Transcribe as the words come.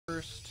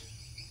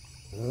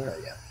Yeah. Alright,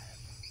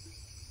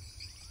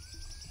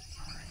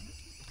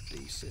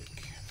 basic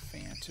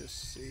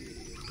fantasy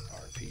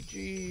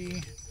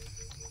RPG,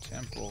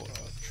 Temple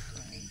of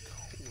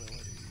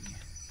Tranquility.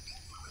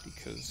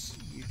 Because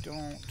you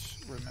don't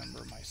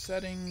remember my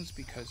settings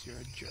because you're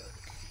a jerk.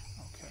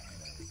 Okay,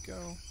 there we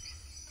go.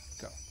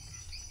 Go.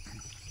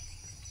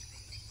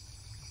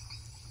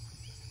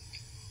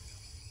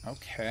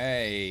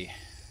 Okay.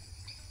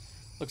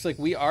 Looks like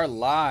we are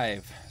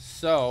live.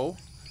 So,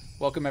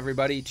 welcome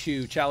everybody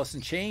to Chalice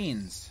and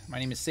Chains. My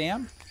name is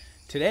Sam.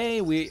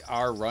 Today we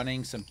are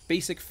running some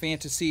basic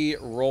fantasy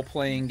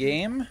role-playing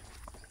game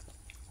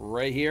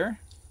right here,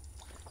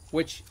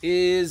 which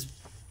is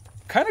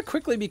kind of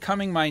quickly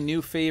becoming my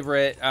new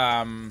favorite,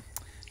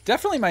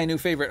 definitely my new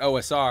favorite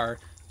OSR,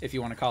 if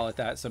you want to call it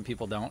that. Some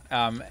people don't.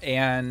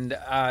 And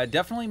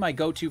definitely my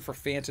go-to for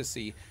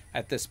fantasy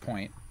at this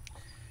point.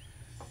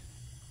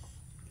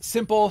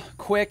 Simple,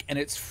 quick, and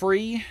it's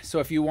free. So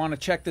if you want to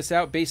check this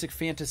out,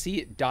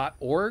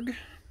 basicfantasy.org.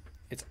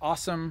 It's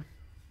awesome.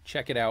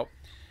 Check it out.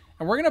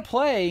 And we're going to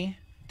play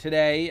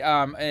today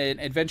an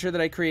adventure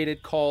that I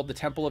created called the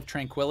Temple of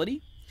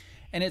Tranquility.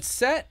 And it's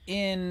set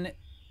in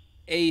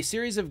a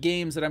series of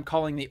games that I'm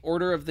calling the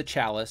Order of the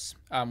Chalice,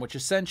 which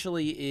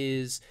essentially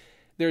is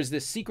there's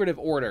this secretive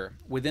order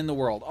within the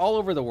world, all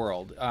over the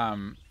world,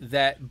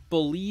 that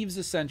believes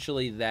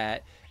essentially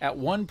that at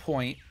one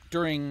point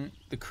during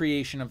the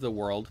creation of the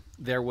world,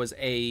 there was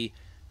a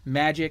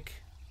magic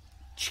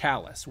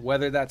chalice,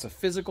 whether that's a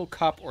physical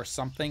cup or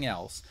something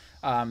else,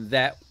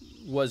 that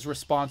was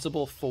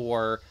responsible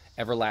for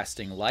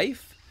everlasting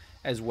life,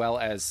 as well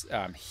as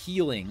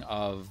healing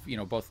of,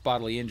 both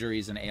bodily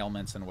injuries and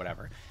ailments and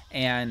whatever.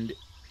 And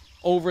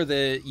over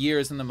the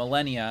years and the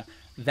millennia,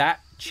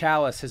 that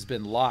chalice has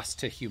been lost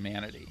to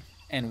humanity.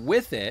 And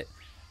with it,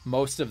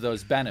 most of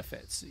those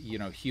benefits.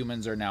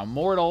 Humans are now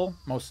mortal.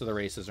 Most of the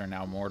races are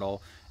now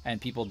mortal. And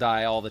people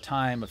die all the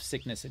time of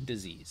sickness and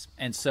disease.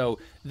 And so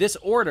this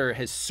order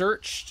has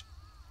searched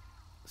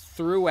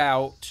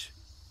throughout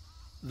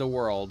the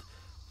world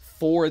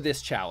for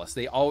this chalice.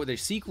 They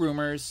seek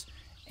rumors,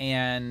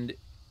 and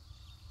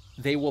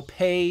they will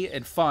pay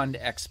and fund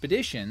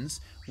expeditions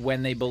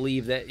when they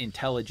believe that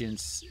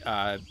intelligence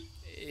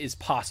is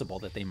possible,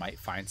 that they might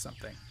find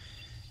something.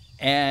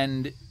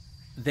 And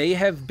they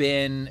have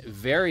been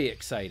very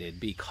excited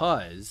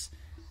because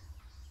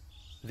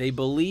they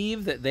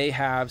believe that they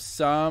have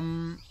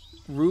some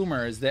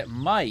rumors that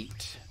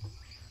might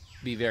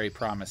be very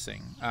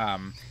promising.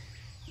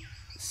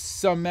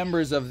 Some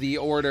members of the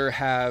order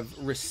have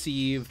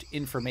received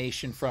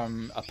information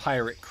from a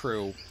pirate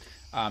crew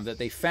that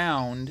they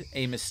found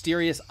a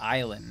mysterious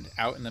island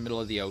out in the middle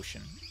of the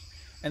ocean.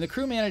 And the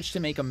crew managed to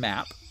make a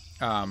map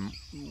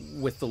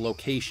with the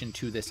location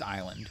to this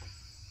island.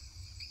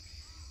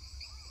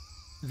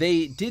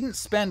 They didn't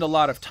spend a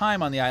lot of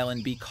time on the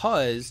island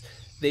because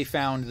they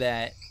found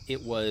that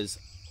it was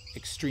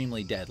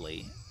extremely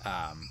deadly.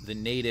 The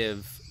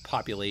native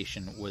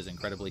population was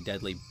incredibly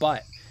deadly,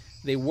 but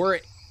they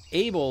were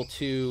able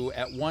to,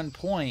 at one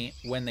point,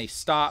 when they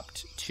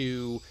stopped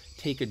to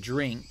take a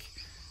drink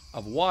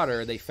of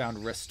water, they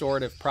found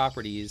restorative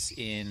properties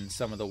in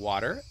some of the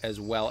water, as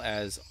well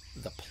as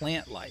the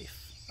plant life.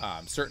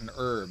 Certain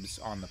herbs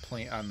on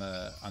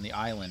the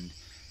island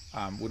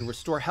would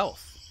restore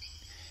health.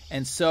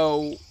 And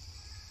so,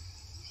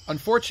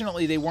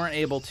 unfortunately, they weren't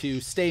able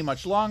to stay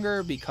much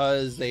longer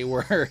because they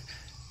were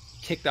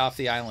kicked off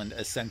the island,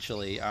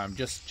 essentially,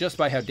 just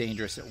by how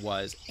dangerous it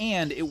was.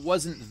 And it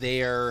wasn't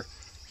their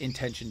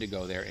intention to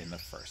go there in the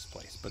first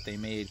place. But they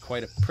made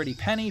quite a pretty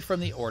penny from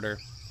the order,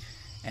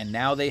 and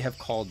now they have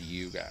called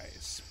you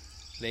guys.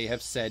 They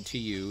have said to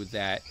you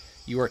that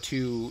you are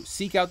to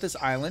seek out this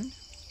island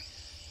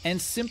and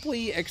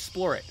simply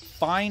explore it.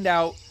 Find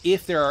out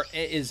if there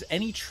is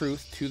any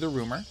truth to the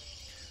rumor,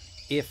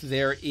 if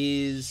there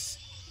is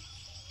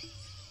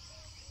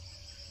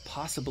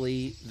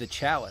possibly the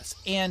chalice.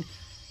 And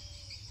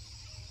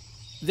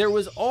there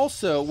was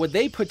also, what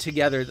they put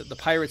together that the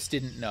pirates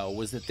didn't know,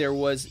 was that there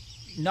was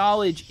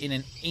knowledge in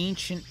an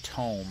ancient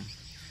tome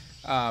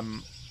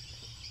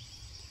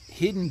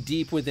hidden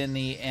deep within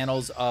the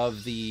annals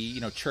of the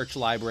church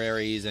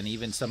libraries and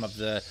even some of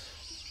the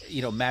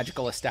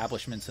magical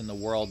establishments in the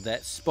world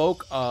that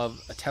spoke of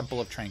a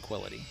Temple of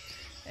Tranquility.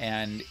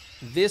 And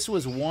this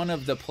was one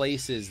of the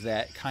places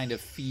that kind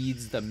of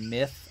feeds the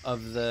myth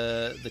of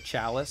the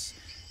chalice.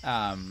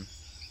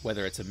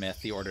 Whether it's a myth,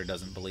 the order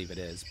doesn't believe it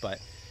is, but.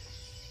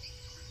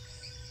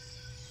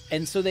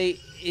 And so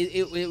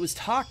it was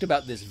talked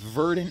about this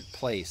verdant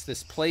place,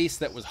 this place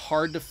that was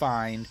hard to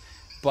find,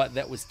 but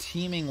that was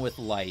teeming with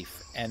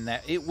life, and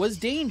that it was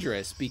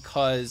dangerous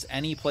because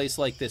any place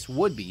like this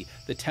would be.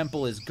 The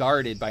temple is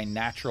guarded by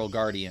natural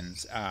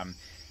guardians,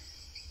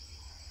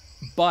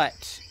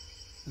 but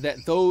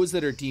that those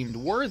that are deemed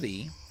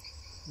worthy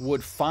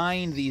would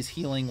find these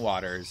healing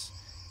waters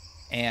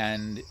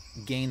and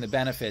gain the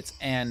benefits.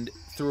 And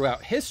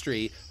throughout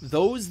history,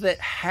 those that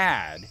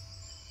had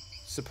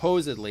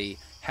supposedly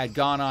had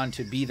gone on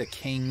to be the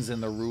kings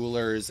and the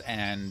rulers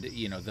and,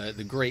 you know,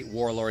 the great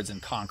warlords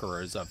and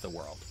conquerors of the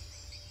world.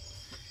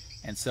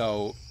 And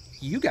so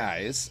you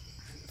guys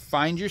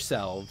find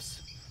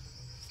yourselves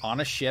on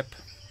a ship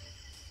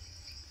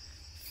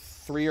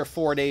 3 or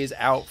 4 days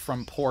out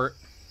from port.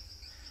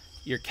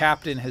 Your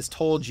captain has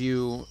told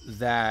you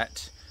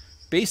that,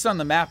 based on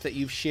the map that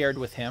you've shared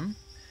with him,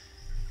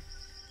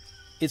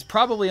 it's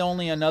probably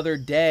only another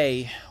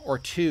day or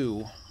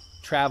two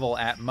travel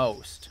at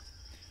most.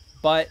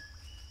 But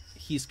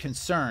he's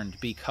concerned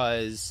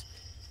because,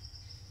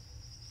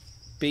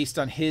 based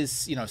on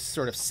his, you know,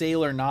 sort of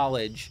sailor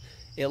knowledge,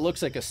 it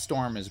looks like a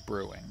storm is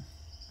brewing.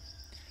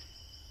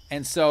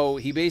 And so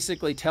he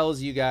basically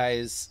tells you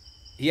guys,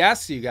 he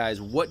asks you guys,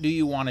 what do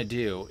you want to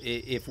do?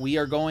 If we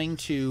are going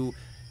to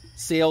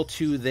sail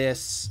to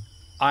this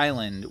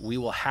island, we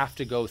will have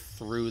to go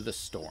through the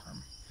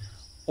storm.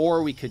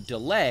 Or we could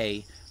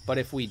delay, but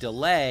if we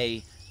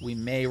delay, we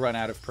may run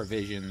out of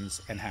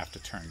provisions and have to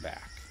turn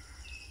back.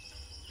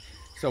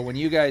 So when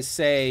you guys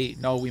say,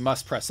 no, we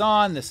must press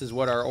on, this is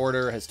what our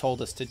order has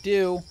told us to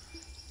do,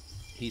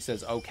 he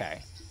says,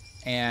 okay.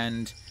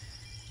 And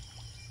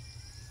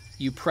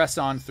you press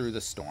on through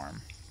the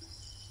storm.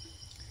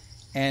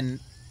 And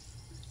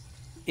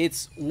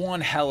it's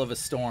one hell of a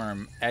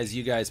storm as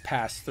you guys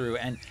pass through.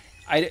 And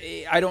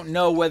I don't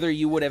know whether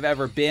you would have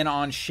ever been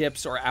on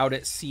ships or out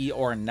at sea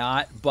or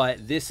not,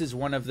 but this is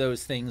one of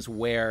those things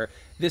where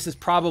this is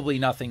probably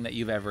nothing that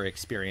you've ever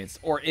experienced.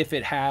 Or if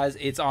it has,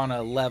 it's on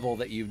a level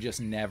that you've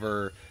just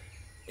never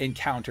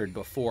encountered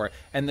before.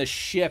 And the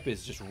ship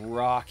is just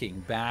rocking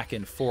back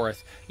and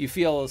forth. You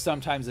feel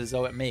sometimes as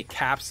though it may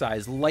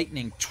capsize,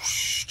 lightning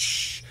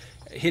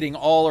hitting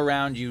all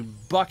around you,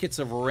 buckets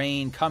of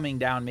rain coming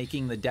down,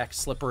 making the deck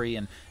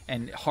slippery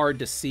and hard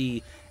to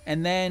see.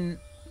 And then,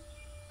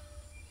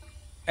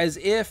 as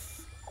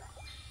if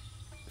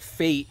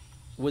fate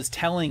was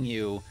telling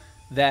you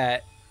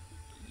that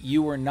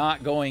you were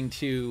not going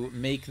to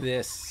make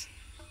this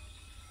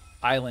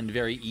island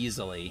very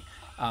easily,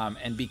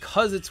 and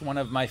because it's one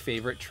of my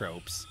favorite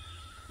tropes,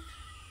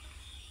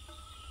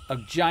 a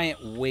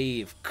giant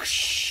wave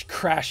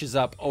crashes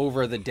up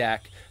over the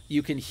deck.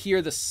 You can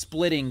hear the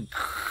splitting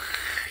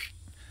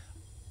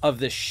of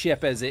the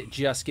ship as it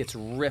just gets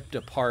ripped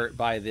apart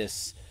by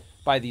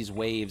these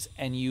waves,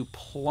 and you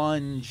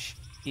plunge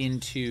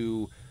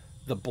into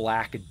the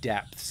black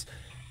depths.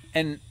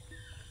 And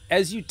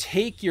as you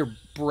take your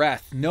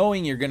breath,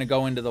 knowing you're going to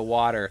go into the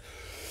water,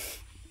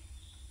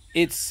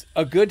 it's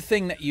a good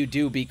thing that you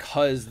do,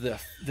 because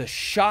the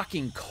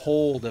shocking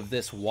cold of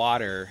this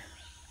water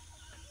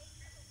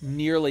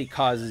nearly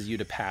causes you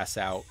to pass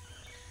out.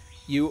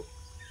 You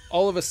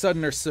all of a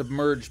sudden are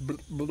submerged,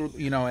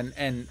 you know,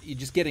 and you're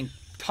just getting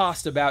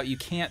tossed about. You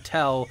can't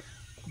tell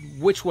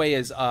which way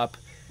is up.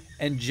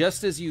 And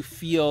just as you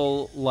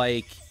feel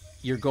like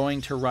you're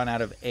going to run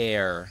out of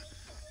air,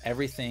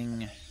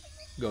 everything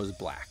goes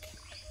black.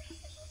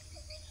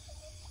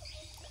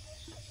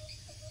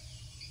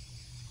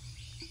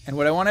 And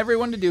what I want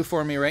everyone to do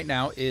for me right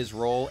now is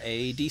roll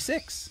a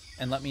d6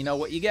 and let me know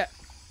what you get.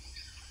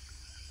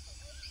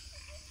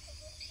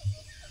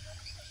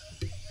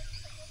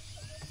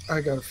 I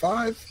got a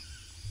 5.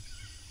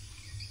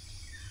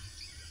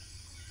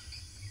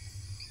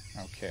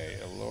 Okay,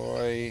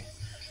 Eloy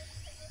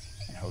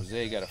and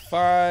Jose got a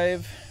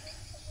 5.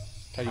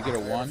 How do you get a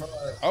 1?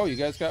 Oh, you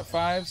guys got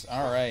 5s?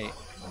 All right.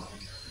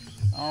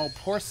 Oh,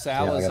 poor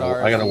Salazar.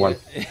 Yeah, I got a 1.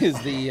 Is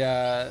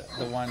the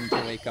one to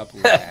wake up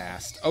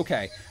last.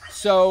 Okay,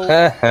 so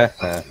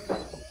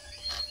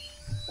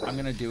I'm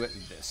gonna do it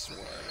this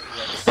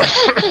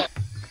way.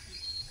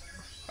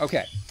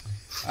 Okay.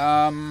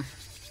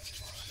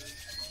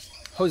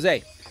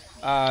 Jose.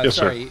 Yes,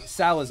 sorry, sir.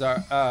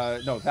 Salazar.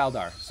 No,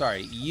 Valdar.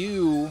 Sorry.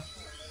 You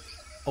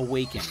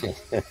awaken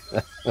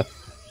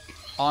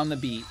on the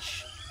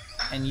beach,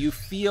 and you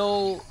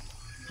feel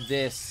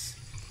this,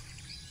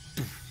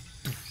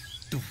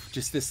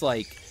 just this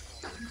like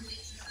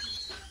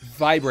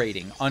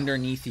vibrating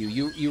underneath you.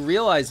 You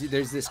realize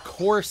there's this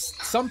coarse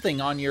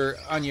something on your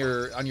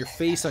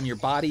face, on your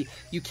body.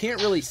 You can't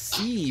really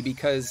see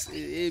because,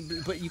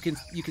 but you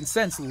can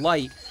sense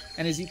light.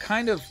 And as you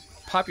kind of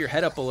pop your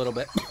head up a little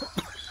bit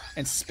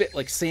and spit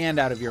like sand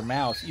out of your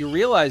mouth, you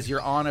realize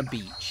you're on a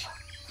beach,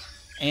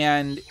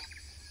 and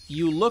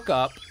you look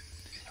up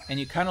and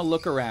you kind of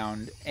look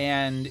around,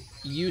 and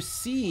you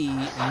see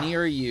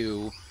near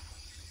you,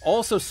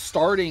 also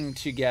starting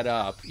to get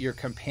up, your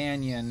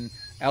companion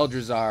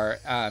Eldrazar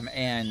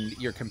and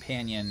your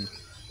companion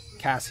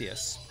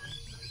Cassius.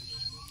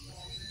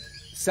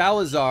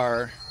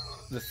 Salazar,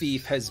 the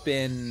thief, has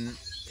been,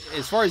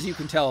 as far as you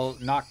can tell,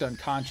 knocked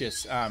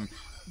unconscious.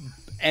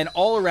 And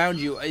all around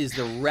you is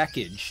the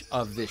wreckage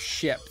of this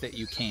ship that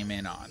you came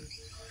in on.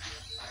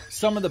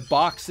 Some of the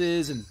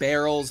boxes and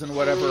barrels and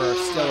whatever are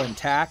still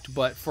intact,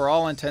 but for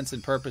all intents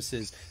and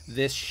purposes,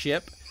 this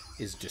ship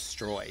is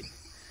destroyed.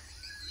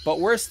 But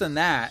worse than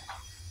that,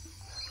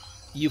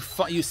 you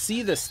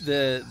see this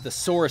the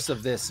source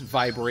of this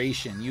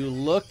vibration. You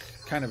look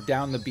kind of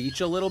down the beach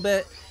a little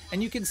bit,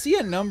 and you can see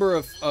a number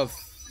of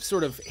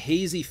sort of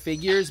hazy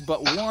figures,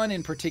 but one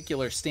in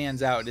particular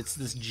stands out. It's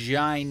this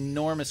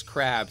ginormous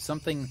crab,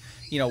 something,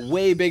 you know,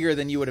 way bigger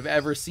than you would have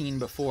ever seen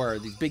before,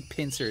 these big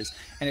pincers,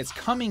 and it's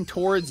coming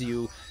towards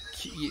you,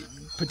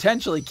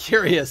 potentially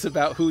curious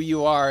about who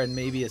you are and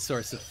maybe a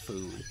source of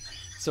food.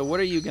 So what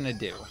are you going to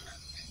do?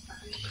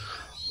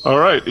 All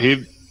right.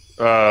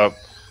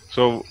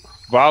 So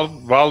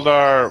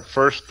Valdar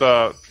first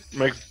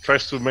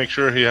tries to make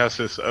sure he has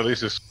at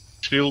least his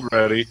shield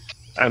ready,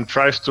 and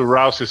tries to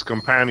rouse his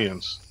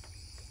companions.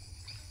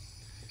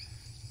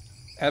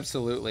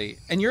 Absolutely.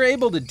 And you're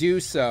able to do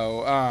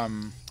so.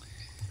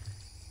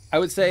 I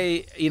would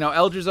say, you know,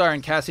 Eldrazzar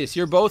and Cassius,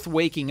 you're both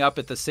waking up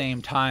at the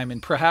same time,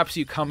 and perhaps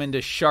you come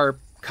into sharp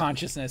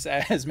consciousness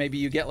as maybe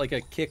you get like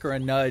a kick or a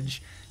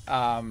nudge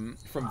from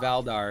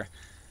Valdar.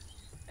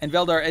 And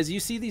Valdar, as you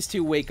see these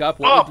two wake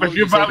up... if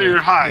you value your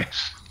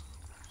hides.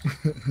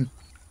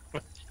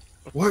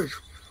 What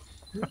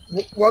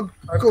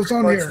goes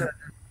on here?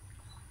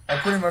 I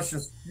pretty much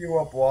just spew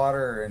up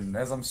water, and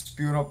as I'm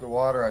spewing up the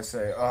water, I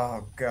say,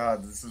 "Oh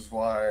God, this is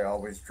why I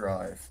always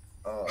drive."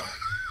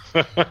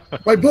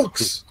 My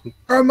books.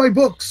 Where are my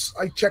books?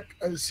 I check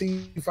and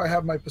see if I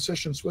have my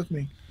positions with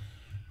me.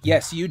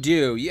 Yes, you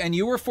do. And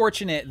you were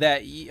fortunate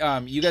that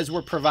you guys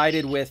were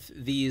provided with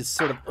these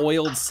sort of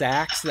oiled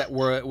sacks that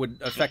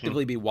would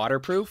effectively be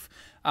waterproof.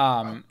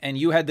 And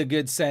you had the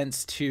good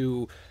sense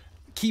to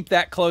keep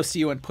that close to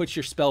you and put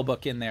your spell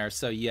book in there.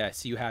 So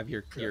yes, you have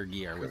your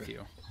gear with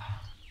you.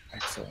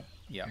 Excellent.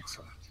 Yeah.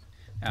 Excellent.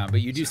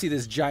 But you do see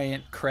this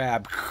giant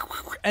crab,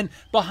 and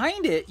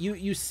behind it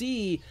you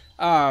see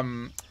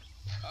you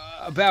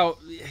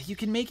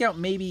can make out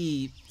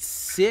maybe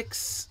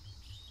 6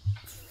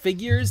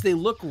 figures. They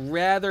look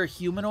rather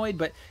humanoid,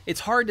 but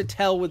it's hard to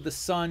tell with the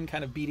sun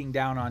kind of beating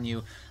down on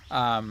you,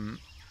 and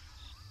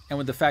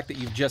with the fact that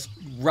you've just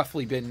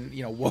roughly been,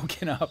 you know,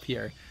 woken up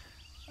here.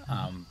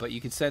 But you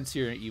can sense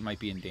you might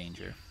be in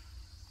danger.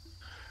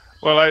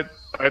 Well, I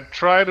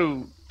try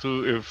to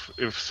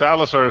if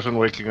Salazar isn't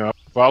waking up,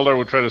 Valdar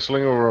would try to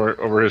sling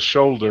over his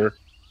shoulder,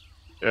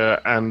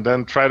 and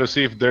then try to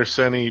see if there's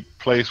any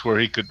place where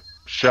he could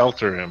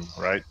shelter him,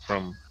 right,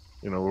 from,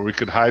 you know, where we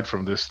could hide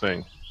from this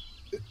thing.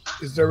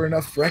 Is there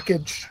enough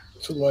wreckage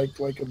to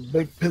like a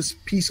big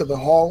piece of the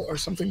hull or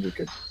something we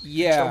could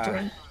shelter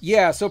in?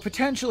 Yeah, so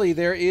potentially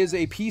there is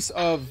a piece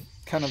of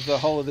kind of the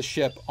hull of the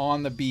ship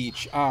on the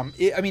beach.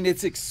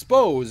 It's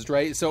exposed,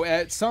 right? So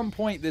at some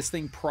point this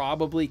thing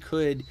probably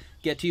could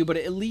get to you, but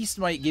it at least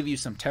might give you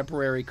some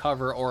temporary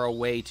cover or a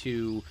way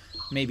to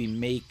maybe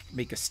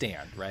make a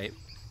stand, right?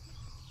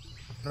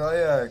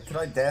 Could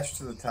I dash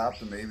to the top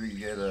to maybe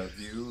get a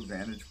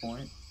vantage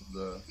point of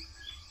the...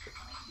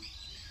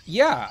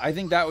 Yeah, I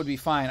think that would be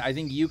fine. I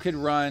think you could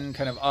run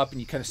kind of up and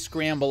you kind of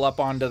scramble up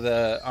onto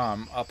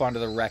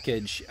the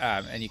wreckage,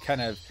 and you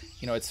kind of,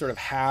 you know, it's sort of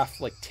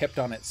half like tipped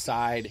on its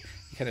side.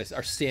 You kind of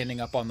are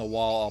standing up on the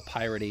wall, all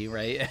piratey,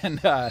 right? And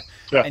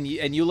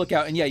and you look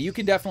out, and yeah, you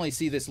can definitely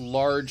see this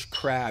large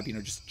crab, you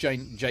know, just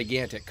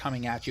gigantic,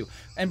 coming at you.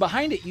 And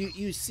behind it,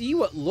 you see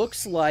what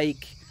looks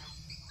like,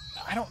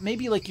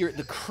 maybe like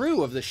the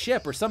crew of the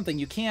ship or something.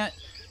 You can't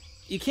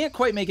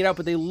quite make it out,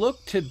 but they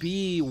look to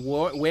be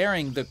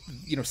wearing the,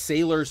 you know,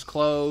 sailor's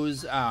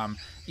clothes.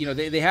 You know,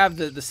 they have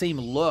the same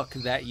look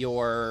that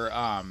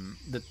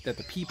that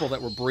the people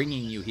that were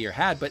bringing you here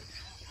had, but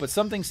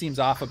something seems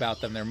off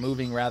about them. They're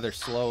moving rather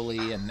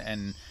slowly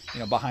and you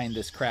know, behind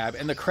this crab.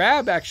 And the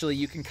crab, actually,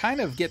 you can kind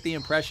of get the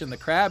impression the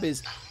crab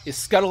is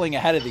scuttling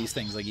ahead of these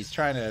things. Like he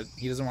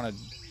doesn't want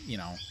to, you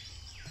know,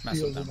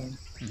 mess with them.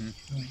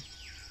 Mm-hmm.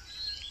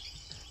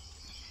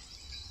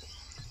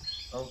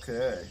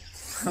 Okay.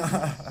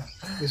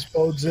 This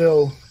bodes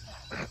ill.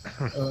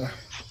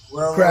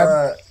 Well,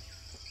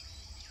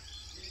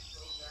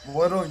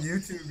 why don't you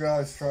two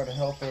guys try to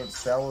help out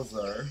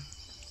Salazar,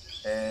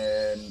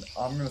 and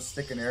I'm gonna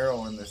stick an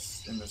arrow in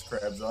this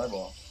crab's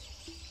eyeball.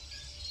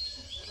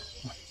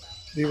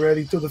 Be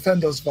ready to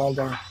defend us,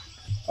 Valdar.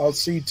 I'll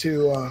see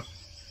to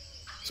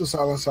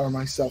Salazar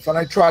myself, and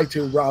I try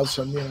to rouse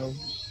him. You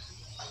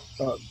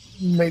know,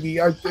 maybe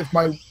if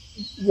my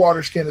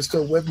water skin is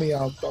still with me,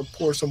 I'll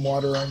pour some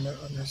water on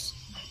this.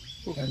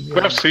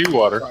 Perhaps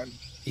seawater.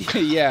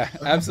 Yeah,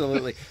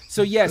 absolutely.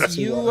 So yes,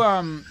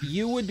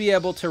 you would be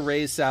able to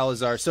raise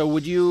Salazar. So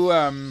would you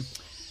and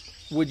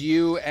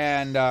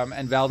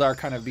Valdar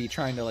kind of be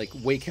trying to like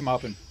wake him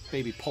up and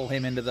maybe pull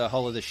him into the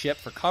hull of the ship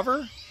for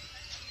cover?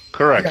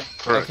 Correct. Yeah.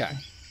 Correct.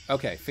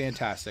 Okay,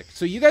 fantastic.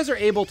 So you guys are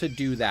able to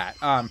do that.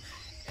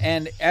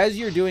 And as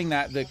you're doing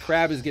that, the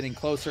crab is getting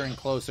closer and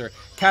closer.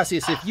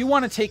 Cassius, if you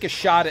want to take a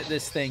shot at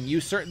this thing, you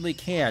certainly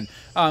can.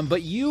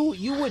 But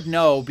you would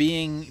know,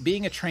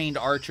 being a trained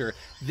archer,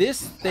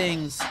 this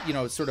thing's, you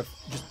know, sort of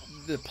just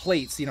the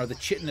plates, you know, the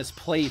chitinous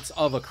plates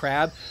of a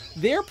crab,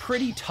 they're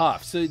pretty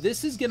tough. So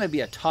this is going to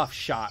be a tough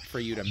shot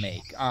for you to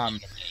make.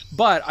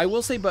 But I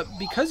will say,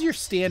 because you're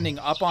standing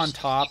up on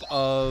top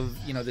of,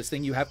 you know, this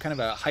thing, you have kind of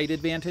a height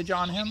advantage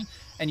on him,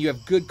 and you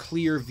have good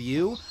clear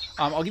view.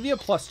 I'll give you a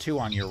 +2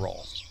 on your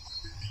roll.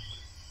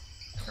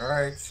 All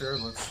right, sure,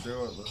 let's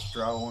do it. Let's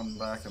draw one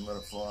back and let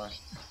it fly.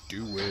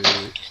 Do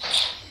it.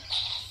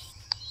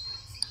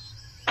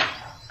 Alright.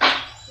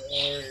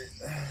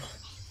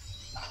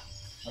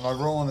 Am I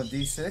rolling a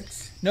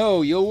d6?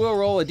 No, you will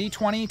roll a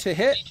d20 to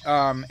hit,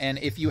 and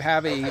if you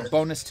have a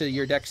bonus to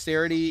your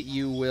dexterity,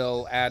 you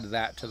will add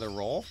that to the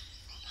roll.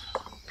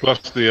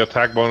 Plus the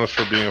attack bonus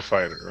for being a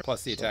fighter. Right?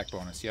 Plus the attack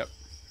bonus, yep.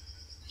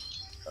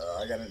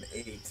 I got an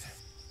 8.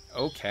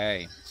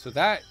 Okay, so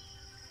that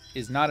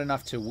is not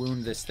enough to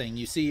wound this thing.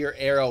 You see your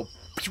arrow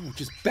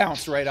just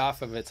bounce right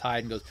off of its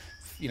hide and goes,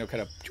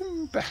 kind of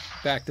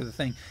back to the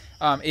thing.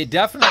 It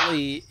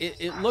definitely,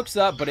 it looks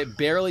up, but it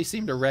barely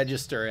seemed to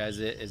register as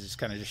it just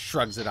kind of just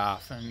shrugs it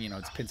off. And,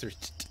 its pincers,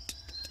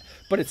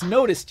 but it's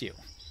noticed you.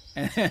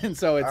 And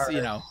so it's,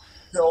 Right.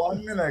 So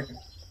I'm going to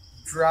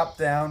drop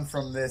down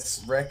from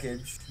this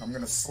wreckage. I'm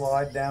going to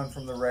slide down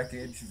from the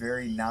wreckage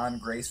very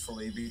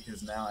non-gracefully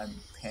because now I'm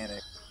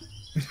panicked.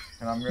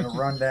 And I'm going to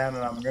run down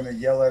and I'm going to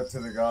yell out to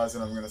the guys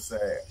and I'm going to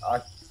say,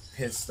 I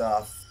pissed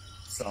off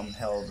some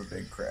hell of a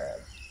big crab.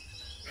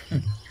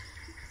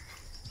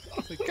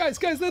 Guys,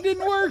 that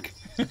didn't work.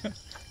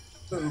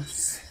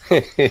 Oops.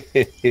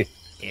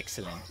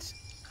 Excellent.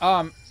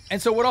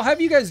 And so what I'll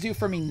have you guys do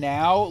for me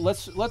now,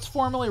 let's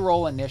formally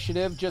roll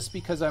initiative just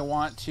because I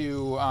want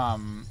to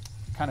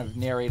kind of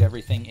narrate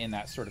everything in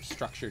that sort of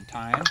structured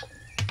time.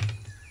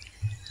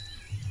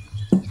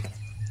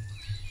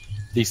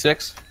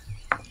 D6.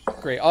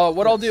 Great.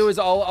 What I'll do is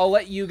I'll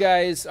let you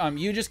guys,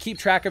 you just keep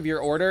track of your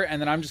order,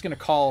 and then I'm just going to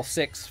call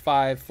 6,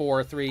 5,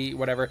 4, 3,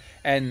 whatever.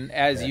 And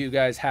as you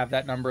guys have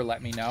that number,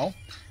 let me know.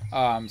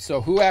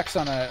 So who acts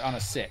on a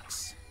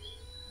 6?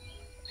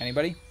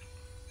 Anybody?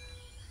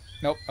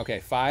 Nope. Okay.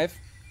 5,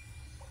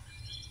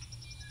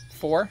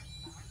 4.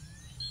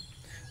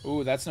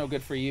 Ooh, that's no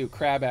good for you.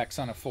 Crab acts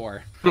on a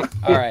 4.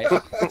 All right.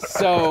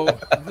 So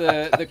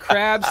the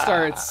crab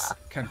starts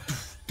kind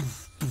of,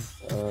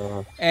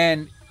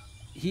 and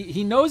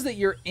he knows that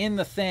you're in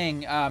the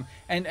thing,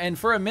 and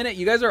for a minute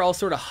you guys are all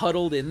sort of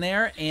huddled in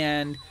there,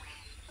 and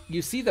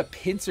you see the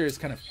pincers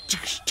kind of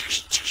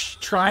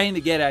trying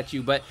to get at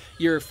you, but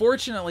you're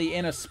fortunately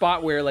in a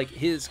spot where like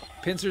his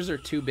pincers are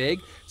too big,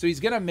 so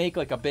he's gonna make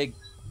like a big,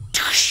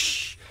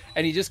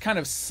 and he just kind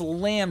of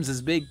slams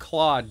his big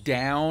claw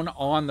down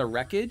on the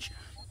wreckage.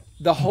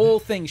 The whole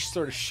thing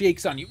sort of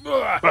shakes on you,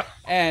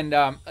 and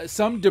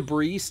some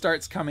debris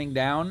starts coming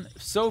down.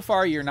 So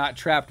far, you're not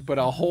trapped, but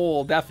a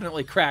hole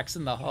definitely cracks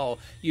in the hull.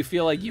 You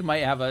feel like you might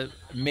have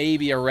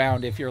maybe a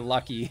round if you're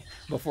lucky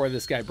before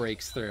this guy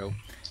breaks through.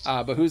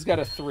 But who's got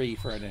a 3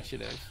 for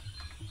initiative?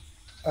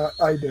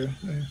 I do.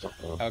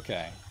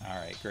 Okay, all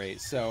right,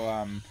 great.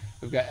 So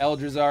we've got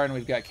Eldrazar and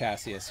we've got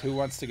Cassius. Who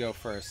wants to go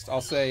first?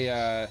 I'll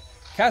say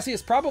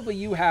Cassius, probably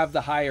you have the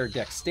higher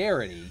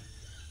dexterity.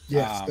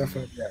 Yes,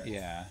 definitely.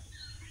 Yeah.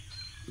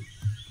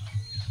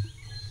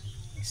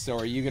 So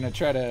are you going to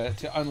try to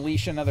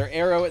unleash another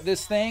arrow at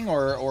this thing,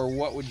 or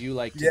what would you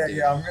like to do?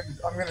 Yeah, I'm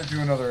gonna do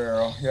another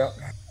arrow. Yep.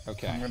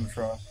 Okay. I'm gonna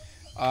try.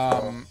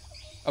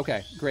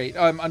 Okay, great.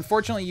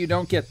 Unfortunately, you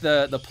don't get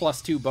the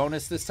 +2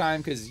 bonus this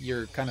time because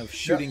you're kind of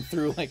shooting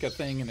through like a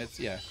thing, and it's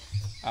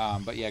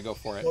but yeah, go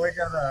for it. Well,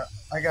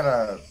 I got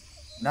a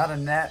not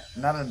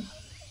a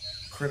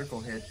critical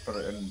hit, but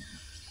a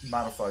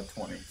modified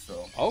 20.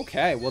 So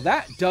okay, well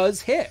that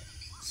does hit.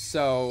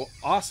 So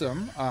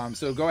awesome.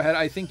 So go ahead.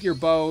 I think does your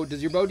bow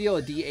deal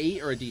a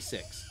D8 or a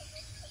D6?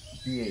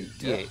 D8.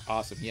 D8. Yeah.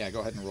 Awesome. Yeah, go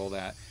ahead and roll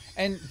that.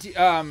 And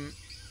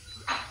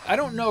I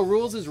don't know.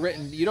 Rules is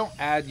written. You don't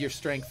add your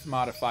strength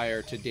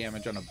modifier to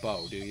damage on a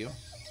bow, do you?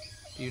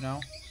 Do you know?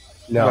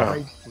 No.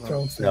 I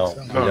don't think No.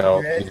 so.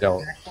 No, you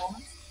don't.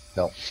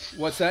 No.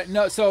 What's that?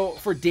 No. So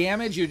for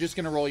damage, you're just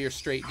gonna roll your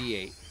straight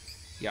D8.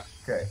 Yeah.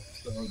 Okay.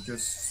 So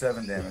just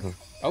 7 damage.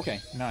 Okay.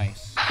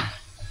 Nice.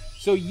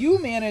 So you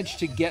managed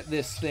to get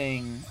this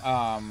thing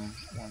 1,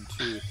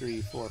 2,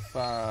 3, 4,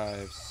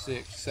 5,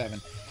 6,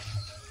 7.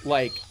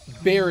 Like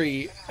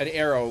bury an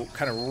arrow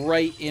kind of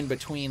right in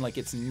between like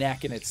its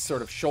neck and its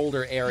sort of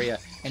shoulder area,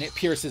 and it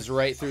pierces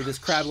right through. This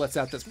crab lets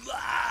out this,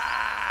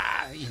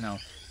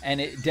 and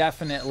it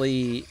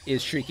definitely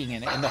is shrieking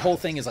in it, and the whole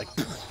thing is like,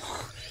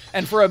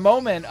 and for a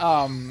moment,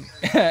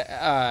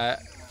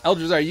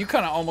 Eldrazar, you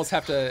kind of almost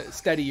have to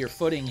steady your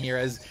footing here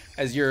as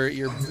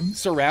your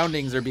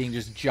surroundings are being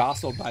just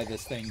jostled by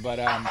this thing. But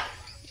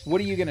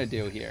what are you gonna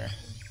do here?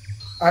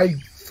 I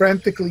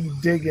frantically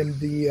dig in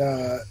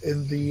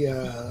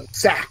the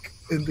sack,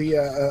 in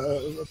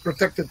the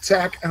protected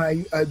sack, and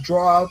I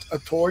draw out a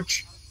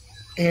torch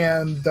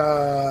and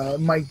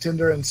my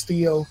tinder and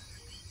steel,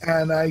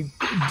 and I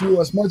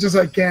do as much as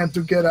I can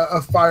to get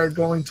a fire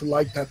going to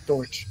light that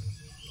torch.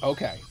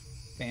 Okay,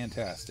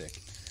 fantastic.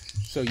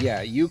 So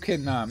yeah, you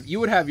can you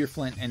would have your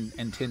flint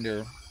and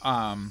tinder,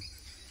 and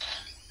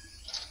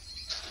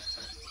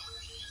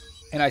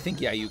I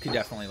think you could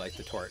definitely light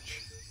the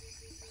torch.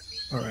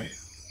 All right.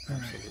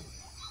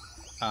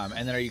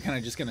 And then are you kind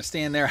of just going to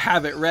stand there,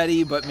 have it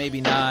ready, but maybe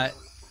not,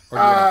 or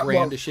you're going to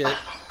brandish it?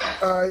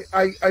 I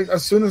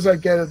as soon as I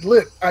get it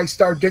lit, I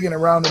start digging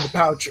around in the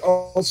pouch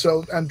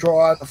also and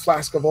draw out a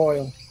flask of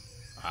oil.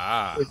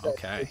 Ah, which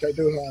okay. I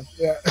do have.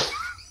 Yeah.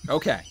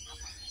 Okay.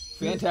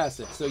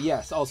 Fantastic. So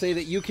yes, I'll say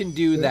that you can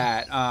do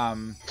that.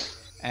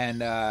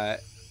 And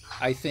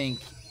I think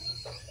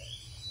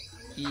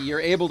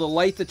you're able to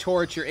light the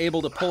torch. You're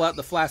able to pull out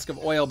the flask of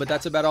oil, but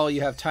that's about all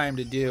you have time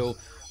to do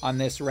on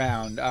this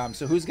round.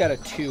 So who's got a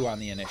 2 on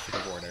the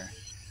initiative order?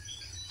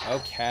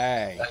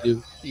 Okay. I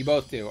do. You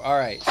both do. All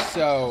right.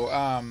 So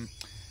I'm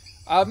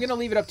going to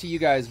leave it up to you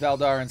guys,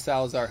 Valdar and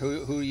Salazar.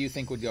 Who do you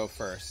think would go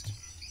first?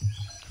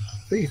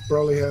 Thief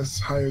probably has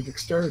higher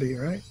dexterity,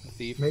 right?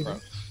 Thief? Maybe.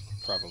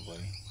 Probably.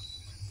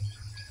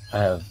 I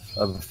have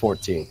a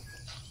 14.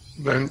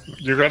 Then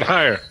you got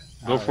higher.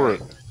 Go for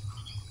it.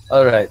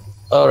 All right.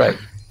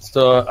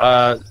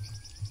 So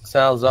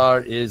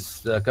Salazar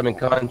is coming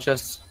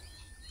conscious.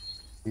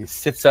 He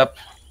sits up,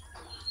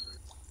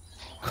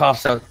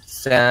 coughs out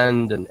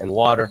sand and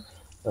water,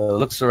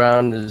 looks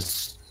around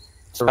his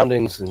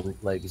surroundings, and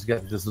like he's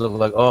got this little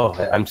like, oh,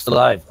 I'm still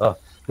alive. Oh,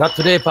 not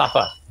today,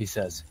 Papa, he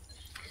says.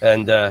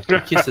 And he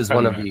kisses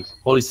one of the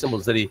holy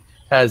symbols that he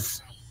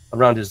has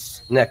around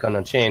his neck on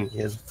a chain. He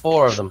has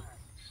 4 of them.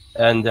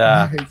 And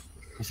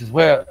he says,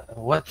 where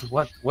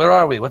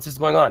are we? What's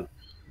going on?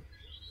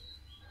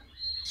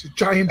 It's a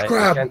giant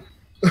crab.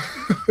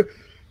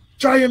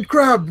 Giant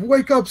crab!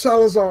 Wake up,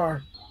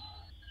 Salazar!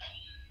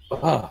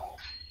 Oh,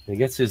 he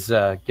gets his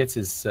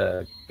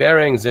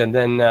bearings, and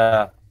then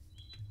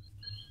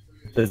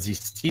does he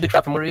see the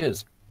crab from where he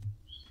is?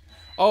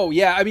 Oh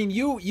yeah, I mean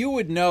you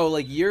would know,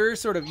 like you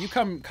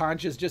come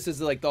conscious just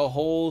as like the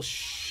whole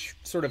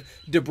sort of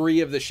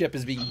debris of the ship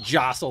is being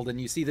jostled, and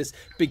you see this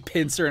big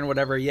pincer and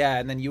whatever. Yeah,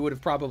 and then you would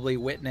have probably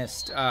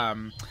witnessed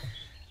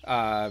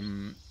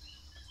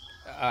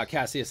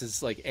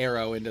Cassius's like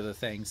arrow into the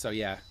thing. So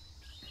yeah.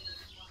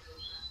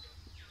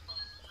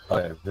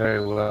 Okay,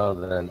 very well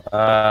then.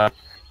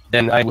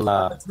 Then I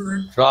will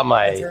draw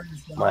my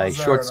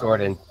short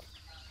sword and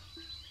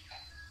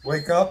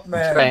Wake up,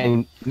 man! try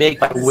and make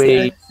my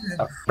way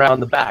around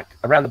the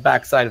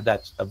back side of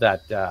that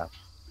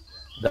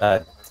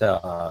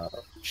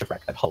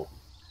shipwreck, that hull.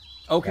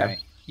 Okay. Okay.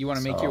 You want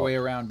to make your way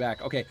around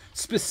back. Okay.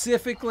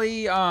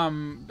 Specifically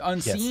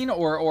unseen, Yes.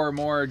 or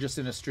more just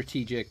in a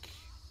strategic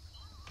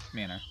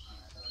manner?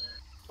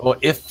 Well,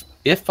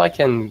 if I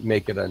can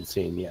make it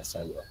unseen, yes,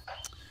 I will.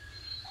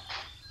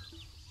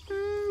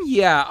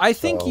 Yeah, I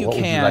think So you what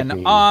would you can. like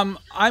me-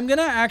 I'm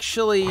gonna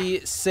actually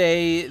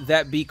say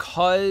that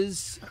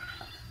because,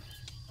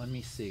 let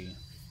me see.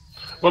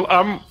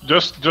 Well,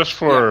 just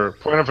for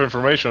point of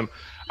information,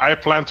 I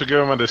plan to give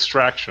him a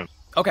distraction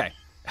Okay,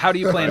 how do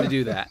you plan to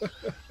do that?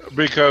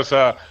 because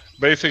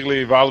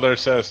basically Valdar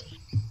says,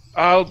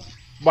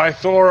 by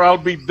Thor, I'll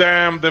be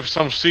damned if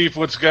some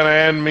seafood's gonna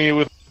end me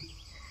with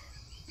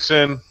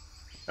sin,"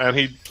 and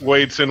he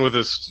wades in with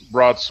his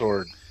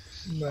broadsword.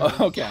 No.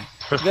 Okay,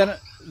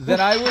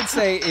 then I would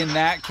say in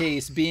that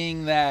case,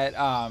 being that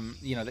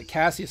that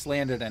Cassius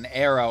landed an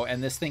arrow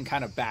and this thing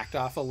kind of backed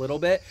off a little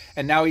bit,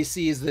 and now he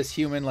sees this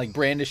human like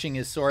brandishing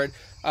his sword.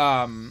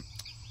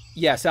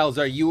 Yeah,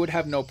 Salazar, you would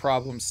have no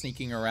problem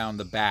sneaking around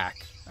the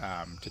back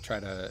to try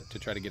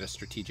to get a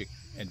strategic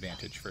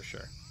advantage for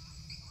sure.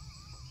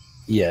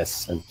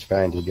 Yes, I'm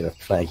trying to get a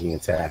flanking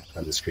attack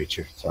on this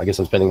creature. So I guess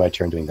I'm spending my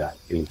turn doing that,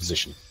 getting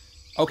position.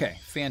 Okay,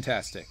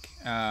 fantastic.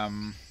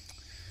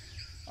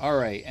 All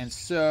right, and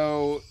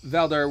so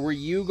Valdar, were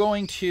you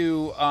going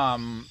to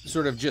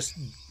sort of just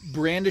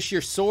brandish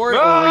your sword,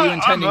 or were you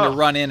intending to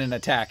run in and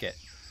attack it?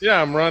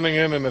 Yeah, I'm running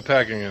in and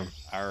attacking him.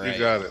 All right, You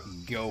got it.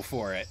 Go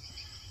for it.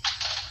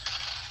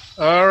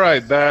 All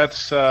right,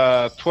 that's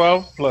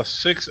 12 plus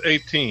 6,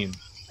 18.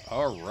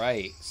 All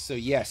right, so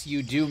yes,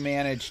 you do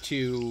manage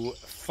to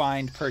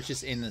find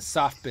purchase in the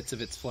soft bits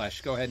of its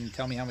flesh. Go ahead and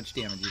tell me how much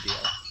damage you deal.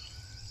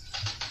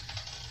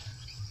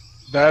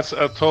 That's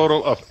a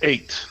total of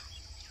 8.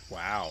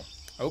 Wow.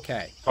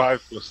 Okay.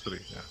 5 plus 3,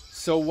 yeah.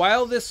 So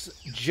while this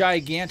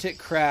gigantic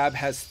crab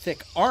has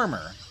thick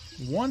armor,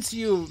 once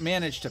you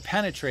manage to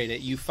penetrate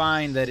it, you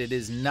find that it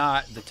is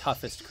not the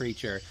toughest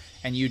creature,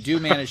 and you do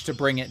manage to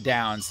bring it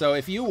down. So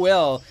if you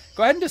will,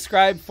 go ahead and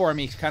describe for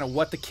me kind of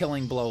what the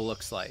killing blow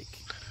looks like.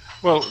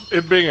 Well,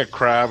 it being a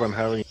crab and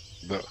having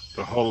the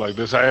hull like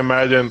this, I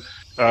imagine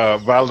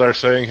Valdar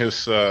saying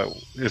his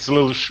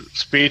little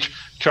speech,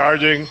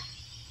 charging,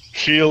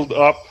 shield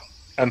up,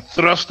 and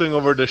thrusting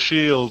over the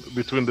shield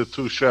between the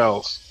 2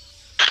 shells.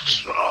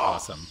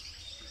 Awesome.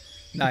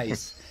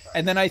 Nice.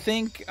 And then I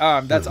think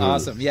that's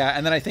awesome. Yeah.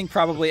 And then I think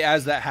probably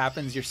as that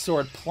happens, your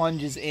sword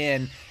plunges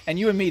in, and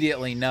you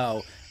immediately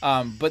know.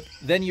 But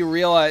then you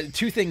realize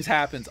 2 things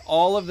happens.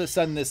 All of a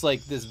sudden, this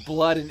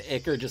blood and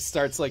ichor just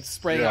starts like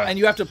spraying out, and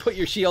you have to put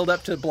your shield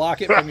up to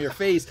block it from your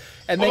face.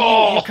 And then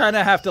you kind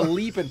of have to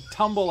leap and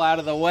tumble out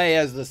of the way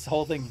as this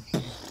whole thing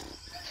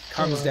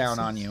comes down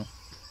on you.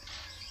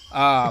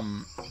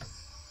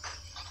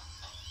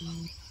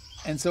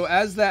 And so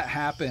as that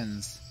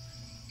happens,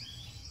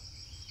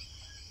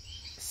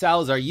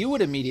 Salazar, you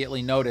would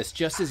immediately notice,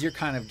 just as you're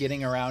kind of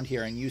getting around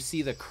here and you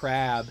see the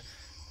crab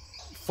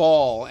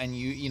fall and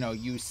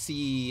you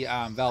see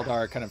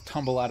Valdar kind of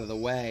tumble out of the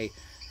way,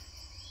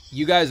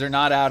 you guys are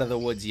not out of the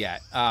woods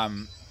yet.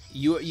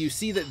 You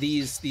see that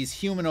these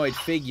humanoid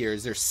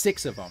figures, there's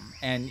 6 of them,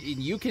 and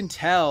you can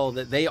tell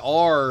that they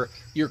are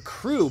your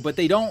crew, but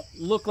they don't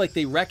look like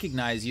they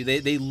recognize you.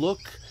 They look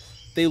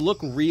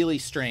really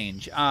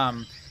strange.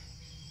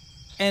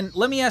 And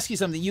let me ask you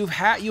something. You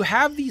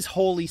have these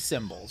holy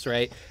symbols,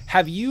 right?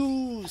 Have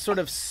you sort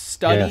of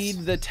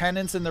studied the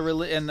tenets and the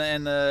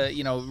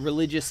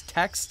religious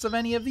texts of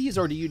any of these,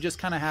 or do you just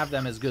kind of have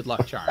them as good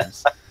luck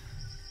charms?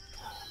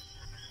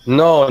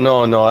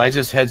 No. I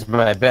just hedge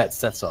my bets.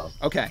 That's all.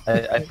 Okay.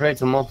 I pray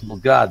to multiple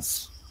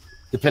gods,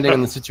 depending on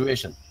the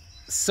situation.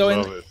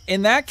 So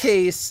in that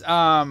case,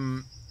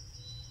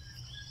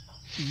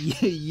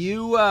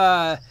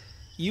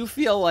 you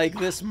feel like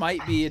this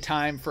might be a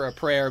time for a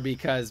prayer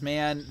because,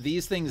 man,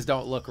 these things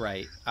don't look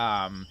right.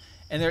 And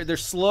they're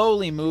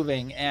slowly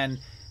moving, and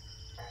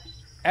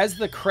as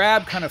the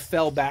crab kind of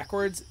fell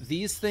backwards,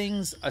 these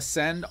things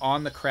ascend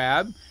on the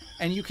crab.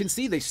 And you can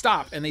see they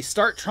stop and they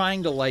start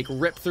trying to like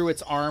rip through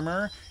its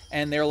armor,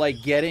 and they're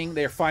like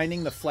they're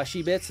finding the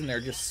fleshy bits and they're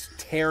just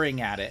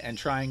tearing at it and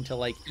trying to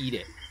like eat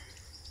it.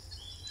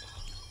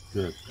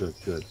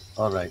 Good.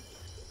 All right.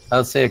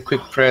 I'll say a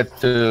quick prayer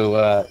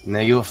to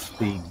Nayuf,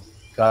 the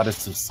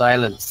goddess of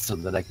silence, so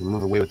that I can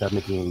move away without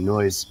making any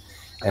noise.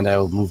 And I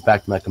will move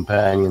back to my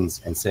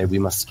companions and say we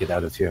must get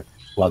out of here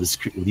while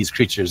these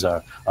creatures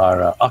are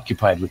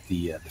occupied with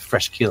the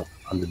fresh kill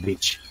on the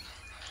beach.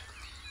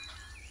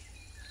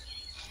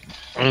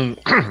 We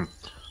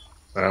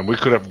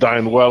could have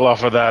dined well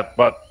off of that,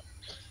 but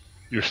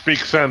you speak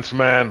sense,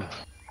 man.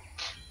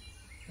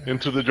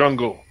 Into the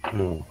jungle.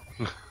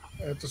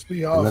 Have to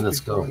speed off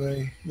before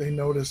they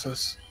notice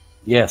us.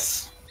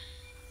 Yes,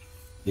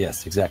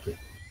 exactly.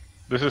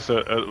 This is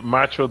a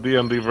macho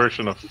D&D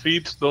version of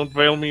Feats Don't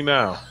Veil Me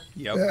Now.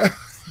 Yep. Yeah.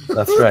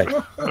 That's right.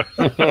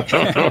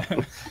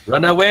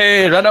 Run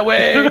away!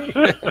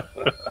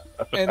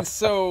 And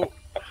so,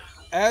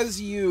 as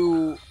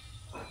you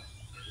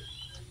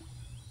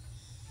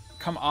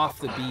come off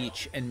the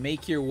beach and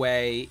make your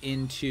way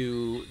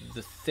into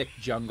the thick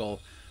jungle,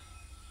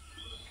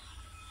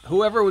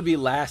 whoever would be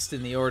last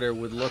in the order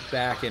would look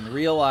back and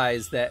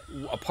realize that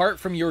apart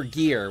from your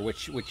gear,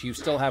 which you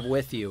still have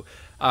with you,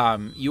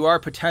 you are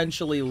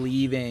potentially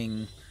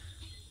leaving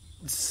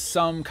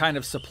some kind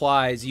of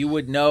supplies. You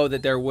would know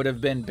that there would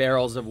have been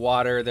barrels of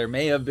water. There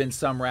may have been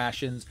some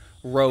rations,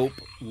 rope,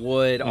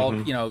 wood,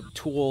 all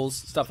tools,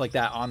 stuff like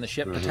that on the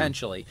ship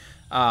potentially.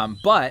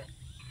 But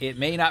it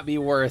may not be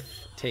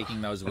worth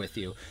taking those with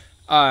you.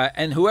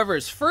 And whoever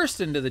is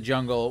first into the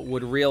jungle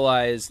would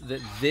realize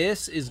that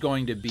this is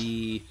going to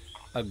be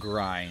a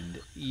grind.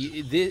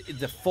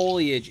 The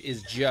foliage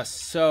is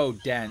just so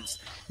dense.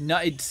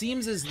 It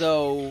seems as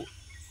though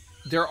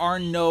there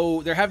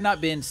have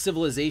not been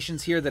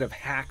civilizations here that have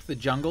hacked the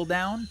jungle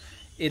down.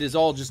 It is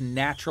all just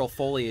natural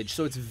foliage,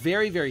 so it's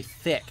very, very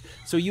thick.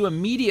 So you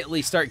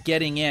immediately start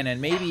getting in,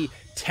 and maybe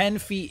 10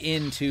 feet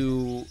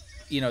into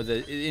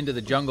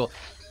the jungle,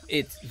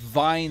 it's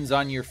vines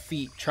on your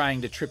feet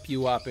trying to trip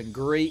you up, and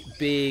great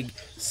big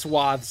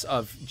swaths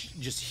of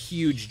just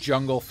huge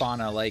jungle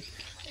fauna, like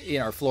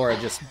our flora,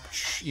 just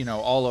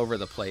all over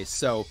the place.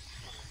 So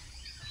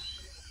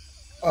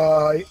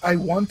I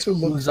want to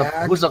look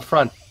back. Who's up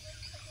front?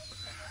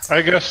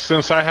 I guess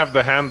since I have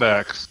the hand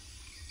axe,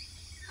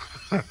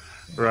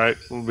 right,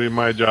 will be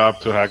my job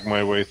to hack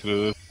my way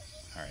through this.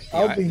 All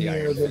right, I'll be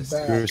near the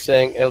back. You're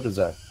saying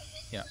Eldazar.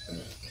 Yeah.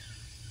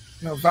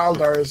 No,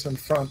 Valdar is in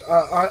front.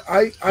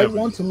 I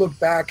want to look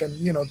back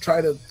and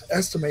try to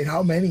estimate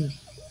how many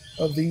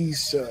of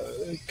these,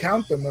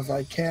 count them if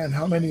I can,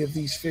 how many of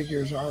these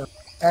figures are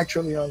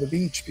actually on the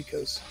beach,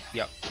 because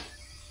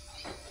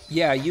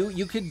yeah,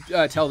 you could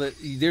tell that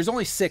there's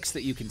only 6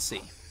 that you can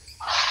see.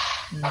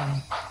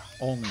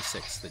 Only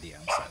 6, the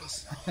DM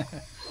says.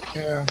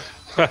 Yeah.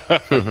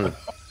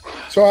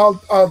 So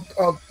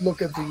I'll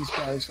look at these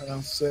guys and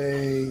I'll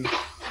say,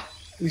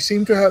 we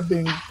seem to have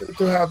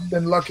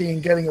been lucky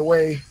in getting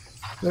away.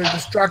 They're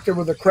distracted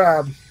with a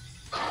crab.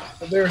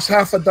 There's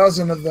half a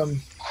dozen of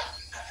them,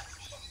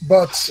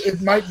 but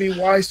it might be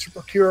wise to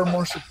procure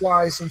more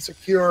supplies and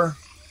secure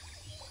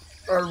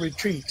our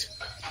retreat.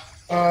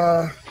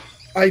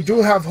 I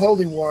do have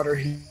holy water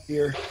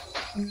here.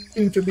 You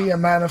seem to be a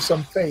man of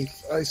some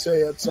faith, I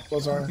say at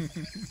Salazar.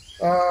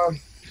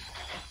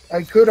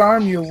 I could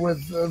arm you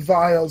with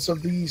vials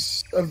of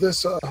this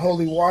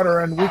holy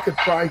water, and we could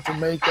try to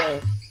make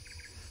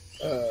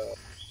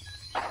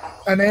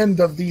an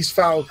end of these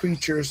foul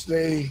creatures.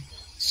 They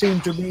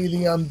seem to be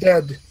the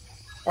undead,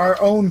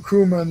 our own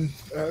crewmen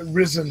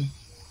risen.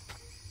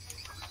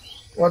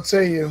 What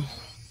say you?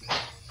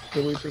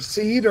 Do we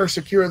proceed or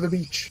secure the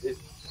beach?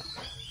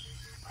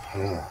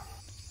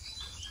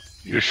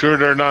 You sure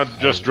they're not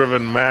just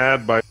driven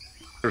mad by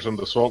in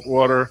the salt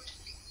water?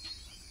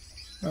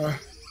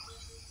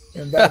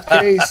 In that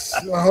case,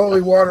 the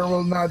holy water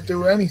will not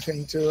do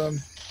anything to them.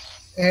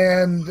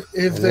 And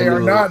if they are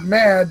not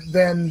mad,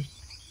 then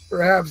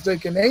perhaps they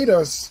can aid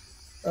us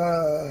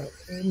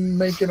in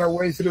making our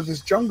way through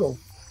this jungle.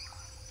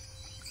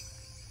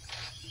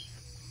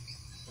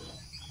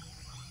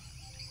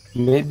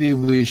 maybe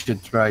we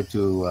should try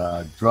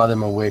to draw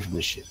them away from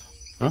the ship.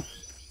 Huh?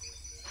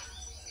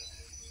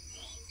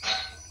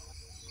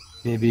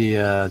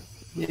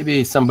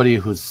 Maybe somebody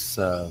who's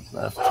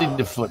fleet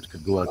of foot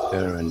could go out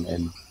there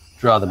and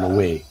draw them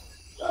away,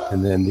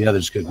 and then the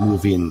others could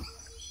move in,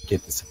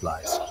 get the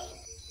supplies,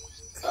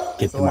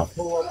 get them So I up.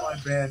 pull up my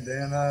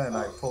bandana and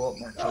I pull up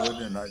my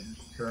hood and I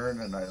just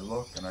turn and I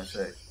look and I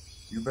say,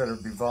 "You better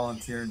be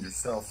volunteering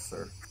yourself,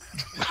 sir."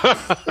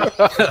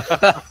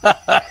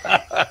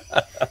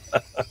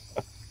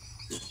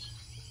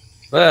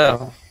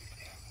 Well,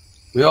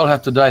 we all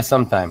have to die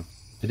sometime.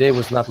 Today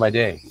was not my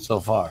day so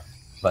far,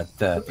 but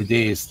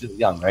today is still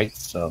young, right?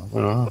 So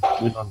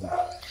we don't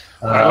know.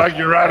 I like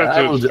your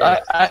attitude.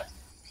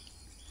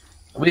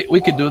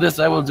 We could do this.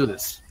 I will do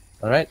this.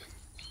 All right.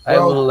 I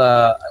will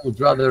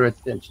draw their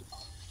attention.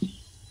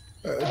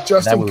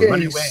 Just And I in will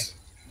run away. case.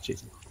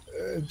 Chase them.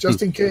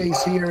 Just in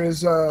case, here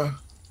is a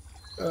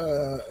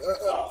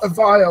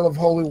vial of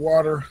holy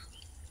water.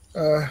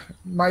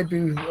 Might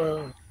be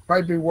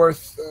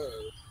worth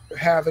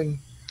having,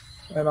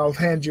 and I'll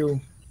hand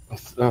you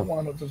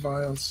one of the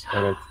vials.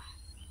 All right.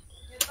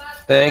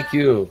 Thank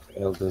you,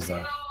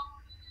 Eldazar.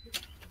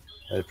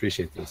 I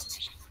appreciate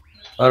this.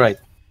 All right.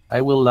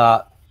 I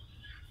will.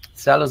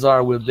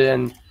 Salazar will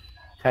then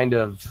kind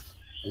of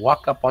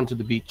walk up onto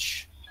the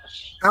beach.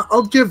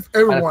 I'll give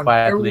everyone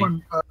quietly.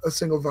 a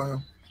single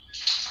vial.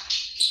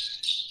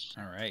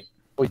 All right.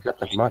 Oh, you got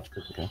that much?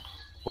 Okay.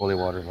 Holy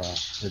water vial.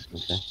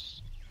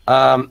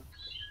 Okay.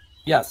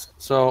 Yes.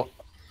 So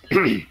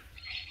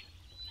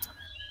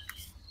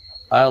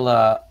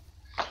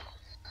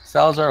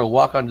Salazar will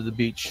walk onto the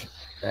beach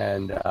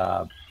and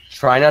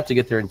try not to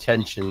get their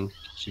attention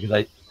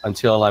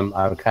until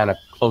I'm kind of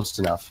close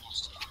enough,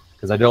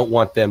 because I don't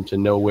want them to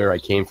know where I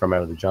came from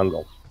out of the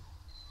jungle,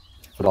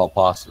 if at all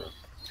possible.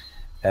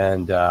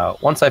 And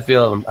once I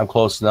feel I'm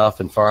close enough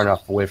and far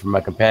enough away from my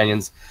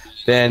companions,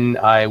 then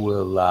I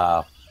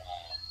will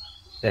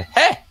say,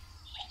 "Hey,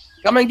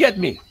 come and get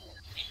me,"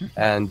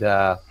 and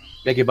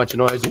make a bunch of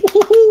noise,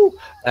 woo-hoo-hoo,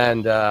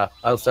 and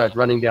I'll start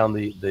running down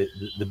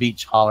the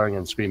beach, hollering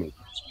and screaming.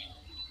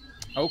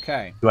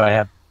 Okay. Do I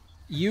have?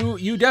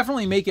 You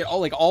definitely make it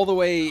all the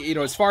way,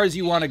 as far as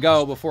you want to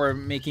go before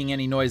making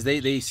any noise.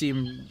 They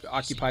seem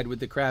occupied with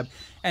the crab.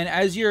 And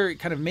as you're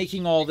kind of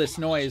making all this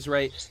noise,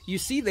 right, you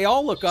see they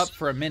all look up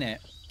for a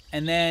minute,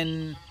 and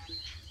then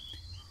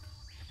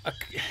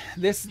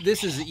this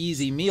is an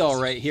easy meal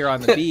right here on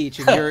the beach,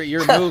 and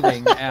you're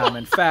moving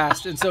and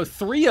fast. And so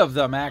 3 of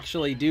them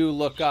actually do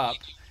look up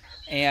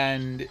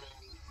and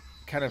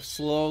kind of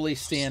slowly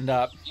stand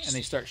up, and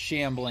they start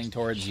shambling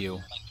towards you.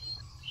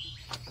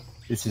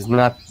 This is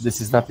not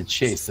the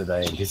chase that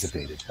I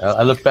anticipated.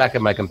 I look back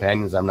at my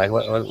companions. I'm like,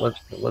 what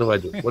do I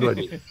do? What do I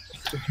do?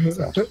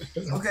 So.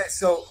 Okay,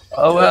 so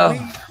are we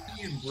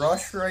in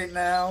brush right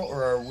now,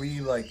 or are we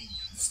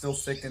still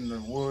thick in the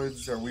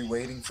woods? Are we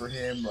waiting for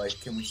him?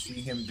 Can we see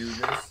him do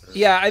this? Or?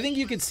 Yeah, I think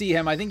you could see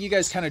him. I think you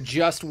guys kind of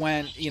just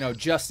went,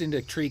 just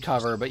into tree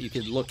cover, but you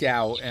could look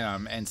out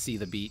and see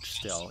the beach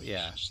still.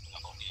 Yeah.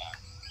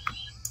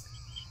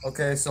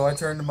 Okay, so I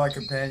turn to my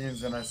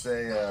companions and I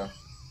say,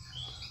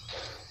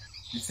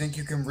 "You think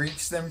you can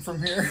reach them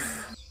from here?"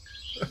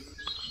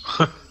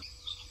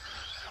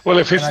 Well,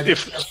 if I'm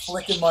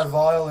flicking my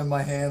vial in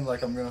my hand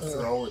like I'm gonna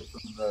throw it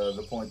from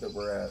the point that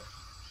we're at.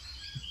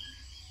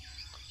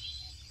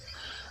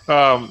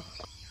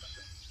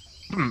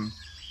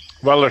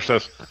 Weller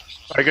says,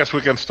 "I guess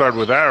we can start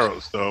with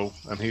arrows, though,"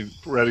 and he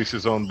readies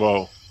his own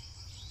bow.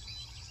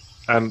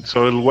 And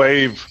so he'll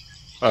wave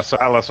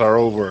Salazar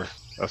over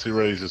as he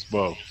readies his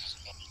bow.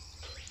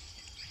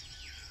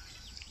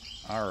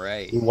 All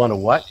right. You want to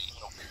what?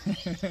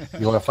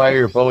 You want to fire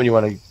your bow and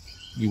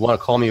you want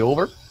to call me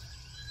over?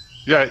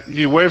 Yeah,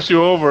 he waves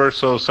you over,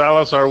 so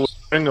Salazar will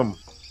bring him.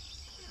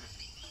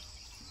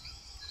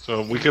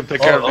 So we can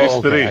take care of these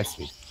 3. I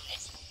see.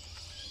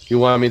 You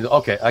want me to?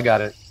 Okay, I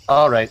got it.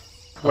 All right.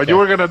 What you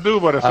were gonna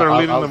do, but if they're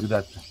leading I'll them, do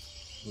that.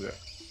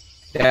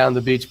 Yeah. On the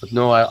beach, but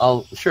no,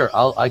 I'll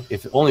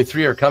if only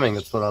 3 are coming,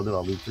 that's what I'll do.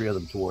 I'll lead 3 of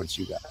them towards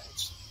you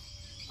guys.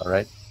 All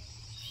right.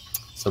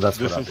 So that's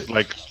this what I'll is do.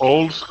 like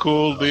old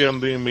school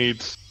D&D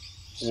meets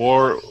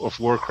War of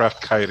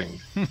Warcraft kiting.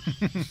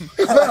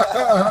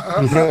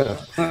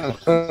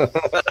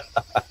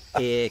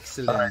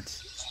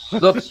 Excellent.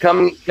 Look,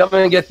 come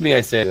and get me,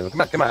 I say to them.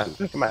 Come on.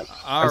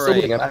 All I'm still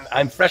right. moving.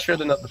 I'm fresher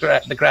than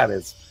the crab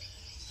is.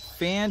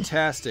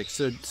 Fantastic.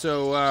 So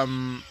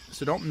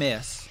don't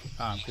miss,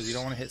 because you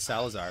don't want to hit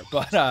Salazar.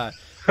 But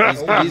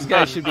these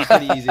guys should be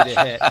pretty easy to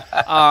hit.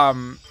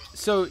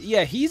 So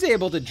yeah, he's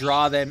able to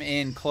draw them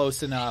in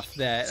close enough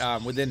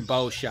that within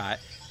bow shot.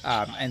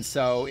 And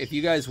so if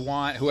you guys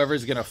want,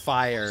 whoever's gonna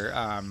fire,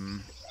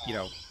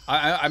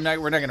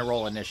 we're not gonna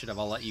roll initiative.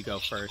 I'll let you go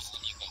first.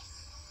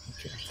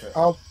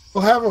 Okay.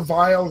 We'll have a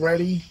vial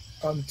ready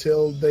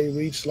until they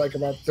reach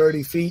about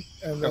 30 feet,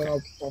 and then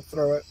Okay. I'll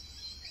throw it.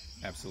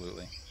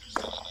 Absolutely.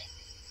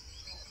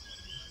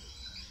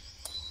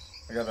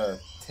 I got a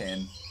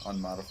 10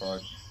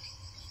 unmodified.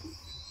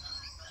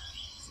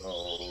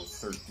 So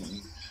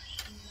 13.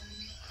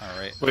 All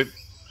right. Wait,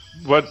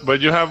 but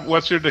you have,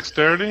 what's your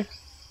dexterity?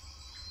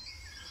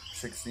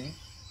 16.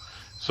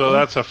 So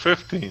that's a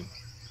 15.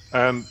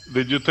 And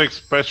did you take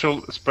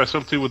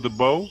specialty with the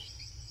bow?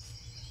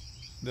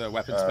 The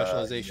weapon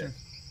specialization.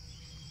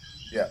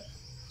 Yeah.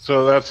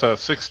 So that's a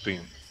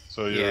 16.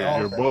 So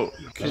your bow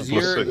Because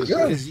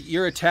 +6.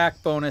 your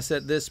attack bonus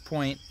at this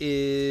point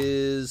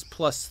is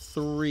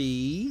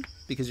 +3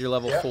 because you're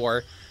level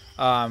 4.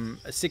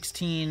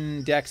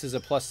 16 dex is a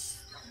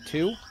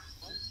 +2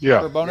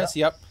 for bonus.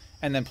 Yep.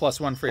 And then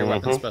 +1 for your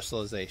weapon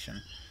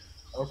specialization.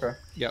 Okay.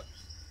 Yep.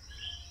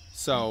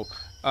 So,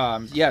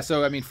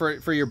 so I mean,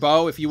 for your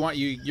bow, if you want,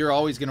 you're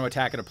always going to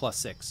attack at a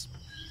 +6.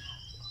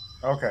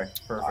 Okay,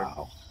 perfect.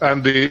 Wow.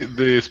 And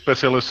the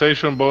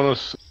specialization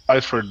bonus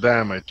is for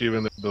damage,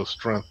 even if the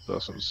strength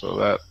doesn't. So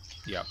that.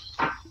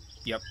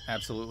 Yep,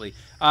 absolutely.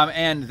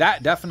 And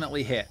that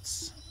definitely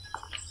hits.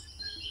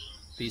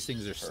 These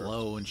things are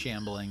slow and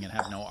shambling and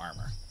have no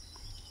armor.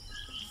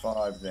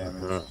 5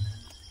 damage.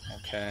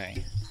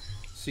 Okay.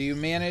 So you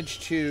manage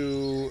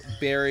to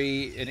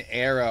bury an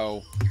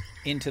arrow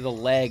into the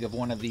leg of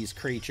one of these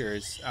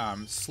creatures,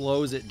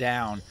 slows it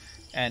down,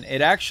 and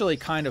it actually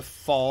kind of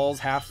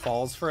half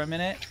falls for a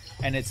minute,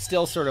 and it's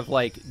still sort of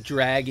like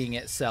dragging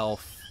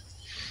itself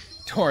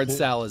towards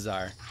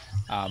Salazar.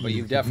 But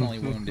you've definitely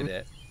wounded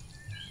it.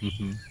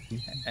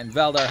 And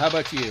Valdar, how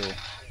about you?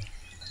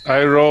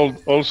 I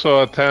rolled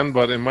also a 10,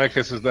 but in my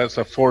case that's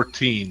a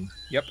 14.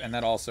 Yep, and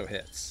that also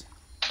hits.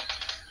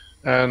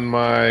 And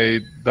my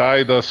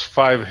die does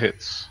 5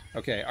 hits.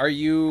 Okay, are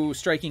you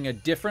striking a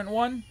different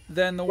one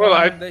than the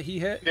one that he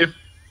hit?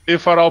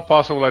 If at all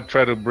possible, I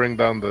try to bring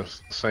down the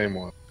same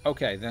one.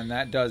 Okay, then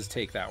that does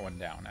take that one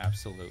down,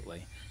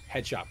 absolutely.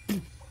 Headshot.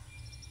 And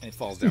it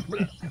falls down.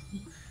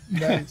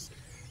 Nice.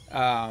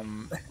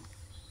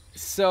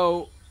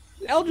 So,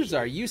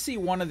 Eldrazar, you see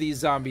one of these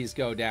zombies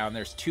go down.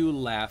 There's 2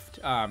 left.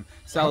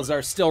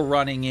 Salazar's still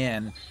running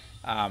in.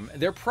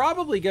 They're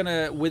probably going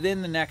to,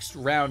 within the next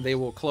round, they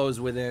will close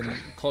within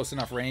close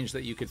enough range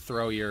that you could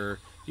throw your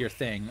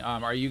thing.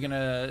 Are you going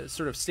to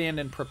sort of stand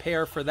and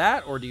prepare for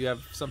that, or do you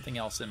have something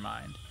else in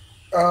mind?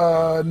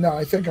 No,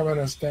 I think I'm going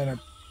to stand up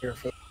here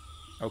for that.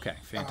 Okay,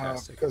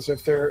 fantastic. Because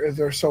if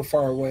they're so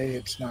far away,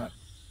 it's not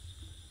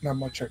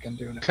much I can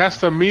do now.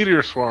 Cast a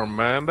meteor swarm,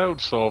 man. That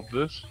would solve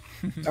this.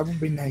 That would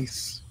be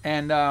nice.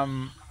 And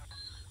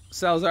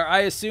Salazar, I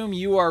assume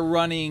you are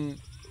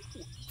running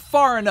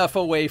far enough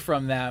away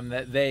from them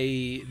that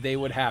they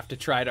would have to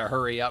try to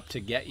hurry up to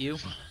get you.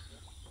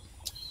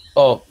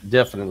 Oh,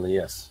 definitely,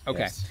 yes. Okay.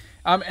 Yes.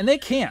 And they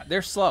can't.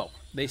 They're slow.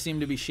 They seem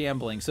to be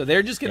shambling. So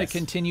they're just going to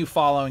continue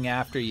following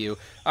after you.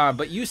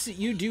 But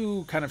you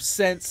do kind of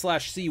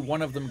sense/see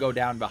one of them go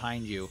down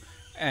behind you.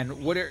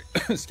 And what are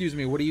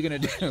what are you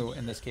going to do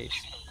in this case?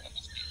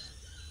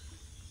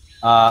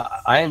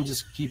 I am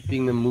just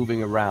keeping them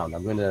moving around.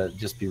 I'm going to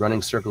just be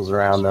running circles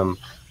around them,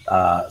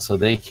 so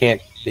they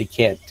can't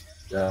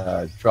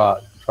draw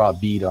a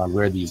bead on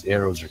where these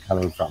arrows are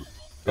coming from.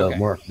 They're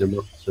more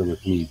concerned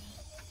with me,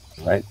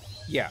 right?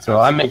 Yeah. So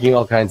I'm making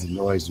all kinds of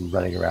noise and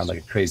running around like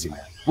a crazy man.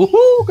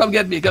 Woohoo! Come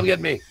get me! Come get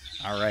me!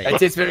 All right. It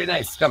tastes very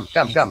nice. Come.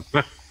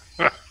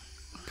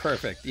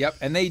 Perfect. Yep.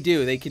 And they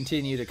do. They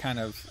continue to kind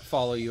of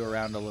follow you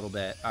around a little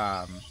bit.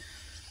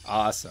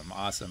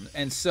 Awesome.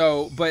 And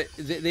so, but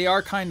they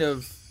are kind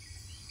of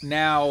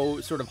now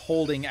sort of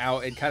holding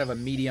out at kind of a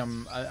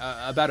medium,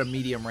 about a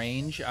medium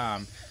range.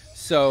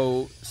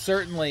 So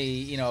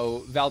certainly,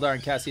 Valdar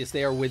and Cassius,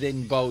 they are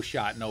within bow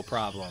shot, no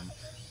problem.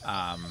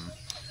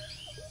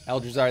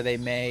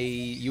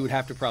 Eldrazar, you would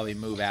have to probably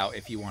move out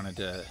if you wanted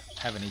to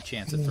have any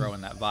chance of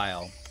throwing that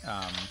vial.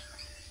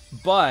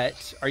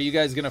 But are you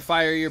guys going to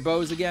fire your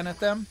bows again at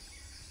them?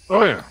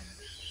 Oh, yeah.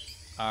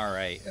 All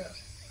right. Yeah.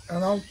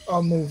 And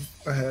I'll move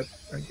ahead,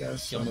 I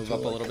guess. You'll move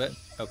up a little bit?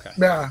 Okay.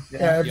 Yeah.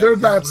 If they're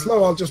that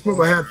slow, I'll just move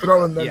ahead,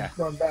 throw, and then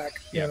run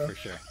back. Yeah, for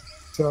sure.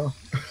 So.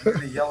 I'm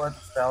going to yell at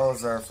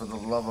Salazar, for the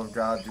love of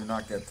God, do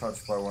not get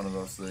touched by one of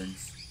those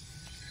things.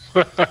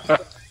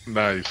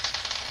 Nice.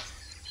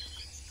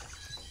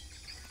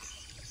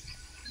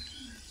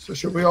 So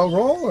should we all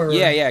roll? Or?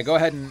 Yeah. Go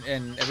ahead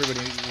and everybody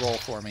roll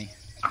for me.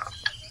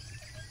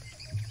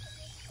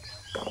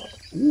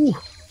 Ooh.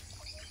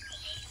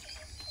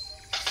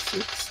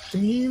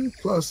 16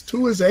 plus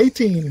 2 is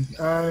 18.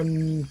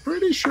 I'm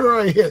pretty sure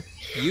I hit.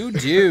 You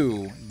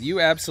do. You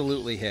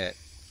absolutely hit.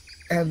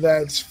 And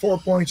that's 4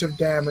 points of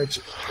damage.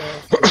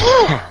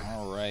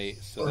 All right.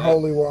 So for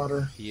holy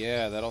water.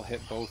 Yeah, that'll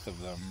hit both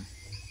of them.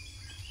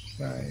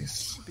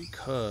 Nice.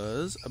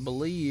 Because I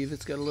believe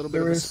it's got a little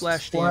bit of a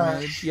splash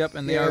damage. Yep,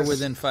 and they are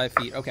within 5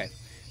 feet. Okay,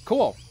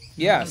 cool.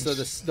 Yeah, nice. So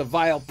the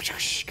vial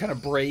kind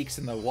of breaks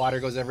and the water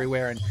goes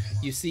everywhere, and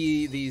you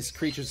see these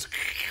creatures,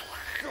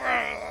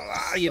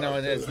 and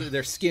as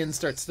their skin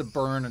starts to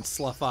burn and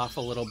slough off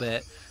a little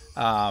bit.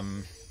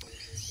 And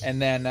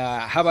then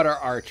how about our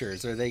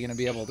archers? Are they going to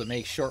be able to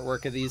make short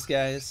work of these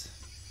guys?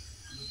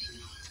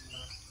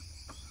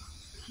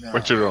 No.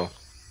 What'd you roll?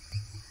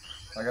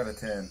 I got a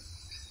 10.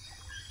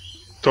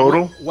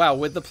 Total? Wow,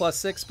 with the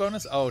 +6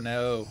 bonus? Oh,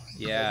 no.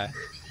 Yeah.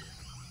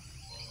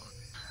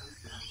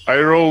 I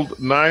rolled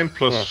 9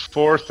 plus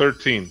 4,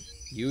 13.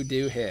 You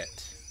do hit.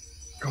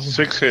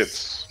 6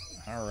 hits.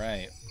 All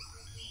right.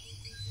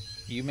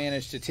 You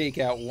managed to take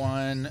out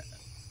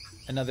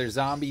another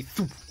zombie,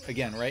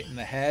 again, right in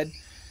the head.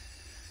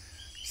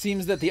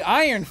 Seems that the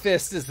Iron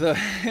Fist is the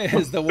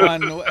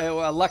one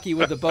lucky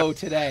with the bow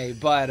today,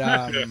 but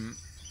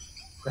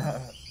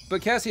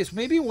Cassius,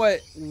 maybe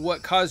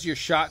what caused your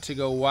shot to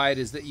go wide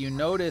is that you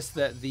noticed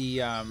that the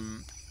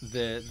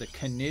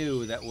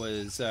canoe that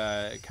was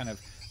kind of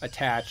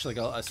attached, like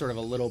a sort of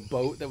a little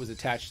boat that was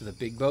attached to the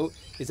big boat,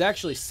 is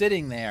actually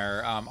sitting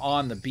there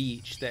on the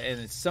beach, and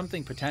it's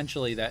something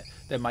potentially that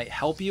might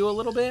help you a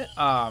little bit.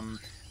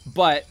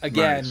 But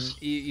again,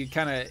 nice. you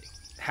kind of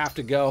have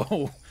to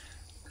go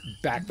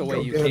back the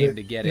way you came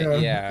to get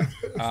it. Yeah.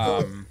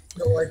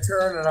 So I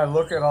turn and I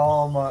look at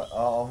all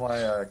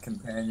my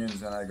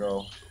companions and I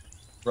go,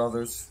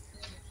 brothers,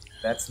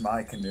 that's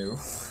my canoe.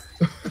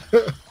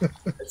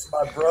 It's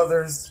my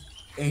brother's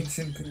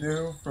ancient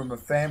canoe from a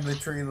family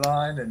tree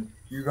line, and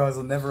you guys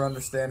will never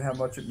understand how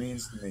much it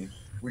means to me.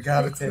 We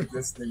got to take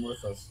this thing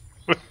with us.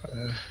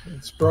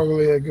 It's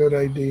probably a good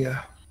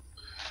idea.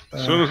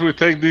 As soon as we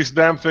take these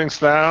damn things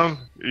down,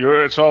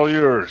 it's all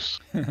yours.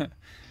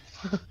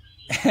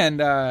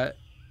 And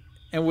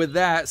with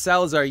that,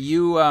 Salazar,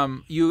 you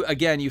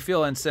again, you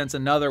feel and sense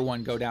another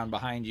one go down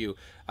behind you.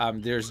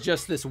 There's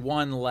just this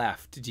one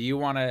left. Do you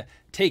want to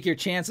take your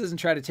chances and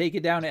try to take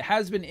it down? It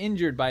has been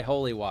injured by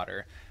holy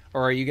water.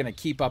 Or are you going to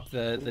keep up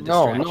the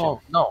distraction?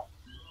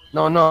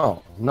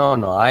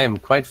 No. I am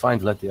quite fine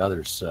to let the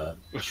others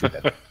shoot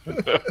at it.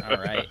 All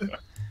right.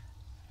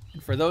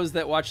 And for those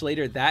that watch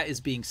later, that is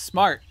being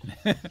smart.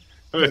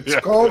 It's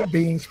called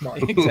being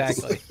smart.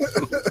 Exactly.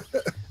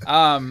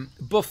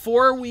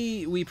 Before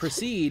we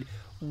proceed,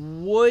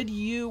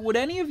 would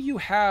any of you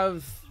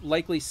have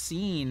likely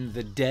seen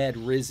the dead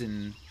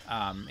risen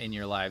in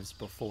your lives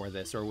before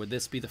this, or would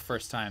this be the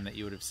first time that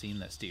you would have seen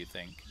this, do you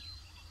think?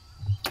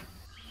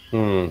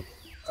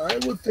 I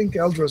would think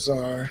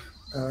Eldrazar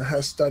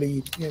has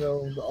studied,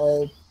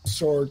 all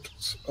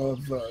sorts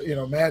of,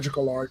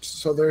 magical arts.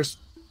 So there's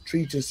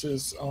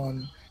treatises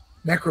on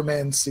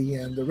necromancy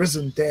and the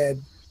risen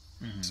dead.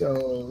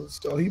 Mm-hmm.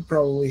 So he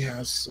probably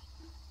has.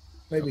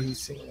 Maybe he's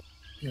seen it.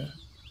 Yeah.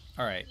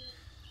 All right.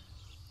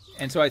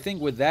 And so I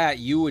think with that,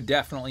 you would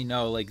definitely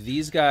know, like,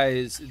 these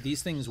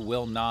things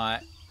will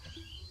not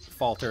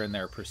falter in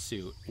their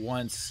pursuit.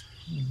 Once,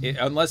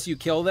 unless you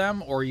kill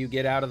them or you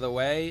get out of the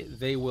way,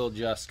 they will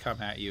just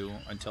come at you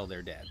until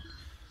they're dead.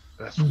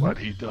 That's what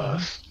he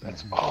does.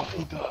 That's all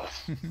he does.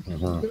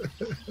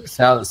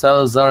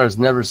 Salazar has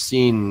never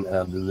seen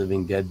the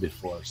living dead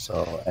before.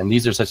 And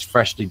these are such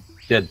freshly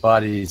dead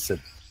bodies that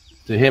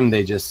to him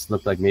they just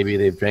look like maybe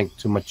they've drank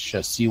too much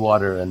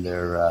seawater and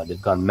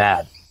they've gone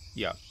mad.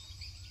 Yeah.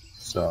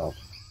 So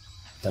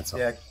that's all.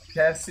 Yeah,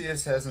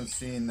 Cassius hasn't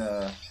seen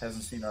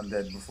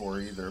undead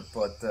before either,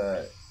 but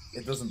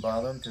it doesn't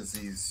bother him because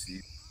he's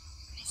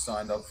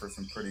signed up for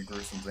some pretty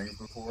gruesome things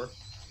before.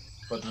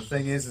 But the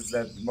thing is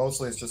that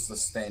mostly it's just the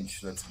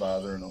stench that's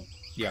bothering him.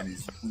 Yeah. And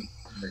he's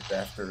weak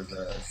after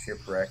the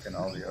shipwreck and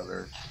all the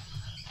other.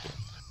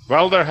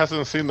 Valdar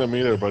hasn't seen them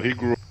either, but he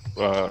grew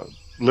up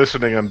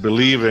listening and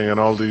believing in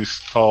all these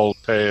tall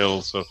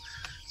tales.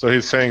 So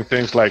he's saying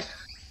things like,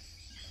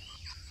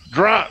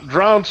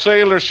 drowned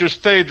sailors should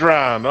stay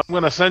drowned. I'm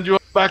going to send you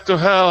back to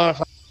hell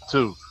if I have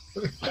to.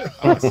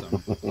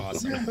 Awesome.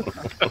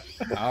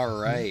 All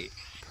right.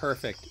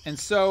 Perfect. And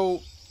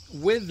so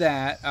with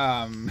that,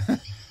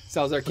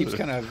 Salazar keeps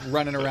kind of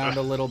running around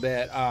a little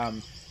bit.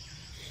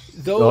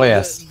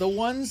 The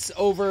ones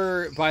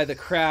over by the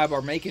crab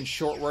are making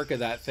short work of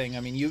that thing. I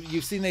mean,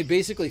 you've seen they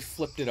basically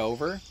flipped it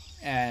over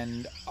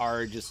and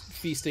are just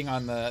feasting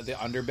on the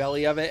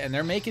underbelly of it, and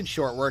they're making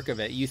short work of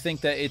it. You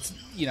think that it's,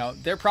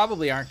 they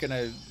probably aren't going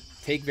to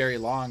take very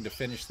long to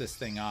finish this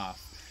thing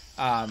off.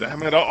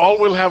 Damn it, all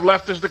we'll have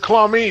left is the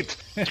claw meat.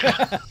 Which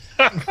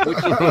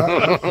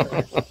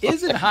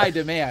is in high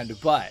demand,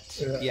 but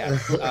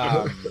yes.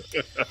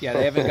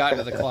 They haven't gotten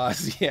to the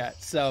claws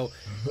yet. So,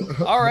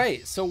 all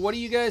right. So what do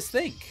you guys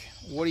think?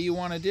 What do you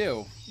want to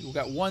do? We've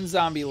got one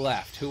zombie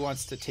left. Who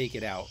wants to take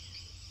it out?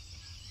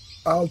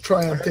 I'll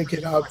try and take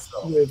it out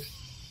with...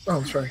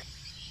 Oh, sorry.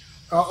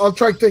 I'll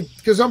try to...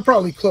 Because I'm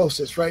probably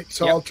closest, right?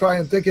 So I'll try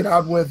and take it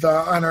out with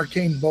an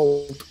arcane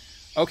bolt.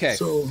 Okay,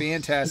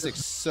 fantastic.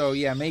 So,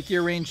 make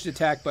your ranged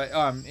attack, but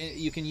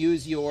you can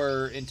use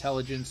your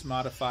intelligence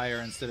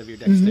modifier instead of your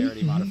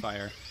dexterity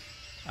modifier.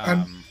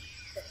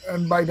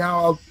 And by now,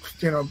 I'll,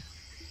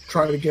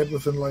 try to get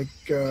within, like,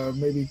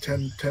 maybe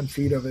 10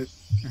 feet of it.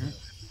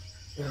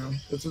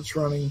 Because it's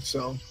running,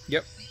 so...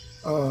 Yep.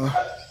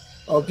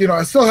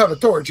 I still have a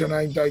torch, and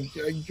I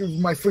use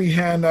my free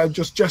hand. I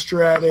just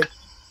gesture at it,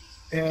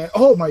 and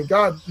oh my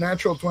God,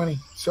 natural 20.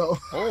 So.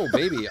 Oh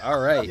baby! All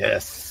right.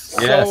 Yes.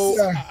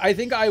 So I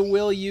think I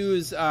will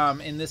use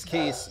in this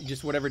case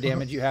just whatever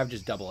damage you have,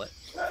 just double it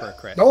for a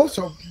crit.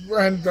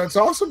 And that's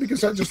awesome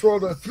because I just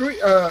rolled a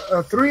 3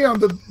 on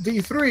the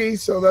D3,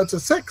 so that's a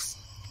 6.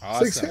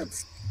 Awesome. 6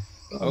 hits.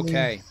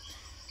 Okay.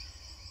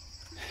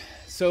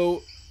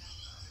 So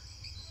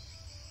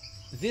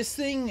this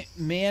thing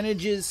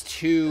manages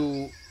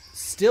to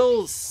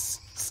still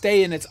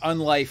stay in its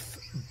unlife,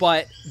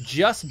 but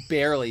just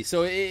barely.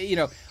 So,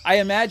 I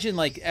imagine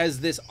like as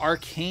this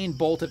arcane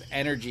bolt of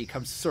energy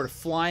comes sort of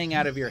flying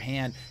out of your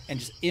hand and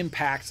just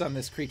impacts on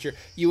this creature,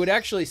 you would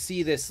actually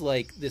see this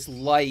light.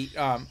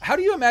 How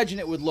do you imagine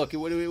it would look?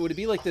 Would it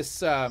be like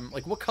this,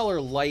 like what color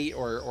light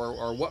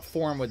or what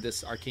form would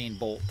this arcane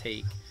bolt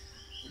take?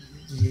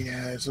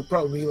 Yeah, so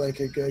probably like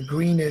a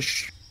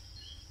greenish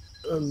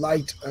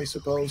light, I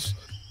suppose.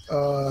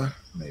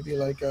 Maybe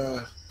like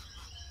a,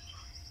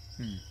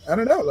 I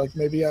don't know, like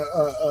maybe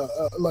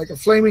like a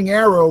flaming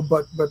arrow,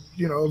 but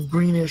of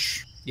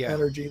greenish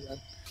energy that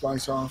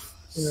flies off.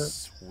 Yeah.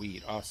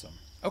 Sweet, awesome.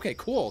 Okay,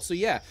 cool. So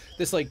yeah,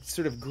 this like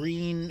sort of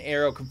green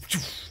arrow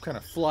kind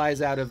of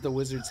flies out of the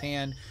wizard's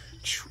hand,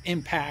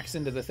 impacts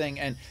into the thing,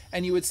 and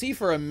you would see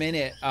for a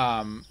minute,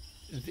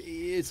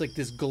 it's like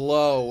this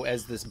glow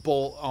as this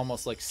bolt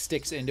almost like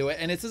sticks into it,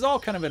 and it's all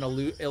kind of an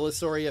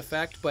illusory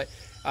effect, but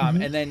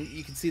and then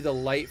you can see the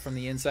light from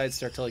the inside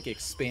start to like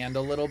expand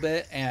a little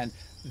bit, and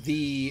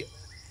the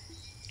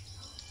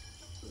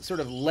sort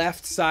of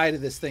left side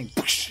of this thing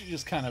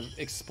just kind of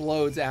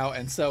explodes out,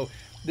 and so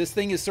this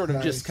thing is sort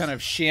of just kind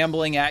of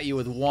shambling at you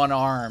with one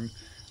arm.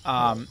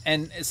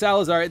 And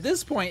Salazar, at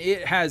this point,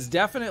 it has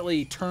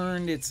definitely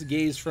turned its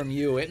gaze from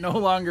you. It no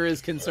longer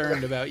is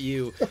concerned about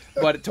you,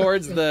 but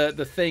towards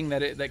the thing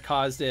that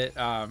caused it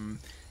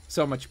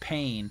so much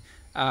pain.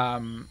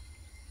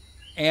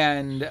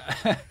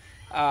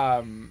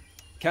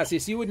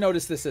 Cassius, you would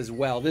notice this as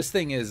well. This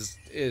thing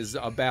is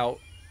about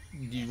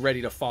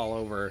ready to fall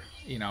over.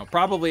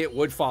 Probably it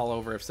would fall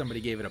over if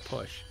somebody gave it a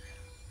push.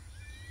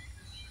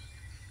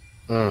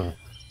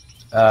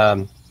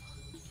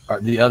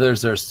 The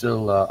others are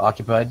still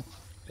occupied?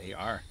 They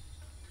are.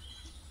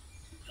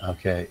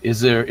 Okay. Is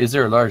there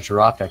a large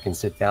rock I can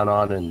sit down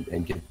on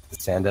and get the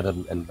sand out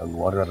of and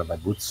water out of my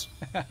boots?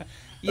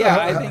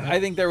 Yeah, I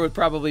think there would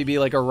probably be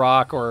like a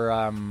rock or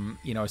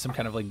some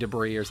kind of like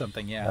debris or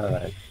something.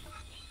 Yeah.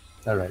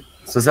 All right.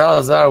 So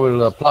Salazar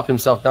will plop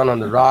himself down on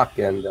the rock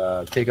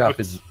and take off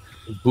his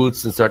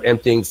boots and start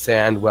emptying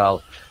sand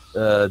while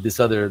this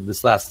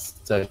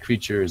last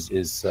creature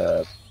is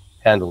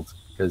handled,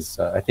 because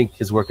I think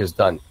his work is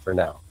done for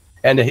now,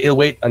 and he'll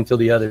wait until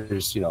the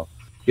others, the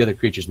other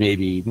creatures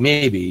maybe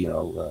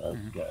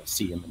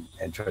see him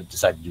and try to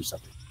decide to do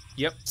something.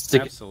 Yep,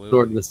 stick absolutely.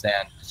 Sword in the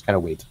sand, just kind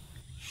of wait.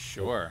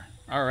 Sure.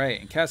 All right.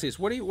 And Cassius,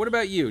 what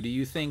about you? Do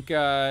you think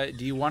do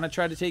you want to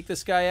try to take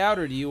this guy out,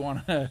 or do you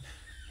want to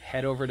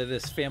head over to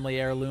this family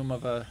heirloom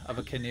of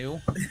a canoe?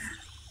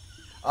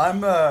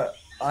 I'm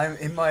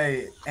in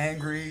my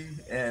angry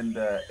and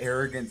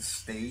arrogant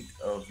state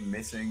of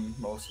missing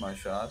most of my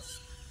shots,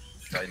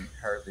 which I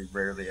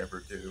rarely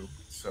ever do.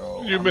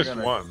 So you missed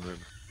one.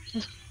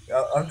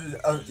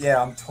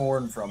 I'm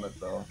torn from it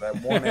though. That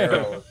one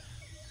arrow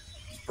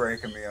is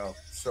breaking me up.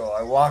 So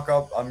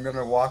I'm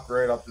gonna walk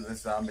right up to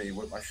this zombie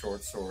with my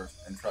short sword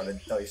and try to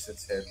dice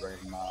its head right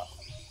in half.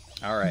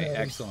 All right,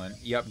 excellent.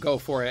 Yep, go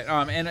for it.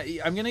 And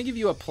I'm gonna give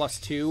you a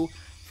 +2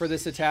 for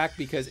this attack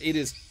because it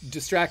is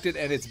distracted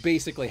and it's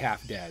basically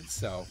half dead.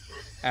 So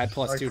add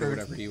 +2 to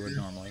whatever you would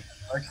normally.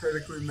 I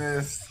critically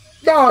missed.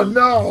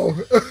 No.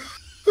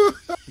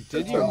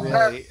 Did you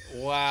really?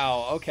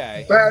 Wow.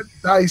 Okay. Bad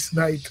dice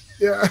night.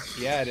 Yeah.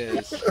 Yeah, it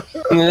is.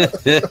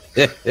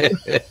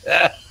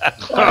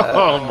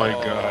 Oh my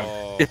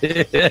god.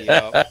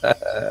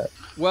 Yep.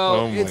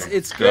 Well,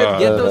 it's good.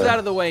 Get those out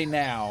of the way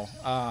now.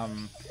 All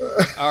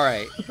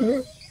right.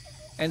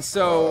 And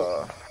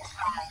so,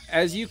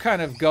 as you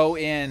kind of go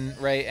in,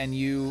 right, and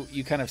you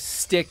kind of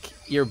stick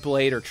your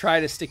blade or try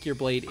to stick your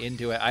blade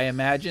into it, I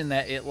imagine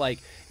that it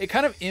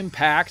kind of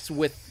impacts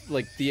with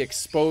like the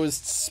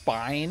exposed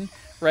spine,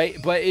 right?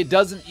 But it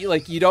doesn't,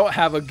 you don't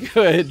have a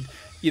good,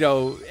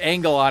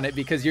 angle on it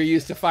because you're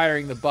used to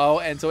firing the bow,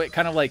 and so it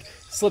kind of like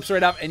slips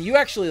right up, and you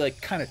actually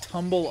kind of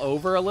tumble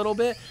over a little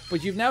bit,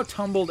 but you've now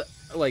tumbled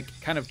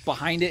kind of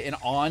behind it and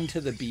onto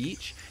the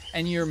beach,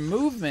 and your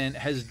movement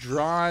has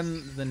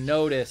drawn the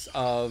notice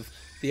of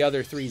the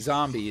other 3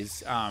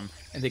 zombies, and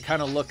they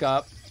kind of look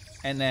up,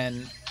 and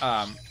then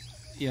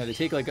they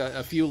take like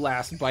a few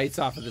last bites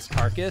off of this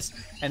carcass,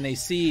 and they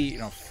see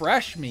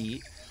fresh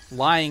meat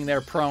lying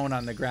there prone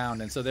on the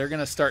ground, and so they're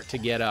gonna start to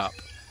get up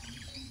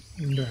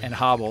and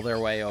hobble their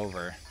way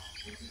over.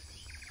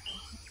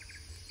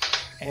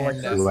 And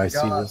do I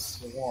see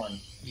this?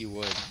 You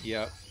would,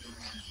 yep.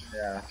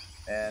 Yeah,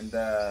 and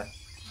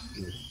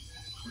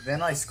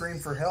then I scream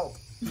for help.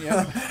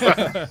 Yeah.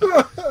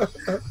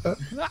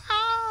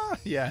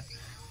 Yeah.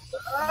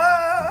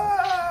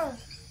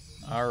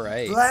 All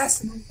right.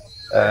 Blast me.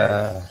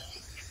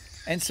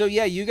 And so,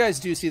 yeah, you guys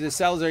do see this.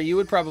 Salazar, you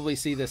would probably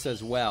see this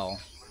as well.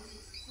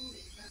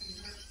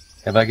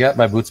 Have I got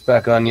my boots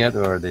back on yet,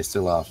 or are they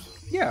still off?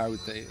 Yeah, I would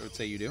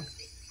say you do.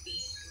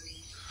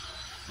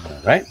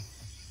 All right.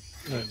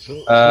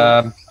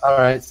 All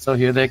right, so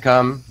here they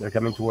come. They're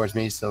coming towards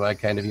me, so I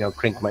kind of,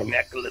 crink my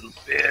neck a little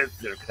bit.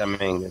 They're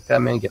coming.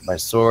 Get my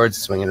sword,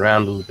 swing it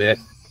around a little bit.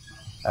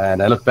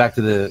 And I look back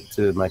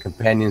to my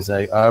companions.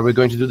 Like, are we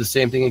going to do the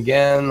same thing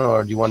again,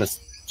 or do you want to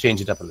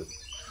change it up a little?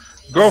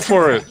 Go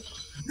for it.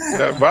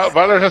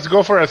 Valor has to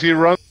go for it as he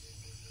runs.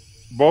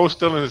 Bow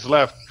still in his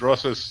left,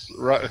 draws his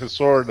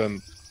sword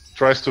and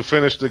tries to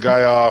finish the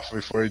guy off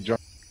before he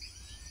jumps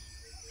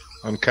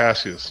on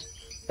Cassius.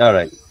 All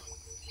right.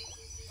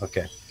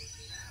 Okay.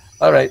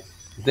 All right.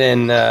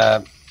 Then,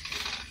 are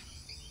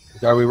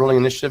we rolling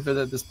initiative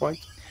at this point?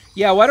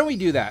 Yeah, why don't we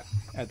do that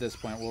at this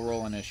point? We'll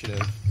roll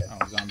initiative.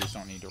 Oh, zombies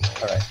don't need to roll.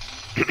 All right.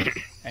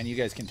 And you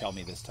guys can tell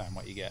me this time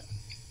what you get.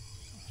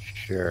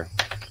 Sure.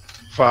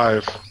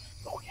 5.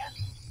 Oh, yeah.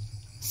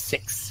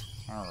 6.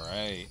 All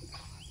right.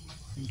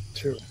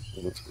 2.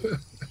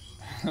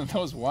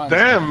 Those ones.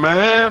 Damn,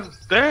 man.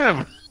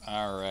 Damn.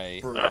 All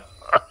right.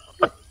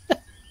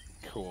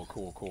 Cool.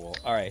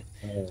 All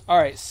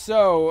right.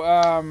 So,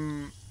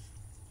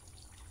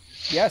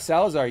 yeah,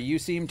 Salazar, you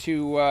seem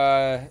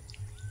to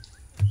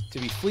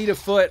be fleet of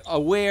foot,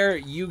 aware.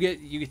 You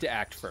get to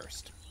act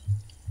first.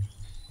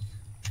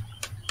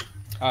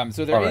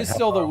 So there is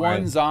still the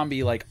one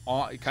zombie like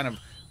kind of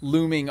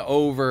looming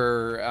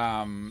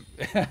over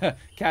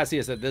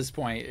Cassius at this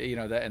point, you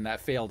know, that in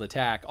that failed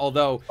attack.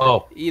 Although,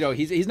 you know,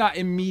 he's not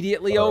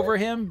immediately over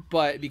him,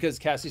 but because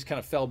Cassius kind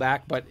of fell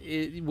back, but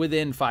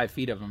within 5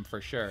 feet of him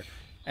for sure.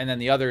 And then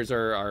the others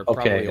are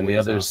probably okay, and the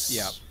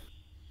others,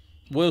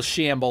 will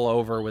shamble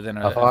over within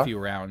a few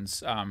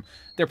rounds.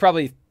 They're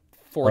probably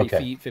 40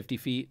 feet, 50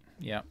 feet.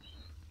 Yeah,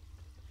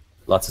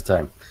 lots of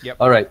time. Yep.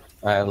 All right,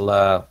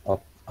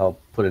 I'll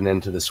put an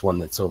end to this one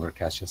that's over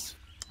Cassius.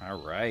 All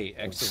right,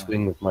 excellent. I'll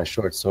swing with my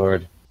short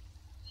sword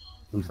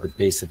into the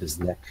base of his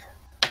neck.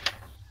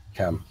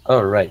 Come.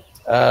 All right,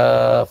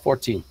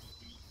 14.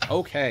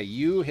 Okay,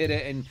 you hit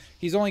it, and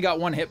he's only got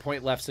 1 hit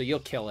point left, so you'll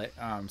kill it.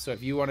 So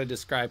if you want to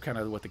describe kind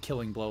of what the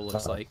killing blow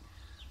looks like.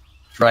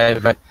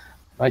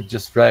 I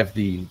just drive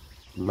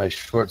my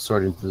short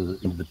sword into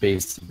the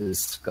base of his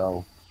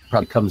skull.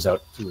 Probably comes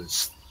out to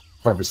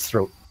part of his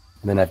throat,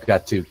 and then I've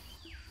got to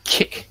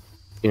kick.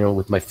 You know,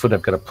 with my foot,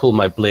 I've got to pull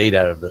my blade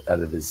out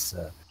of his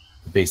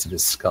the base of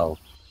his skull,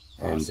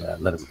 and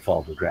let him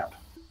fall to the ground.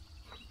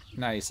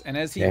 Nice, and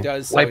as he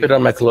does, so wipe it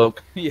on my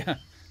cloak. Yeah.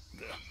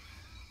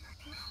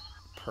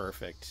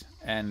 Perfect.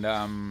 And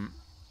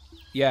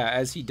yeah,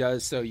 as he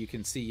does so, you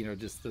can see, you know,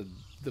 just the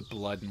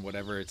blood and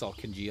whatever, it's all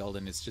congealed,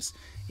 and it's just,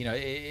 you know,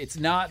 it's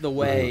not the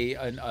way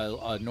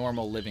a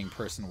normal living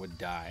person would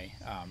die.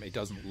 It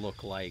doesn't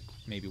look like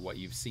maybe what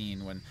you've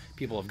seen when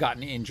people have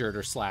gotten injured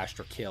or slashed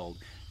or killed.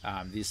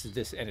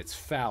 This and it's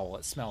foul.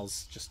 It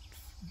smells just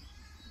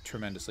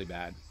tremendously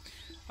bad.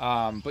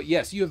 But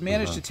yes, you have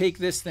managed to take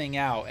this thing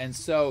out, and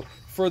so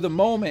for the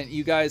moment,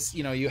 you guys,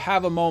 you know, you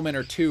have a moment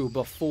or two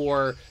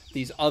before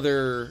these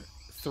other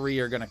 3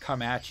 are going to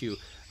come at you.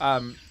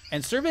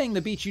 And surveying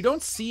the beach, you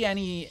don't see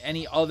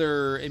any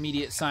other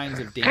immediate signs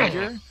of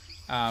danger,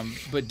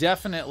 but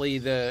definitely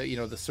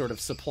the sort of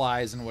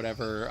supplies and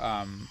whatever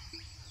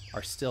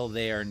are still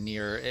there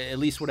near. At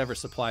least whatever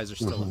supplies are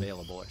still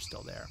available are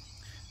still there.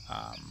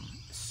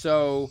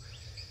 So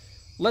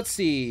let's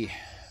see,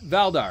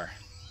 Valdar.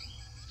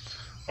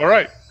 All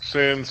right.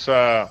 Since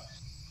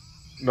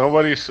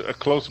nobody's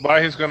close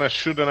by, he's going to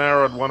shoot an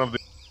arrow at one of the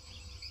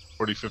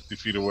 40, 50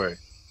 feet away.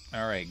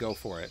 All right, go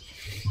for it.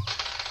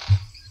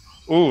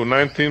 Ooh,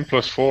 19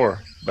 plus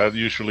 4. That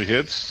usually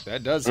hits.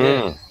 That does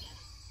hit.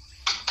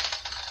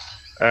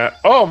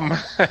 Oh,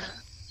 man.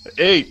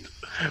 8.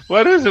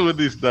 What is it with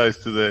these dice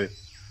today?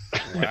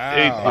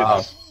 Wow. 8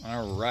 hits.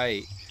 All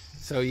right.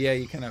 So, yeah,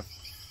 you kind of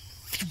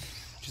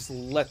just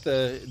let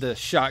the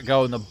shot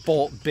go, and the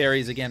bolt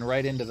buries again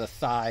right into the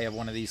thigh of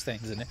one of these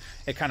things, and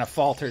it kind of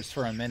falters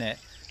for a minute,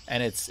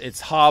 and it's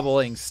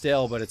hobbling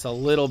still, but it's a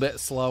little bit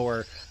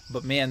slower.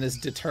 But, man, this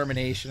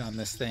determination on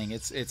this thing,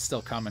 it's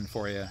still coming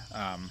for you.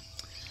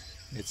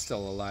 It's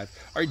still alive.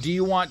 Do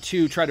you want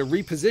to try to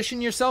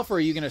reposition yourself, or are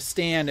you going to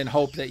stand and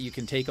hope that you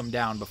can take them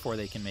down before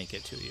they can make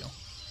it to you?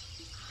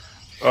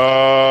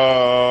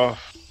 Nah,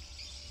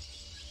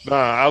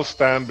 I'll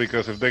stand,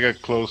 because if they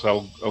get close,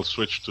 I'll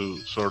switch to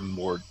sword and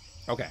ward.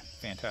 Okay,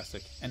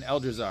 fantastic. And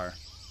Eldrazar?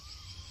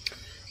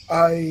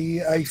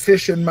 I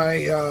fish in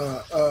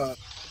my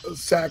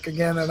sack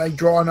again, and I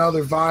draw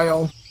another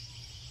vial,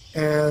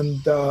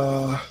 and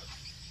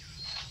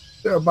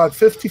they're about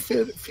 50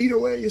 feet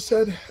away, you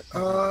said?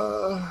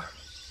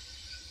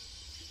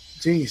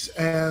 Geez.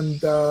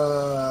 And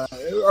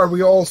are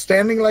we all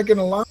standing like in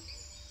a line?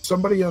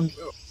 Somebody in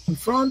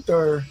front,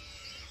 or?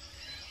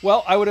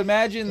 Well, I would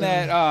imagine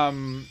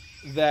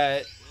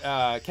that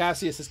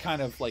Cassius is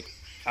kind of like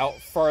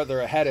out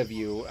farther ahead of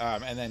you,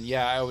 and then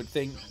I would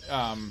think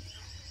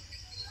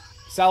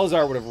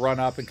Salazar would have run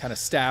up and kind of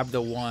stabbed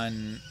the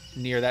one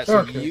near that.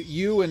 So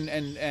you and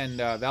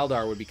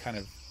Valdar would be kind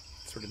of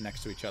sort of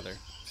next to each other,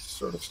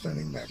 sort of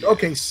standing back. Yeah.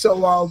 Okay,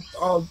 so I'll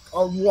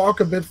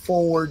walk a bit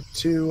forward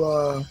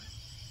to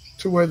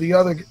where the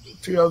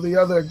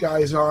other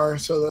guys are,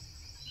 so that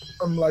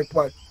I'm like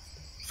what,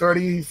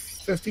 30,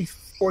 50,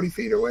 40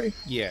 feet away.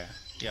 Yeah.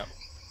 Yep.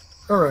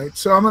 All right,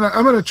 so I'm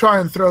gonna try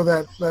and throw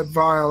that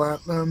vial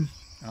at them.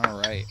 All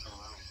right.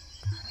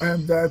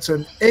 And that's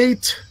an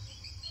 8.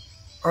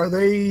 Are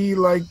they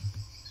like...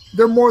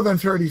 They're more than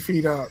 30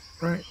 feet out,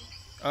 right?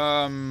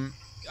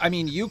 I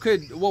mean, you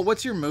could... Well,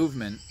 what's your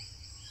movement,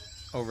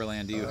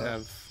 Overland? Do you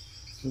have...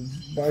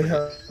 I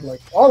have like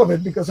all of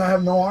it because I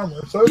have no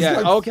armor. So it's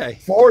like okay.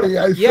 40,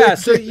 I think. Yeah,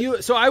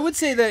 so I would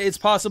say that it's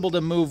possible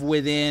to move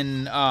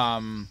within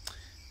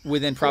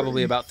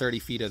probably about 30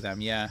 feet of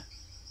them, yeah.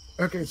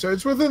 Okay, so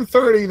it's within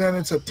 30, then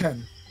it's a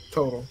 10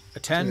 total. A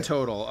 10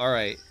 total. All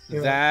right.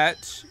 Yeah.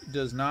 That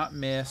does not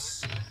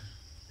miss.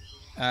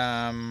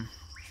 And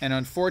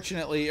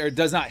unfortunately, or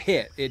does not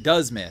hit. It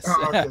does miss.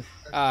 Oh, okay.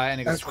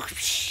 And it goes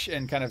whoosh,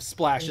 and kind of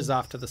splashes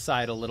off to the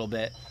side a little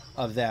bit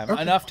of them.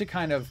 Okay. Enough to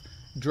kind of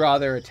draw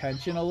their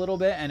attention a little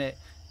bit, and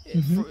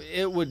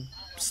it would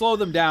slow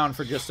them down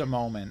for just a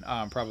moment,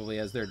 probably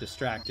as they're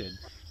distracted.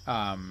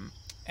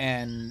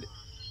 And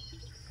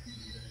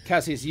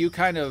Cassius, you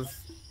kind of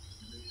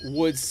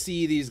would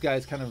see these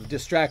guys kind of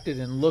distracted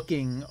and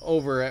looking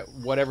over at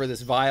whatever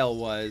this vial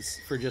was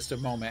for just a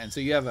moment, and so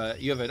you have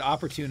an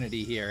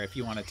opportunity here if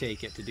you want to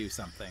take it to do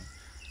something.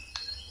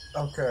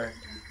 Okay.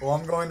 Well,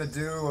 I'm going to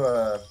do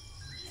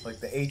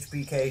like the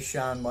HBK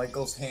Shawn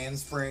Michaels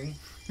handspring.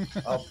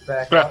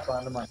 Back up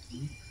onto my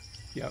feet.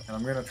 Yep. And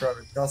I'm going to try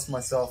to dust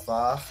myself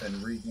off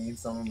and regain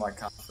some of my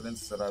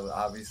confidence that I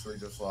obviously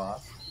just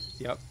lost.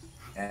 Yep.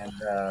 And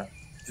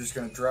just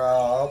going to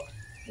draw up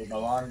with my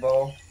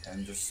longbow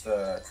and just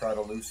try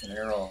to loose an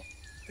arrow.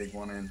 Dig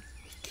one in.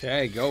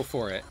 Okay, go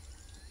for it.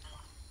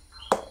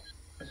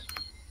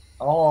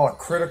 Oh, a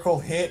critical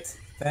hit.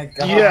 Thank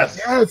God. Yes.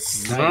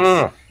 Nice.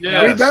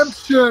 Yes.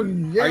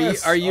 Redemption.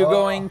 Yes. Are you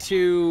going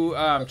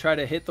to try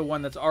to hit the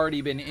one that's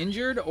already been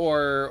injured,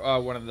 or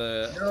one of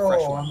the fresh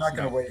ones? No, I'm not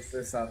going to waste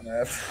this on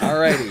that.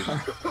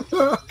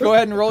 Alrighty. Go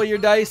ahead and roll your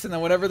dice, and then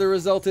whatever the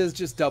result is,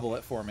 just double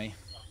it for me.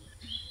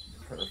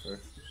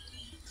 Perfect.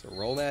 So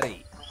roll that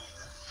 8.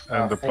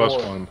 And the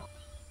 +1.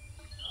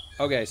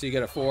 Okay, so you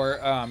get a 4.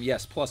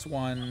 Yes,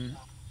 +1.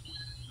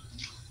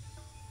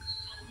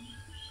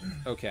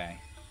 Okay.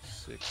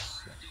 6,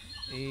 7,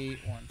 8.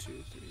 1, 2, 3,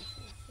 4,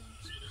 5,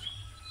 6.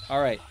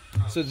 All right.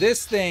 So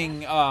this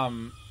thing,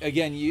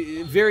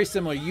 again, very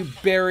similar. You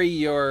bury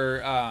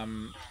your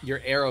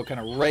arrow kind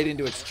of right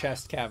into its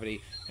chest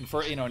cavity, and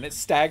it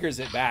staggers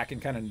it back and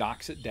kind of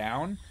knocks it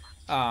down.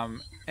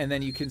 And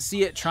then you can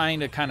see it trying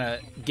to kind of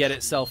get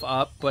itself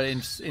up, but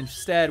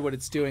instead, what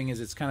it's doing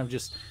is it's kind of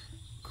just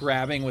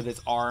grabbing with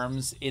its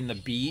arms in the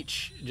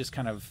beach, just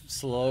kind of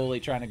slowly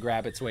trying to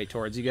grab its way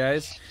towards you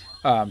guys.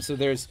 So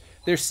there's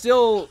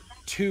still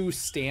 2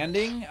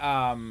 standing,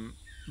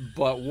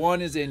 but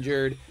one is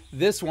injured.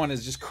 This one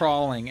is just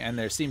crawling, and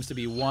there seems to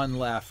be one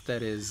left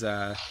that is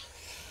that's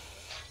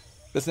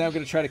now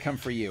going to try to come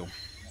for you.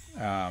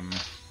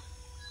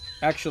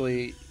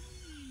 Actually,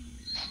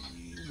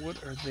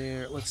 what are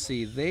there? Let's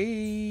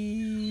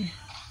see.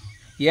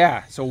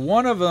 Yeah, so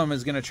one of them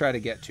is going to try to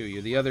get to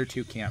you. The other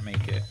 2 can't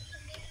make it.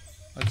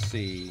 Let's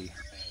see.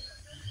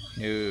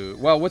 No.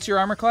 Well, what's your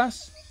armor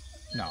class?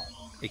 No,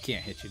 it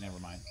can't hit you. Never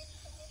mind.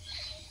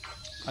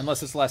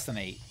 Unless it's less than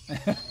 8.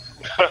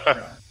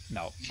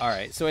 No. All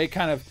right. So it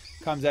kind of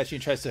comes at you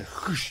and tries to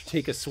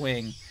take a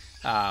swing.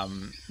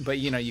 But,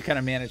 you kind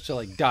of manage to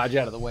like dodge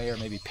out of the way or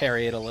maybe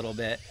parry it a little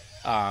bit.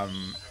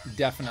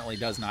 Definitely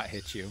does not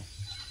hit you.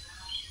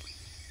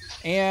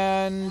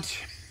 And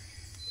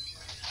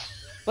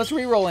let's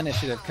re-roll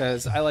initiative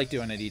because I like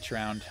doing it each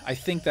round. I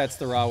think that's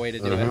the raw way to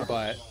do it,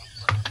 but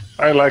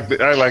I like it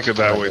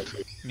that way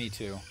too. Me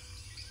too.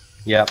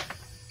 Yep.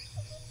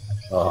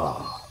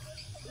 Oh.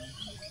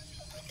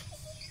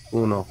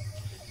 Uno.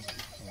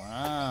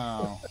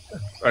 Wow.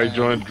 I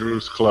joined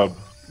Drew's club.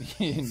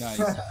 Nice.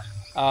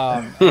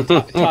 Todd,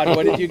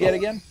 what did you get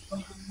again?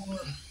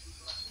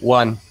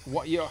 1.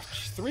 What?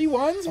 3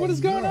 1s? What is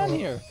going on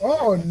here?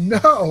 Oh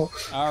no!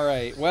 All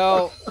right.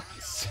 Well,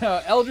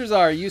 so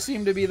Eldrazar, you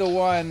seem to be the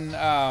one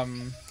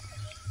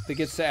that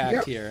gets to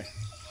act here.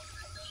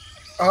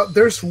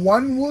 There's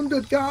 1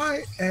 wounded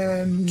guy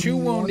and 2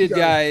 wounded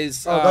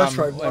guys. Oh, that's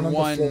right. And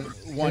one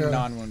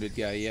non-wounded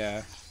guy.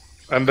 Yeah.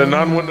 And the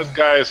non-wounded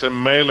guy is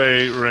in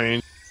melee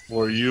range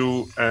for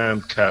you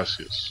and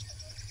Cassius.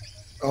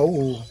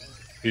 Oh.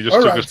 He just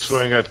took a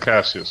swing at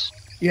Cassius.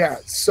 Yeah,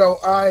 so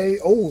I'm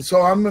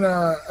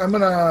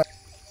gonna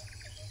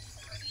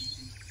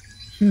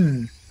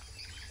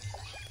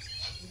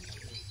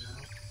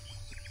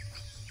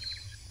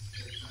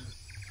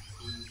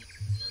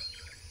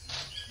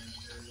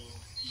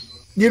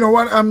You know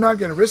what? I'm not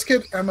gonna risk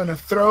it. I'm gonna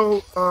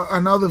throw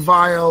another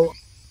vial of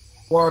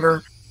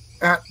water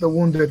at the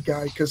wounded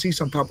guy because he's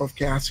on top of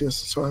Cassius,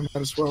 so I might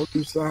as well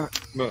use that.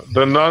 No,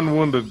 the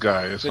non-wounded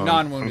guy is the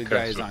non-wounded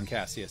guy is on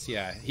Cassius.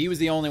 Yeah, he was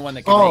the only one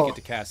that could make it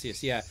to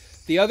Cassius. Yeah,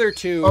 the other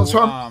 2. Oh,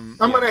 so I'm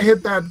going to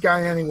hit that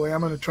guy anyway.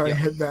 I'm going to try to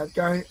hit that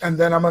guy, and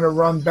then I'm going to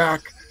run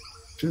back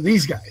to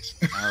these guys.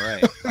 All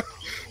right.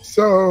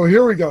 So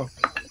here we go.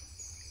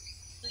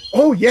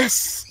 Oh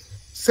yes,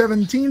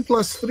 17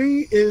 plus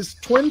 3 is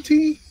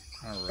 20,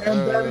 All right. and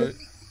that is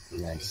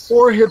Nice.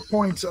 4 hit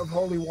points of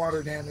holy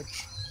water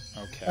damage.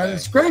 Okay. And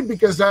it's great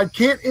because I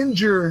can't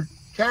injure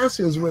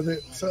Cassius with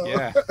it. So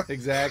Yeah,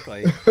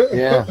 exactly.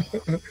 Yeah.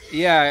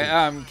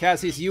 Yeah,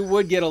 Cassius, you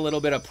would get a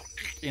little bit of,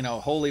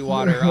 holy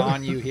water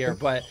on you here,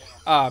 but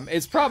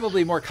it's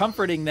probably more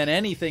comforting than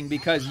anything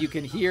because you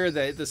can hear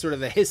the sort of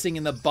the hissing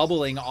and the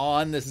bubbling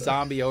on this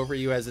zombie over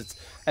you as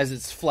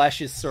its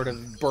flesh is sort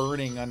of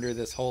burning under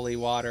this holy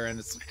water, and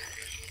it's.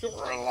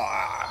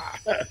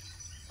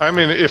 I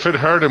mean, if it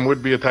hurt him,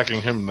 we'd be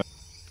attacking him now.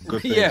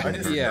 Good thing. Yeah,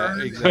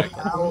 exactly.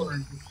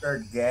 And just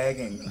start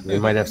gagging. We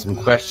might have some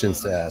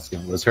questions to ask if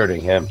it was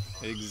hurting him.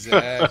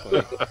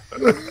 Exactly.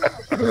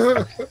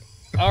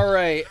 All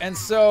right, and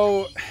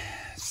so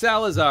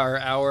Salazar,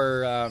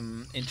 our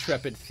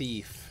intrepid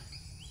thief,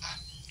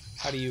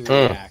 how do you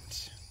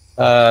react?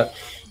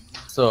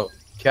 So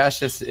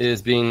Cassius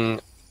is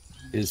being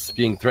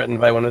threatened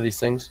by one of these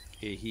things.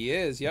 He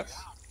is. Yep.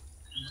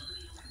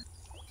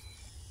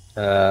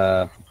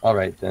 All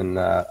right, then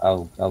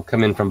I'll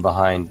come in from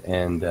behind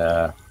and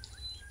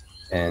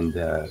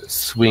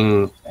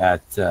swing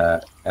at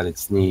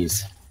its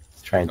knees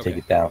to try and take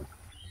it down.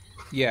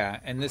 Yeah,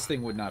 and this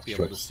thing would not be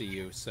able to see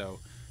you, so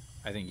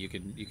I think you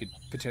could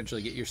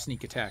potentially get your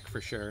sneak attack for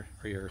sure,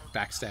 or your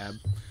backstab.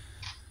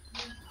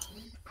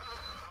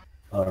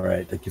 All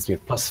right, that gives me a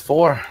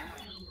 +4.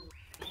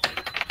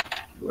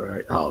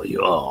 Right.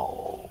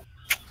 Oh,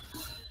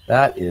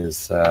 that is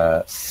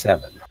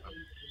 7.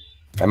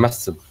 I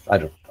must have. I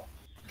don't know.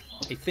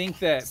 I think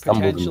that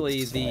Stumbled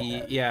potentially into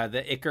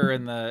the ichor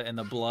and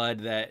the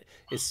blood that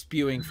is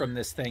spewing from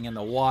this thing and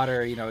the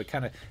water, it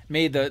kind of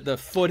made the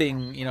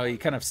footing, you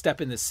kind of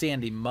step in the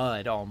sandy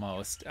mud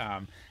almost.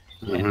 And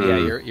yeah,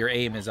 your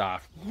aim is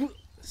off.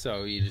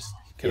 So you just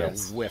kind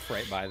of whiff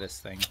right by this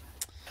thing.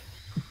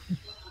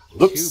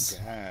 Oops.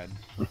 Too bad.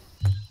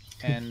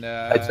 And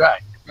I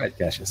tried. Right,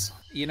 Cassius.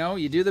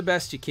 You do the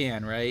best you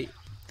can, right?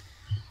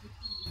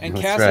 And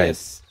That's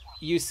Cassius,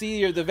 you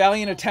see the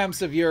valiant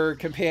attempts of your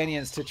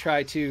companions to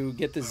try to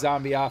get the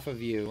zombie off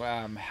of you.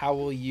 How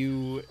will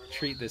you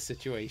treat this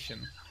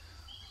situation?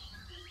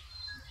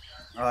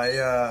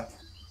 I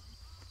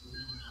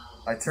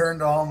turn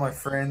to all my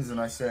friends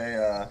and I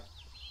say,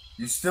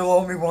 you still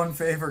owe me one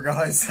favor,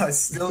 guys. I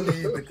still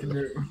need the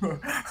canoe.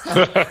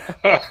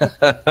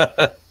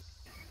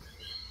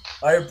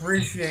 I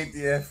appreciate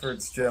the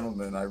efforts,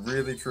 gentlemen. I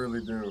really,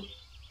 truly do.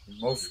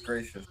 Most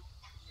gracious.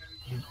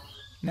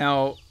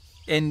 Now,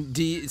 and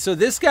so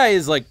this guy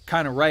is like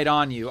kind of right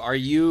on you. Are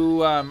you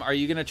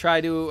gonna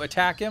try to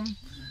attack him?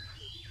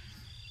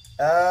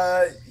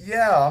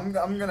 Yeah, I'm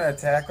gonna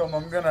attack him.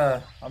 I'm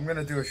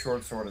gonna do a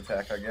short sword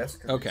attack, I guess.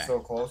 'Cause Okay. he's so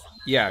close.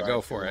 Yeah,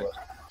 go for it.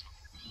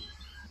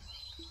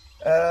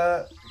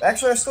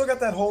 Actually, I still got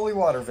that holy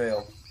water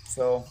veil.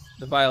 So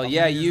the vial.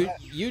 Yeah, you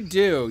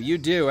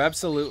do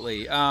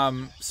absolutely.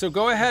 So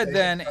go ahead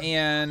then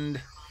and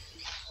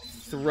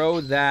throw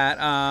that.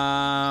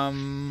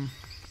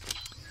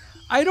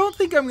 I don't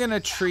think I'm gonna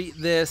treat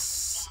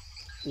this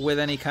with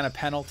any kind of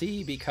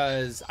penalty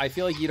because I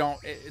feel like you don't.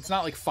 It's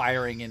not like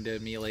firing into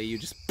melee. You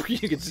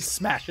can just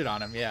smash it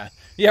on him. Yeah,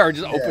 or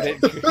just open it.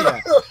 Yeah.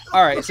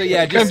 All right. So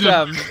yeah, just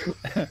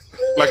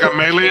like a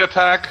melee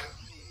attack.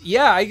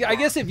 Yeah, I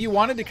guess if you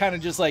wanted to kind of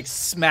just like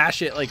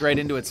smash it like right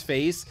into its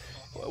face,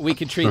 we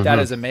could treat that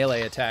as a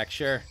melee attack.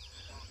 Sure.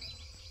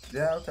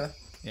 Yeah. Okay.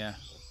 Yeah.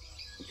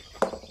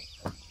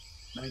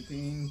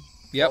 19.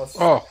 Yep. Plus.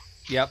 Oh.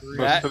 Yep.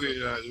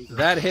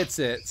 That hits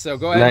it. So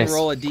go ahead and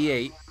roll a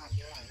d8.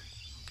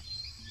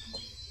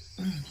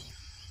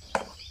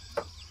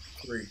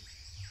 3.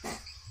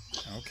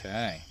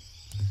 Okay.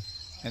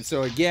 And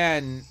so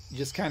again,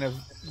 just kind of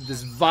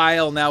this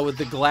vial now with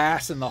the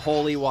glass and the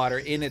holy water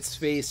in its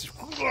face,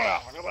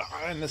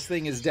 and this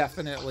thing is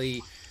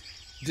definitely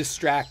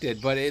distracted.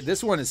 But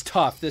this one is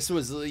tough. This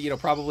was,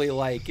 probably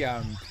like,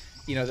 I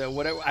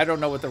don't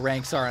know what the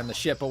ranks are on the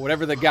ship, but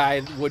whatever the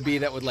guy would be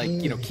that would like,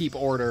 keep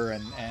order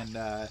and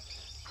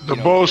the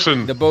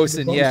bosun. The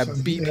bosun, yeah,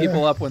 beat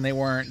people up when they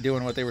weren't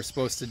doing what they were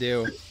supposed to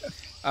do.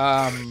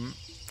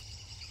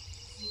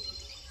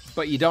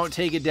 But you don't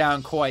take it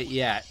down quite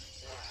yet.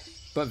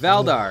 But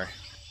Valdar.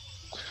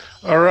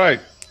 All right.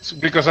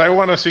 Because I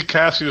want to see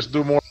Cassius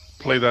do more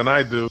play than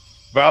I do,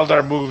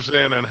 Valdar moves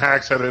in and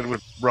hacks at it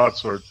with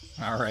broadsword.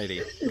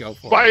 Alrighty, go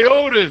for By it.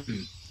 Odin,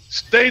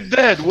 stay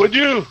dead, would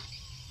you?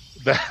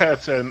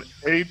 That's an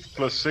 8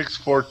 + 6,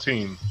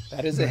 14.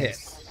 That is a hit.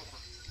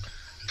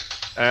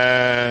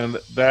 And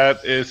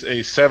that is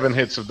a 7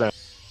 hits of damage.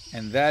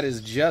 And that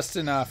is just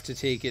enough to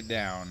take it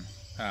down.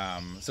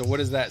 So what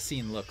does that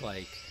scene look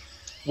like?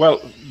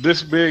 Well,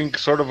 this being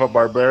sort of a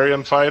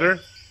barbarian fighter,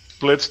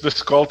 splits the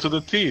skull to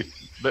the teeth.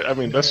 I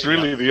mean, that's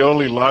really the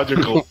only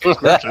logical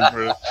description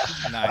for it.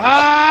 Nice.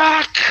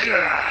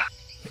 Ah!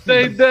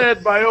 Stay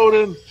dead, by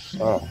Odin.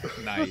 Oh.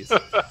 Nice.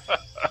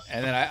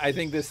 And then I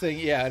think this thing,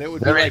 yeah, and it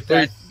would be like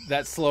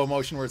that slow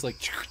motion where it's like,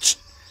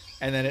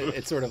 and then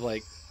it's sort of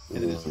like,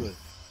 and then it's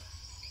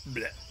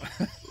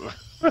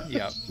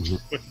yeah.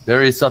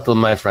 Very subtle,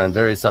 my friend.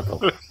 Very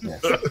subtle.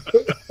 Yes.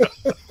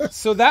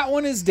 So that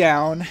one is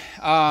down.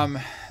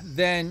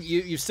 then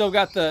you've still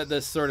got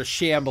the sort of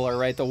shambler,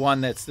 right? The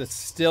one that's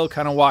still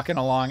kind of walking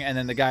along, and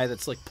then the guy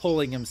that's like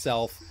pulling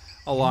himself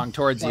along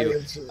towards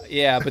you.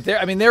 Yeah, but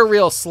they're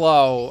real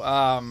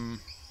slow.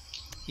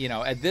 You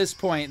know, at this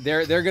point,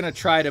 they're gonna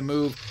try to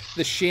move.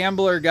 The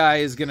shambler guy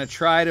is gonna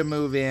try to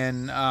move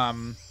in,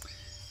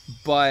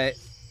 but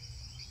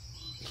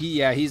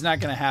he's not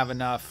gonna have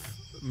enough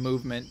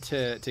movement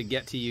to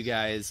get to you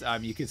guys.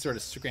 You can sort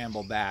of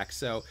scramble back.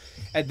 So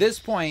at this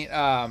point,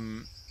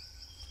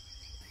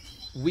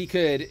 we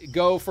could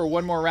go for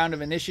one more round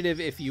of initiative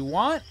if you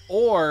want,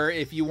 or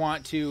if you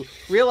want to,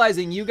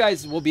 realizing you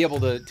guys will be able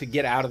to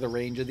get out of the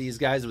range of these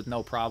guys with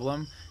no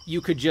problem,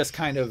 you could just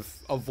kind of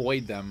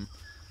avoid them.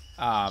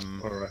 All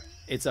right.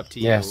 It's up to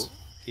you. Yes.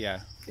 Yeah.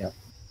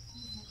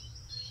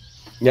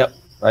 Yep.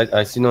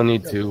 I see no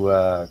need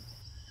to.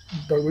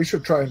 But we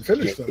should try and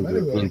finish them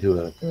anyway.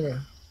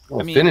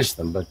 Finish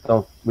them, but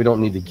we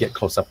don't need to get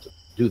close up to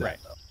do that. Right.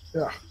 Though.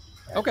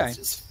 Yeah. Okay. Let's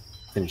just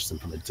finish them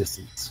from a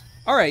distance.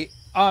 All right.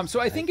 So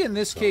I think in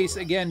this case,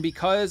 again,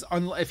 because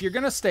if you're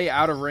going to stay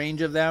out of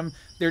range of them,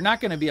 they're not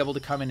going to be able to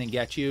come in and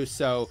get you.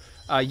 So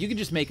you can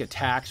just make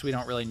attacks. We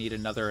don't really need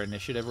another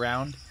initiative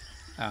round.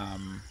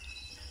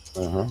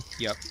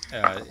 Yep.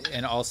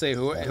 And I'll say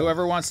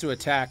whoever wants to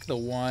attack the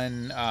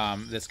one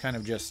that's kind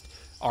of just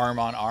arm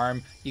on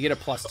arm, you get a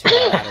 +2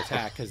 on that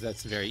attack because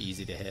that's very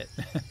easy to hit.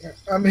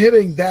 I'm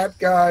hitting that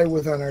guy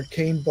with an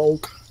arcane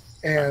bolt,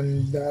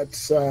 and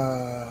that's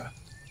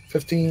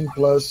 15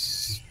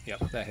 plus.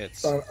 Yep, that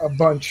hits. A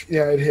bunch.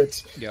 Yeah, it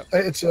hits. Yep.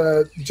 It's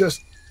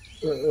just.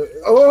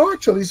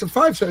 Actually, it's a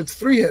 5, so it's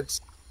 3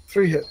 hits.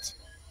 3 hits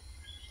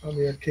on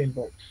the arcane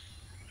bolt.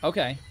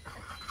 Okay.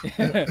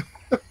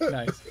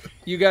 Nice.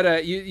 You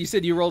got you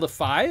said you rolled a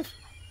 5?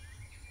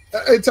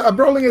 I'm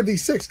rolling a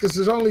d6 because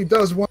it only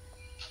does 1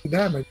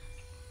 damage.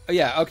 Oh,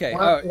 yeah. Okay.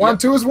 1,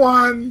 2 is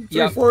 1.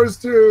 3, 4 is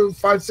 2.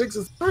 5, 6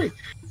 is 3.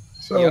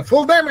 So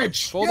full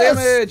damage. Full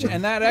damage,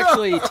 and that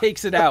actually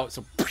takes it out.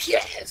 So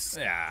yes.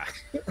 Yeah.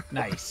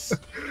 Nice.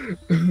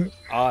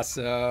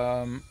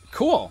 Awesome.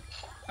 Cool.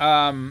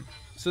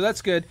 So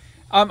that's good.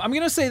 I'm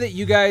going to say that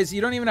you guys,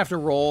 you don't even have to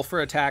roll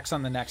for attacks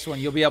on the next one.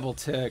 You'll be able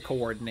to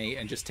coordinate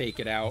and just take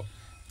it out.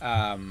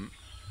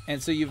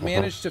 And so you've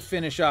managed to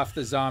finish off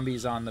the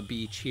zombies on the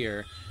beach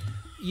here.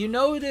 You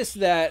notice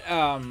that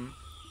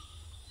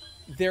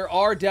there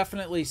are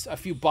definitely a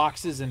few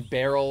boxes and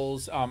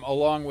barrels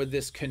along with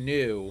this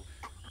canoe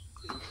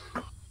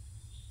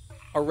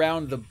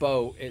around the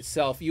boat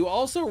itself. You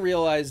also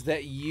realize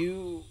that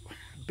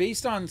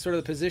based on sort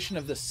of the position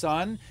of the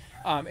sun,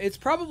 it's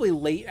probably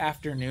late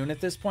afternoon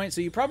at this point, so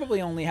you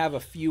probably only have a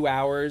few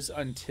hours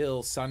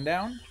until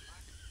sundown.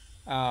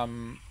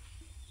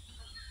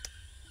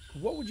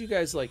 What would you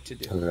guys like to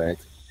do? All right.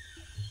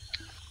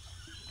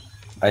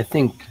 I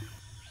think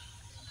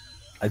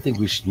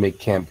we should make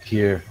camp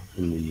here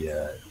in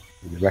the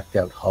wrecked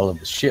out hull of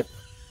the ship.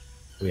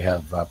 We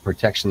have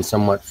protection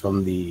somewhat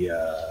from the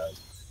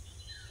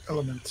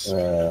elements,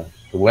 the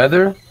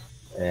weather,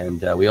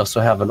 and we also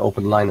have an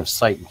open line of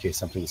sight in case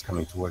something is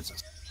coming towards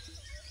us.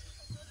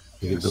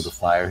 We can build a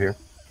fire here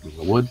with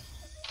the wood.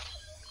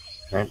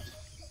 All right.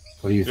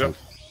 What do you think?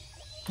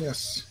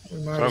 Yes. We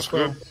might Sounds as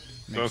well.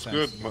 good. Sounds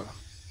good.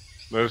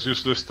 Let's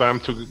use this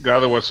time to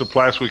gather what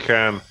supplies we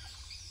can.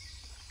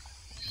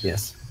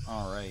 Yes.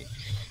 All right.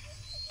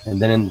 And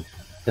then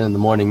in the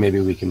morning, maybe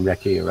we can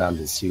recce around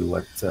and see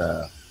what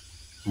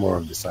more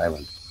of this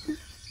island.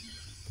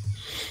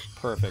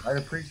 Perfect. I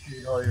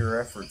appreciate all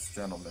your efforts,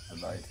 gentlemen,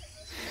 tonight.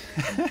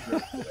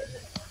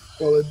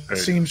 Well, it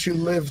seems you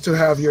live to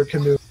have your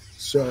canoe,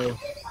 so...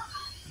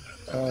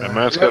 A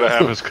man's got to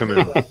have his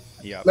canoe.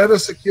 Yeah. Let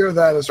us secure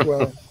that as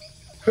well.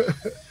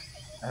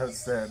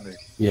 Outstanding.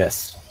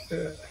 Yes.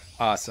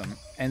 Awesome.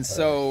 And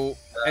so,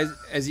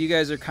 as you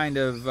guys are kind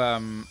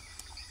of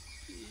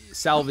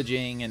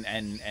salvaging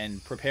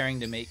and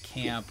preparing to make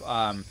camp,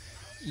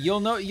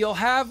 you'll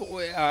have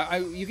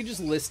you can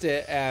just list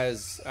it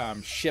as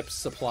ship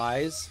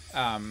supplies,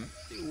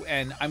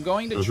 and I'm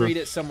going to treat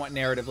it somewhat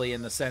narratively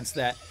in the sense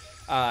that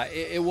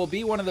it will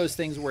be one of those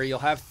things where you'll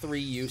have 3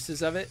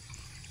 uses of it,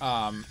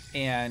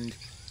 and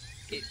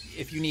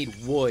if you need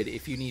wood,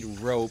 if you need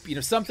rope,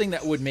 something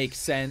that would make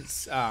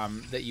sense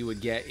that you would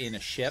get in a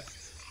ship,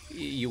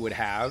 you would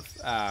have.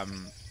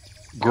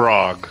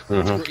 Grog.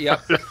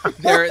 Yep.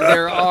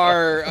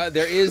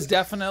 There is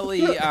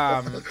definitely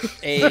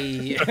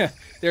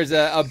there's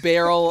a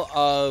barrel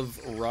of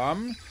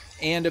rum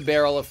and a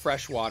barrel of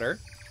fresh water.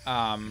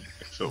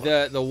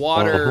 The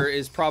water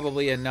is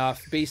probably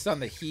enough based on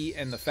the heat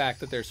and the fact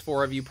that there's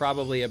 4 of you,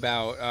 probably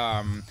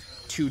about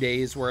 2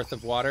 days worth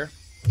of water.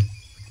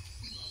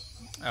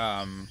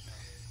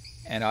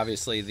 And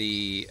obviously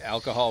the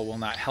alcohol will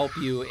not help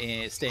you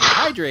in staying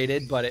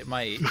hydrated, but it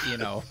might,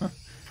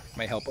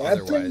 might help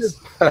otherwise.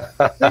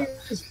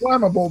 It's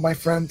flammable, my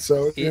friend,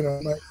 so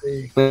it might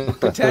be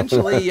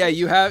potentially. Yeah,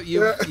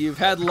 you've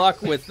had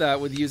luck with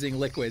using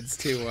liquids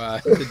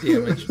to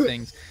damage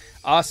things.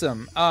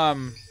 Awesome.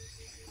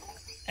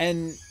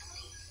 And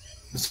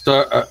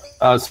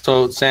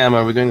so Sam,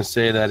 are we going to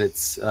say that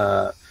it's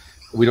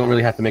we don't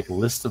really have to make a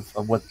list of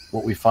what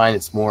we find.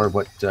 It's more of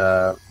what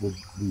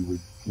we would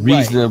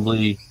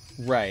reasonably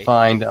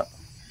find.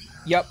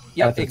 Yep,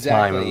 At the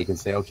time, and we can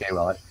say, okay,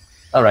 well,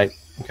 all right,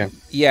 okay.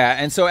 Yeah,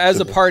 and so as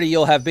a party,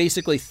 you'll have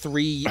basically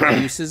 3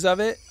 uses of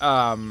it,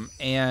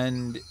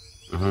 and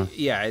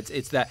yeah,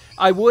 it's that.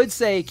 I would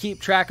say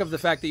keep track of the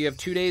fact that you have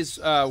 2 days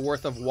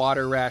worth of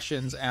water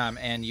rations,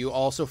 and you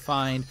also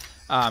find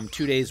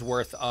 2 days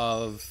worth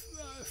of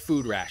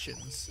food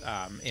rations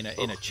in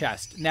a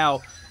chest.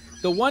 Now,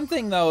 the one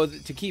thing though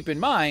to keep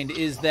in mind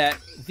is that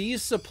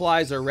these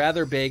supplies are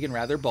rather big and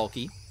rather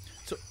bulky.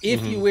 So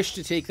if you wish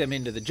to take them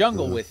into the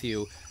jungle with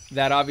you,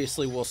 that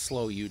obviously will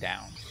slow you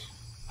down.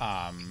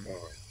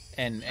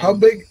 And how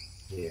big?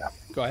 Yeah.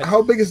 Go ahead.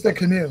 How big is the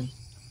canoe?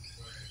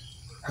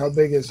 How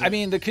big is it? I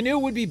mean, the canoe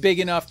would be big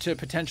enough to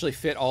potentially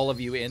fit all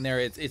of you in there.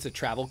 It's a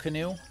travel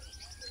canoe.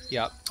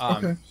 Yep.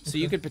 So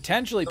you could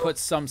potentially put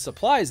some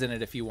supplies in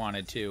it if you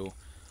wanted to.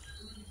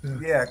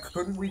 Yeah,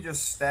 couldn't we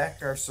just stack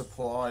our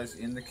supplies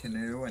in the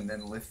canoe and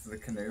then lift the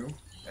canoe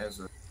as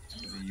a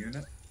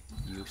unit?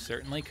 You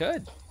certainly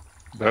could.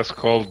 That's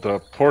called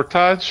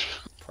portage.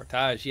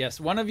 Portage, yes.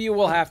 One of you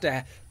will have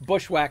to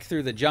bushwhack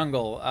through the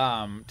jungle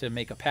to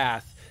make a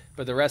path,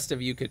 but the rest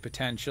of you could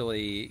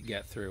potentially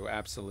get through.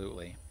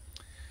 Absolutely.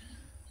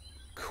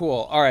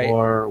 Cool. All right.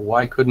 Or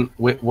why couldn't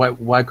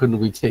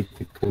we take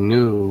the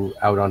canoe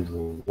out onto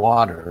the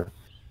water,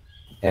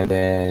 and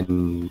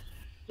then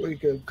we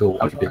could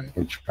go out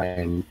and try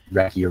and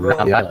recce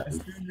around the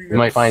island? We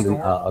might find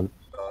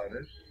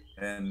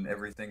and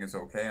everything is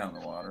okay on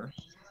the water.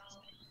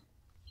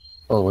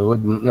 Oh, we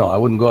wouldn't. No, I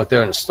wouldn't go out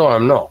there in a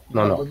storm. No.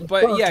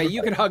 But yeah,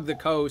 you could hug the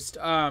coast.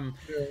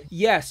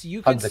 Yes,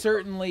 you could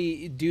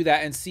certainly do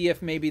that and see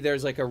if maybe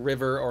there's like a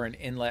river or an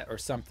inlet or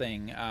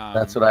something.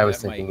 That's what I was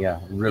thinking.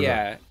 Yeah, river.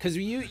 Yeah, because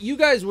you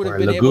guys would have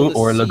been able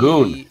to see,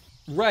 lagoon.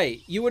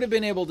 Right, you would have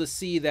been able to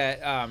see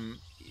that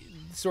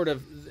sort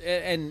of,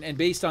 and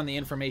based on the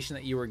information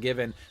that you were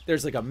given,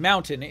 there's like a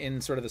mountain in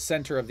sort of the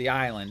center of the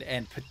island,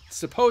 and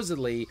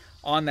supposedly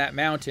on that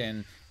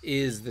mountain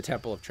is the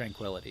Temple of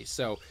Tranquility.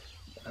 So.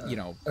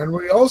 And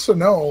we also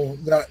know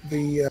that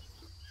the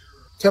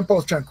Temple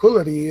of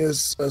Tranquility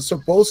is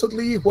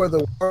supposedly where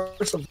the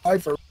waters of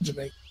life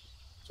originate.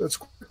 So it's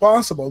quite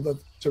possible that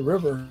it's a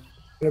river.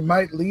 It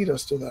might lead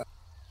us to that.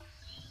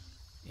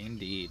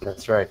 Indeed.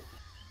 That's right.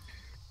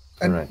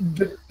 And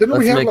didn't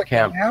we have like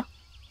camp. A map?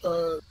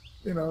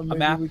 A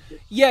map?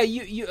 Yeah,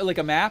 you like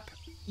a map?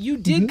 You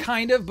did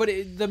kind of, but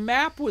the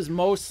map was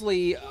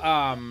mostly...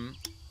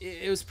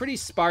 it was pretty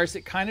sparse.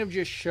 It kind of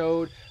just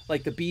showed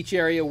like the beach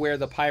area where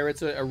the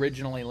pirates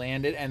originally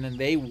landed, and then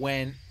they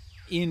went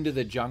into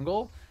the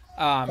jungle.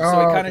 So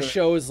it kind of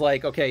shows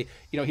like, okay,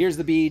 here's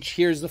the beach,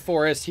 here's the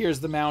forest, here's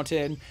the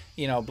mountain,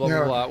 blah,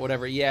 blah, blah,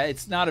 whatever. Yeah,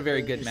 it's not a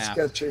very good map.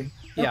 Sketchy.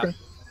 Yeah.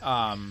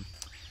 Okay.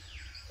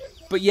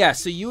 But yeah,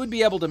 so you would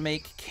be able to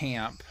make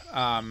camp.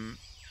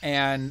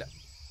 And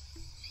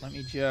let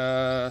me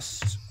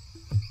just...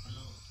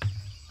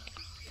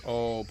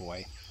 Oh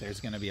boy, there's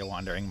going to be a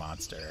wandering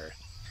monster.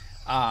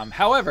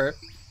 However,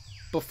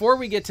 before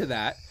we get to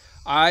that,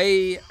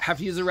 I have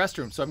to use the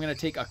restroom, so I'm going to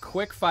take a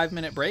quick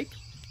 5-minute break,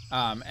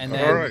 and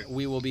then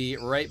we will be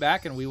right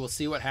back, and we will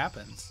see what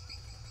happens.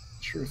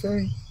 Sure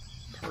thing.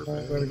 I'm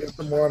going to get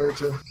some water,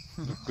 too.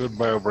 Good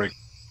bio break.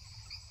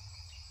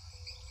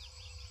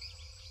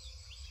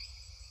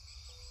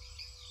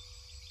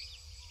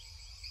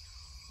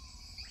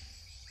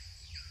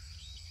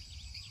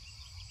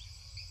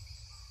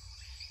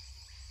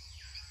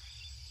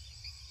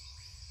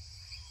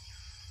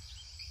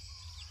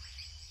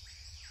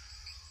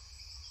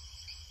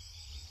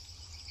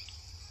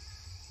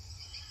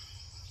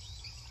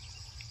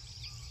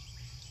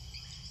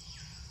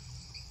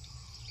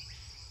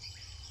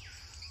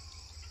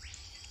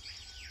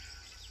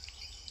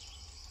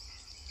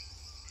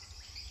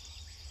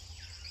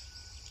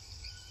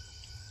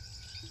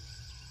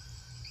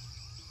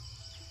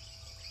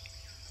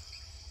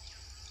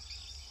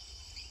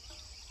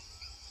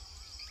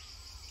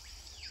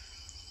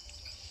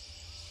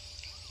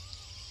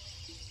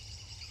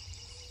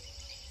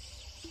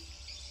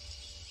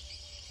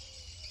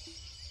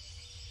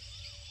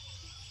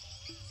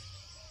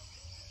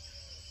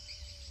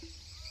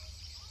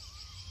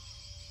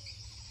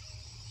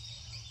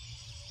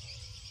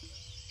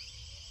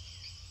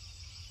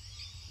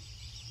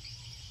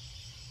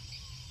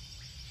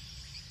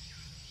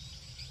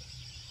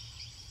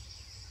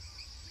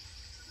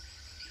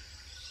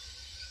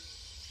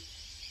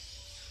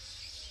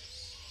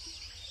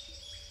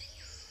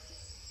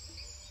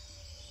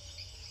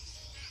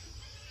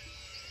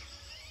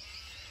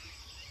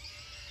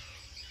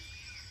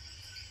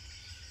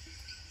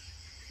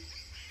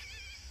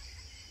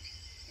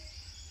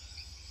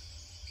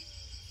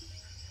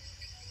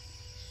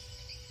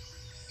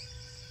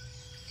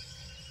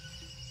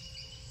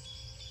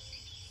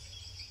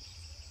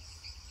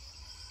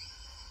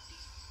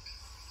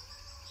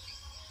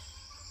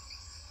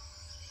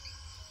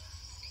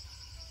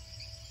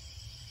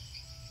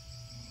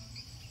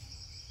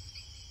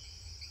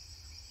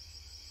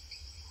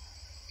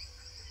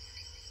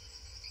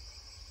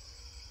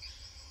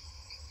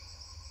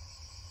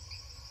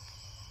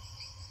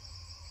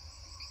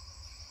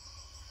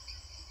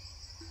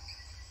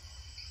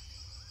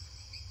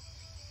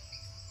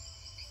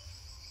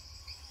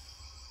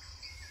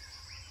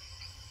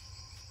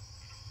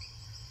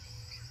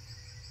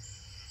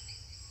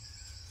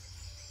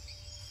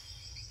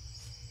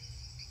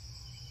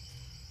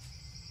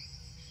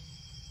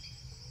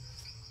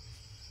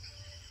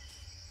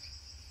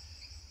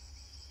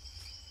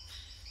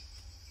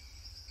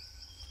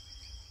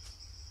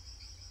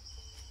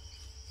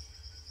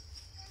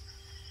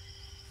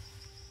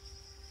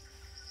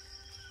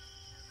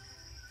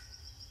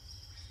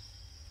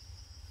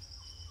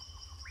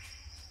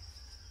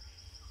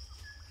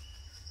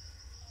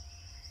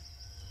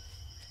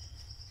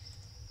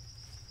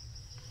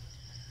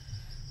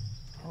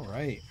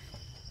 right.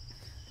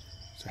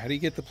 So how do you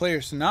get the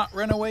players to not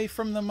run away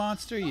from the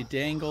monster? You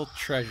dangle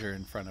treasure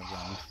in front of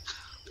them.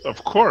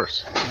 Of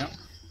course. Yep.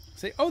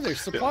 Say, oh, there's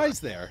supplies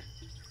there.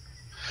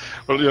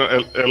 Well,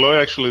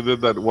 Eloy actually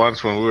did that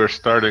once when we were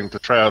starting to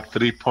try out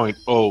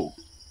 3.0,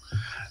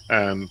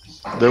 and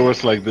there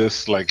was like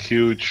this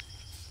huge,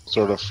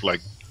 sort of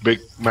big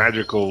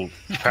magical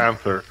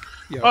panther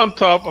on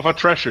top of a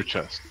treasure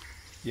chest.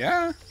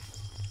 Yeah.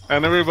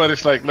 And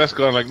everybody's like, let's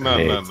go. I'm like,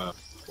 no.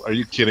 Are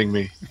you kidding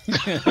me?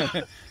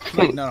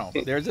 Like, no.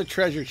 There's a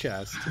treasure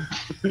chest.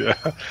 Yeah.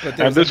 But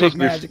there's a big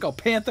magical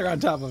panther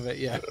on top of it,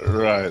 yeah.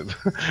 Right.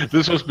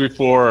 This was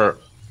before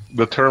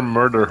the term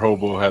murder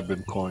hobo had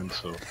been coined,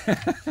 so.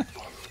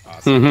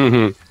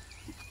 Awesome.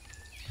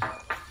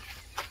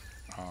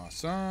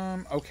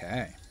 Awesome.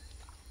 Okay.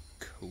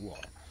 Cool.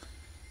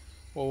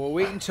 Well, we'll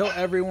wait until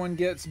everyone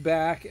gets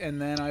back,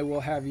 and then I will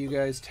have you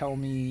guys tell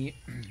me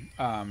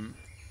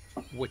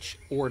which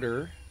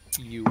order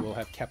you will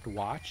have kept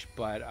watch.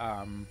 But,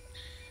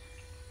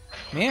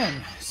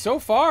 man, so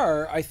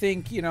far, I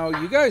think,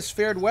 you guys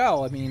fared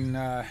well. I mean,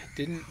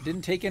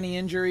 didn't take any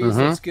injuries.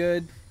 That's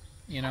good,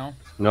 Nope.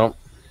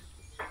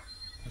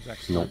 That's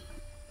excellent.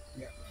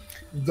 Yeah.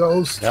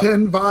 Those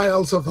 10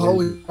 vials of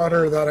holy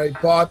water that I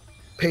bought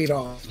paid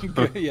off.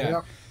 Yeah.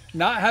 Yep.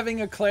 Not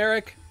having a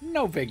cleric,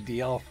 no big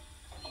deal.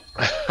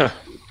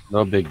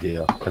 No big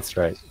deal. That's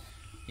right.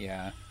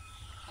 Yeah.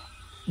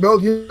 Well,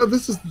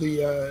 this is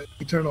the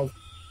eternal.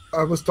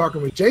 I was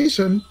talking with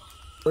Jason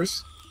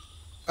first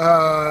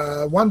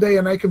one day,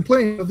 and I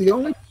complained of the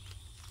only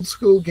old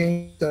school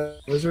game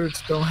that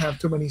wizards don't have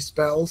too many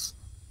spells.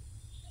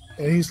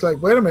 And he's like,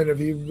 "Wait a minute!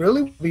 If you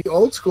really be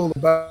old school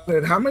about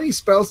it, how many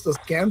spells does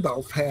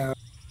Gandalf have?"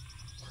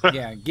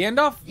 Yeah,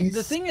 Gandalf.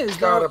 The thing is,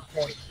 got though, a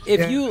point.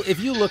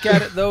 if you look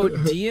at it though,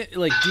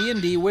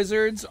 D&D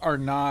wizards are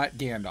not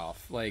Gandalf,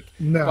 by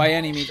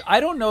any means. I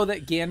don't know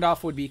that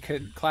Gandalf would be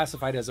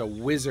classified as a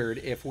wizard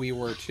if we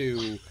were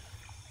to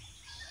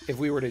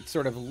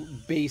sort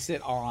of base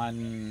it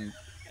on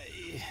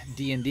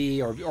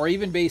D&D or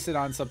even base it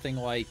on something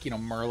like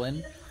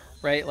Merlin,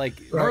 right?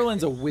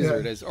 Merlin's a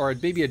wizard or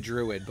maybe a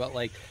druid, but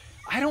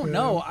I don't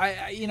know.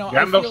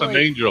 Gandalf's an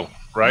angel.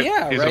 Right?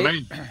 Yeah, he's right.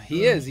 Amazing.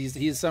 He is.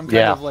 He's some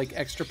kind of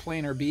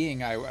extraplanar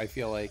being. I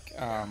feel like.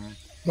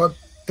 But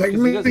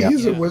technically,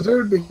 he's a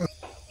wizard because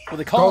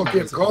they call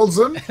him calls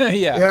him.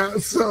 Yeah. Yeah.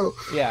 So.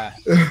 Yeah.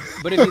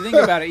 But if you think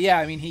about it,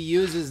 he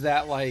uses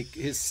that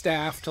his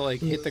staff to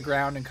hit the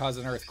ground and cause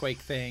an earthquake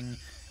thing.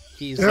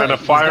 He's and a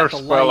fire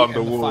spell on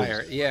the wolves.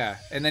 Fire. Yeah,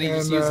 and then he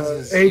just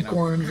uses his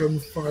acorns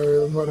and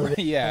fire and whatever.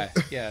 Yeah.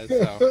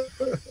 So,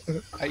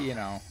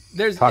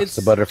 there's talks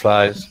to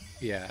butterflies.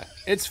 Yeah,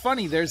 it's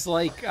funny. There's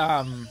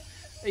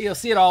you'll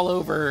see it all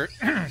over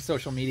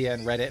social media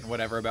and Reddit and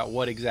whatever about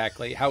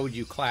how would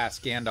you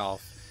class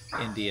Gandalf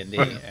in D&D,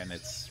 and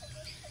it's.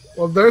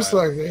 Well, there's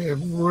a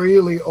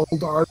really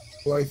old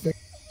article, I think,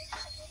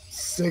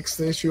 6th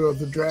issue of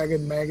the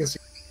Dragon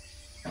magazine,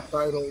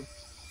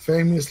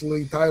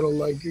 famously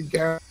titled or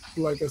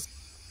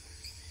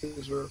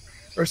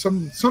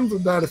something to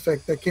that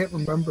effect. I can't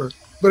remember,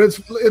 but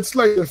it's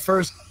like the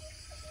first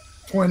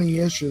 20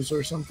 issues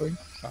or something.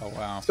 Oh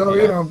wow! So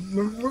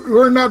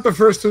we're not the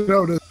first to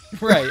notice.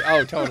 Right.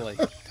 Oh, totally.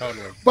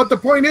 But the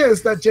point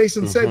is that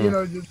Jason said,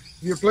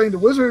 you're playing the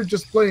wizard,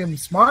 just play him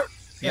smart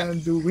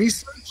and do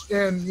research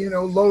and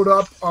load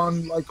up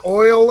on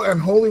oil and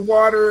holy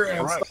water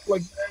and stuff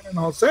like that. And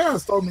Jose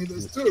has told me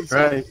this too. So.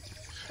 Right.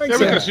 Yeah,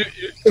 because you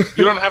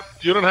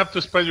don't have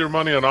to spend your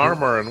money on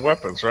armor and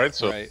weapons, right?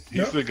 So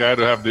he's the guy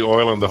to have the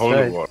oil and the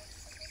holy water.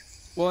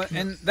 Well,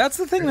 and that's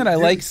the thing that I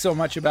like so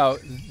much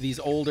about these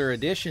older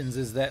editions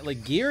is that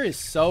gear is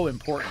so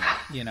important,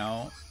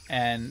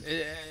 and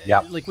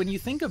when you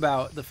think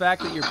about the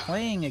fact that you're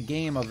playing a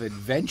game of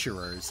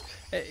adventurers,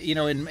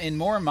 in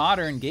more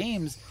modern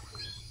games,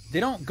 they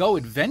don't go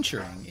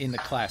adventuring in the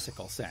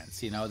classical sense,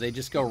 they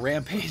just go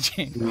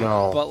rampaging.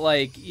 No. But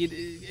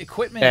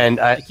equipment, and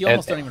you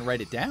almost don't even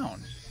write it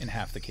down in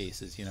half the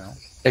cases,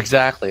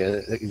 Exactly.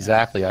 I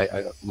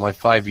my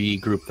 5e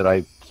group that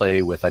I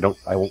play with, I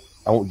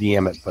won't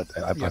DM it, but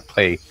I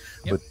play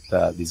with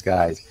these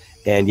guys,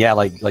 and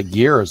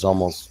gear is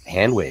almost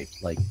hand waved.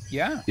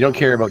 You don't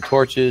care about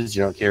torches,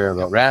 you don't care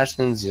about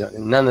rations,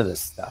 none of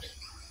this stuff,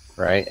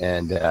 right?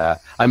 And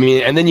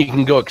and then you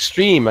can go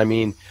extreme.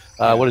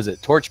 What is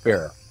it?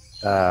 Torchbearer.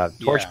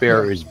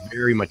 Torchbearer is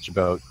very much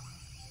about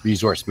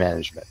resource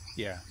management.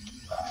 Yeah,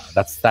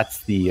 that's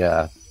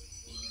the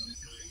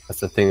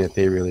thing that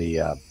they really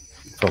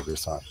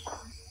focus on.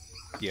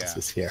 Yeah. This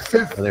is here.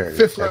 Fifth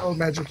level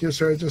magic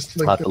user. I'll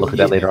have to look at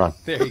that later on.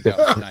 There you go.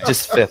 Nice.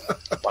 Just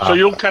 5th. Wow. So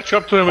you'll catch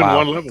up to him in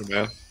one level,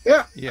 man.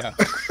 Yeah. Yeah.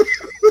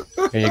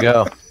 There you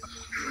go.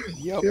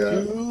 Yep. Yeah.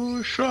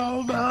 You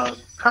shall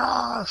not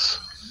pass.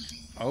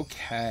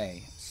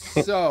 Okay.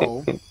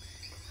 So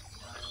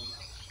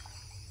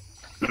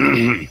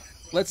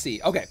let's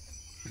see. Okay.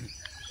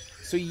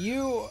 So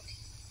you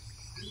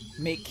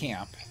make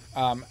camp.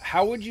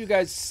 How would you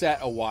guys set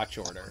a watch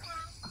order?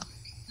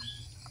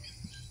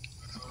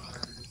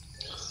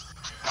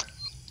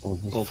 Well,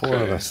 there's four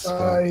of us. So.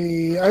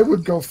 I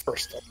would go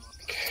first,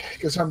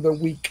 because I'm the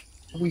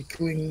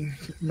weakling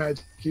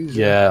magic user.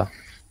 Yeah.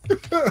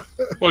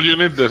 Well, you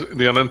need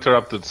the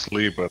uninterrupted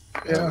sleep.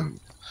 Yeah.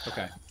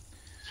 Okay.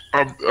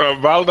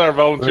 Valdar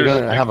volunteers.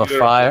 We're gonna have a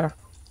fire.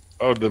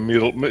 Oh, the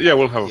middle. Yeah,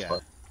 we'll have a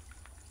fire.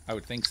 I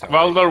would think so.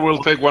 Valdar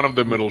will take one of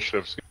the middle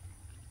shifts.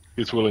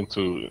 He's willing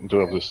to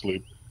have the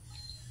sleep.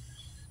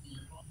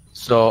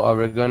 So are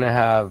we going to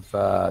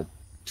have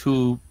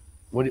two...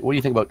 What do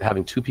you think about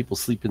having two people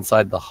sleep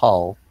inside the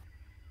hull,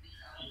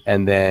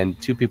 and then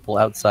two people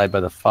outside by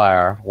the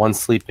fire, one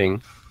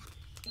sleeping,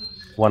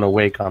 one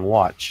awake on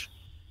watch,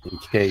 in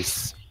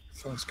case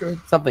Sounds good.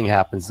 something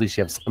happens? At least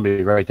you have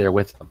somebody right there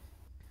with them,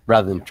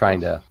 rather than trying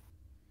to,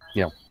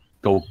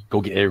 go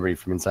get everybody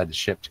from inside the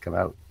ship to come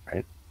out,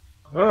 right?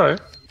 All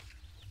right.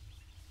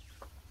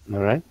 All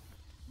right.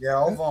 Yeah,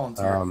 I'll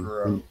volunteer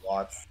for a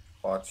watch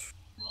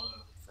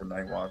for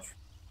night watch.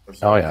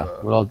 Oh yeah,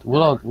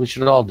 we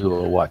should all do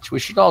a watch. We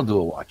should all do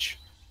a watch.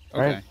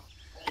 Okay. Right?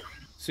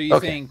 So you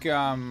Okay. think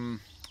I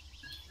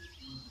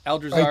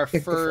Eldrazar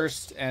picked the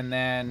first and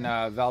then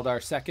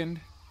Valdar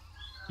second?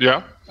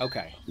 Yeah.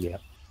 Okay. Yeah.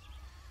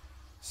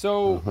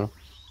 So Mhm.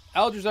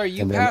 Eldrazar,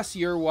 you And then- pass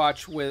your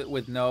watch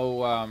with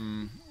no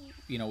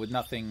with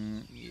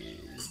nothing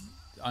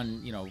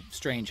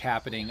strange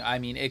happening. I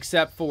mean,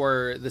 except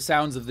for the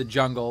sounds of the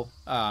jungle,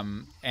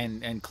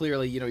 and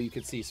clearly, you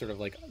could see sort of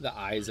like the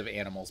eyes of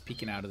animals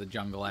peeking out of the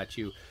jungle at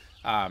you.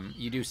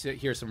 You do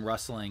hear some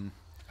rustling,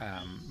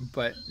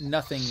 but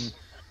nothing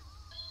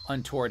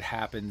untoward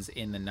happens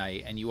in the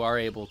night, and you are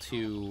able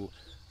to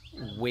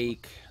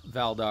wake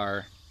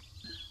Valdar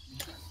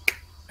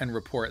and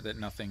report that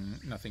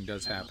nothing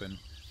does happen.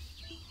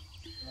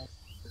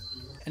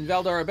 And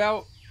Valdar,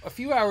 about a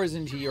few hours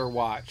into your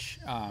watch,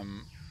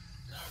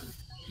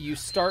 you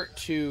start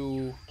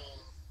to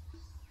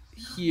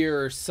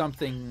hear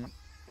something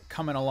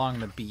coming along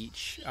the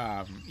beach.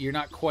 You're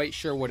not quite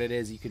sure what it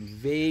is. You can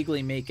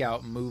vaguely make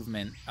out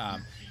movement.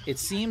 It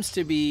seems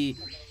to be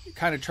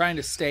kind of trying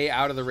to stay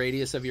out of the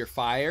radius of your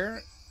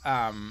fire.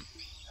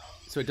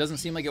 So it doesn't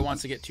seem like it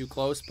wants to get too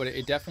close, but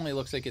it definitely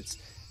looks like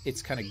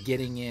it's kind of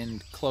getting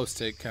in close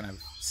to kind of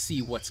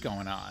see what's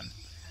going on.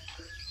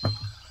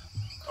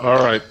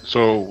 All right.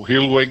 So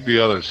he'll wake the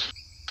others.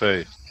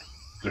 Say,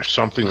 there's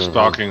something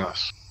stalking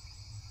us.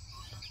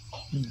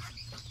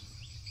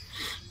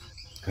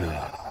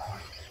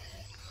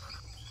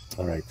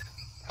 All right.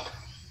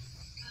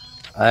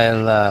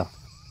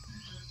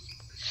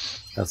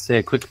 I'll say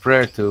a quick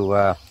prayer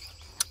to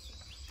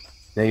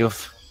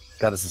Nayuf,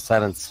 Goddess of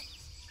Silence,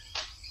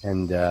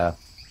 and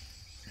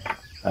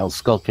I'll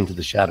skulk into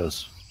the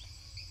shadows,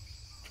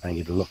 try and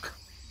get a look.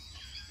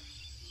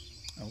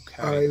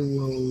 Okay.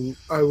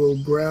 I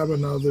will grab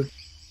another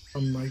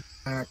from my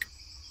pack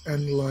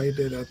and light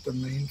it at the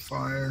main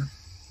fire.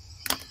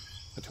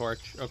 A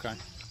torch. Okay.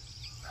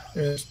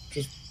 Yes,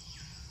 just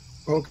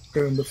poke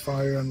it in the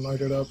fire and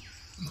light it up,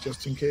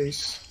 just in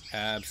case.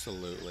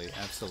 Absolutely.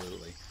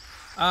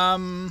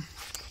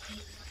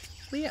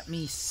 Let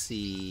me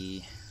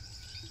see.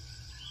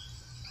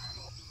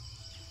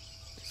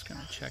 Just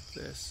gonna check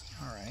this.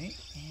 All right,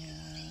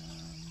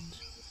 and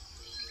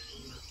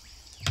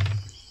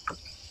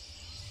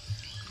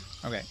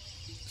okay.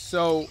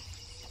 So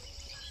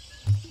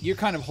you're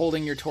kind of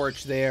holding your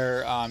torch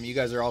there. You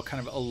guys are all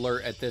kind of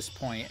alert at this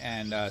point,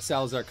 and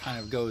Salazar kind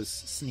of goes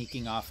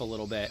sneaking off a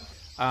little bit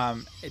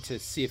to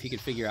see if he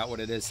could figure out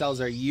what it is.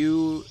 Salazar,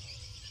 you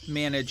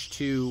manage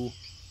to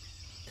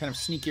kind of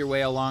sneak your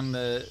way along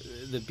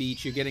the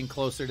beach. You're getting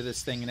closer to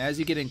this thing, and as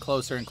you get in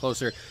closer and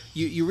closer,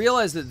 you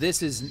realize that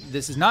this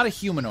is not a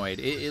humanoid.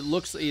 It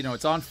looks,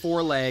 it's on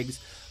four legs.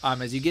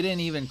 As you get in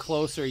even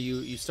closer,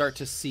 you start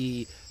to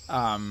see,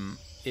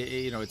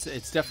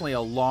 it's definitely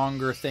a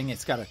longer thing.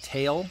 It's got a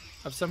tail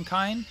of some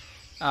kind,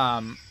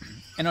 and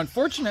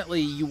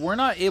unfortunately, you were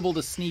not able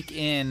to sneak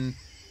in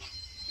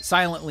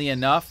silently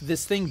enough.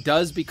 This thing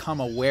does become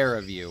aware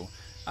of you.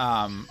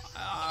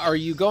 Are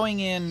you going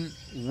in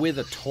with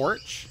a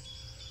torch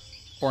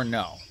or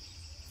no?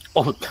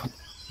 Oh,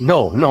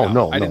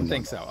 no. I didn't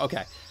think so.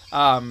 Okay.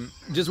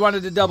 Just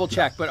wanted to double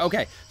check, but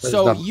okay. That's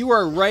So not- you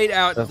are right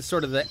out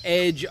sort of the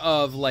edge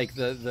of like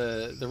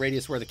the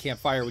radius where the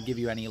campfire would give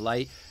you any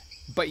light,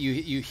 but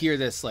you hear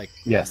this like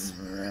Yes.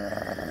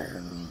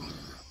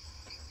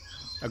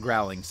 a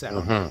growling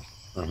sound,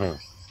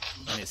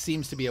 and it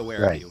seems to be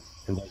aware Right. of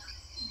you.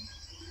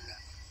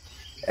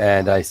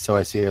 And I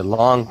see a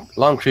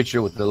long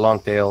creature with the long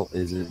tail.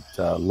 Is it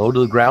low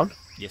to the ground?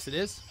 Yes, it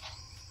is.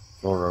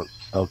 Or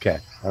okay,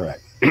 all right.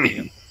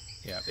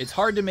 Yeah, it's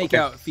hard to make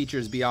out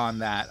features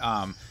beyond that,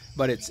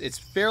 but it's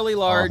fairly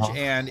large,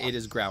 and it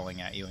is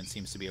growling at you and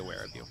seems to be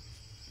aware of you.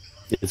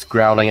 It's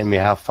growling at me.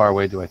 How far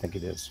away do I think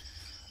it is?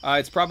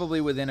 It's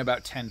probably within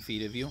about 10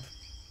 feet of you.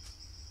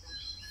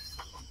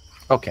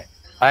 Okay,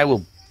 I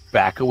will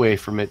back away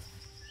from it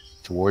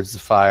towards the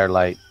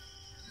firelight,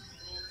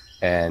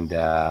 and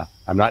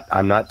I'm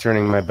not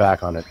turning my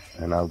back on it,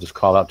 and I'll just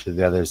call out to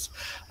the others.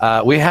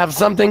 We have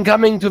something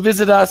coming to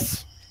visit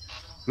us.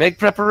 Make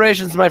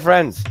preparations, my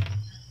friends.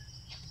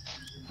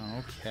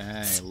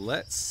 Okay,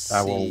 let's see.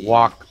 I will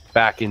walk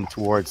back in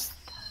towards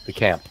the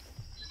camp.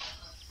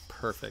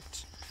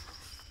 Perfect.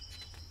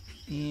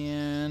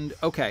 And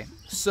okay,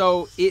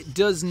 so it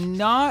does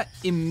not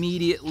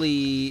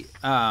immediately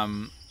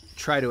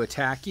try to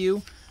attack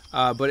you,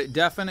 but it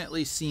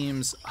definitely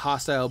seems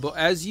hostile. But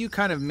as you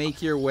kind of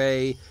make your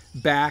way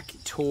back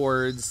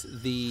towards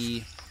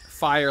the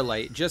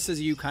firelight, just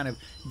as you kind of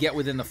get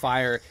within the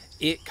fire,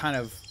 it kind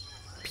of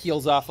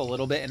peels off a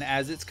little bit, and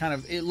as it's kind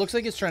of, it looks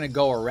like it's trying to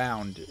go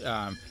around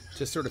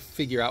to sort of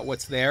figure out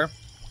what's there.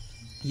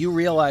 You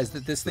realize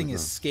that this thing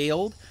is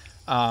scaled.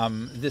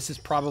 This is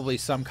probably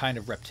some kind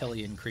of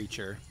reptilian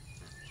creature.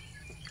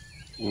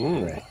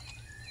 Ooh. Right.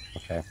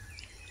 Okay.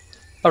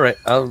 All right.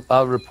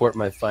 I'll report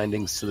my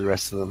findings to the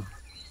rest of them.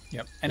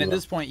 Yep. And at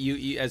this point,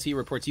 you as he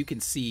reports, you can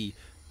see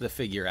the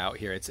figure out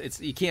here. It's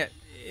you can't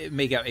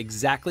make out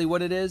exactly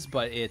what it is,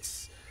 but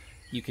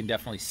you can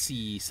definitely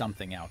see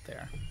something out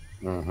there.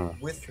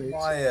 With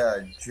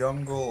my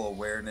jungle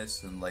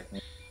awareness and like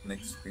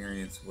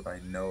experience, would I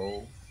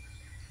know?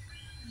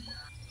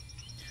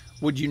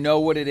 Would you know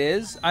what it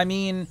is? I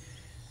mean,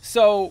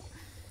 so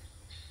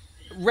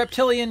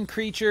reptilian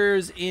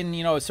creatures in,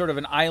 sort of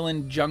an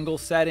island jungle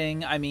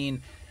setting, I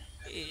mean,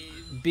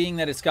 being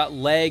that it's got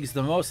legs,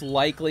 the most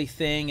likely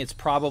thing, it's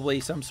probably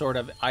some sort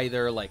of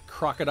either like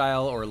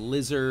crocodile or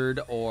lizard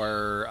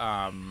or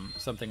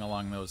something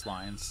along those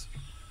lines.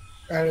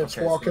 And it's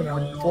walking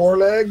on 4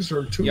 legs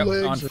or 2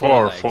 legs?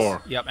 On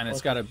Four. Yep, and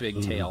it's got a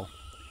big tail.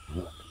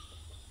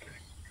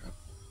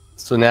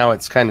 So now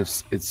it's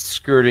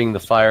skirting the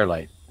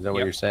firelight. Is that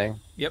what you're saying?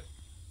 Yep.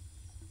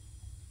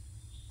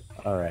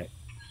 All right.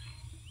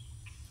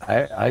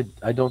 I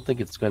don't think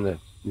it's going to,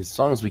 as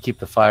long as we keep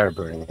the fire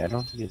burning, I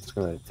don't think it's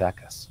going to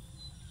attack us.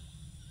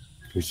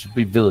 We should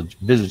be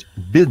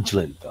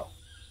vigilant, though.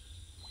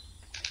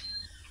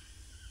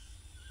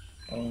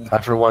 I,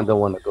 for one,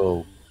 don't want to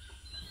go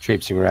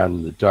traipsing around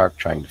in the dark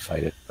trying to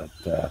fight it, but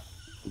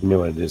we know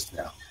what it is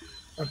now.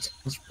 That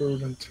sounds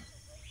prudent.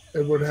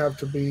 It would have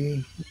to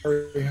be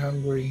very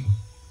hungry,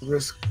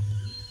 risk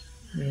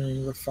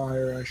nearing the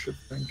fire, I should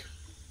think.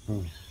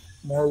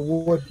 More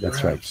wood,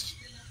 That's perhaps.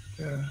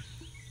 right. Yeah.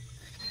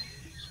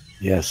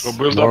 Yes. So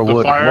build more up the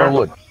wood, fire.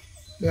 More wood.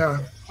 Yeah.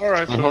 All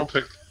right, so we'll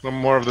take some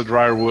more of the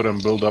drier wood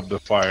and build up the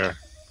fire.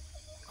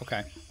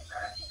 Okay.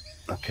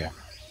 Okay.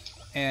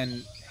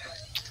 And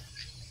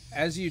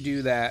as you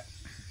do that,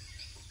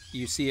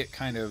 you see it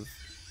kind of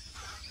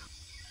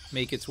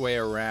make its way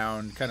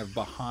around, kind of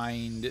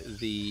behind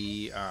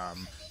the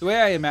way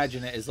I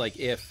imagine it is like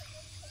if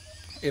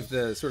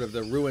the sort of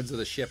the ruins of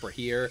the ship are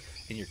here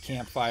and your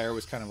campfire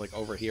was kind of like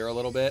over here a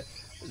little bit,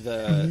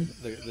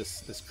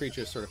 this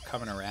creature is sort of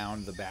coming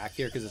around the back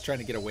here because it's trying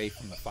to get away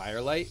from the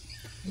firelight.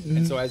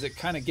 And so as it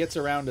kind of gets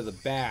around to the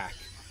back,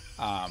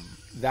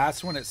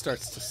 that's when it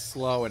starts to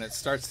slow and it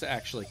starts to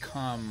actually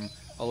come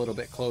a little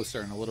bit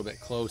closer and a little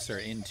bit closer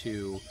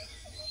into,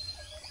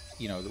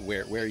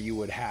 where you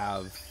would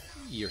have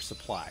your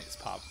supplies,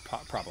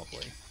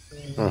 probably.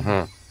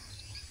 So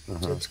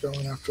it's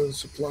going after the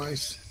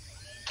supplies.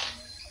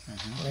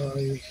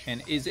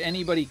 And is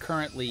anybody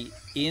currently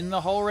in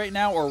the hull right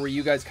now, or were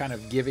you guys kind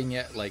of giving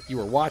it, like you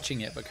were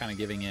watching it, but kind of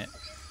giving it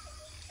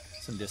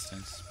some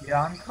distance?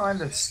 Yeah, I'm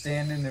kind of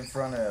standing in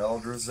front of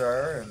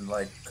Eldrazar and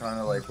kind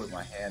of with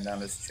my hand on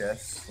his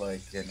chest,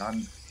 and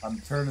I'm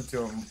turning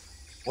to him.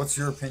 What's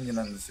your opinion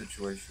on the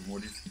situation?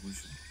 What do you think we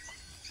should?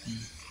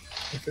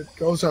 If it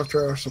goes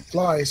after our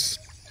supplies,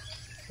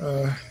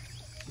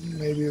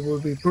 maybe it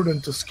would be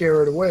prudent to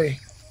scare it away.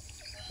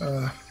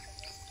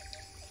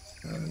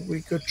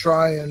 We could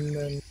try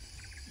and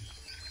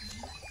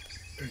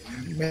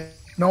make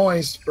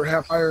noise,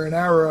 perhaps fire an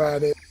arrow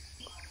at it.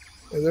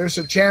 There's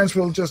a chance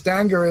we'll just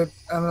anger it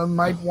and it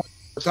might want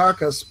to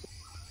attack us.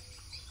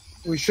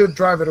 We should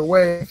drive it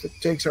away if it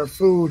takes our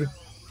food.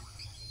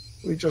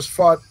 We just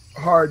fought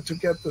hard to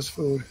get this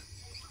food.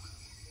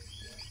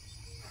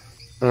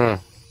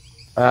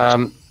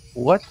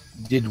 What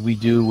did we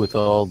do with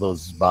all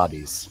those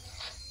bodies?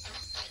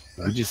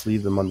 Did we just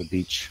leave them on the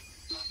beach?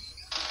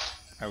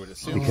 I would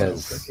assume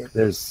because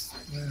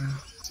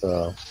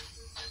so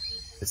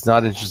it's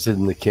not interested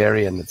in the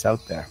carrion that's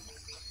out there.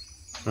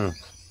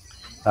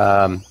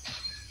 And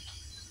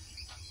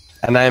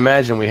I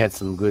imagine we had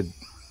some good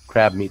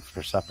crab meat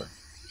for supper.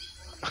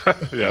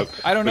 Yeah,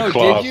 I don't know.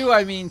 Did you?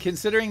 I mean,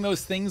 considering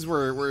those things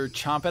were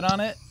chomping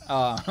on it.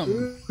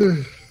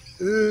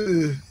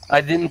 I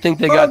didn't think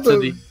they got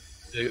to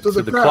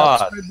the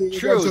claw.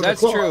 True,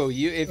 that's true.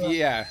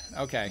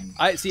 Okay.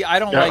 I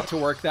don't like to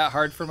work that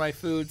hard for my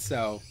food,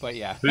 so but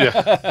yeah.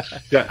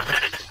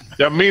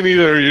 Yeah. Me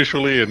neither.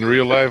 Usually in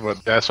real life,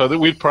 but so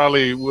we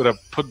probably would have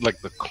put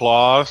the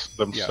claws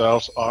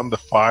themselves on the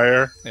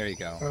fire. There you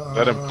go.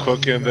 Let them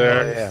cook in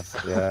there.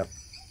 Yeah.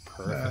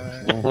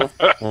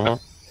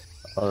 Perfect.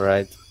 All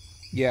right.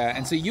 Yeah,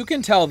 and so you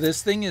can tell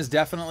this thing is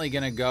definitely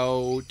going to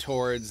go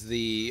towards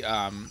the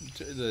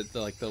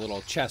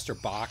little chest or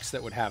box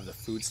that would have the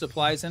food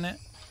supplies in it.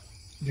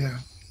 Yeah,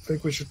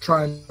 think we should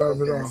try and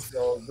carve it off.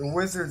 So the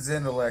wizard's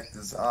intellect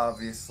is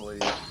obviously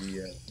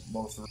the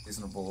most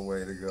reasonable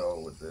way to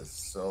go with this.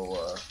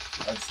 So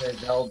I'd say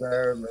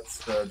Valdar,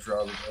 let's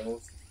draw the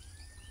goals.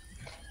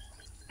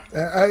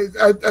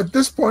 At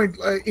this point,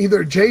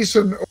 either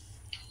Jason or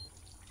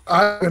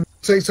I can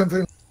say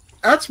something.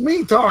 That's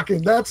me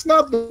talking. That's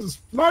not the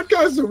smart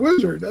guy's the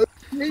wizard. That's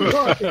me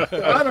talking.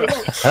 I don't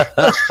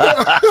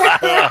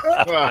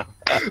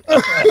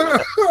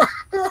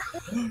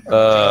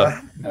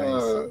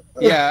know.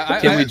 Yeah.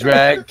 Can we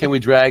drag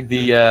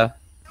the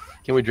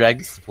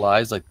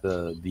supplies like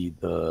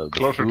the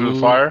Closer to food, the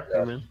fire.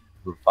 I mean.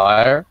 the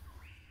fire?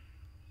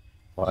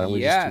 Why don't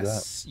we just do that?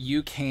 Yes,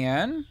 you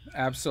can.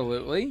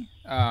 Absolutely.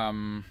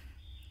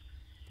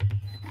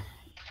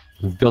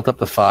 We've built up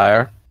the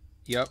fire.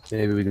 Yep.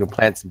 Maybe we can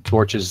plant some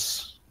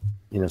torches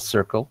in a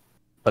circle,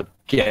 but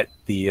get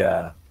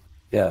the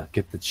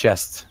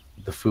chest,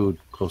 the food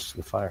close to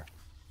the fire,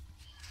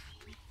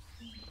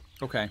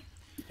 Okay.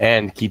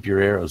 and keep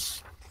your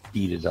arrows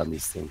beaded on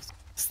these things.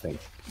 This thing.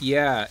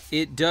 Yeah,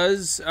 it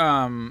does.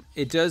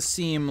 It does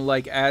seem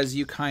like as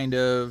you kind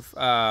of.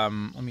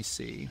 Let me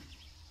see.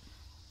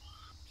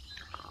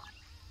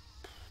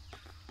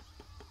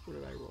 What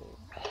did I roll?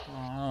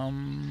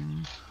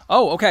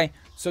 Oh, okay.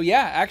 So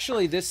yeah,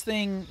 actually, this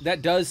thing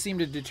that does seem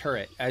to deter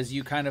it as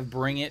you kind of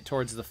bring it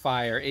towards the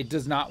fire. It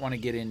does not want to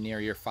get in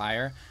near your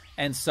fire,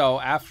 and so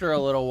after a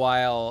little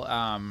while,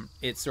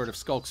 it sort of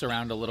skulks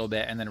around a little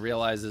bit, and then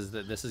realizes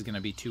that this is going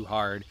to be too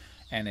hard,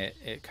 and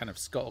it kind of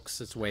skulks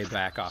its way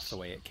back off the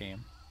way it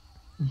came.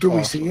 Do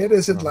we see it?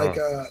 Is it like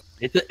a...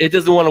 It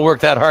doesn't want to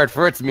work that hard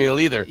for its meal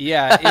either.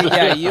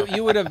 Yeah,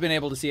 you would have been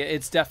able to see it.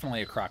 It's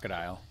definitely a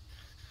crocodile.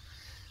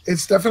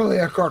 It's definitely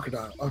a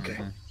crocodile. Okay.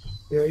 Mm-hmm.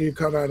 Yeah, you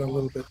cut out a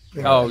little bit.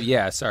 Yeah. Oh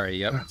yeah, sorry.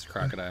 Yep, it's a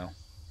crocodile.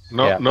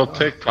 No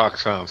TikTok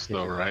sounds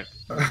though, right?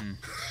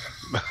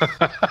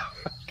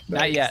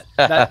 Not yet.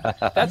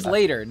 That's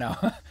later. No.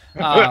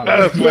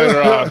 That's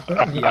later on.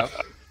 Yep.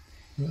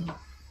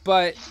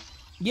 But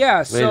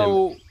yeah,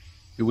 so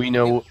Do we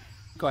know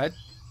go ahead.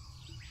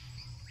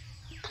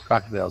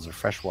 crocodiles are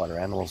freshwater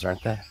animals,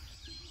 aren't they?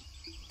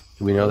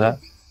 Do we know that?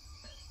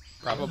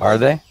 Probably. Are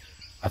they?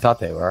 I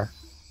thought they were.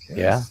 Yes.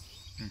 Yeah.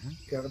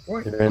 Got a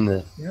point. They're in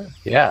the. Yeah.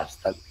 Yes,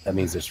 that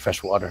means there's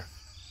fresh water,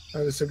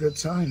 That is a good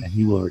sign. and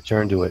he will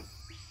return to it.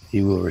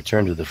 He will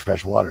return to the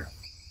fresh water.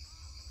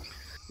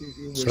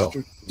 You wish So to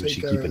we take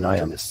should that keep an eye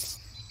into- on this.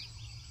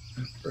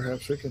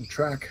 Perhaps we can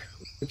track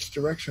which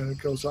direction it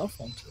goes off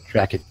onto.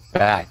 Track it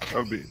back.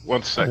 That'll be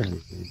 1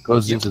 second. It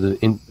goes into the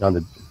on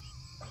the.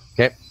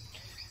 Okay.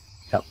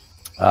 Yep.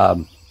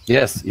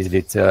 Yes, if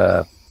it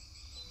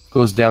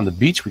goes down the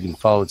beach, we can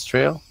follow its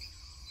trail.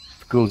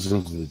 If it goes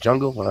into the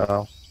jungle,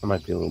 well, it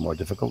might be a little more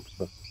difficult,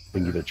 but we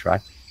can give it a try.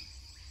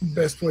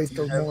 Best wait Do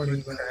till you have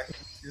morning. good tracking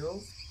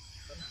skills?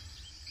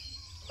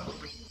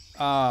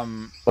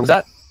 What was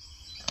that?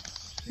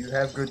 Do you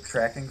have good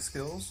tracking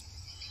skills?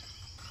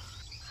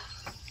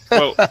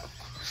 Well,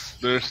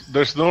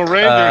 there's no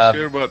rangers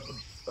here, but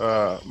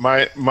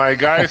my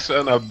guy's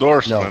an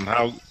outdoorsman. No.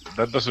 How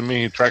that doesn't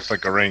mean he tracks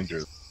like a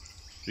ranger.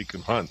 He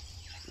can hunt.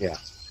 Yeah.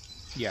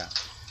 Yeah.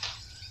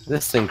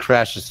 This thing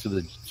crashes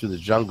through the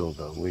jungle,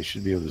 though. We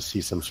should be able to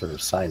see some sort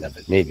of sign of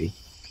it, maybe.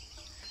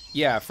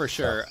 Yeah, for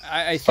sure.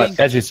 I But think.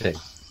 as you say,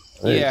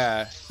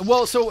 Yeah.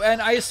 Well, so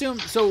and I assume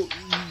so.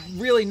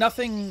 Really,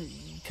 nothing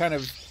kind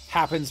of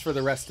happens for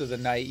the rest of the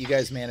night. You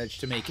guys manage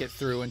to make it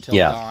through until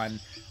dawn.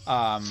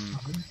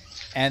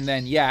 And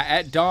then,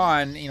 at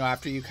dawn,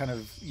 after you kind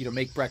of,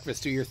 make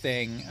breakfast, do your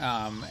thing,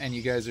 and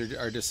you guys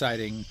are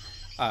deciding,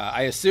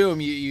 I assume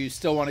you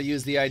still want to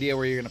use the idea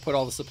where you're going to put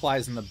all the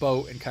supplies in the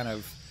boat and kind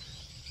of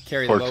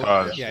carry the boat.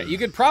 Portage. Yeah, you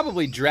could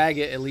probably drag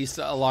it at least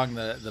along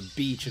the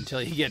beach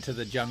until you get to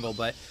the jungle,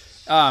 but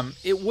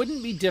it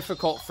wouldn't be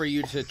difficult for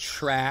you to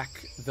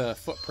track the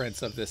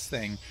footprints of this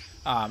thing.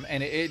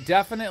 And it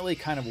definitely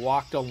kind of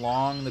walked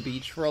along the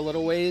beach for a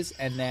little ways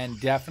and then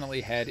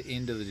definitely head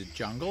into the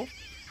jungle.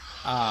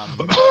 But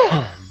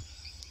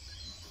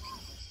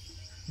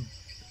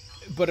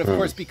of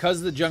course,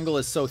 because the jungle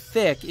is so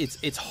thick,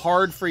 it's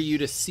hard for you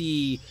to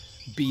see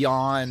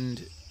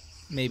beyond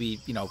maybe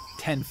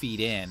 10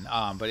 feet in.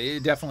 But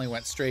it definitely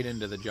went straight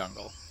into the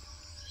jungle.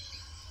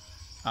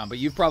 But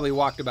you've probably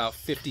walked about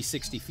 50,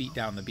 60 feet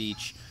down the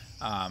beach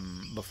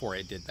before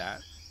it did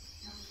that.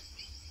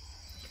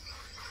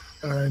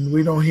 And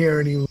we don't hear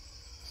any.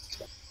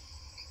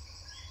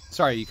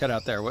 Sorry, you cut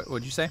out there.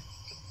 What'd you say?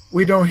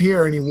 We don't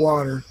hear any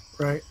water,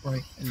 right?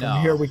 Like from No.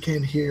 here, we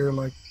can't hear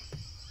like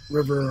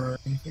river or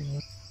anything.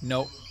 Like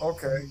Nope.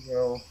 Okay,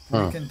 well,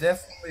 we can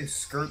definitely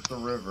skirt the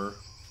river,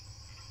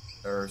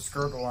 or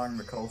skirt along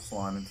the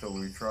coastline until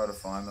we try to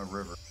find the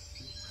river.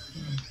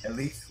 At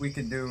least we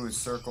can do is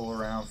circle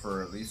around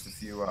for at least a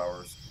few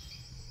hours.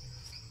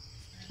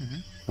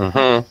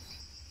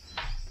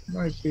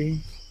 Might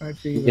be.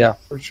 Yeah.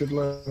 Or should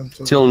let them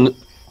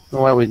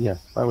Why would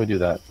we do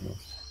that?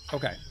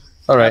 Okay.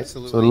 All right.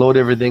 Absolutely. So load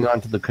everything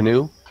onto the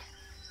canoe.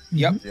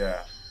 Yep.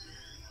 Yeah.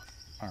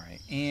 All right.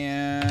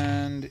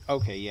 And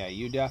okay, yeah,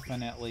 you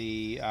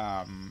definitely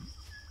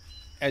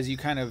as you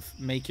kind of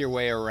make your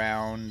way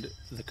around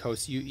the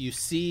coast, you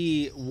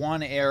see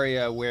one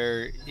area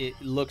where it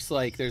looks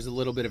like there's a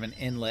little bit of an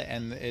inlet,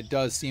 and it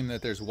does seem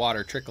that there's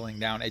water trickling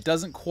down. It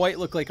doesn't quite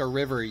look like a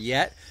river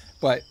yet,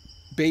 but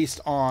based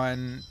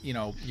on, you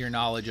know, your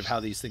knowledge of how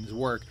these things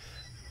work,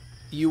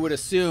 you would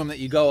assume that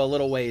you go a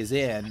little ways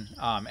in,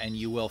 and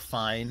you will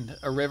find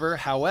a river.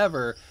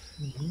 However,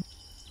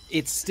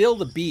 it's still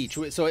the beach,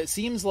 so it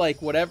seems like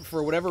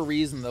for whatever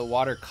reason the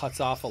water cuts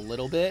off a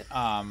little bit.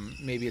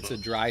 Maybe it's a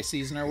dry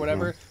season or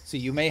whatever, so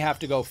you may have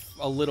to go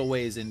a little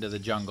ways into the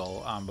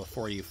jungle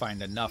before you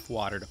find enough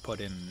water to put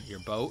in your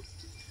boat.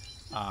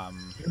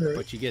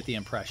 But you get the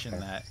impression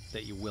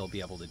that you will be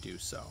able to do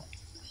so.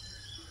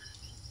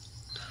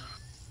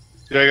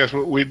 Yeah, I guess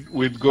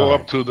we'd go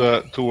up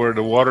to where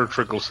the water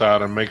trickles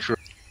out and make sure,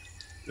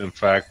 in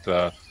fact,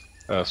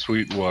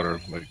 sweet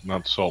water, like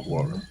not salt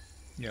water.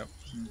 Yep.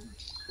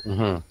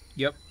 Mm-hmm.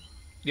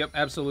 Yep,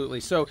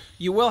 absolutely. So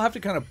you will have to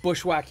kind of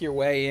bushwhack your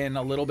way in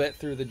a little bit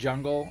through the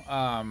jungle,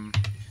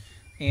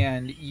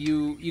 and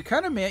you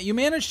kind of you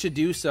manage to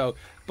do so.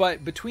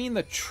 But between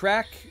the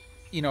trek,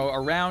 you know,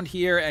 around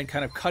here and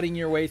kind of cutting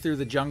your way through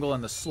the jungle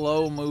and the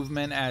slow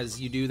movement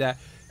as you do that,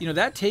 you know,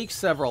 that takes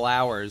several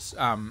hours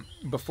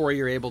before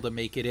you're able to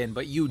make it in.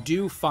 But you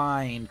do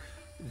find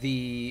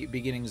the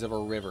beginnings of a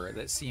river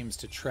that seems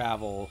to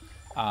travel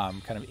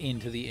kind of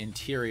into the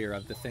interior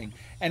of the thing.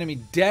 And I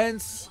mean,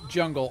 dense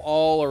jungle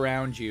all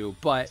around you,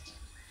 but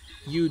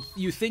you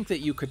think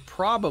that you could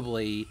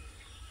probably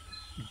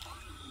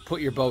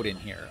put your boat in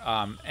here.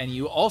 And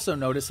you also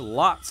notice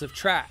lots of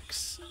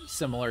tracks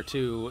similar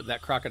to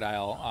that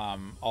crocodile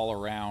all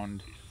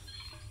around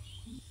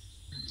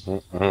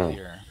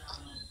here.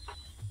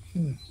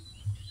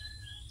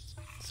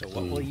 So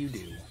what will you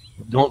do?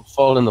 Don't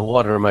fall in the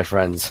water, my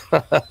friends.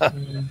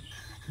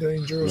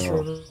 Dangerous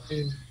river.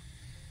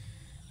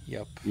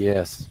 Yep.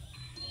 Yes.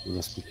 You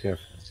must be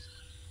careful.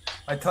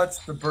 I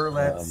touch the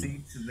burlap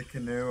seats of the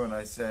canoe and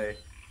I say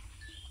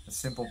a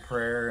simple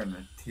prayer, and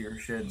a tear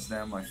sheds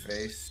down my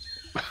face.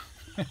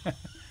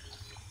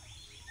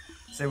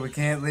 Say, we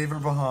can't leave her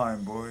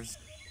behind, boys.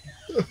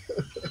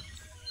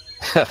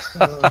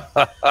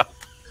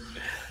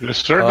 This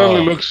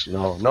certainly looks...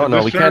 No,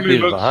 we can't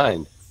leave it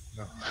behind.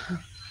 No.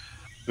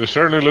 This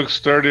certainly looks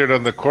sturdier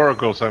than the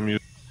coracles I'm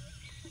using.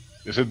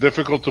 Is it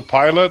difficult to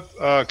pilot,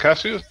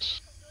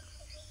 Cassius?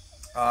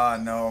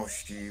 No,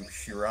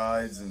 she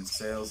rides and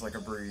sails like a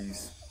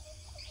breeze.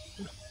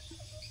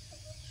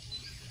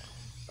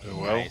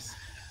 Well. Nice.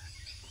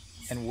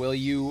 And will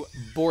you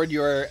board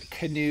your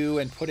canoe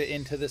and put it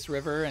into this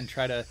river and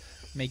try to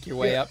make your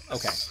way up?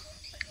 Okay.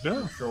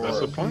 Yeah, Sure. that's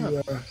the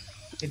plan.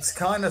 It's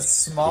kind of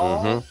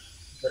small,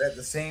 but at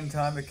the same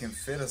time it can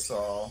fit us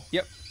all.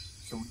 Yep.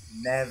 So we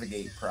can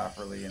navigate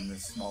properly in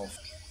this small...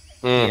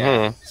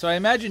 Yeah. So I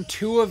imagine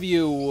two of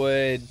you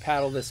would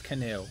paddle this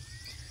canoe.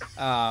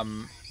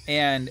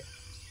 And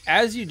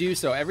as you do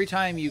so, every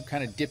time you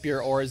kind of dip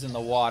your oars in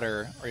the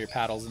water or your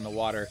paddles in the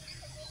water,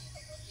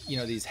 you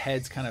know, these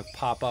heads kind of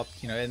pop up,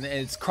 you know, and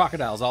it's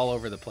crocodiles all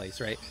over the place,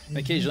 right? And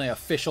occasionally a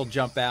fish will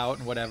jump out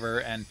and whatever.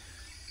 And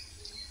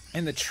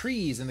the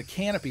trees and the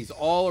canopies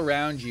all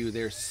around you,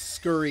 they're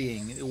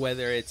scurrying,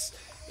 whether it's,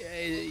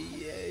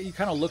 you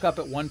kind of look up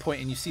at one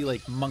point and you see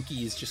like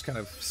monkeys just kind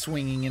of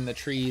swinging in the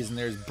trees, and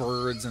there's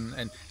birds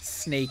and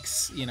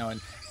snakes, you know, and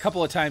a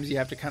couple of times you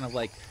have to kind of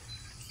like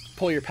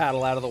pull your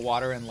paddle out of the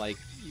water and like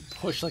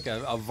push like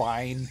a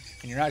vine,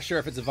 and you're not sure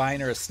if it's a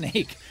vine or a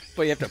snake,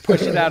 but you have to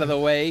push it out of the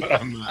way.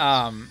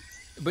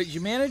 But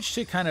you manage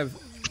to kind of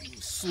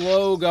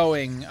slow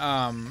going,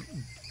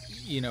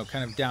 you know,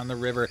 kind of down the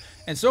river,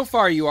 and so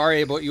far you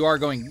are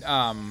going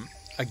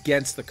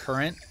against the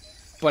current,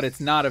 but it's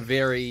not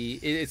very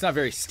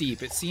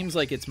steep. It seems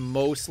like it's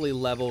mostly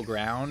level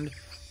ground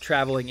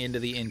traveling into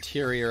the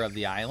interior of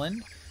the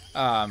island.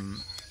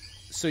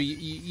 So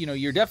you know,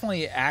 you're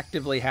definitely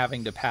actively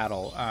having to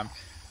paddle.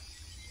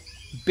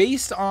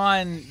 Based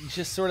on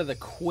just sort of the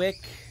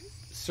quick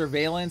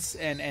surveillance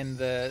and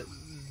the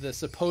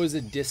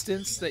supposed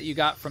distance that you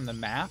got from the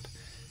map,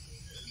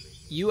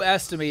 you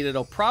estimate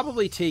it'll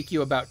probably take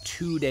you about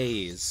 2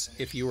 days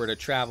if you were to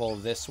travel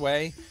this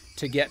way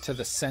to get to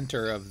the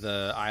center of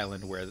the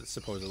island where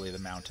supposedly the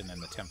mountain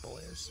and the temple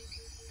is.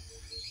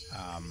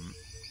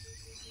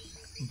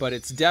 But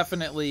it's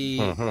definitely,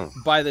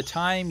 by the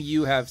time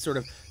you have sort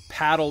of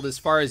paddled as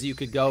far as you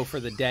could go for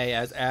the day,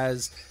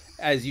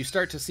 as you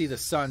start to see the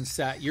sun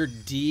set, you're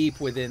deep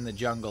within the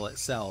jungle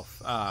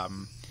itself.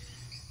 And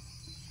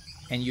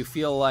you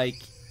feel like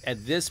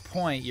at this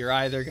point you're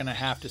either going to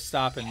have to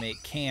stop and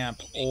make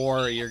camp,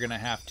 or you're going to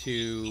have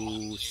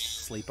to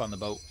sleep on the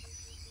boat.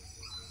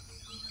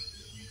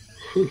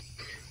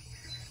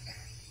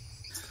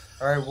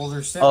 All right, well,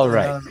 there's simply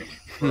none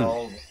for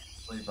all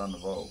sleep on the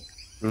boat.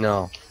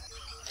 No.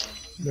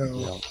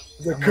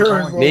 The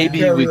current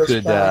maybe we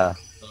could no,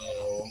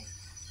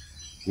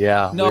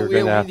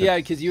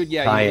 because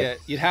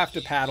you'd have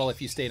to paddle if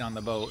you stayed on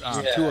the boat.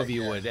 Two of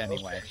you would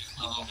anyway.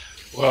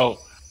 Well,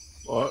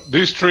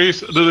 these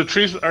trees,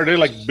 are they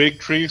like big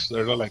trees?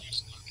 They're like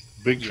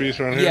Big trees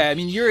around here? Yeah, I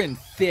mean, you're in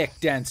thick,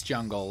 dense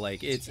jungle.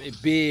 Like, it's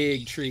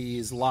big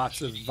trees,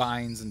 lots of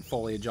vines and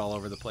foliage all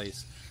over the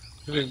place.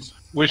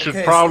 We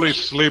should probably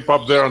sleep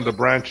up there on the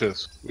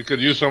branches. We could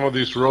use some of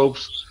these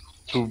ropes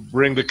to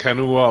bring the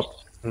canoe up.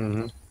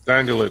 Mm-hmm.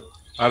 Dangle it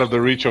out of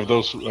the reach of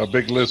those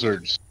big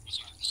lizards.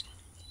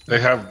 They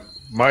have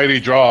mighty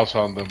jaws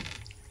on them.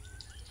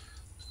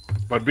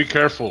 But be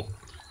careful.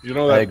 You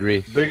know that I agree.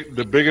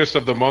 The biggest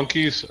of the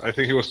monkeys, I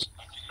think he was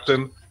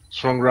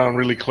swung around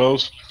really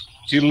close.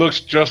 He looks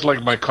just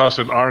like my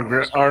cousin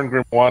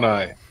Arngrim One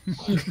Eye.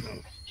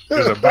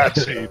 There's a bad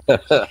seed.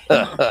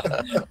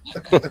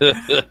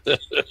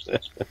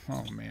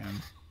 Oh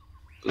man.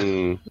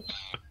 Mm.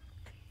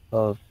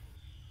 Well,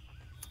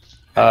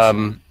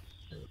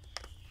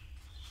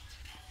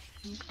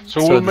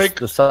 so we'll make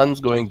the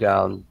sun's going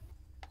down.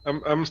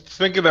 I'm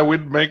thinking that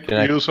we'd make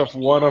use of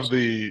one of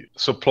the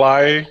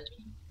supply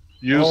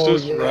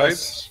uses, right?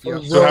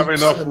 To have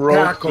enough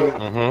rope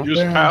to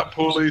use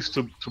pulleys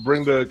to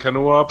bring the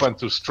canoe up and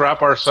to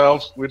strap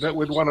ourselves. We'd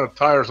want to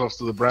tie ourselves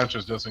to the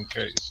branches just in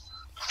case.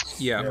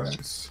 Yeah.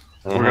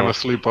 We're gonna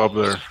sleep up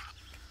there.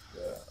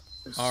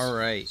 All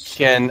right.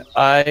 Can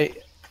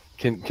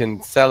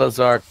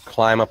Salazar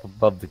climb up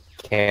above the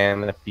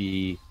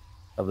canopy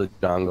of the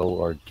jungle,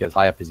 or get as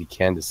high up as he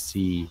can to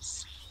see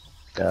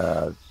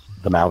the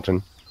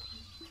mountain?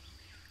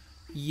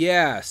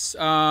 Yes.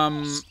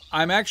 I'm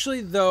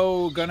actually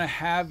though gonna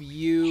have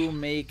you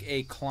make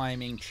a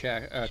climbing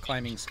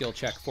skill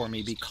check for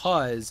me,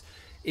 because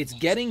it's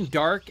getting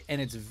dark and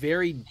it's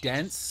very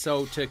dense.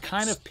 So to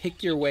kind of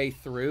pick your way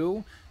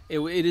through,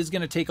 it is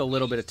going to take a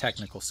little bit of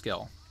technical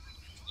skill.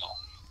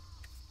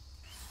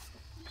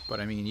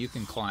 But I mean, you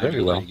can climb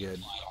pretty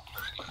good,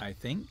 I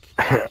think.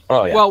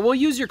 Oh yeah. Well, we'll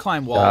use your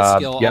climb wall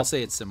skill. Yep. I'll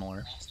say it's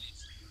similar.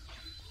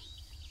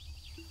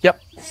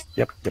 Yep.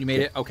 You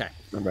made it? Okay.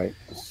 All right.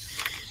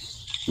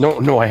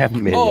 No, I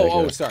haven't made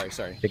it yet.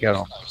 Sorry. Take it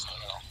all.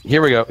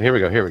 Here we go.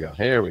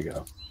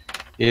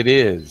 It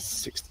is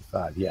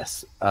 65.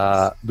 Yes.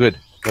 Good.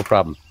 No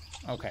problem.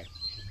 Okay.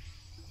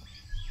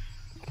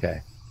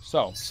 Okay.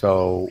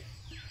 So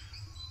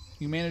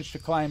you managed to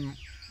climb,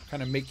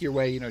 kind of make your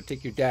way,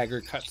 take your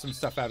dagger, cut some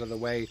stuff out of the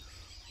way,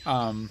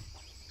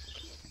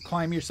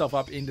 climb yourself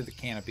up into the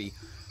canopy.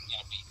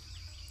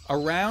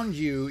 Around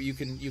you, you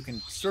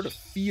can sort of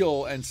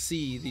feel and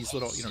see these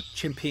little,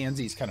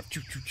 chimpanzees kind of,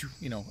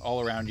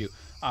 all around you.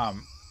 A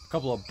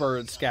couple of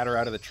birds scatter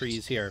out of the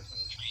trees here.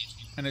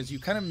 And as you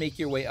kind of make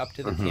your way up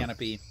to the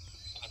canopy,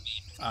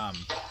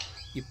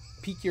 you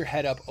peek your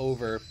head up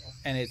over,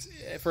 and it's,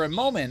 for a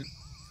moment,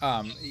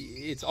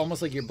 it's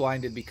almost like you're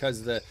blinded,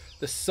 because the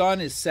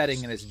sun is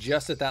setting and it's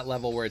just at that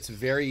level where it's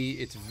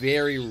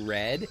very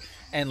red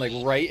and like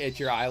right at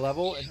your eye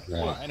level,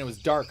 and it was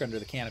dark under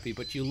the canopy.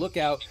 But you look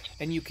out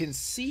and you can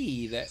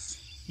see that,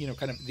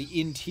 kind of the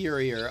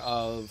interior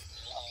of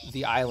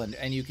the island,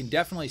 and you can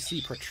definitely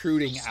see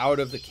protruding out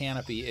of the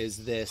canopy is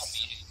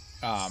this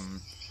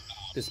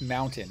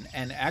mountain.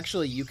 And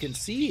actually you can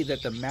see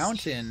that the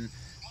mountain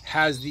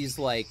has these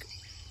like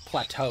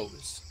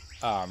plateaus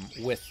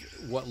with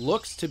what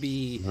looks to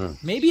be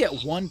maybe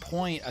at one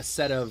point a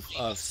set of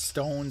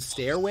stone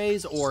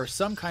stairways or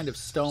some kind of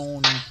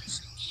stone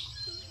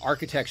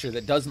architecture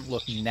that doesn't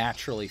look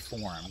naturally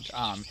formed.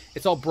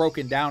 It's all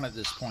broken down at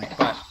this point,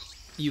 but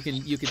you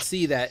can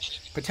see that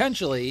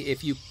potentially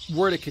if you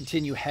were to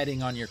continue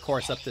heading on your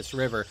course up this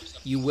river,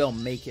 you will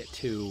make it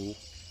to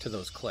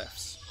those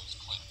cliffs.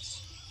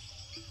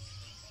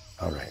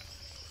 All right.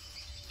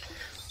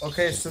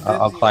 Okay, so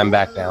I'll climb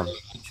back down.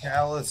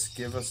 Chalice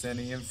give us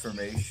any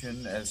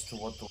information as to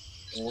what the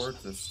war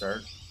to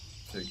start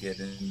to get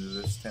into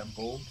this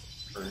temple?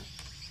 Or...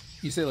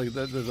 You say like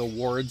the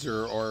wards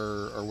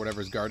or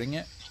whatever's guarding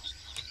it?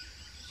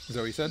 Is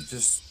that what you said?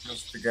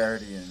 Just the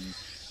guardian,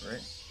 right?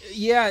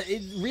 Yeah,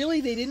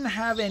 they didn't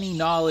have any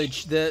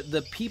knowledge.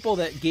 The people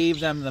that gave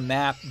them the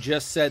map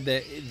just said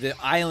that the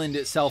island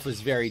itself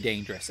is very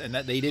dangerous and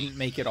that they didn't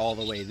make it all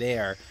the way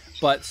there.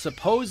 But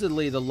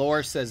supposedly the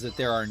lore says that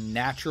there are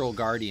natural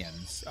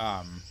guardians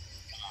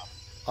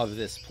of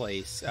this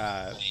place,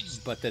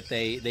 but that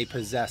they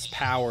possess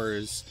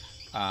powers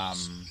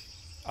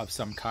of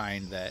some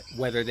kind, that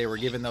whether they were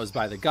given those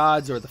by the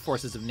gods or the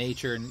forces of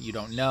nature, you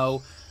don't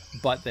know,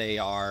 but they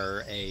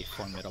are a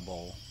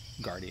formidable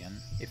guardian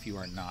if you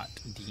are not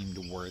deemed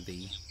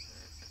worthy.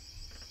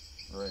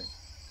 Right.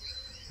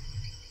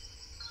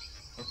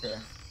 Okay.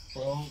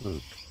 Well,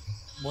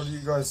 what do you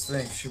guys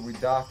think? Should we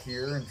dock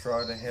here and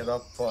try to head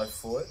up by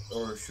foot,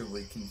 or should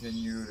we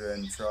continue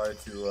and try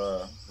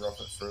to rough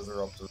it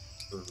further up the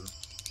river?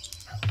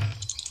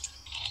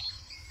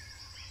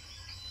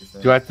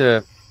 Do I have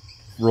to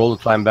roll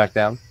to climb back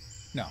down?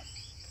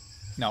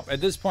 No.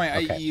 At this point,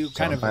 okay. You so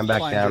kind of climb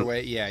climbed back down. your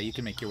way. Yeah, you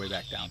can make your way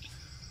back down.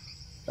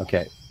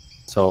 Okay.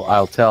 So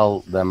I'll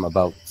tell them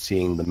about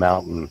seeing the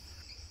mountain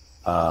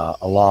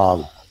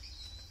along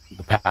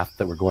the path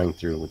that we're going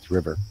through with the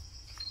river.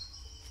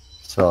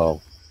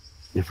 So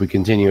if we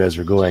continue as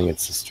we're going,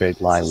 it's a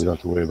straight line. We don't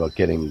have to worry about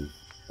getting.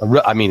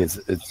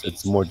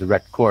 It's a more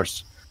direct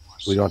course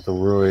We don't have to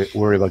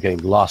worry about getting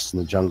lost in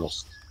the jungle.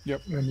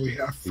 Yep. And we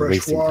have fresh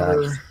Wasting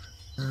water,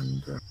 time.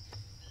 and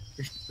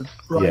we should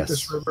ride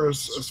this river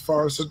as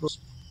far as it will.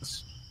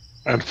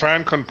 And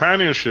find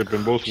companionship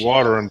in both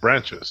water and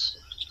branches.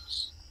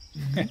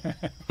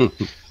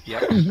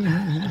 Yep.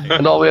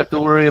 And all we have to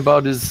worry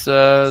about is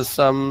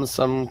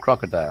some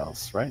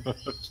crocodiles, right?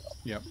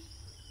 Yep.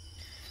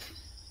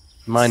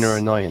 Minor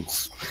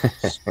annoyance.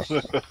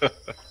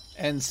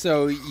 And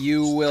so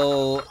you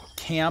will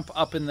camp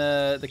up in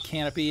the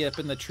canopy, up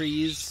in the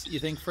trees, you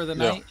think, for the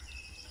night?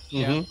 Mm-hmm.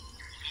 Yeah.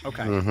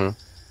 Okay.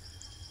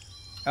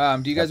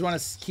 Mm-hmm. Do you guys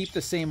want to keep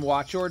the same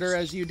watch order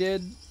as you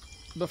did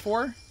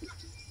before?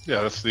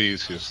 Yeah, that's the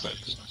easiest thing.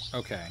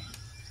 Okay.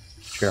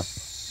 Sure.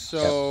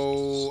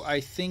 So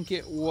I think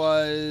it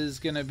was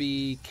going to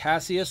be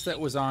Cassius that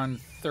was on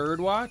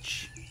third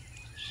watch.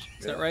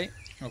 Is that right?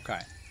 Okay.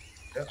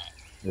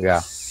 Yeah.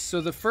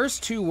 So the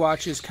first two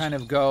watches kind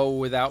of go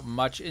without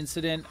much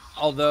incident,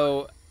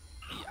 although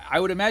I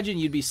would imagine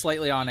you'd be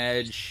slightly on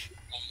edge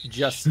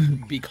just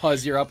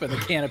because you're up in the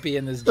canopy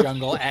in this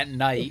jungle at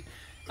night.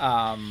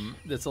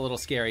 That's a little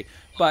scary.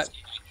 But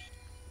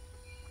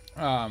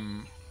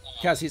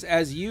Cassius,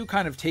 as you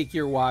kind of take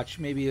your watch,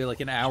 maybe like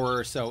an hour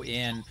or so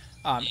in,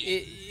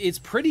 it's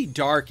pretty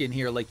dark in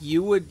here. Like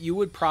you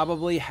would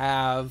probably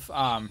have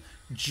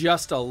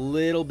just a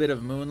little bit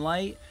of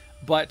moonlight,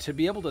 but to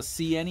be able to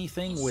see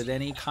anything with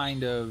any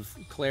kind of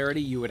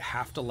clarity, you would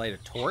have to light a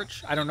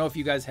torch. I don't know if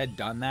you guys had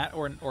done that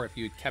or if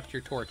you had kept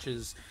your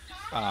torches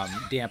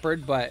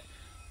dampered, but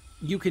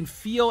you can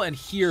feel and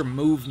hear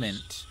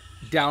movement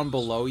down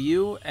below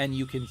you, and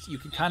you can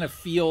kind of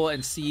feel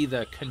and see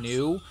the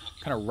canoe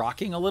kind of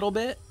rocking a little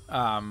bit,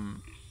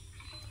 and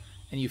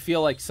you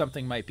feel like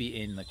something might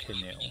be in the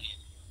canoe.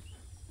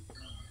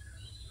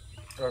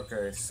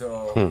 Okay,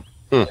 so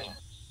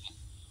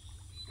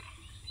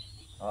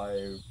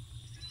I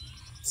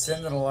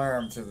send an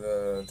alarm to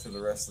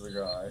the rest of the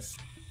guys.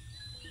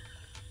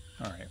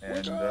 All right.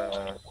 And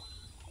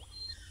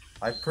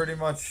I pretty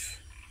much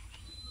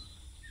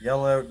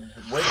yell out,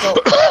 "Wake up!"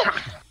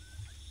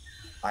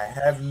 I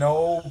have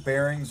no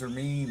bearings or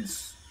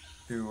means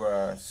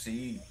to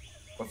see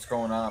what's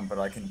going on, but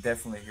I can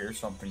definitely hear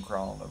something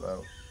crawling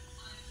about.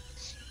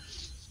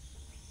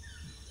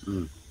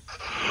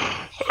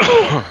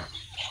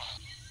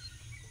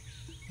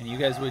 And you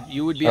guys would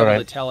be able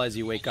to tell as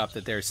you wake up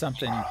that there's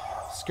something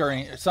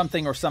scurrying,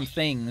 something or some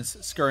things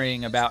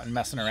scurrying about and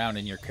messing around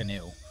in your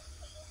canoe.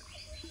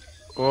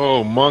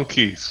 Oh,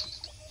 monkeys.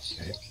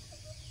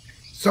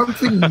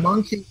 Something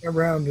monkeying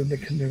around in the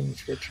canoe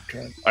is what you're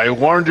trying to. I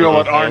warned you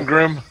about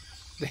Arngrim.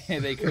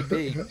 They could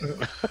be.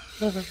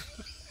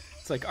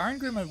 It's like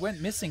Arngrim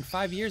went missing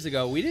 5 years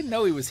ago. We didn't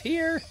know he was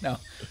here. No.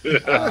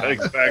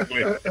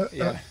 Exactly.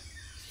 Yeah.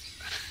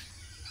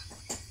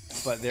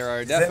 But there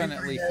are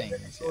definitely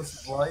things.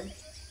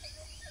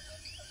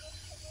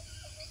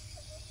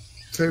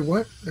 Say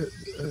what?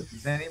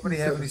 Does anybody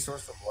have any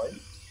source of light?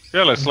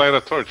 Yeah, let's light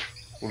a torch.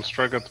 We'll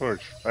strike a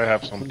torch. I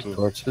have some too.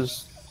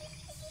 Torches.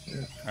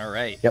 All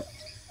right. Yep.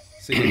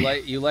 So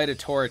you light a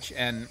torch,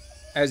 and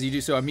as you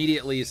do so,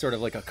 immediately sort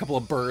of like a couple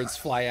of birds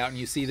fly out, and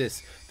you see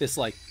this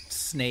like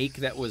snake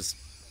that was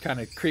kind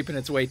of creeping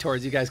its way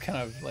towards you guys, kind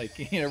of like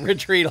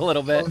retreat a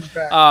little bit.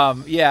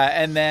 Yeah,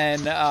 and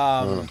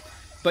then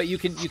but you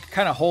can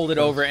kind of hold it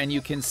over, and you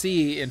can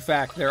see, in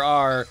fact, there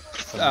are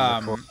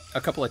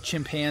a couple of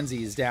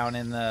chimpanzees down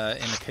in the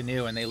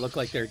canoe, and they look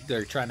like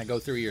they're trying to go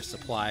through your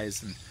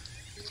supplies, and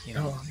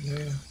Oh,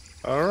 yeah.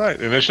 All right,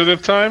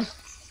 initiative time.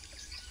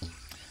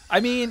 I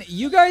mean,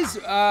 you guys,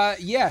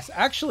 yes,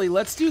 actually,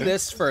 let's do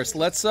this first.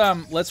 Let's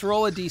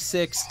roll a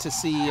d6 to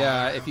see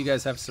if you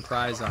guys have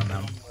surprise on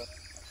them.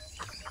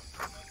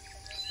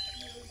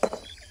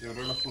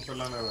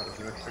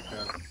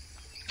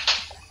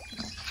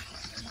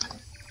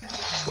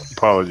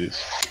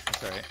 Apologies.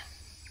 That's all right.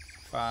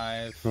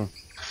 5.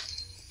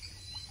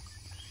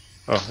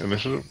 Oh,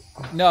 initiative?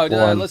 No,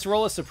 One. let's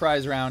roll a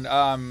surprise round.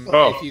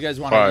 Oh, if you guys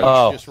want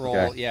 5. to just roll,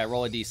 okay.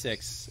 roll a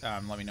d6.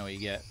 Let me know what you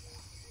get.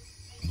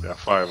 Yeah,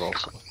 5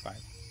 also. 5.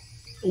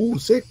 Ooh,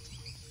 6.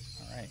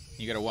 All right,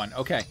 you got a 1.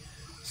 Okay,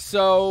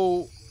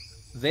 so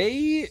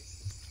they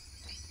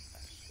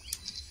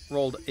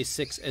rolled a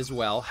 6 as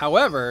well.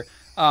 However,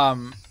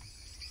 Eldrazar,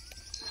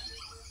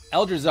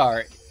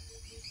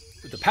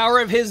 with the power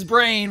of his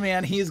brain,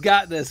 man, he's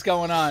got this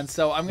going on.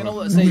 So I'm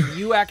gonna say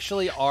you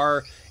actually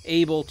are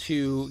able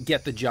to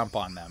get the jump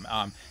on them.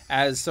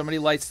 As somebody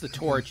lights the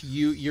torch,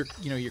 you're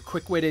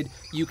quick-witted.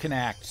 You can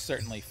act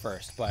certainly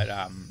first, but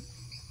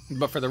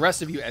for the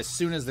rest of you, as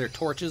soon as their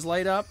torches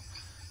light up,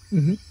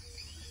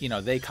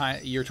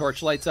 your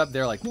torch lights up.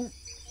 They're like, and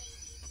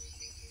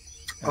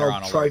they're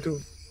on alert.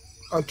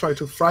 I'll try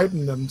to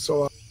frighten them.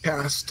 So I'll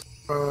cast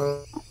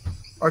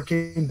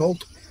arcane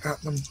bolt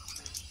at them.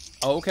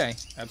 Oh, okay,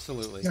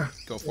 absolutely. Yeah,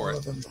 go for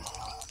it. You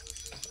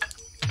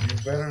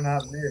better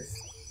not miss.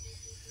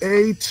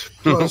 8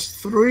 plus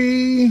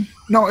 3.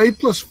 No, 8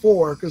 plus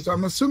 4, because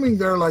I'm assuming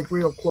they're like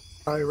real close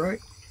by, right?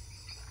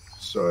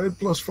 So 8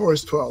 plus 4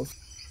 is 12.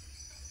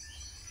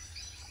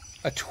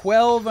 A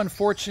 12,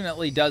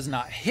 unfortunately, does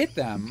not hit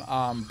them,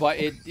 but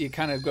it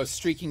kind of goes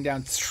streaking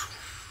down.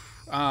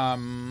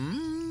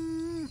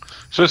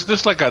 So is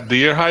this like a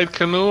deer hide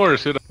canoe, or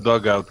is it a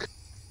dugout?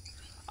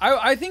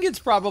 I think it's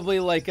probably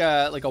like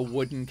a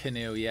wooden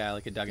canoe, yeah,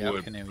 like a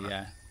dugout canoe,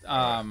 yeah.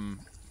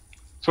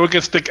 So we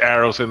can stick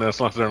arrows in it as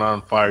long as they're not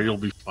on fire. You'll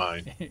be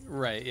fine.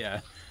 Right,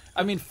 yeah.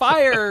 I mean,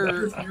 fire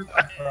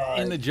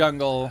in the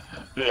jungle,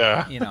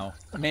 Yeah. you know,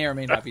 may or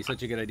may not be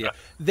such a good idea.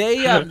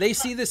 They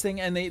see this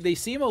thing and they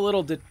seem a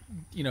little,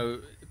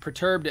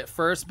 perturbed at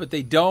first, but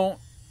they don't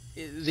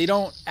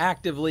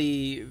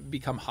actively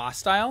become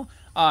hostile.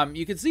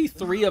 You can see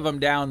 3 of them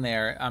down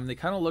there. They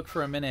kind of look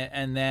for a minute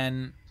and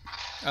then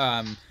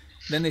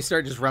they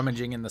start just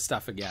rummaging in the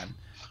stuff again.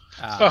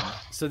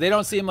 So they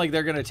don't seem like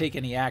they're going to take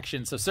any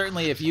action. So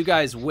certainly if you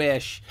guys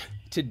wish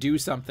to do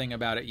something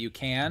about it, you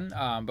can.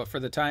 But for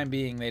the time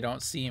being, they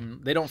don't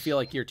feel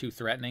like you're too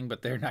threatening,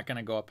 but they're not going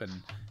to go up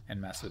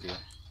and mess with you.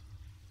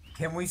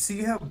 Can we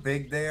see how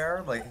big they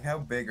are? Like, how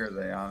big are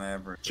they on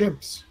average?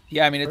 Chimps.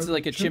 Yeah, I mean, it's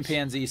like a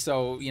chimpanzee,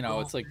 so,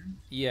 it's like,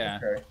 yeah.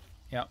 Okay.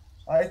 Yeah.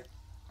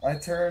 I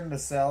turn to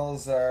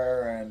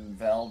Salazar and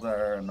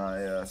Valdar and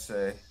I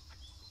say,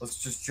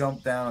 let's just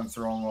jump down and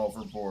throw them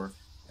overboard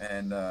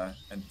and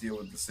deal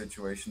with the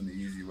situation the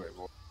easy way.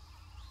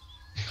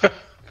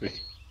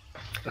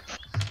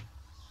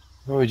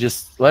 Why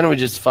don't we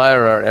just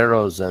fire our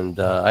arrows? And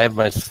I have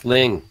my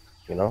sling.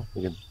 We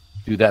can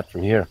do that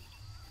from here.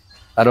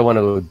 I don't want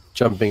to go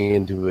jumping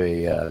into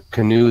a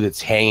canoe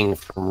that's hanging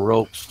from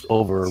ropes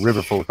over a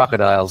river full of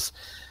crocodiles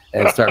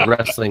and start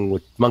wrestling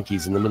with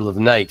monkeys in the middle of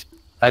the night.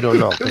 I don't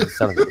know. It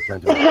sounds like we're trying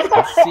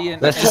to...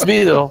 That's just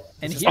me, though.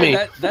 And just here,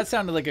 me. that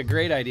sounded like a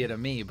great idea to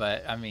me,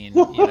 but I mean,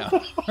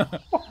 I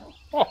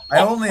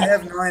only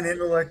have 9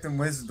 intellect and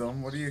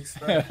wisdom. What do you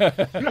expect?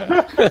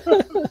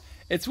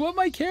 It's what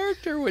my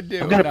character would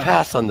do. I'm going to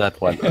pass on that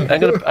one.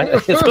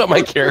 It's what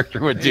my character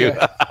would do.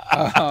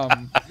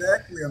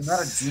 Exactly. I'm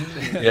not a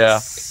genius. Yeah.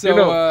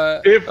 So,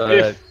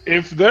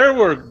 if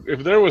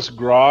there was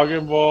grog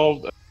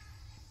involved,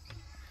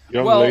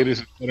 young ladies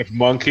instead of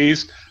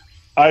monkeys,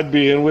 I'd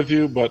be in with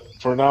you. But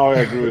for now, I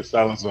agree with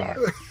Salazar.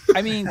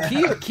 I mean,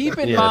 keep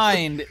in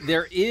mind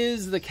there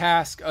is the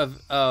cask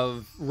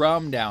of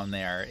rum down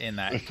there in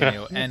that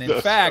canoe, and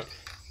in fact,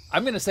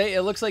 I'm gonna say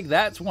it looks like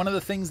that's one of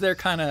the things they're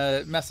kind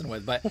of messing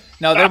with. But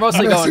no, they're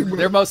mostly going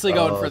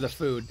for the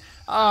food.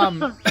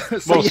 So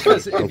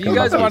yes, if you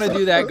guys want to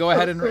do that, go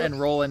ahead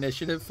and roll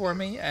initiative for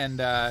me, and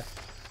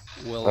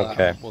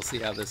we'll see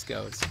how this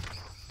goes.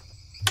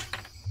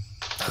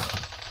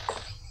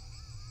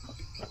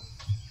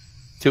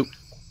 2.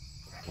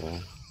 4.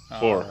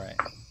 All right.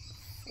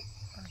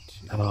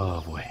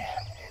 Oh boy.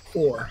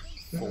 4.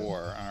 4.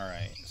 All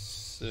right.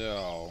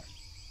 So,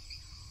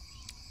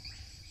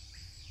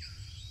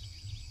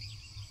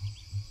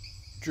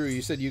 Drew,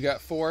 you said you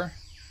got 4?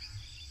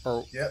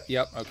 Or Yep.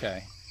 Yep.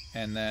 Okay.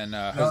 And then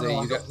Jose,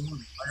 No, you got.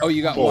 Oh,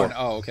 You got 4. 1.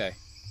 Oh, okay.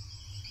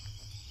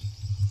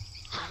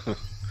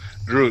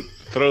 Drew,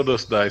 throw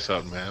those dice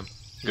out, man.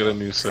 Get a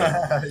new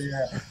set.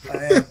 Yeah, I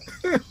am.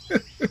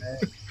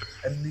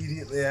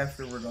 Immediately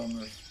after we're done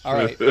this. All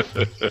right.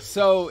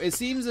 So it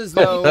seems as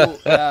though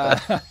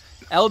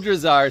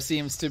Eldrazar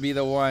seems to be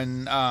the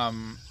one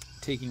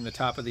taking the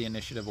top of the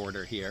initiative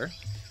order here.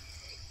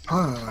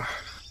 Yep.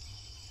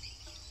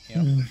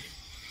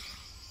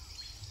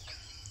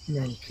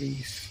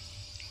 Monkeys.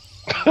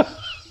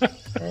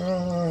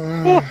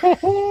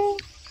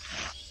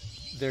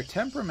 Their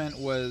temperament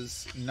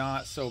was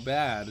not so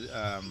bad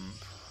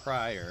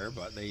prior,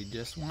 but they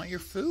just want your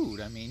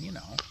food. I mean,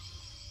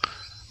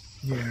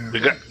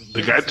 Yeah.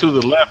 The guy to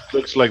the left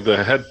looks like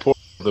the head porter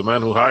of the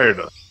man who hired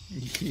us.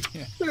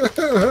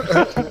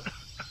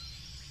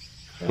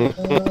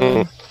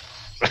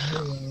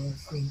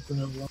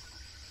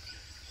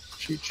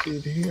 Cheat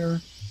sheet here.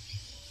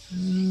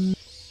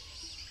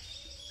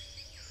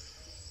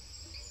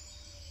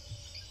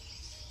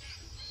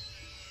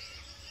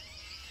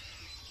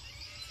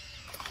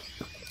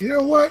 You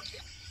know what?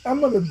 I'm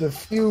going to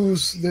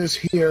diffuse this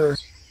here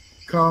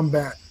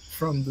combat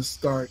from the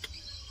start.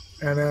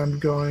 And I'm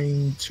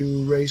going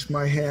to raise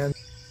my hand,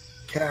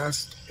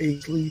 cast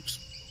 8 leaps.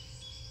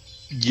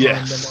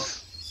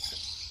 Yes.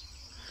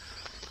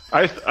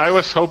 I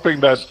was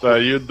hoping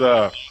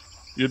that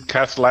you'd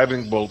cast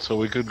lightning bolt so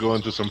we could go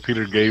into some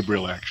Peter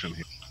Gabriel action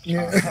here.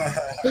 Yeah.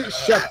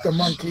 Shut the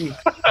monkey.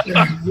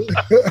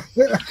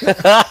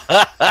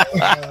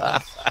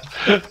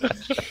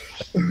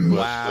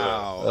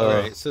 Wow. All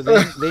right. So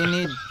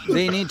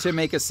they need to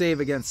make a save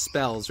against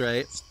spells,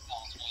 right?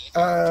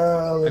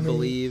 I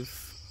believe.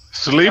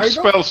 Sleep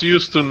spells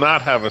used to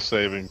not have a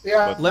saving.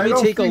 Yeah. Let me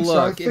take a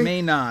look. So it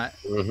may not.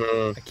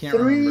 Mm-hmm. I can't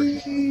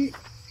remember.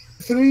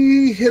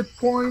 3 hit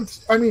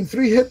points.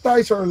 3 hit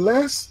dice or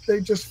less. They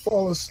just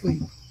fall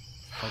asleep.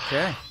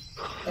 Okay.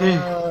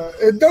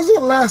 It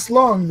doesn't last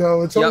long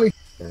though. It's only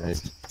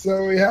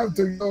so we have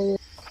to go.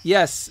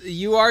 Yes,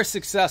 you are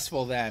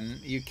successful. Then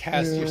you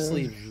cast your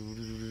sleep.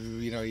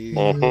 You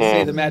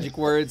say the magic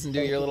words and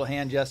do your little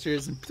hand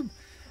gestures, and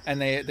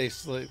and they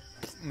sleep,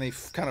 and they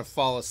kind of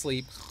fall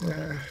asleep.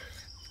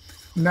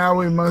 Now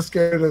we must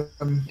get to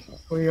them.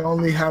 We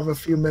only have a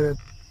few minutes.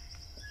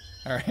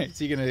 All right,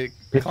 so you're gonna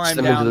Pitch climb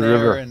them down into the there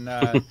river. and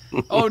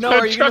oh no,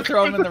 are you gonna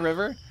throw them in the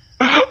river?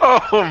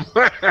 Oh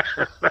man!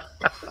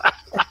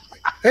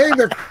 Hey,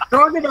 the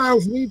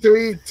crocodiles need to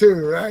eat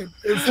too, right?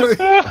 It's like,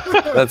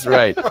 That's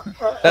right.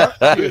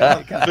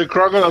 The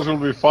crocodiles will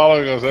be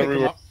following us Pick 'em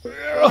everywhere.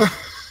 up,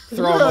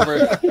 throw them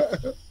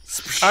over.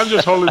 I'm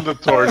just holding the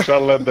torch. I'll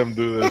let them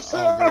do this.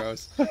 Oh,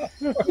 gross.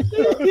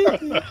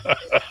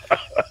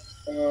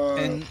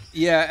 And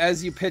yeah,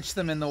 as you pitch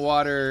them in the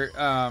water,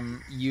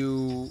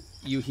 you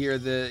hear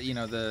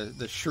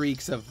the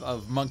shrieks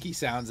of monkey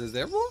sounds as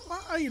they're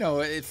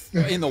if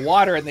in the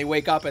water, and they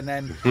wake up, and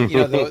then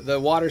the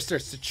water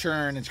starts to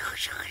churn, and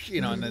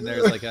and then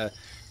there's like a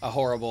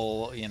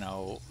horrible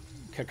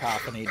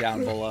cacophony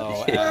down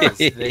below as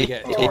they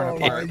get torn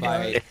apart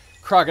by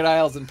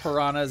crocodiles and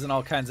piranhas and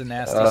all kinds of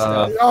nasty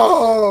stuff.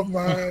 oh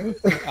man!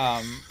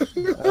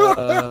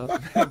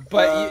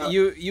 But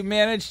you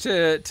manage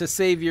to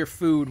save your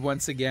food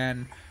once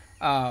again.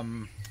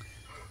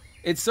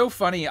 It's so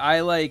funny.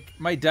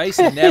 My dice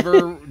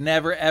never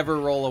ever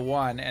roll a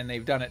 1, and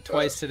they've done it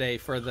twice today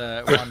for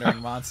the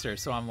wandering monster.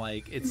 So I'm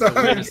like, it's the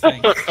weirdest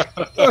thing.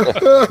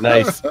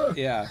 Nice.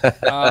 Yeah.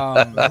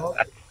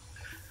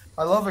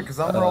 I love it because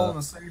I'm rolling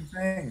the same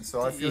thing,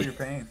 so I feel your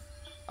pain.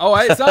 Oh,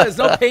 it's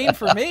no pain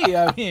for me.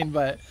 I mean,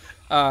 but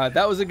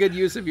that was a good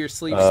use of your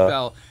sleep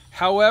spell.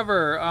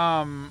 However,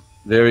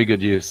 Very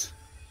good use.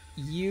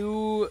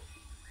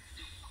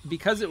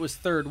 because it was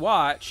third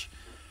watch,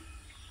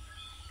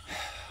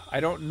 I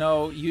don't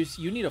know.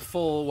 You need a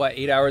full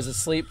 8 hours of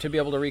sleep to be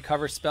able to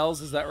recover spells.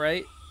 Is that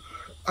right?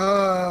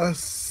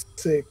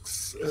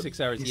 6. 6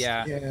 hours.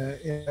 Yeah.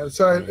 Yeah.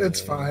 So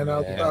it's fine.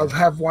 I'll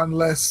have one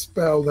less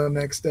spell the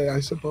next day, I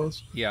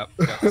suppose. Yep.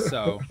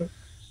 So,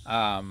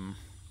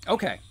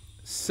 okay.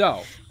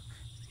 So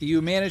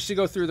you managed to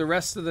go through the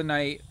rest of the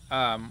night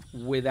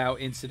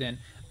without incident.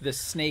 The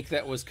snake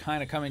that was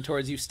kind of coming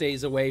towards you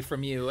stays away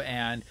from you,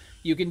 and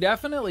you can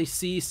definitely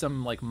see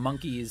some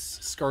monkeys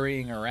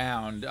scurrying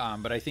around.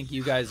 But I think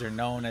you guys are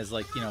known as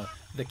the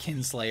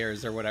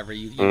kinslayers or whatever.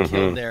 You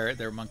killed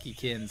their monkey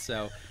kin.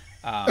 So,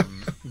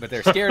 but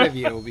they're scared of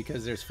you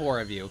because there's 4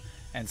 of you,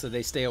 and so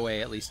they stay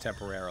away at least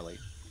temporarily.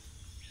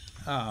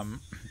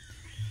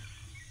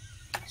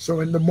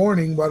 So in the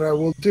morning, what I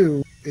will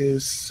do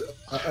is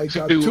I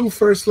got 2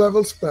 first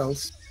level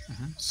spells.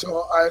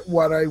 So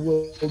what I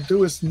will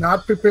do is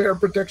not prepare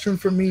protection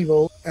from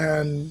evil,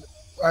 and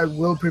I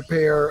will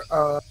prepare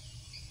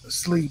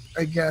sleep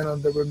again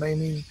on the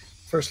remaining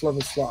first level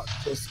slot.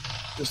 Just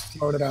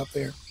throwing it out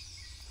there.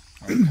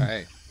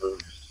 Okay.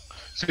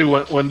 See,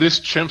 when this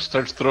chimp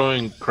starts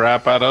throwing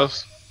crap at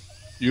us,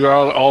 you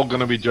are all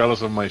gonna be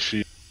jealous of my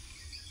sheep.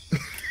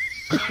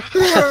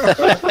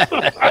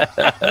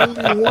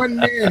 Only one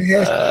man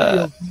has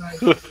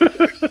to feel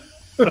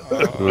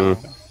tonight.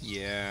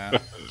 Yeah.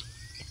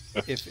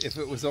 If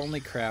it was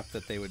only crap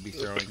that they would be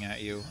throwing at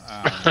you.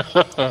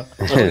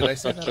 Did I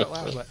say that out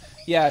loud? But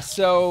yeah,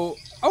 so,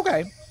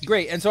 okay,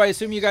 great. And so I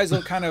assume you guys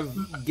will kind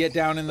of get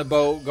down in the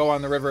boat, go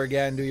on the river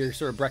again, do your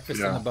sort of breakfast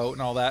in the boat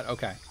and all that?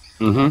 Okay.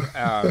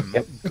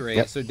 Great.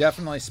 Yep. So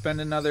definitely spend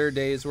another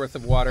day's worth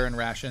of water and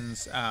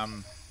rations.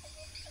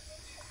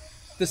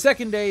 The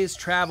second day's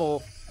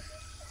travel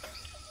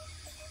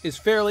is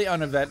fairly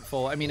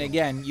uneventful. I mean,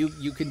 again,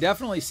 you can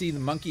definitely see the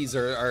monkeys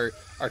are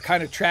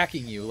kind of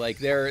tracking you, like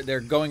they're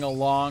going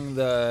along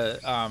the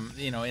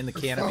in the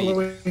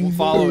canopy,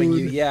 following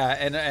you. Yeah,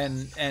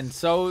 and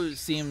so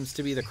seems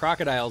to be the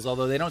crocodiles,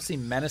 although they don't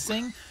seem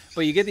menacing.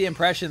 But you get the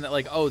impression that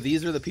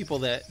these are the people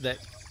that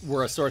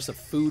were a source of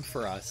food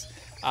for us.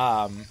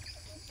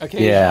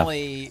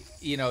 Occasionally,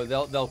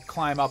 they'll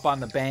climb up on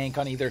the bank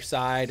on either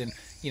side and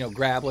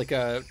grab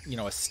a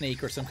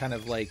snake or some kind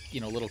of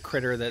little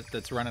critter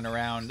that's running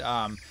around.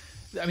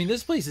 I mean,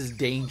 this place is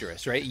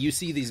dangerous, right? You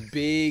see these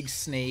big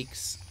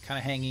snakes kind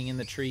of hanging in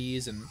the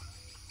trees, and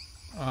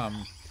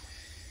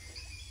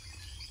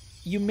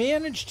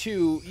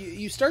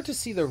you start to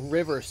see the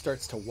river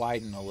starts to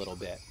widen a little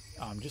bit.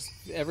 Just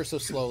ever so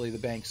slowly, the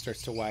bank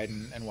starts to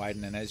widen,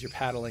 and as you're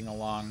paddling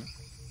along,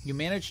 you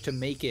manage to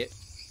make it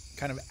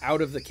kind of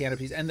out of the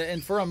canopies,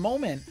 and for a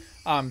moment,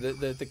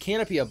 the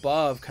canopy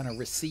above kind of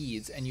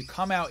recedes, and you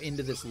come out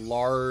into this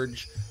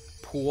large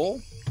pool,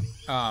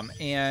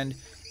 and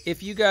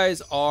if you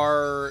guys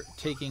are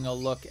taking a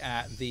look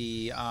at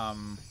the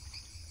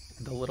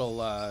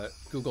little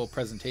Google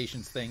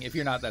presentations thing, if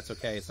you're not, that's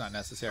okay. It's not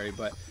necessary,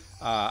 but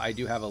I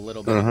do have a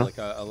little bit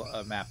of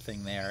a map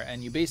thing there,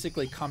 and you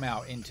basically come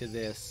out into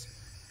this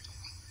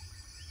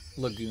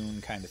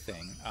lagoon kind of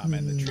thing,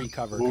 and the tree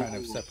cover kind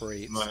of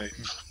separates.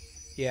 Nice.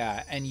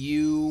 Yeah, and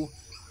you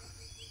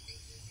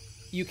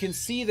can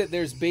see that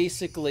there's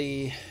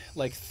basically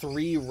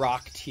 3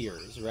 rock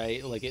tiers, right?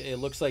 It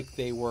looks like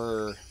they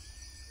were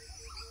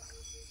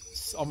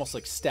almost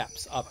like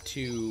steps up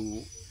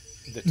to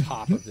the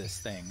top of this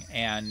thing,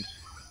 and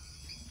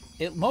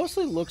it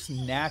mostly looks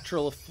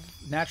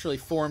naturally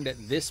formed at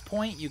this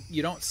point.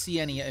 You don't see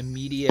any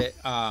immediate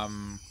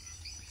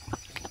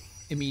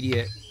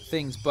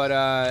things, but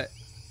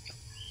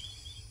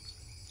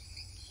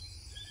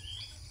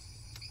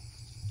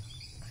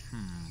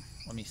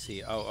let me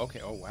see. Oh, okay.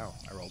 Oh, wow.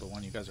 I rolled a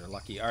 1. You guys are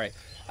lucky. All right.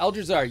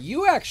 Eldrazar,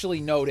 you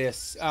actually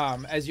notice,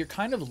 as you're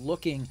kind of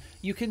looking,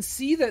 you can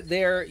see that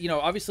there,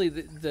 obviously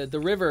the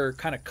river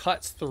kind of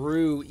cuts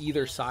through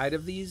either side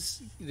of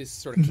this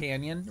sort of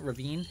canyon,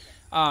 ravine.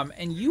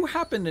 And you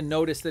happen to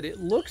notice that it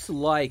looks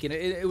like, and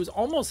it was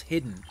almost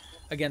hidden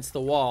against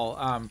the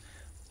wall,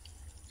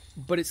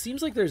 but it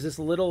seems like there's this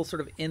little sort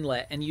of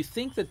inlet, and you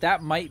think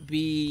that might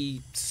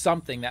be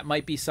something. That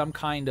might be some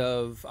kind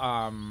of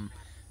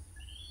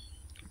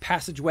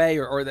passageway,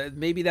 or that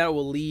maybe that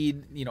will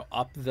lead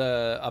up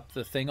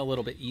the thing a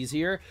little bit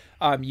easier.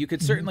 You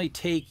could certainly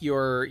take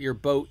your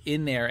boat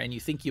in there, and you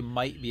think you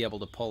might be able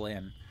to pull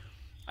in.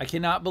 I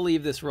cannot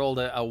believe this rolled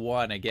a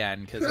 1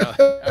 again, because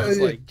I was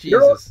like,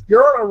 Jesus,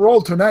 you're on a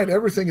roll tonight.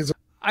 Everything is.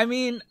 I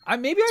mean,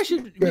 maybe I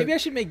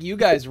should make you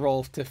guys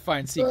roll to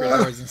find secret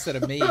doors instead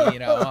of me.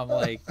 I'm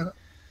like,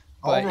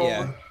 but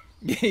yeah.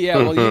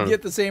 Well, you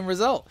get the same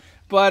result,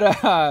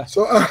 but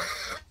so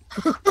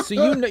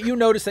you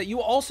notice that.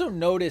 You also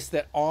notice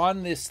that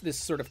on this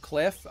sort of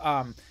cliff,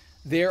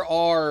 there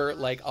are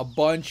like a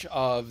bunch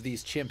of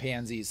these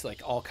chimpanzees,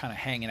 like all kind of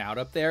hanging out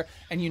up there.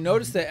 And you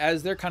notice that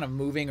as they're kind of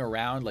moving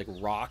around, like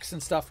rocks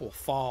and stuff will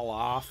fall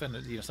off, and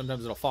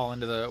sometimes it'll fall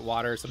into the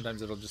water,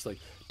 sometimes it'll just like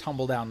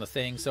tumble down the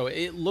thing. So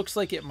it looks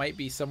like it might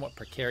be somewhat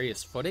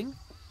precarious footing.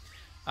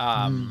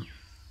 And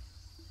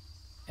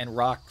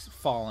rocks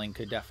falling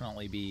could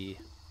definitely be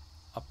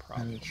a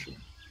problem.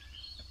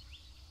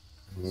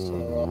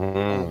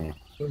 So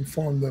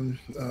inform them.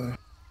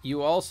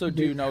 You also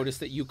do notice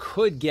that you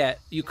could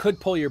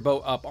pull your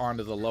boat up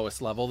onto the lowest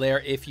level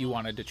there if you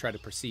wanted to try to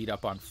proceed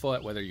up on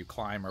foot, whether you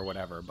climb or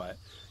whatever, but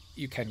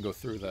you can go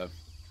through the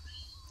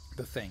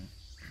thing.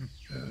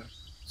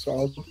 So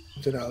I'll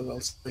put it out. I'll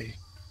say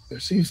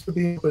there seems to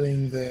be an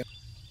opening there.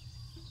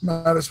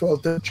 Might as well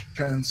take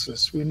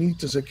chances. We need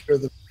to secure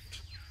the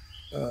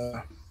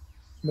boat.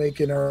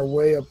 Making our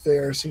way up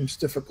there seems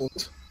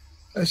difficult.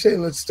 I say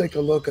let's take a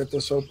look at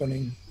this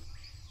opening.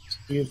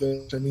 See if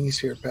there's an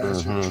easier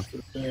passage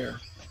through there.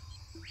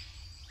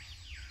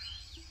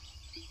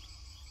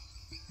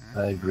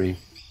 I agree.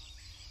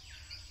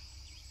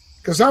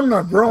 Because I'm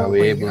not wrong.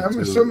 I'm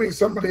assuming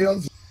somebody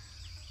else.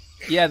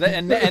 Yeah,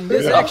 and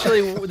this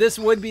actually, this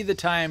would be the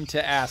time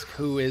to ask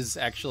who are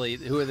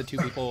the two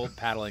people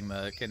paddling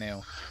the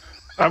canoe.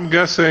 I'm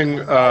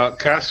guessing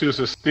Cassius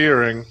is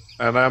steering,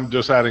 and I'm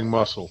just adding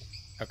muscle.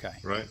 Okay.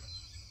 Right.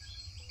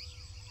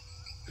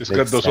 It's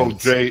got those old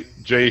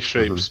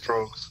J-shaped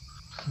strokes.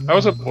 I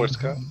was a Boy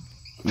Scout.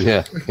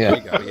 Yeah. There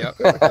you go, yep.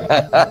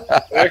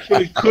 I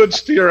actually could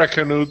steer a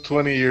canoe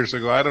 20 years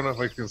ago. I don't know if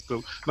I can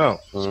still. No,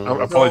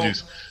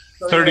 apologies.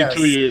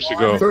 32 years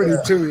ago.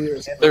 32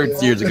 years.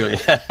 30 years ago.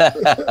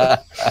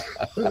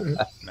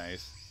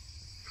 Nice.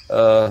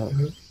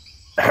 Do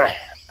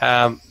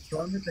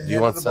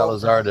you want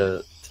Salazar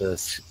to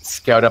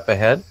scout up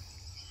ahead?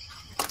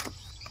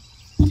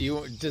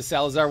 Does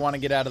Salazar want to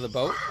get out of the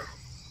boat?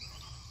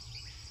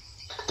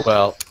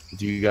 Well,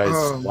 do you guys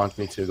want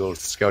me to go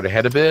scout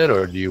ahead a bit,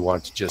 or do you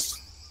want to just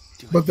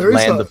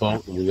land the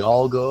boat and we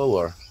all go?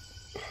 Or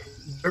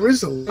there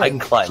is a ledge. I can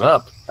climb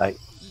up.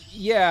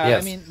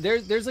 Yes. I mean,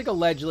 there's like a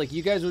ledge. Like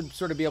you guys would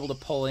sort of be able to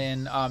pull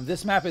in.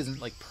 This map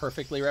isn't like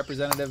perfectly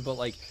representative, but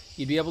like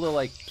you'd be able to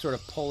like sort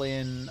of pull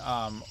in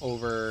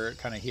over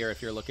kind of here if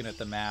you're looking at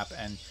the map,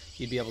 and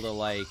you'd be able to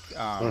like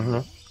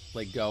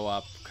like go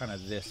up kind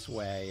of this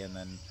way and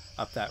then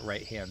up that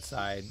right hand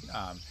side,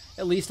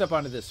 at least up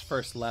onto this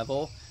first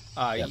level.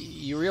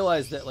 You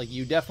realize that like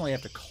you definitely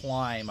have to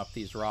climb up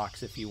these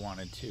rocks if you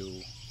wanted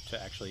to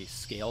actually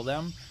scale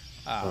them.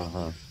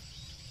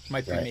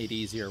 Might be made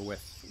easier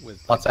with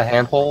lots of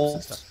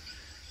handholds.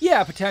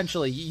 Yeah,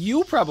 potentially.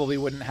 You probably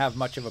wouldn't have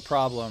much of a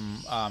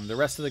problem. The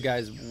rest of the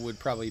guys would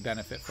probably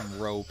benefit from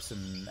ropes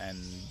and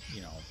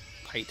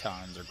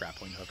pythons or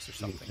grappling hooks or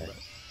something. Okay.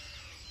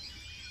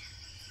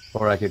 But...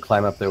 Or I could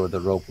climb up there with the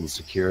rope and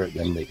secure it,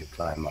 then they could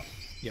climb up.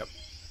 Yep.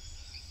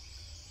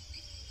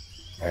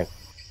 All right.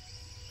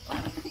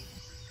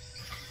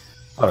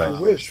 All right. I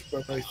wish,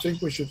 but I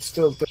think we should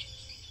still.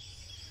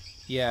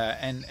 Yeah,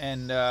 and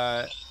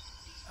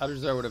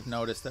Eldrazar would have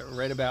noticed that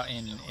right about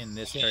in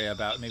this area,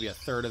 about maybe a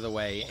third of the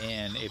way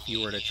in, if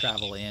you were to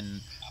travel in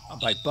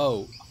by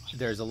boat,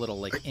 there's a little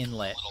like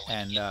inlet,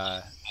 and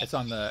it's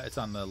on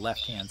the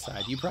left hand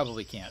side. You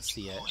probably can't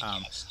see it.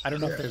 I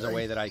don't know if there's a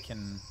way that I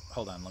can.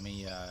 Hold on, let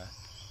me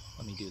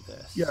do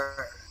this. Yeah,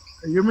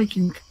 you're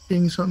making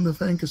kings on the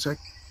thing, cause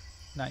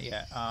Not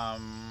yet.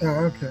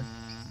 okay.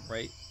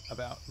 Right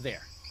about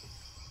there.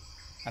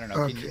 I don't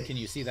know. Okay. Can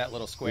you see that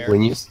little square?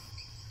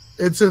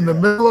 It's in the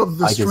middle of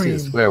the stream. I can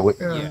see a square.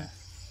 Yeah.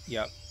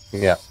 Yep.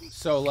 Yeah.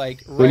 So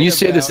like right when you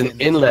say there's an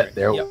area. inlet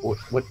there, Yep.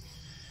 what?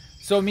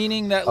 So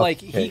meaning that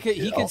like he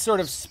could sort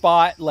of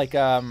spot like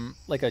a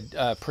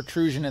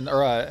protrusion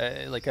or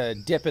like a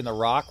dip in the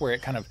rock where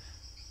it kind of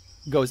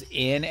goes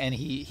in, and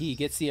he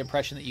gets the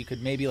impression that you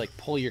could maybe like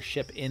pull your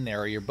ship in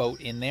there or your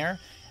boat in there.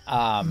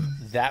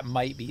 That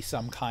might be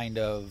some kind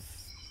of,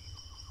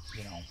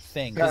 you know,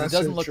 thing, because it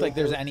doesn't look like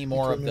there's any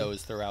more of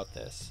those throughout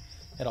this.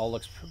 It all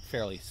looks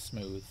fairly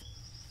smooth.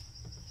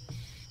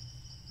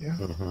 Yeah,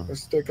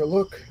 let's take a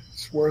look.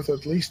 It's worth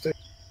at least a...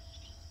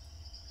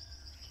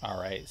 All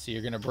right, so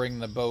you're gonna bring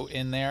the boat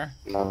in there.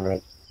 All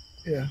right.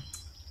 Yeah.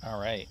 All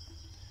right.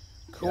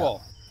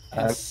 Cool.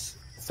 Yeah.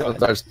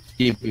 Salazar's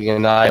keeping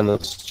an eye on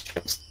those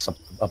chimps up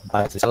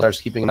above.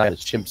 Salazar's keeping an eye on the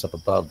chimps up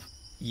above.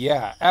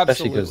 Yeah,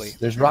 Especially absolutely. because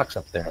there's rocks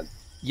up there.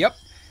 Yep.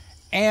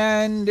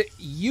 And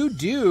you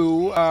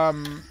do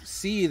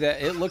see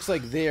that it looks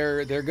like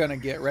they're gonna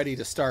get ready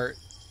to start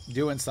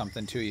doing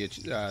something to you,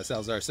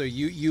 Salazar. So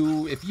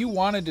you if you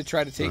wanted to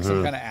try to take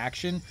some kind of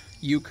action,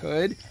 you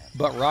could,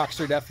 but rocks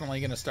are definitely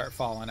going to start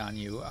falling on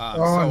you.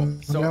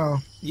 So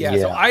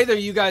either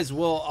you guys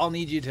will, I'll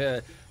need you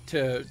to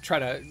try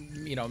to,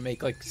 you know,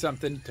 make like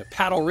something to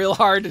paddle real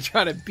hard to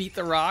try to beat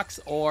the rocks,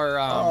 or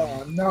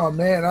oh no,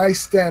 man, I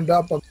stand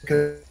up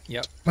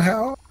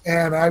somehow,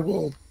 and I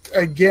will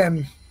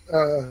again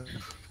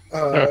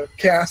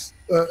cast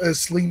a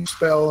sleep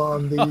spell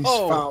on these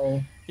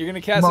foul. You're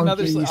gonna cast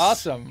monkeys. Another.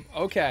 Awesome.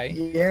 Okay.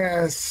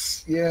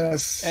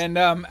 Yes. And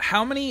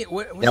how many?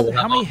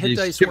 How many hit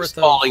dice worth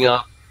of falling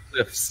off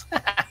cliffs?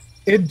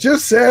 It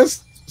just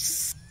says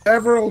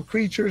several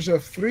creatures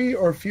of 3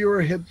 or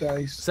fewer hit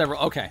dice. Several.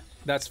 Okay,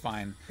 that's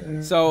fine.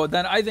 So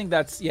then I think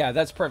that's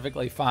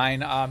perfectly fine.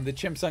 The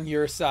chimps on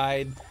your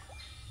side,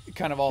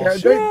 kind of all.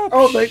 They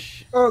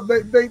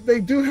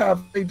do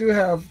have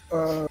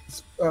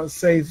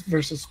saves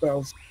versus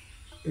spells.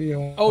 You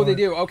know, oh, they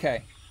do.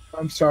 Okay.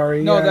 I'm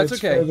sorry. No, that's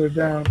okay. Further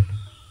down.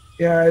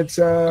 Yeah, it's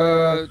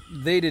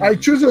they didn't. I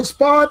choose a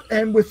spot,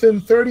 and within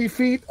 30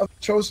 feet of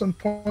the chosen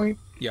point,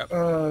 yep.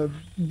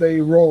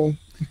 They roll.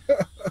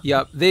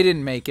 Yep, they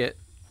didn't make it.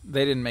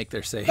 They didn't make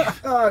their save.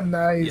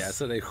 Nice. Yeah,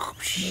 so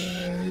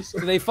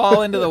they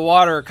fall into the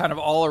water, kind of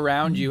all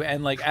around you,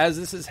 and like as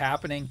this is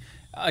happening.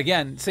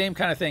 Again, same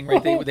kind of thing,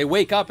 right? They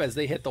wake up as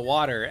they hit the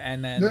water,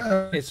 and then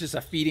it's just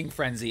a feeding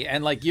frenzy,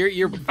 and like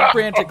you're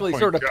frantically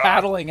sort of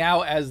paddling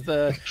out as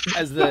the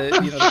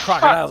you know the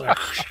crocodiles are,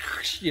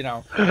 you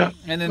know,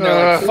 and then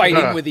they're like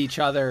fighting with each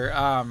other.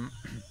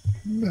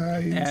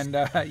 Nice. And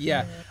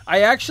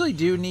I actually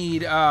do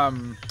need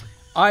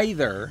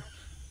either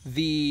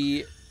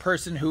the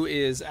person who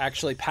is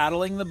actually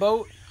paddling the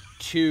boat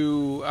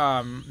to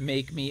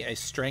make me a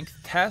strength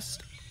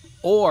test,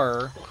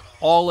 or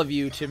all of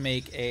you to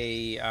make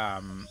a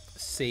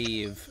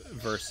save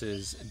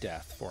versus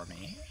death for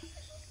me.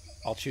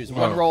 I'll choose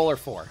one roll or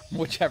 4,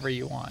 whichever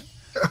you want.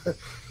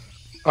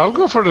 I'll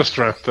go for the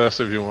strength test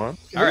if you want.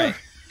 All right,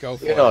 go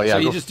for it. Oh, yeah, so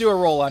you just do a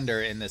roll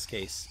under in this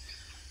case.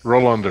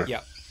 Roll under.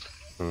 Yep.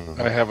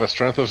 I have a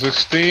strength of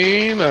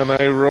 16, and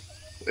I roll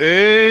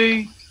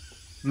a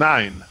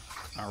 9.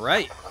 All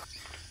right.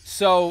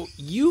 So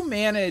you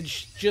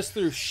manage just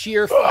through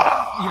sheer,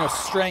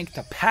 strength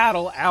to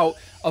paddle out,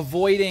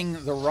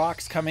 avoiding the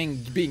rocks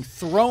being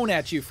thrown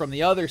at you from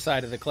the other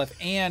side of the cliff,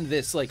 and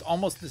this like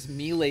almost this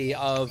melee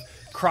of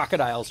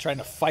crocodiles trying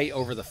to fight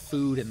over the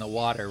food in the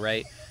water,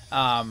 right?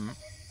 And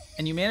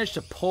you manage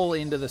to pull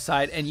into the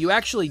side, and you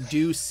actually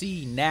do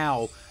see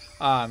now,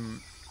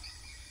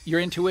 your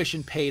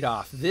intuition paid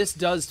off. This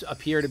does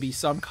appear to be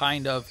some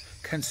kind of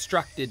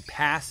constructed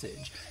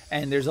passage,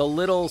 and there's a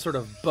little sort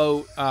of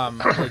boat,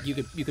 like you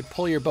could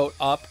pull your boat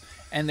up,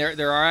 and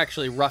there are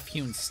actually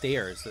rough-hewn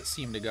stairs that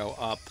seem to go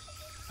up.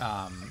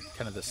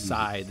 Kind of the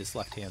side, this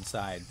left-hand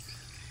side.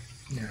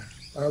 Yeah,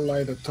 I'll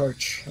light a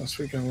torch as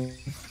we go.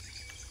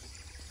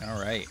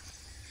 All right.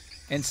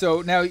 And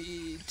so now,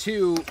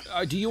 do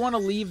you want to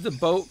leave the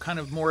boat kind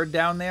of moored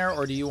down there,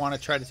 or do you want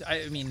to try to?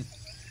 I mean,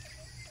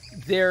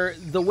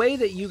 the way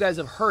that you guys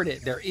have heard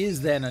it, there is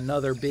then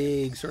another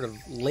big sort of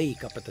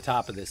lake up at the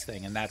top of this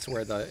thing, and that's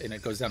where and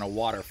it goes down a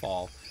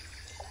waterfall.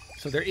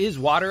 So there is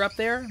water up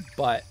there,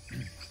 but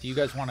do you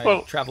guys want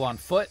to travel on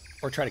foot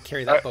or try to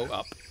carry that boat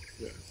up?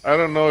 I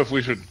don't know if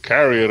we should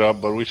carry it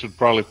up, but we should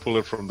probably pull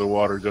it from the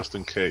water just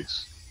in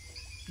case.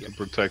 To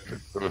protect it.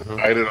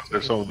 Hide it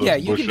under some of those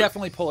bushes. You can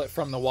definitely pull it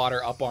from the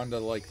water up onto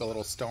like the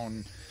little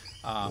stone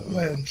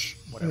ledge,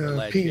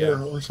 ledge, pier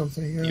or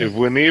something. Yeah. If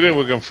we need it,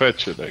 we can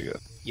fetch it, I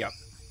guess. Yep.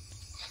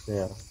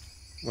 Yeah.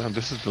 Man,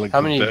 this is like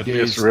how the many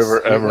deadliest days?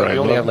 river ever. We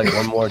only have like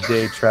one more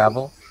day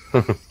travel.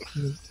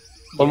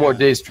 One more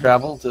day's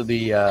travel to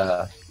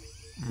the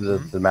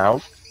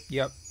mount.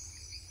 Yep.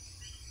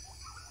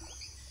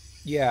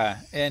 Yeah,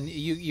 and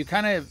you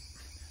kind of,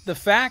 the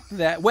fact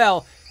that,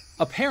 well,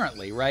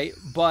 apparently, right,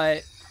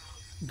 but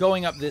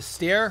going up this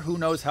stair, who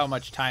knows how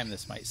much time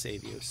this might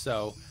save you.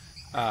 So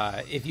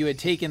if you had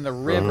taken the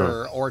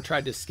river or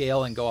tried to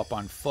scale and go up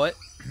on foot,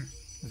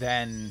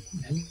 then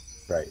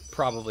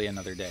probably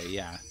another day,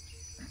 yeah.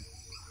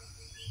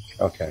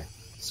 Okay,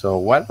 so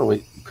why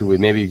don't could we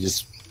maybe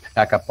just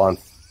pack up on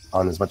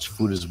as much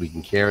food as we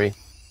can carry?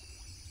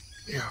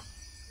 Yeah.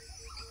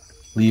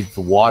 Leave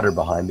the water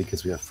behind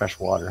because we have fresh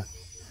water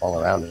all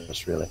around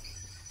us, really.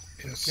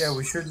 Yes. Yeah,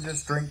 we shouldn't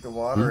just drink the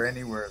water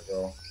anywhere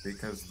though,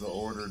 because the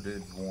order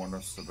did warn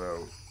us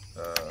about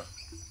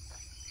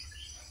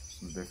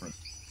some different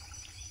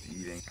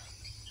eating.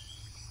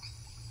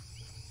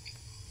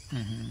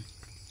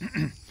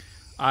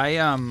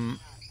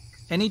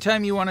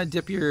 Anytime you want to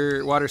dip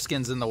your water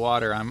skins in the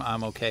water,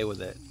 I'm okay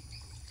with it.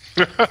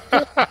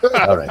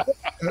 All right.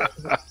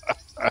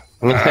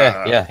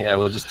 Yeah,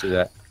 we'll just do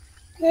that.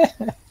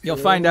 You'll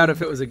find out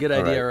if it was a good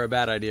idea right. or a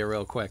bad idea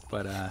real quick,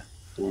 but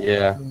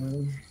Yeah.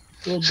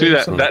 We'll See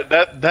bring some-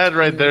 that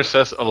right there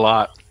says a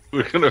lot.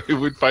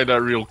 We'd find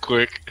out real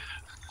quick.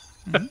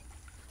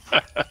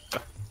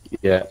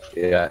 Yeah.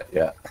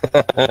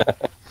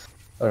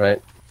 All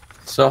right.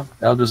 So,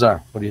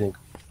 Aldazar, what do you think?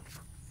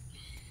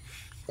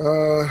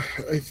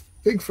 I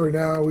think for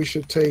now we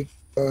should take.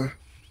 I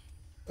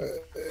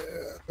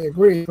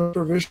agree.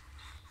 Provision,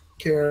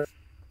 care,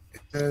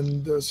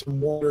 and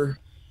some water.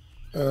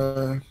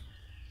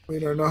 We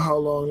don't know how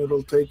long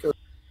it'll take us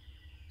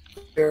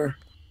there,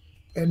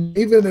 and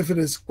even if it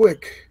is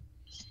quick,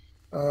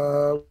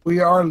 we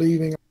are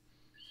leaving.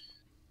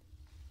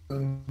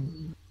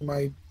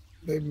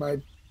 They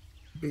might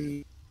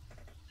be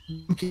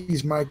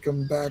monkeys might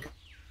come back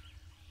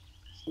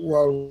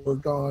while we're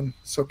gone.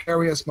 So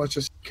carry as much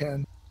as you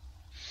can.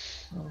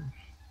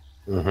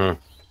 I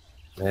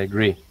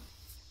agree.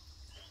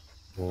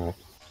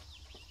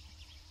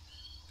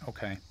 okay.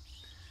 Let's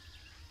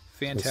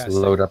Fantastic.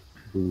 load up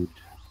food.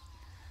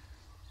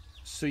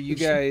 So you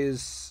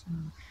guys,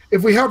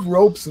 If we have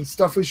ropes and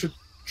stuff, we should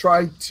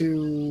try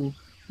to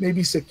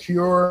maybe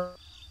secure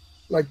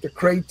like the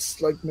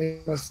crates, like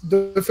make us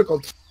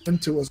difficult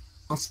into us.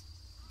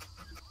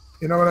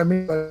 You know what I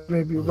mean? Like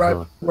maybe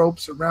wrap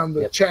ropes around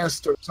the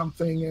chest or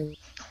something, and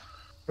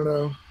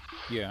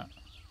yeah.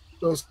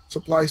 those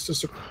supplies to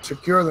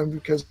secure them,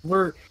 because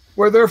we're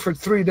there for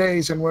 3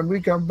 days, and when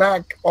we come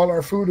back, all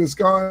our food is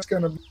gone. It's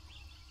gonna be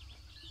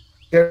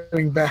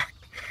getting back.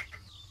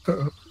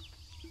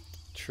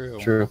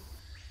 True.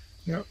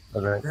 Yep.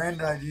 All right.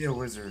 Grand idea,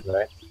 wizard. All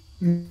right.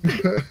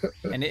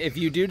 And if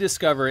you do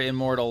discover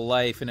immortal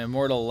life, an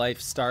immortal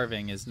life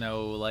starving is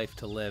no life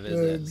to live, is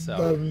it? So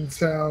doesn't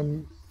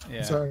sound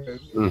yeah.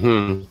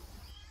 good.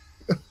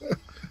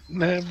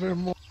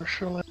 Nevermore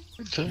shall I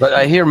return. But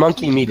I hear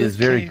monkey meat is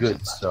very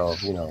good, so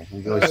we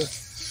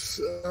always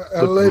Yes,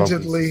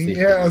 allegedly,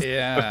 yeah.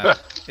 Yeah,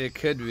 it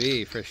could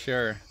be for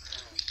sure.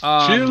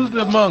 Chill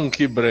the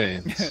monkey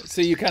brains.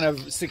 So you kind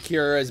of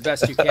secure as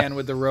best you can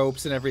with the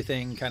ropes and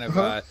everything, kind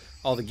of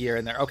all the gear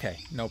in there. Okay,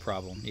 no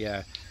problem.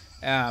 Yeah.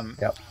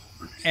 Yep.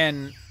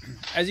 And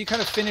as you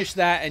kind of finish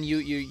that, and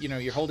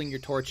you're holding your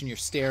torch and you're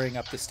staring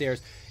up the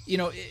stairs,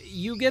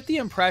 you get the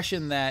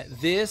impression that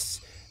this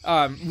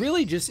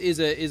really just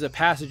is a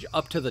passage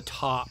up to the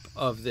top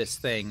of this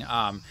thing.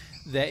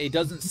 That it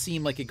doesn't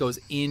seem like it goes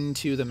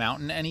into the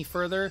mountain any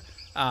further.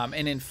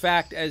 And in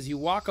fact, as you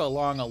walk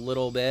along a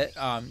little bit,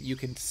 you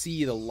can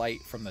see the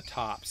light from the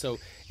top. So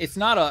it's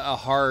not a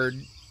hard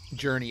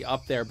journey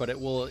up there, but it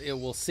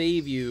will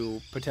save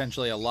you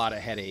potentially a lot of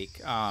headache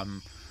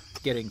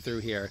getting through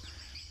here.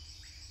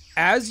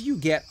 As you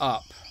get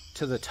up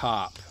to the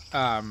top,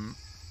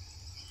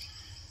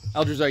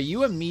 Eldrazar,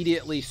 you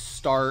immediately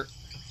start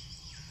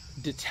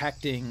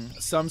detecting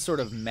some sort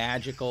of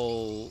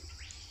magical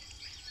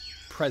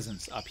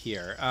presence up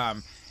here.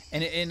 And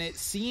it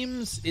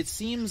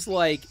seems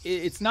like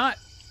it's not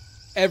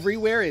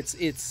everywhere.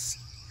 It's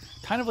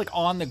kind of like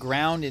on the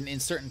ground in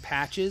certain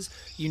patches.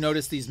 You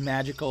notice these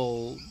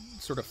magical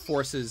sort of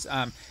forces.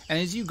 And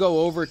as you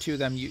go over to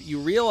them, you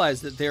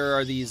realize that there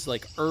are these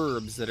like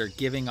herbs that are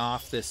giving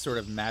off this sort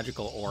of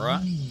magical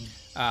aura.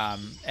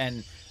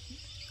 And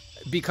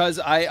because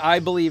I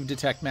believe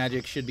detect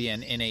magic should be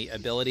an innate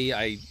ability,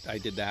 I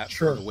did that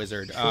for the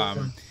wizard.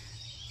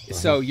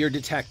 So you're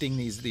detecting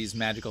these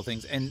magical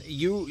things, and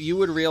you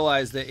would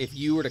realize that if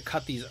you were to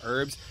cut these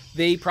herbs,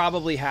 they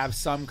probably have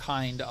some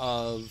kind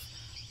of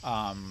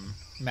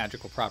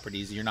magical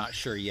properties. You're not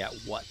sure yet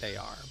what they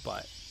are,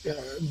 but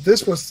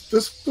this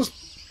was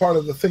part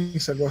of the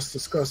things that was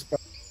discussed by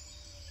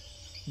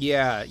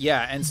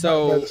and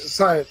so the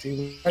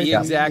society. Right?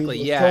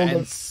 Exactly,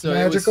 and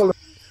so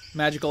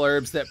magical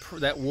herbs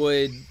that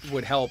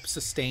would help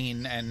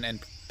sustain and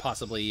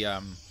possibly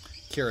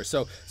cure.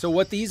 So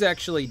what these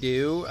actually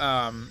do,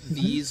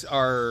 these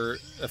are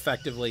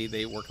effectively,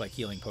 they work like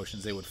healing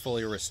potions. They would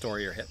fully restore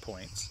your hit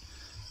points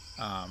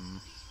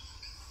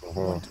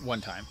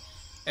one time.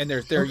 And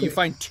you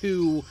find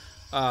 2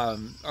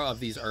 of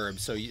these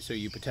herbs, so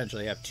you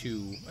potentially have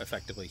 2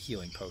 effectively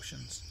healing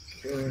potions.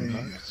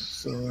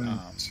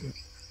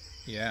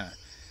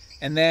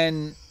 And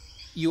then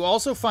you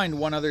also find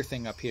one other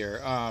thing up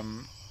here.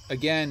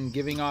 Again,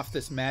 giving off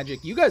this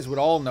magic. You guys would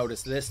all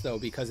notice this, though,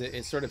 because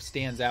it sort of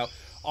stands out.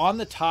 On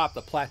the top,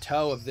 the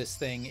plateau of this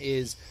thing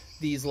is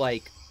these,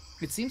 like,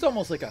 it seems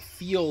almost like a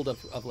field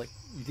of like,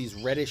 these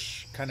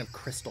reddish kind of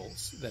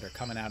crystals that are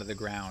coming out of the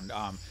ground.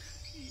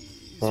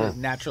 sort of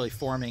naturally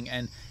forming,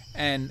 and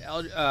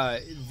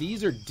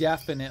these are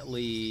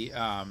definitely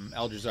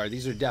Eldrazi.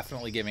 These are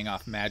definitely giving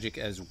off magic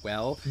as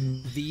well.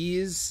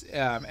 These,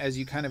 as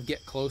you kind of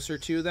get closer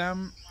to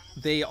them,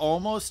 they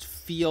almost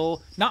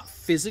feel, not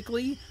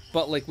physically,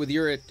 but like with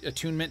your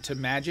attunement to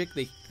magic,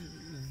 they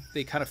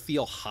kind of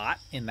feel hot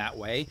in that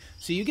way.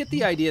 So you get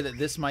the idea that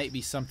this might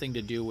be something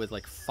to do with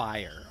like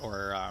fire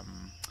or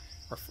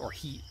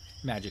heat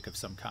magic of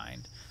some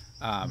kind.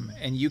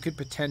 And you could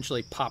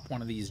potentially pop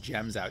one of these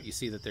gems out. You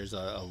see that there's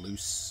a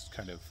loose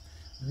kind of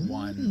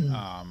one.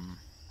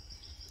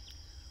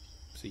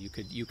 So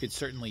you could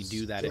certainly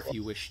do that if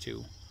you wish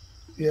to.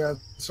 Yeah,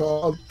 so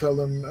I'll tell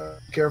them,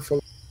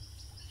 careful.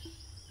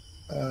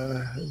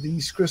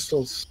 These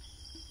crystals,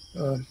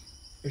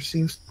 there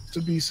seems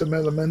to be some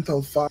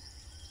elemental fire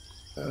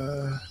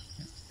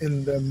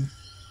in them.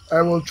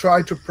 I will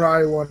try to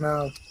pry one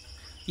out.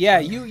 Yeah,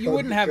 you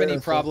wouldn't have any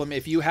problem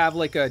if you have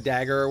like a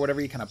dagger or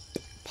whatever. You kind of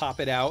pop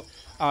it out.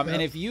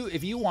 And if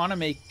you want to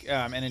make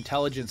an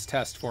intelligence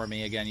test for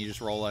me, again, you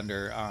just roll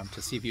under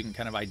to see if you can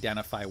kind of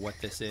identify what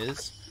this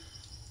is.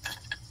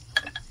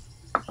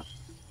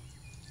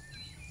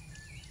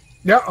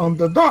 Yeah, on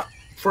the dot.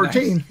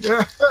 14.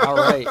 Nice. All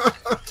right.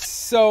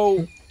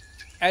 So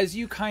as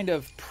you kind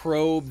of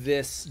probe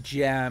this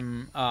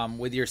gem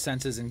with your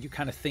senses, and you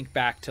kind of think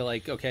back to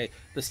like, okay,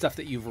 the stuff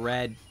that you've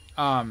read,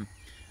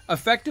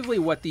 effectively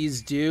what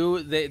these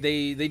do,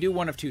 they do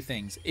one of two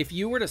things. If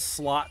you were to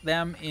slot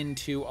them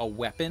into a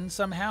weapon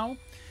somehow,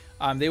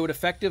 they would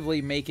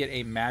effectively make it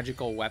a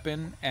magical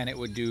weapon, and it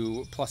would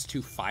do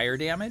 +2 fire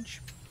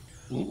damage.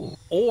 Ooh.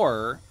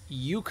 Or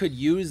you could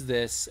use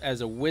this as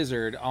a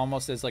wizard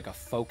almost as like a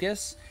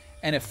focus,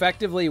 and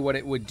effectively what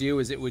it would do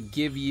is it would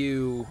give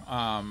you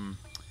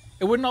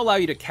it wouldn't allow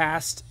you to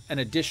cast an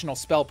additional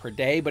spell per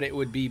day, but it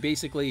would be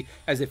basically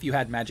as if you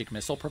had magic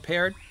missile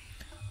prepared,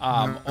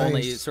 nice.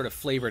 Only sort of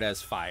flavored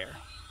as fire.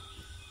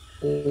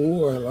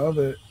 Oh, I love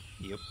it.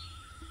 Yep.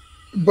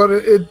 But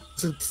it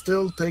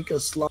still take a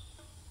slot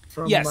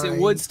from it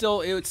would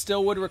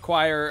still would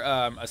require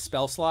a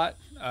spell slot,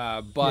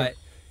 but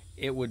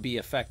it would be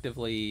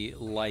effectively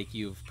like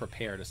you've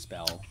prepared a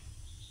spell.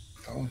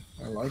 Oh,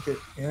 I like it.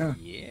 Yeah.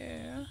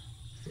 Yeah.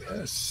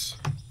 Yes.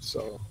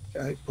 So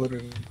I put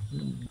it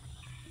in.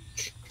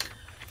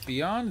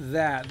 Beyond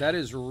that, that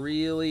is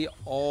really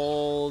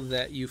all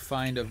that you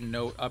find of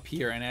note up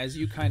here. And as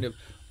you kind of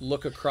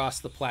look across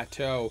the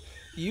plateau,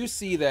 you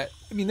see that,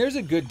 I mean, there's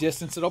a good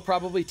distance. It'll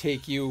probably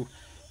take you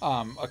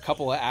a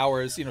couple of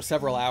hours,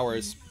 several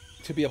hours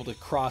to be able to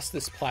cross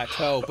this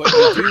plateau. But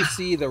you do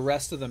see the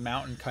rest of the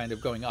mountain kind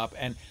of going up.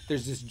 And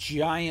there's this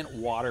giant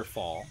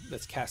waterfall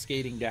that's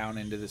cascading down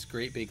into this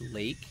great big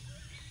lake.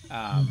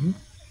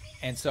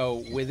 And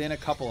so within a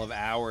couple of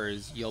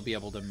hours, you'll be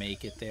able to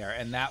make it there.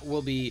 And that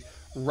will be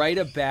right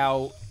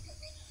about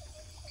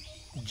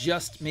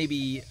just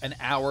maybe an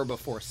hour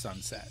before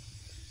sunset.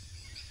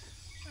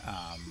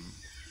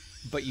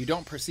 But you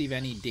don't perceive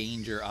any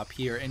danger up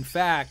here. In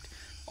fact,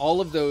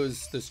 all of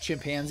those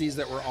chimpanzees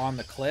that were on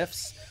the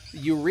cliffs,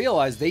 you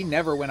realize they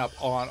never went up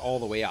all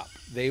the way up.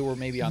 They were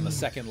maybe on the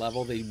second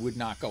level. They would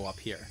not go up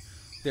here.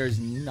 There's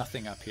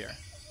nothing up here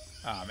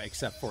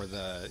except for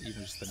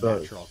just the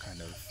natural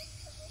kind of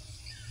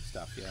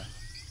stuff. Yeah.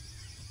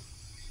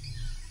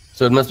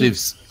 So it must be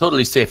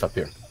totally safe up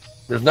here.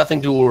 There's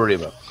nothing to worry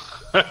about.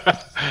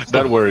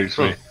 That worries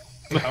me.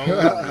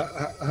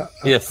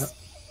 Yes,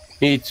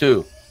 me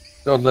too.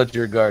 Don't let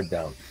your guard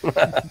down.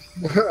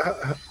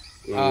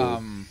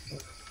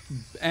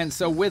 And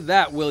so with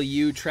that, will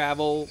you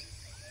travel,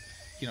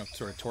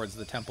 sort of towards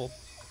the temple?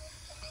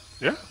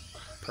 Yeah.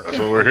 Perfect. That's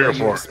what we're here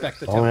for. Expect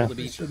the temple to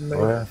be. Should make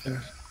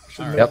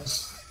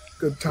as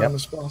good time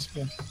as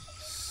possible.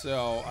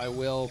 So I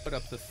will put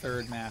up the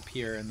third map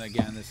here, and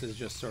again, this is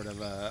just sort of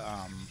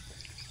a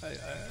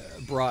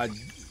broad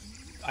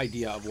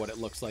idea of what it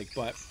looks like.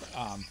 But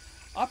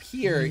up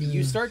here,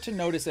 you start to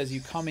notice as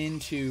you come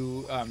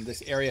into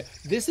this area,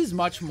 this is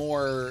much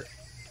more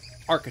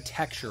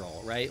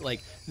architectural, right?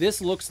 Like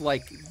this looks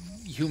like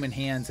human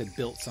hands had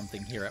built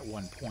something here at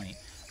one point.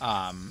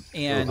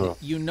 And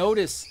you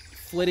notice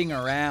flitting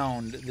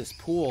around this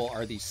pool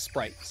are these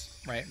sprites,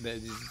 right?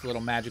 These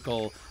little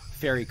magical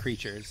fairy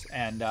creatures,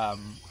 and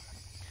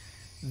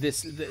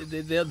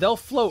they'll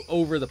float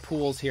over the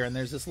pools here, and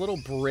there's this little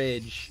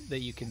bridge that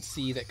you can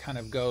see that kind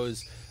of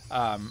goes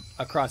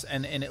across,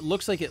 and it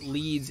looks like it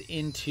leads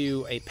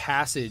into a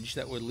passage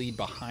that would lead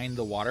behind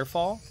the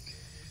waterfall.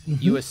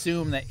 You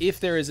assume that if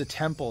there is a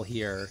temple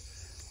here,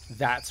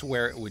 that's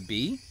where it would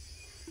be.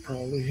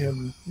 Probably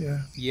him,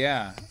 yeah.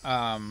 Yeah.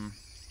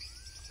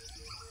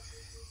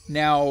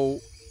 Now,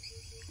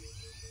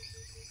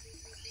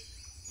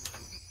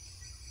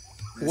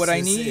 what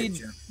I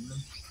need,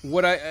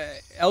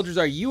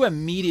 Eldrazi, you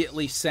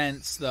immediately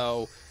sense,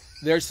 though,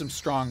 there's some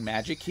strong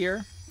magic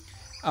here.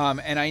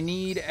 And I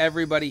need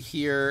everybody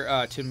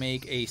here to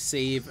make a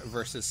save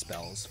versus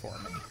spells for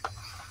me.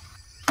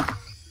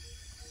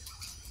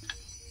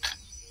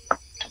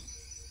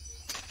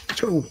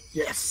 2,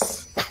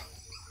 yes.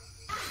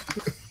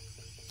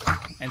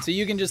 And so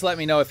you can just let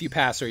me know if you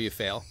pass or you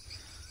fail.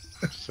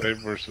 Save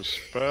versus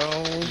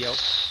spells. Yep.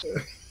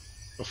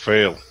 A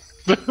fail.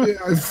 Yeah,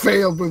 I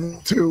failed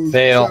with 2.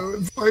 Fail. So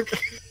it's like.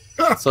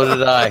 So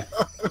did I.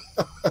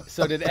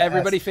 So did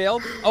everybody fail?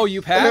 Oh,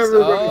 you passed?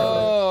 Everybody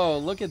Oh,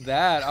 look at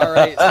that. All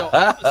right.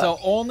 So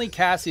only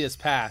Cassius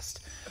passed.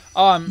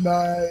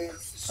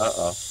 Nice.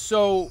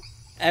 So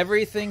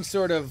everything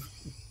sort of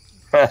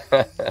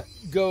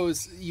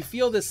goes, you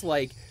feel this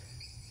like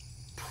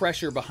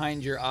pressure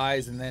behind your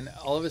eyes, and then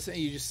all of a sudden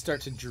you just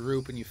start to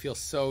droop and you feel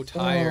so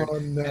tired. Oh, no.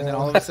 And then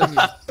all of a sudden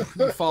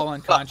you fall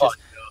unconscious.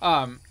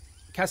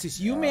 Cassius,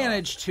 you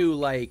manage to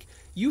like,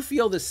 you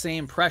feel the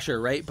same pressure,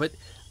 right? But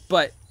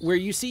where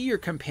you see your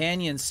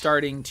companions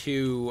starting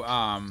to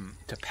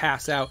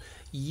pass out,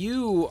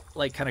 you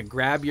like kind of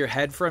grab your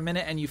head for a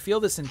minute and you feel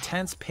this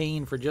intense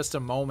pain for just a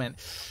moment,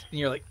 and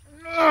you're like,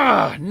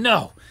 "Ugh,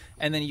 no,"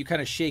 and then you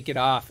kind of shake it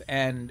off.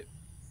 And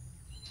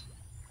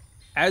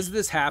as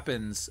this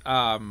happens,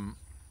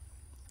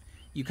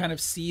 you kind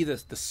of see the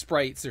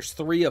sprites. There's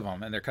 3 of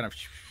them, and they're kind of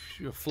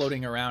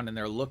floating around, and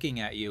they're looking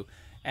at you,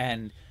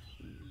 and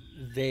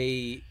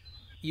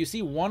you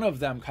see one of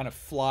them kind of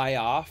fly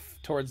off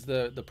towards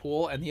the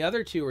pool, and the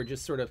other 2 are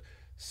just sort of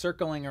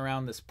circling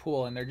around this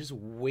pool, and they're just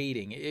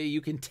waiting.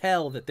 You can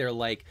tell that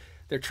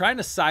they're trying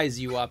to size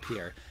you up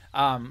here,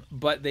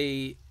 but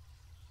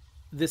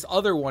this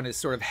other one is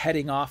sort of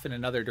heading off in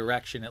another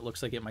direction. It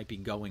looks like it might be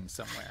going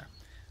somewhere.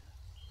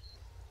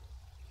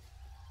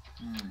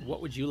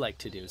 What would you like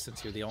to do,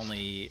 since you're the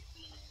only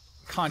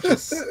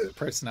conscious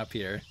person up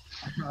here?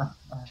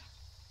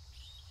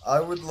 I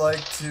would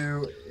like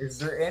to. Is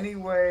there any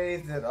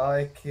way that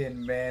I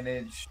can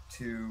manage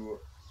to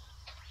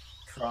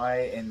try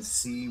and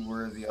see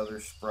where the other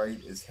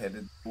sprite is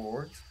headed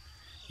towards?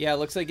 Yeah, it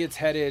looks like it's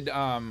headed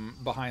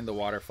behind the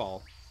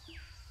waterfall.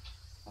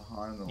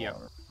 Behind the Yep,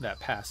 water. that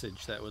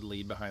passage that would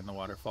lead behind the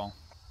waterfall.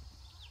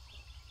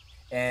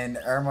 And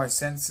are my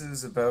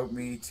senses about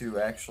me to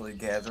actually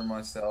gather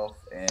myself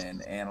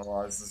and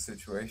analyze the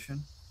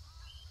situation?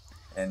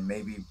 And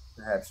maybe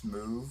perhaps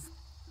move?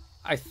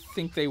 I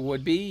think they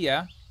would be,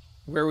 yeah.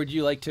 Where would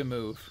you like to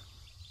move?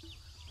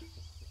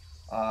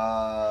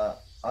 I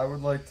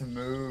would like to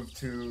move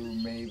to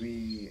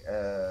maybe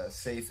a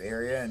safe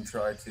area and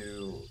try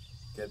to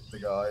get the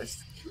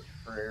guys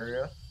for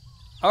area.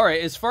 All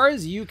right, as far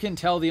as you can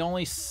tell, the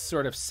only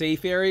sort of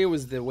safe area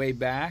was the way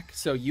back.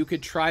 So you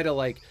could try to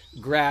like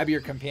grab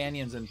your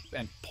companions and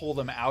pull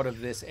them out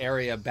of this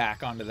area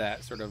back onto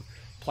that sort of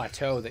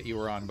plateau that you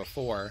were on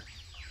before.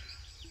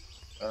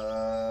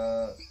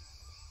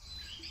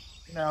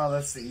 No,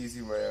 that's the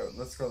easy way out.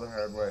 Let's go the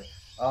hard way.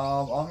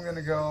 I'm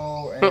gonna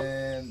go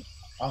and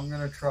I'm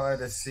gonna try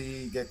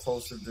to get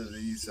closer to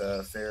these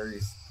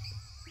fairies.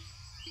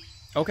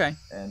 Okay.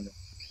 And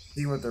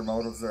see what their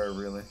motives are,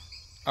 really.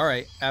 All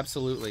right,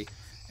 absolutely.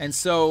 And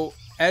so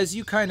as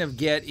you kind of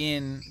get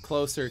in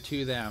closer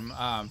to them,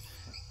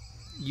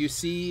 you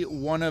see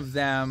one of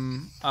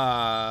them.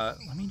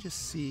 Let me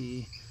just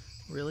see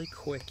really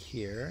quick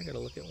here. I got to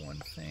look at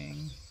one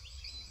thing.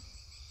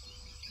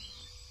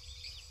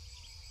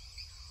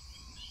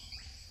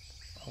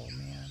 Oh,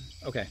 man.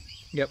 Okay.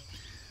 Yep.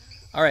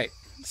 All right.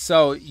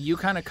 So you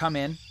kind of come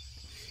in,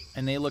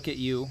 and they look at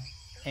you,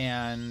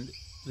 and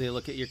they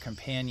look at your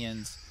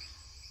companions,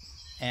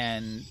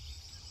 and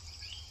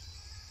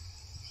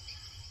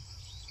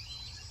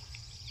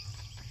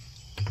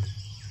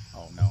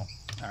oh no.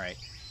 All right.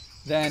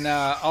 Then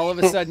all of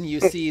a sudden you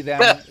see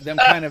them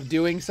kind of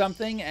doing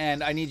something,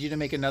 and I need you to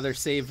make another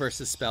save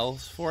versus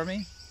spells for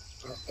me.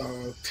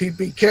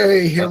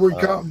 TPK, here we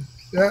come.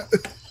 Yeah.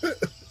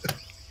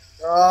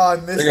 Oh, I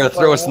missed. They're gonna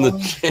throw us in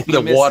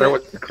the water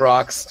with the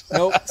Crocs.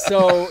 Nope.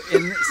 So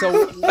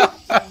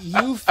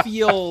you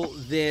feel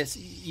this.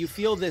 You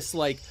feel this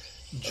like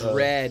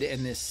dread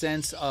and this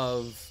sense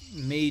of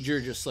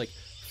major just like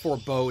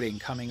foreboding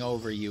coming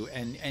over you,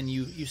 and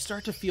you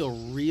start to feel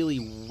really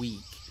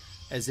weak,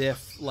 as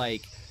if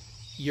like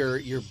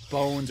your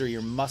bones or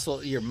your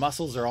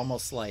muscles are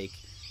almost like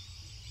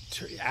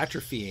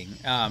atrophying,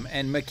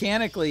 and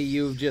mechanically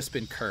you've just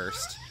been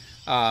cursed.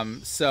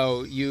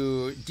 So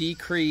you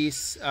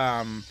decrease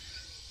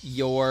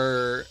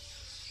your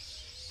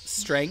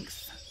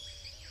strength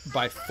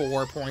by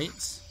 4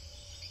 points.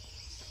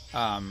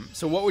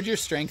 So what would your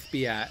strength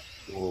be at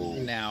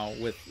now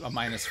with a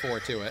 -4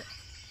 to it?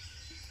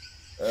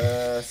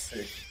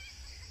 6.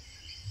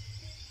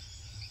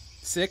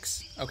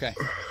 6? Okay.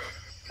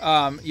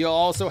 You'll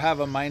also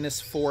have a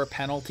 -4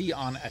 penalty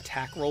on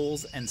attack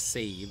rolls and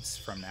saves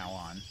from now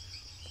on.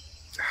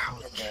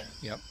 Okay.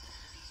 Yep.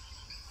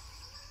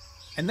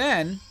 And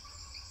then,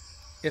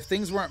 if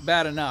things weren't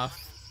bad enough,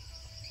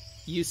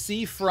 you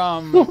see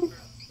from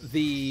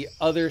the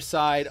other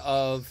side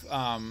of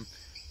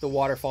the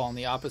waterfall, on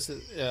the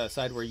opposite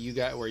side where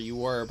you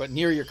were, but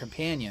near your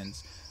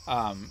companions,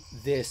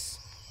 this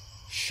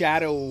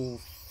shadow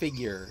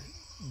figure,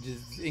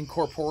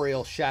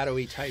 incorporeal,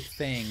 shadowy type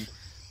thing,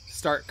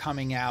 start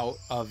coming out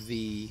of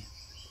the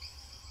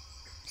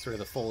sort of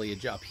the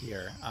foliage up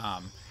here,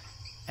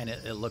 and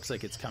it looks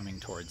like it's coming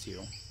towards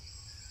you.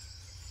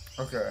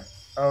 Okay.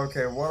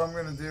 Okay, what I'm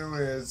going to do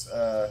is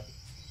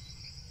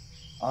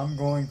I'm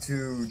going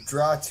to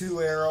draw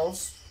 2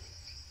 arrows,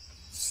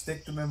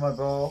 stick them in my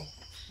bow,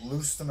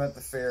 loose them at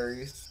the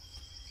fairies,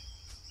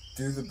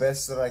 do the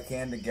best that I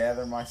can to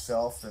gather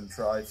myself, and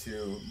try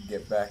to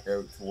get back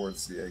out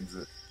towards the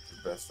exit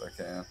as best I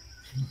can.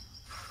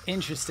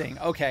 Interesting.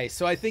 Okay,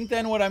 so I think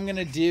then what I'm going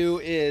to do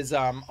is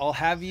I'll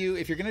have you,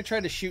 if you're going to try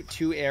to shoot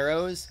 2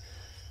 arrows,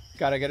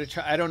 God, I got to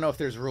try. I don't know if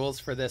there's rules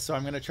for this, so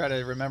I'm going to try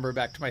to remember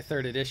back to my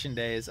 3rd edition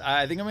days.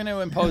 I think I'm going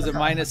to impose a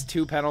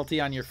 -2 penalty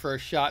on your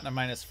first shot and a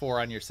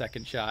 -4 on your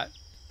second shot.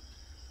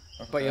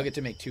 Okay. But you'll get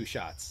to make 2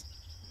 shots.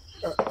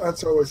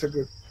 That's always a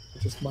good,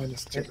 just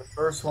 -2. Hit the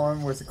first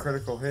one with a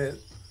critical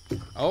hit.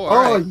 Oh,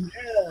 all right.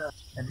 Yeah.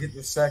 And hit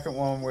the second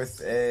one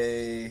with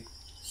a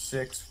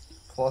 6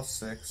 +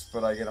 6,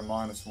 but I get a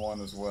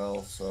 -1 as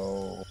well,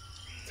 so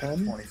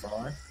 10?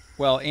 25.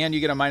 Well, and you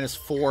get a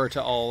 -4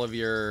 to all of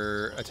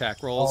your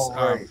attack rolls.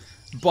 Oh, right.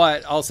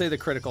 But I'll say the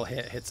critical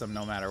hit hits them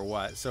no matter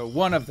what. So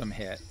one of them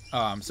hit.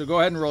 So go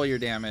ahead and roll your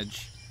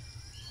damage.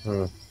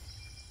 Oh,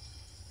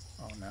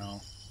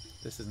 no.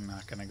 This is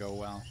not going to go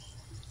well.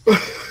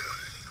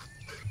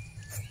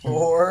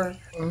 4.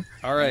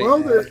 All right.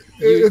 Well,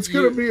 it's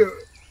going to be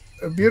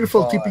a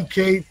beautiful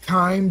TPK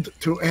timed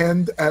to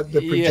end at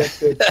the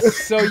projected. Yeah.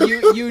 So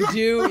you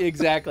do,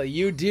 exactly.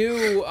 You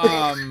do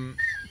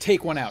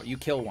take one out. You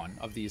kill one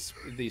of these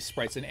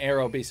sprites. An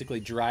arrow basically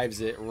drives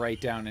it right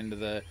down into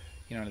the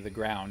into the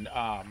ground.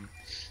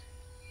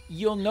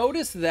 You'll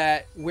notice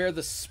that where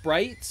the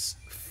sprites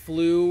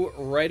flew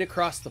right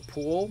across the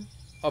pool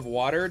of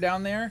water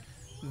down there,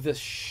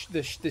 this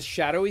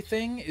shadowy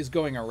thing is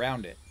going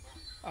around it.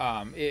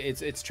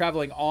 It's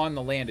traveling on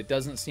the land. It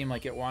doesn't seem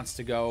like it wants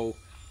to go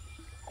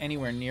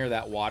anywhere near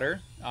that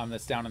water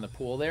that's down in the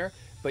pool there.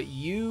 But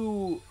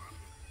you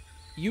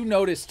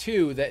notice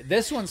too that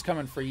this one's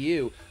coming for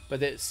you,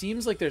 but it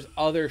seems like there's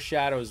other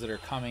shadows that are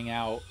coming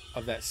out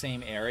of that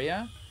same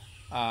area.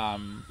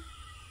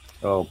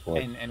 Oh boy!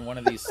 And one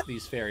of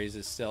these fairies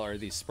is still, or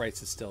these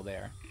sprites is still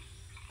there.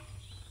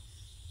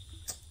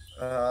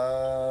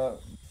 All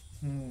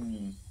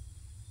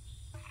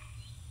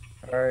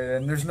right,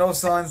 and there's no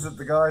signs that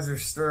the guys are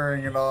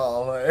stirring at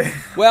all. Eh?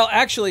 Well,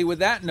 actually, with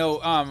that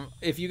note,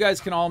 if you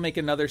guys can all make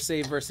another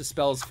save versus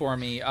spells for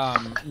me,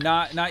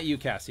 not you,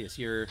 Cassius,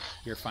 you're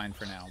fine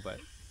for now, but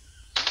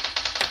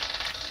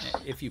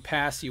if you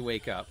pass, you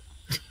wake up.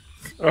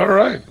 All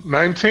right,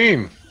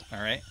 19. All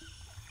right.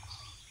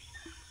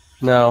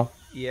 No.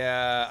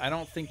 Yeah, I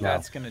don't think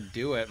that's gonna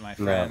do it, my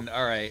friend. No.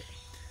 All right.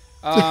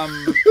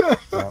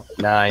 No.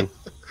 9.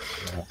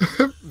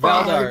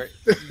 Valdar,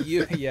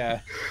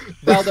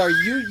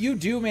 you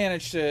do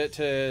manage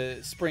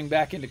to spring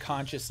back into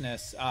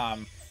consciousness,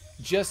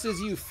 just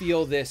as you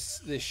feel this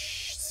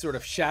sort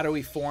of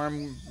shadowy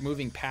form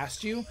moving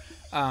past you,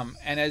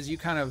 and as you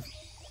kind of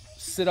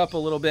sit up a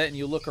little bit and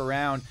you look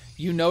around,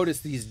 you notice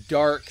these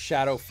dark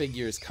shadow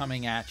figures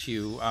coming at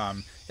you.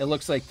 It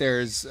looks like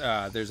there's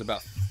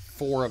about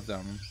 4 of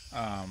them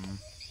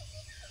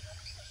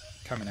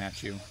coming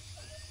at you.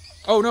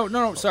 Oh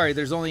no! Sorry,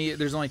 there's only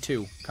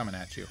 2 coming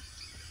at you.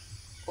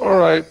 All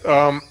right.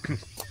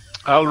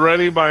 I'll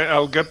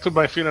get to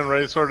my feet and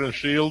ready sword and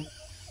shield,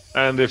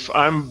 and if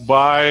I'm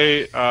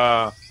by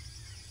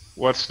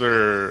what's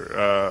their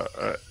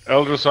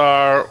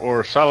Eldrazar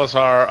or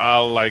Salazar,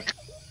 I'll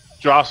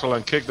jostle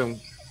and kick them.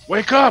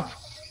 Wake up!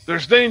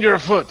 There's danger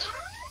afoot.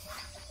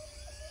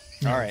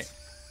 All right.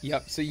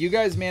 Yep. So you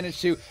guys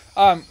managed to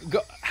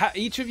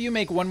each of you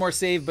make one more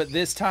save, but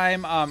this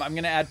time I'm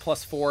going to add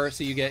 +4,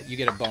 so you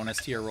get a bonus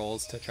to your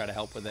rolls to try to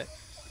help with it.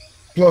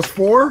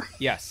 +4?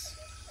 Yes.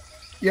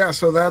 Yeah.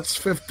 So that's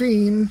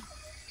 15,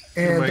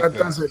 and that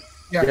does it.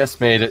 Yeah.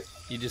 Just made it.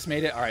 You just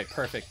made it. All right.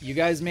 Perfect. You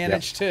guys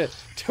managed to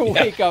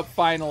wake up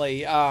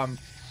finally.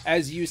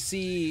 As you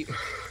see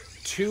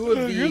 2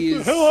 of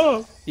these.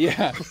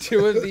 Yeah.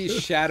 2 of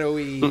these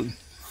shadowy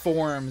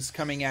forms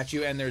coming at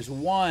you, and there's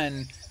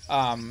one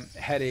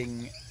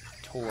heading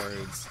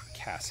towards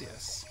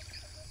Cassius.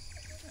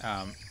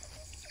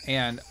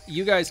 And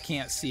you guys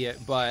can't see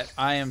it, but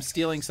I am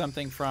stealing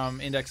something from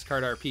Index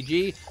Card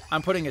RPG.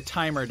 I'm putting a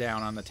timer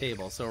down on the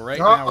table. So right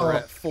now we're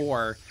at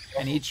 4,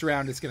 and each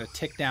round is going to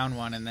tick down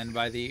 1, and then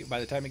by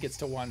the time it gets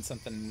to 1,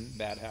 something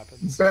bad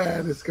happens.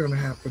 Bad is going to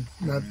happen.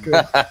 Not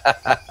good.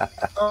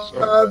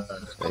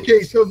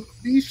 Okay, so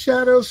these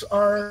shadows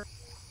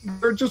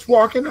they're just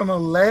walking on a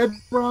ledge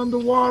around the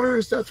water.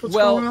 Is that what's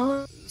going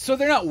on? So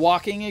they're not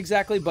walking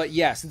exactly, but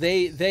yes,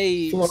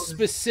 they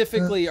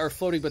specifically are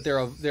floating, but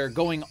they're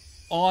going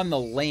on the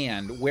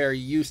land where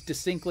you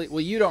distinctly,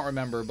 well, you don't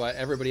remember, but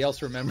everybody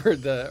else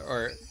remembered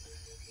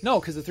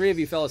because the 3 of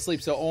you fell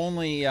asleep, so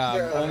only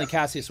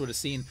Cassius would have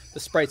seen the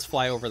sprites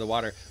fly over the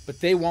water,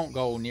 but they won't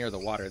go near the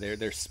water.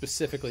 They're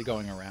specifically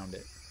going around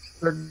it.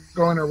 They're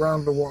going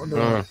around the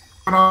water.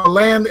 On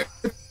land,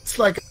 it's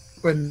like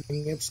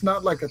it's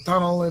not like a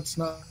tunnel. It's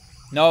not.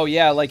 No,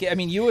 yeah,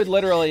 you would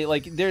literally,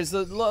 there's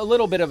a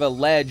little bit of a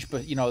ledge,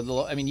 but,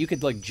 you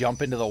could,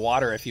 jump into the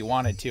water if you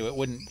wanted to. It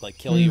wouldn't,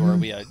 kill you or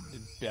be a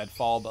bad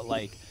fall, but,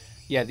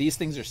 yeah, these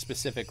things are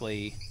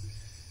specifically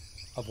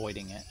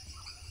avoiding it.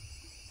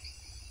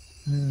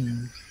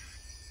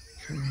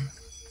 Okay.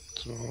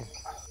 So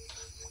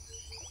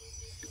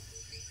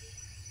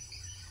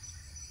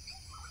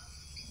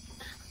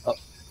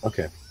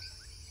Okay.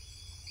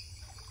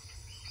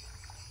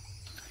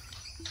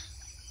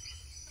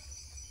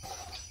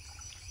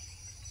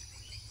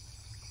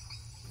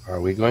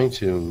 Are we going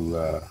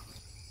to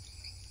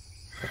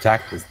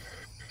attack?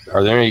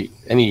 Are there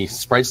any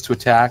sprites to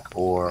attack,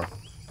 or?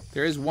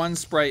 There is one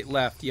sprite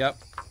left. Yep.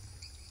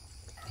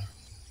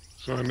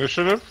 so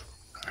initiative.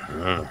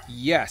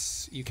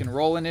 Yes, you can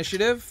roll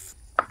initiative.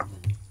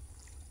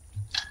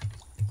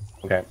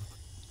 Okay.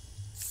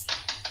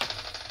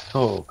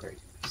 Oh, great.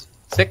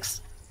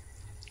 6.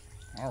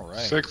 All right.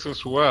 6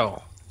 as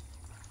well.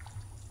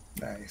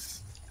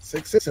 Nice.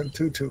 6 and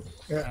 2.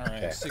 Yeah. All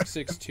right. 6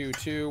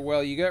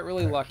 Well, you got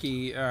really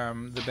lucky.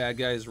 The bad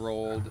guys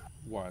rolled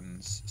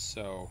ones,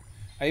 so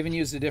I even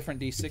used a different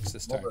D6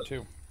 this time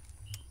too.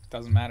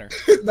 Doesn't matter.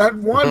 that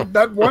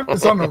one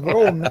is on a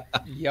roll. Man.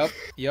 Yep.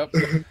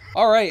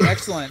 All right,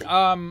 excellent.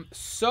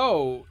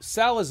 So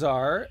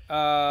Salazar,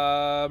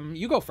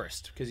 you go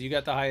first because you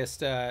got the highest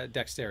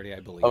dexterity, I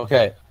believe.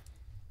 Okay.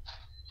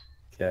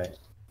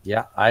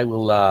 Yeah, I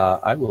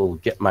will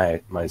get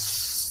my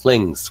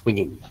sling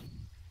swinging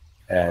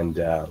and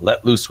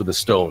let loose with a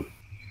stone.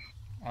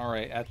 All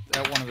right, at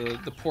one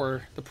of the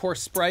poor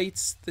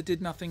sprites that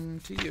did nothing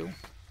to you.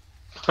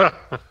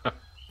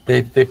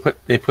 They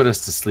put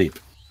us to sleep.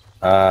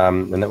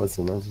 And that was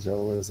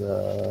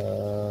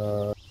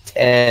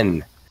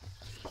 10.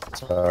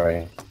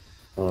 Sorry.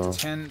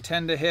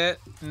 10 to hit.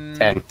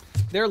 10.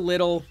 They're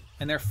little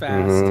and they're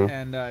fast,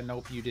 and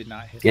nope, you did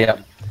not hit. Yep.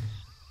 Them.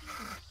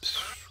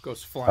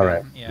 Goes flying. All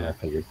right. Yeah. I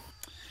figured.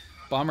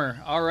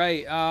 Bummer. All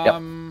right.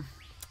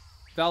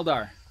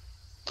 Valdar.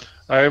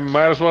 I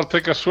might as well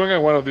take a swing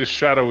at one of these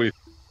shadowy.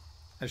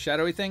 A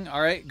shadowy thing?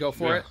 All right, go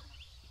for it.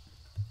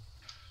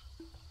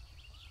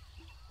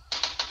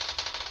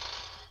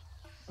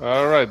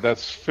 All right,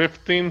 that's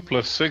 15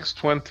 plus 6,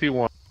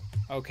 21.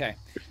 Okay.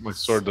 If my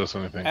sword does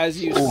anything.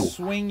 As you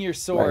swing your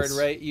sword, nice.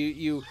 right,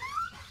 you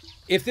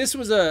if this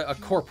was a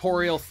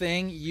corporeal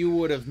thing, you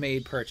would have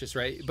made purchase,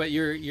 right? But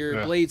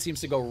your blade seems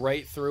to go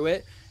right through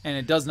it, and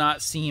it does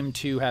not seem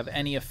to have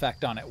any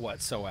effect on it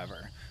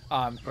whatsoever.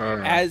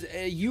 As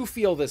you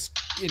feel this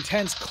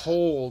intense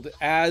cold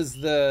as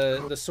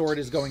the sword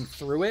is going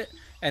through it,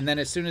 and then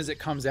as soon as it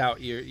comes out,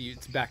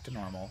 it's back to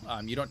normal.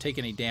 You don't take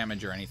any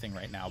damage or anything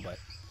right now, but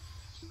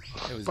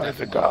it was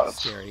definitely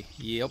scary.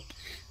 Yep.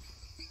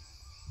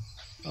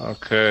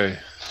 Okay.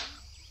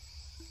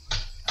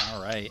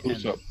 All right.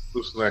 Who's up?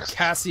 Who's next?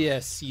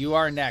 Cassius, you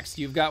are next.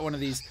 You've got one of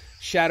these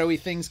shadowy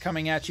things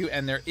coming at you,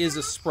 and there is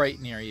a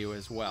sprite near you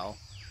as well.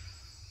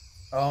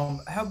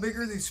 How big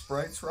are these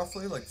sprites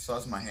roughly? Like the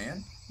size of my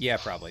hand? Yeah,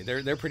 probably.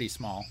 They're pretty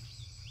small.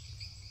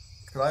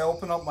 Could I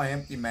open up my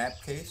empty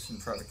map case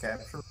and try to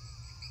capture?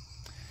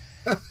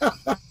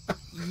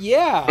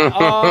 Yeah.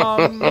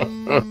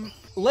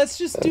 Let's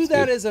just do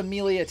that as a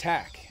melee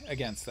attack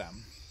against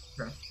them.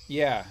 Okay.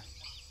 Yeah.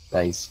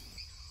 Nice.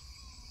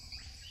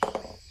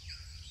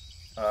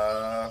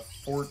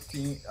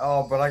 14.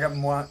 Oh, but I got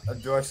one.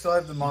 Do I still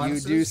have the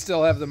minuses? You do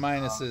still have the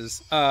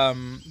minuses.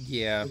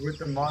 Yeah. With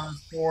the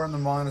 -4 and the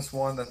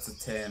 -1, that's a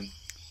 10.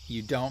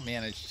 You don't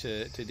manage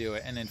to do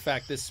it. And in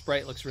fact, this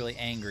sprite looks really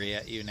angry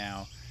at you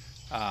now.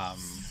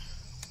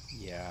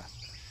 Yeah.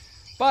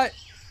 But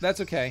that's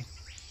okay.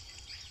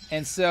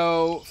 And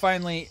so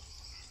finally,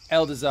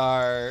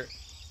 Eldazar,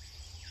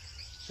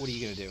 what are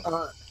you going to do?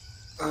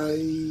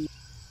 I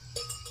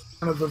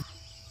one of the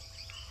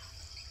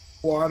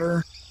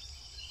water,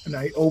 and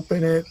I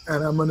open it,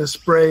 and I'm gonna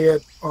spray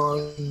it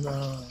on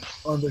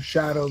the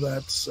shadow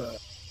that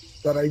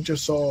I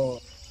just saw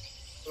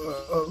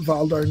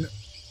Valdar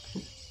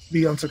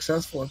be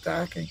unsuccessful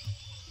attacking.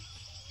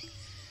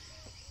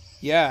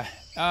 Yeah,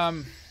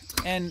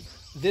 and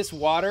this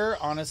water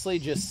honestly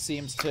just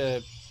seems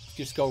to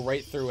just go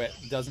right through it.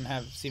 Doesn't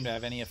seem to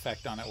have any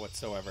effect on it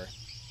whatsoever.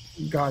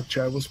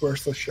 Gotcha. It was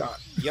worth the shot.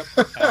 Yep,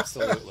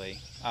 absolutely.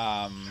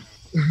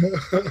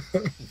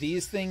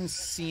 These things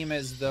seem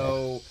as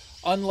though,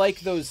 unlike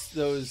those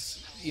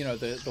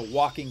the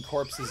walking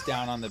corpses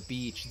down on the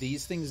beach,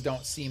 these things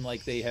don't seem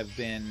like they have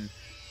been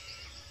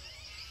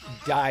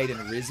died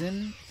and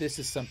risen. This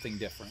is something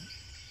different.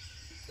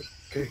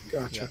 Okay,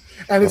 gotcha. Yep.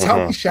 And it's how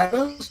many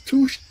shadows?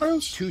 2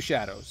 shadows? 2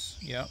 shadows.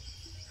 Yep.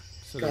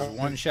 So there's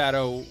one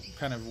shadow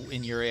kind of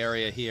in your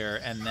area here,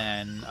 and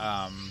then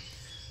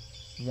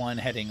one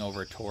heading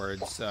over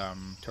towards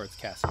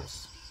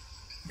Cassius.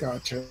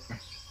 Gotcha.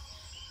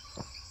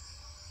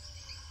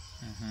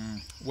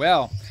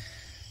 Well,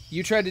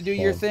 you tried to do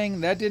your thing.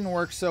 That didn't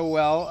work so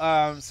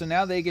well. So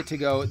now they get to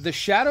go. The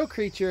shadow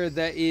creature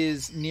that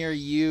is near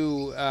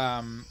you,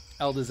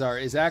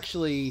 Eldazar, is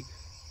actually...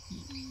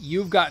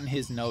 You've gotten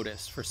his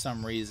notice for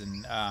some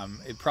reason.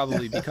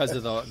 Probably because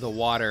of the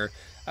water.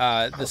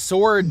 The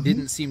sword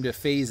didn't seem to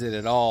phase it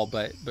at all,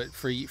 but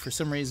for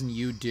some reason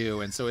you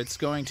do, and so it's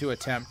going to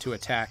attempt to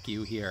attack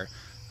you here.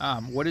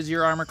 What is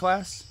your armor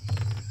class?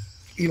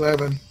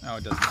 11. Oh,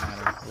 it doesn't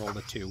matter. Rolled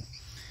a 2.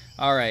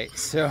 All right,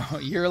 so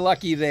you're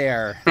lucky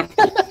there.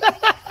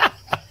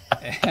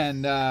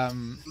 And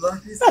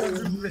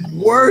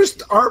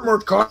worst armor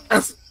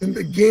class in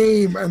the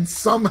game, and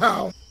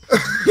somehow.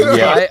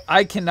 Yeah,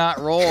 I cannot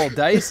roll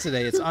dice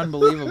today. It's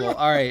unbelievable.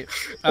 All right.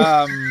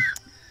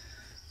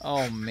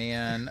 Oh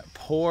man,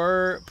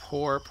 poor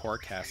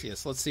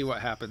Cassius. Let's see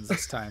what happens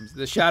this time.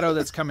 The shadow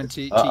that's coming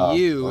to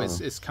you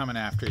is coming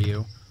after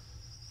you.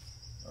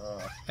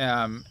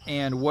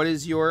 And what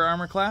is your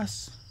armor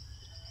class?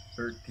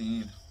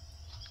 13.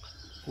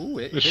 Ooh,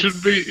 it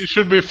should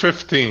be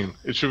 15.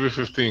 It should be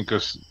 15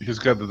 because he's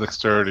got the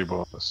dexterity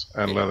bonus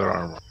and leather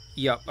armor.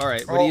 Yep. All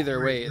right, but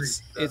either way,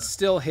 it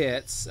still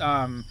hits.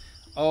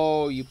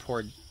 Oh, you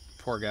poor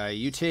guy.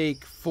 You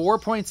take 4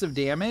 points of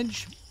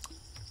damage,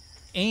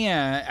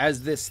 and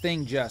as this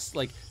thing just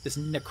like this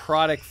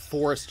necrotic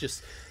force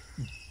just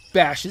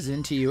bashes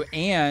into you,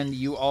 and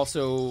you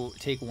also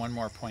take 1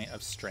 more point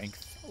of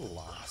strength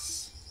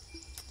loss.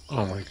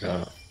 Oh my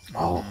god.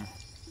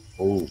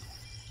 Oh.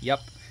 Yep.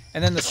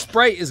 And then the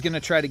sprite is going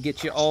to try to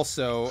get you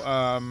also.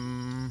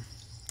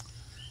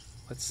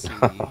 Let's see.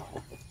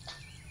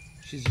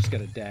 She's just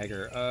got a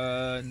dagger.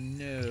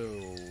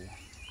 No.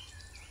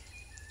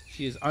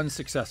 She is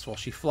unsuccessful.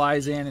 She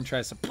flies in and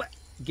tries to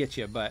get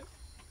you, but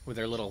with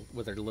her little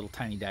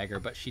tiny dagger,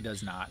 but she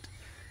does not.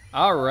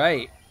 All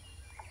right.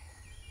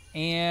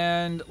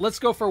 And let's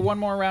go for one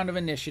more round of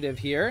initiative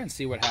here and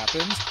see what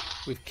happens.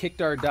 We've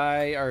kicked our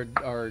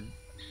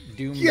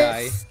doom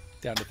die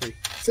down to 3.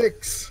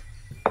 6.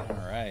 All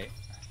right.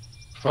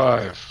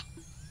 5.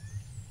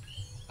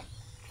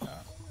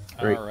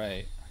 All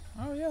right.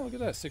 Oh yeah, look at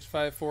that. 6,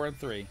 5, 4, and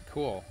 3.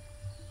 Cool.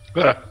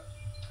 All right.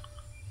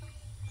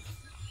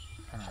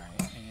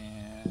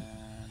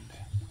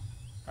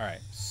 All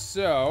right.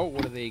 So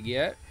what do they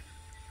get?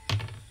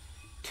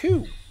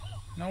 2.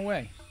 No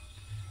way.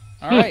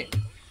 All right.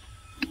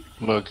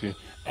 Lucky.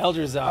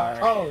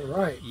 Eldrazar. All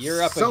right.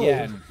 You're up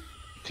again.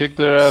 Kick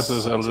their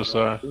asses,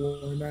 Eldrazar.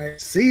 When I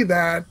see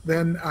that,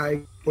 then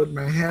I put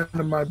my hand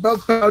in my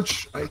belt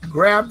pouch. I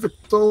grab the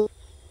crystal,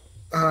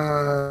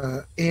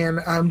 and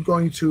I'm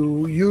going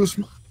to use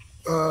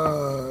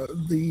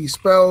the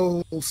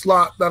spell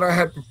slot that I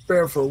had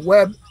prepared for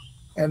web.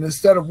 And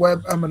instead of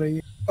web, I'm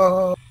going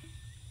to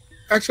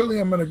actually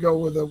I'm going to go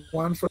with a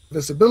 1 for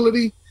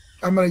visibility.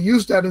 I'm going to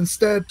use that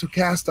instead to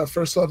cast a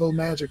first level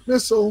magic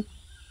missile,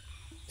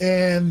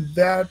 and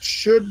that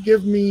should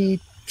give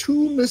me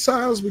 2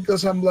 missiles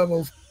because I'm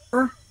level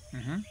 4.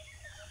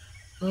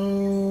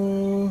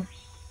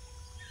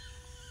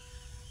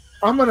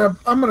 I'm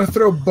gonna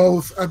throw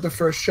both at the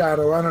first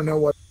shadow. I don't know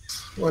what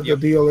the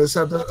deal is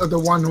at the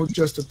one who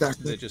just attacked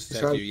me. They just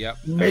attacked you. Yep.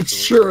 Make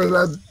sure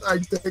that I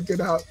take it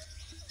out.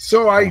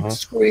 So I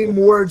scream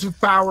words of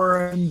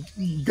power and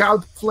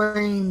gout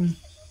flame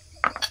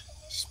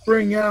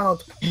spring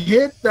out.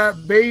 Hit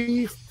that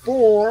baby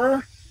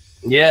for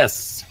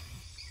Yes.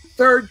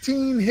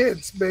 13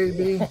 hits,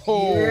 baby.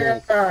 Oh.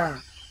 Yeah.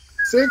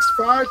 6,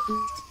 5,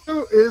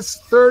 2 is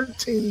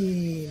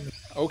 13.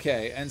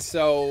 Okay, and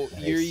so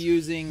you're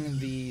using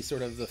the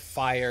sort of the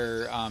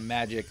fire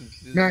magic.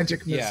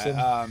 Magic missile.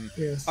 Yeah.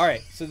 Yes. All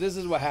right, so this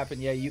is what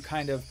happened. Yeah, you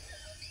kind of,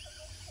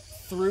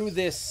 through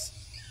this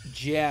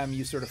gem,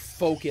 you sort of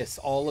focus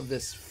all of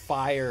this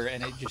fire,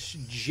 and it just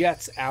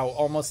jets out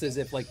almost as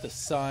if like the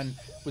sun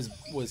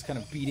was kind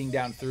of beating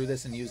down through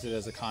this and used it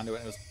as a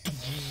conduit. And it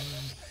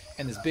was,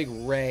 and this big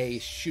ray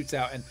shoots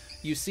out, and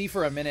you see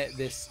for a minute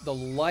the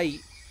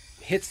light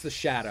hits the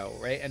shadow,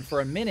 right? And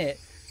for a minute,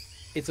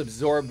 it's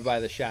absorbed by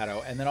the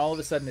shadow, and then all of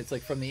a sudden, it's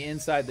like from the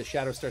inside, the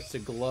shadow starts to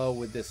glow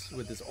with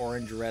this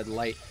orange red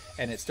light,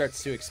 and it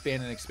starts to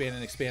expand and expand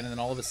and expand, and then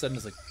all of a sudden,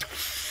 it's like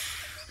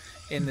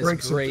in this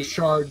breaks great into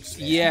shards.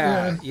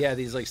 yeah,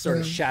 these like sort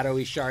of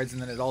shadowy shards,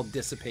 and then it all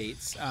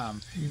dissipates.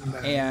 Nice.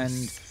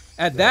 And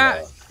at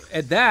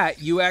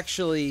that, you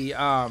actually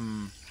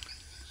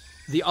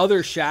the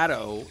other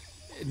shadow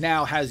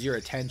now has your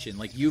attention.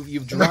 Like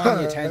you've drawn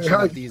the attention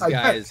of these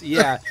guys.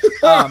 Yeah.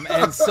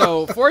 And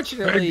so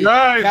fortunately, Hey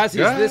guys,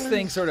 Cassius, this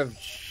thing sort of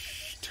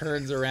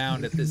turns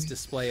around at this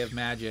display of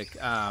magic.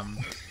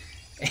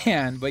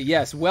 But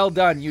yes, well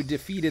done. You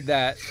defeated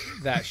that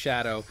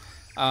shadow.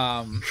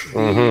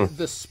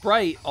 The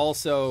sprite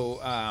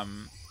also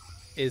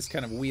is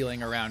kind of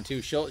wheeling around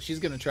too. She's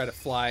going to try to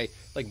fly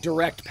like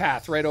direct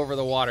path right over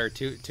the water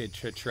to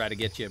try to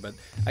get you. But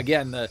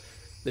again,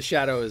 the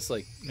shadow is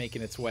like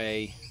making its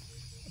way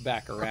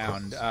back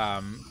around.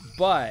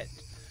 But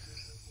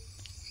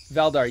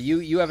Valdar,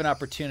 you have an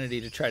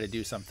opportunity to try to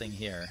do something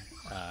here.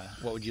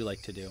 What would you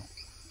like to do?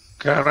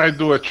 Can I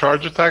do a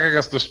charge attack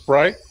against the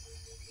sprite?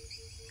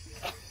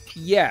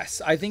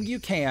 Yes, I think you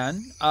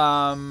can.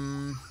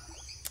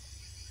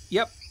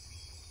 Yep.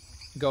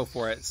 Go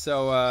for it.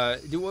 So,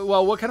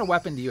 what kind of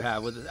weapon do you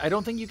have? I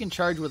don't think you can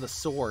charge with a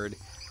sword.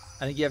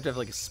 I think you have to have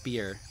like a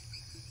spear.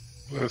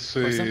 Let's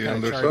Or see. some kind of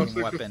Under charging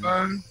subject weapon.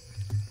 design,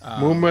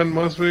 movement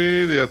must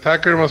be the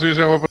attacker must use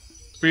a weapon: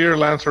 spear,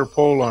 lance, or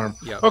polearm.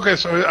 Yep. Okay,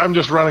 so I'm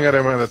just running at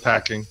him and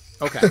attacking.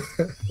 Okay.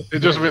 It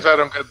just means I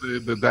don't get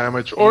the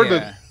damage or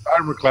the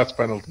armor class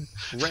penalty.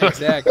 Right,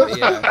 exactly.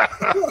 Yeah.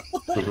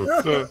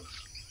 So,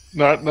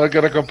 not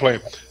gonna complain.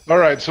 All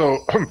right,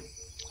 so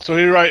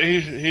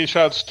he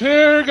shouts,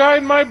 "Steer,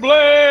 guide my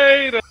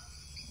blade!" and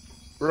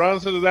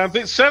runs to the damn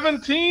thing.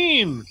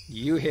 17.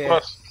 You hit.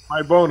 Plus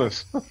my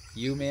bonus.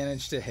 You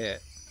managed to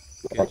hit.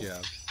 Good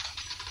job.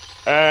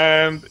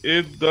 And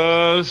it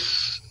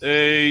does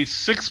a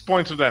 6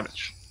 points of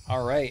damage.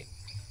 All right,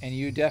 and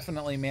you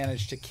definitely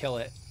managed to kill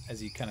it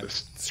as you kind of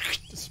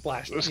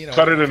splash.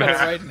 Cut it in half.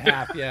 Right in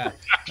half. Yeah,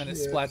 and it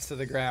splats to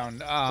the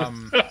ground.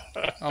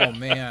 Oh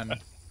man.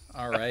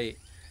 All right.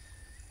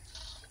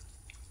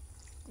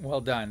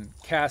 Well done,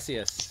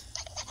 Cassius.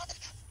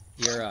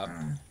 You're up.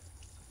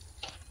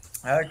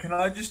 Can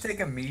I just take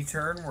a me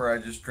turn where I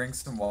just drink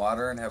some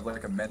water and have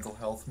like a mental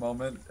health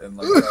moment and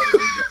like?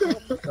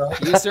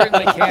 You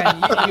certainly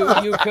can.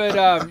 You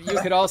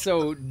could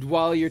also,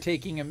 while you're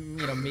taking a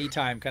me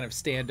time, kind of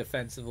stand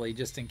defensively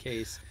just in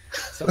case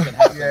something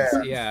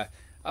happens. Yeah.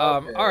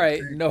 Okay, all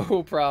right,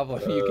 no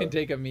problem. You can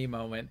take a me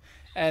moment.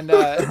 And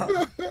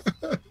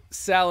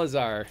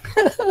Salazar,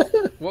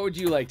 what would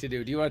you like to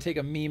do? Do you want to take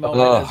a me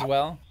moment as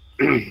well?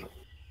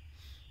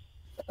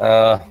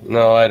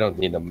 No, I don't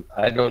need them.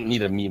 I don't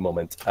need a me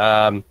moment.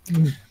 There's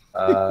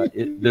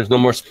no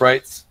more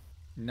sprites.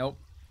 Nope.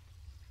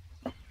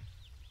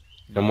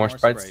 No more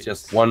sprites.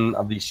 Just one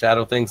of these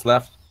shadow things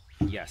left.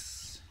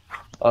 Yes.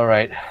 All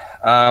right.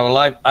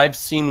 Well, I've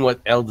seen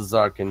what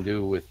Eldazar can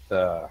do with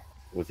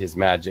his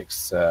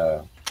magics.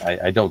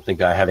 I don't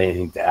think I have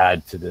anything to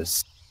add to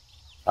this.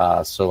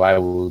 So I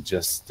will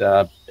just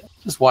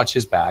watch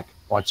his back.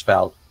 Watch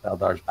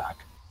Valdar's back.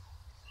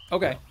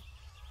 Okay.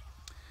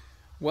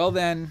 Well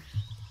then,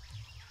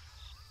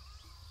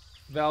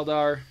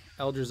 Valdar,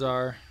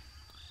 Eldrazar,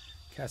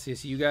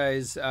 Cassius, you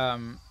guys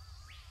kind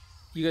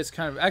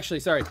of, actually,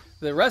 sorry,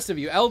 the rest of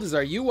you,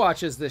 Eldazar, you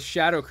watch as this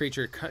shadow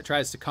creature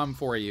tries to come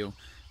for you.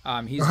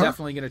 He's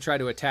definitely going to try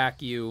to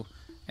attack you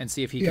and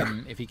see if he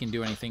can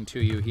do anything to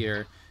you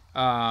here.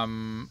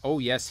 Oh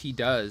yes, he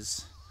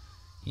does.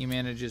 He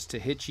manages to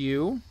hit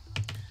you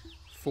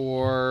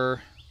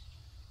for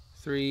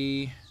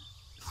 3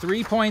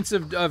 points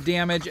of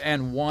damage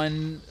and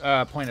 1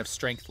 point of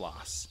strength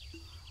loss.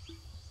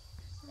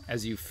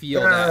 As you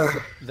feel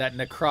that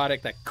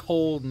necrotic, that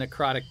cold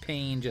necrotic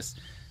pain just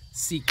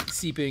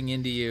seeping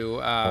into you.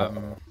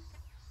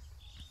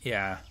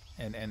 Yeah,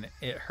 and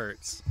it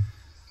hurts.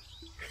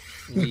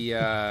 We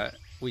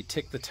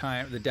tick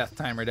the death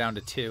timer down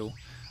to 2.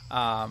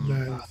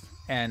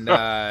 And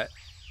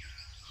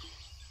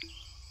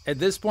at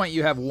this point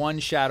you have 1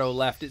 shadow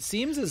left. It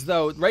seems as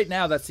though right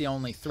now that's the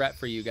only threat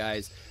for you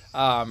guys.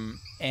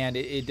 And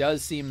it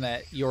does seem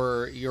that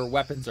your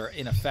weapons are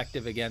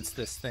ineffective against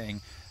this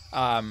thing.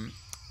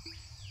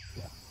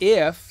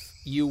 If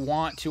you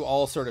want to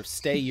all sort of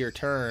stay your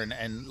turn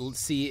and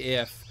see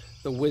if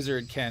the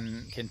wizard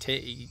can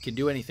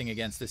do anything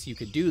against this, you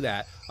could do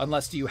that.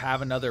 Unless, do you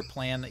have another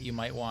plan that you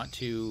might want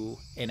to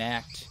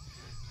enact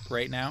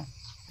right now?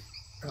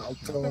 I'll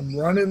tell him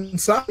run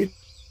inside,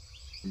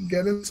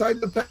 get inside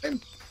the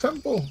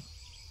temple.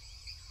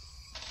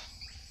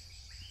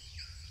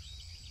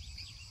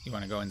 You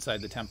want to go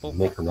inside the temple?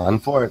 Make a run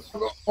for it.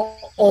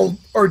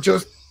 Or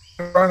just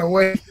run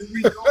away.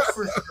 We know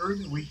for sure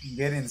that we can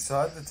get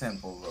inside the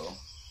temple, though.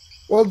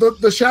 Well,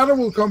 the shadow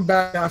will come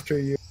back after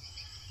you.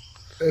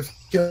 If it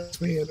kills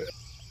me in it.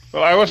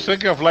 Well, I was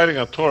thinking of lighting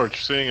a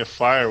torch, seeing if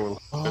fire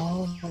will.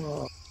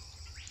 Oh.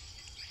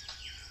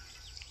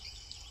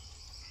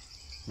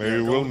 Maybe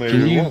it will,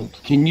 maybe it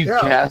won't. Can you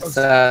cast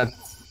that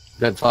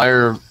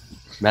fire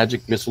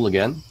magic missile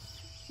again?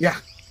 Yeah,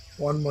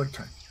 one more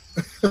time.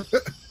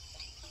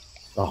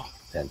 Oh,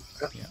 then.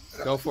 Yeah.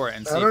 Go for it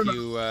and see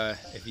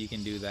if you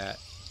can do that.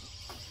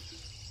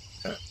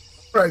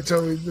 Right,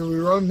 so do we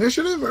roll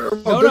initiative? Or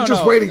no,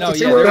 just waiting to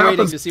see what happens?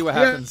 Waiting to see what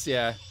happens,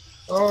 yeah.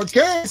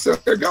 Okay, so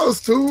here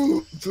goes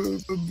to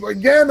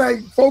again,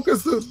 I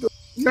focus the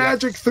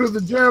magic through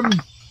the gem.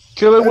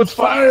 Kill it with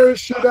fire.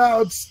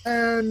 Shootouts,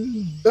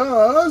 and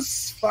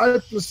thus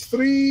 5 +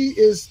 3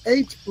 is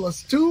 8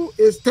 + 2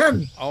 is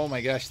 10. Oh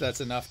my gosh,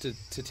 that's enough to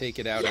take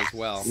it out as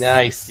well.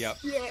 Nice. Yep.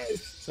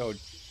 Yes. So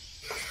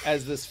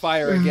as this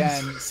fire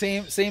again,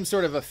 same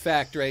sort of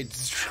effect, right?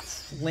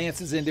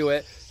 Lances into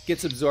it,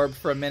 gets absorbed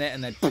for a minute,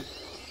 and then kind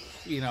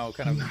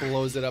of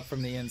blows it up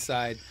from the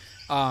inside.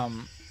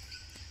 And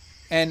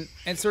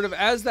sort of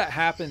as that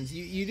happens,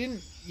 you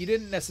didn't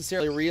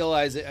necessarily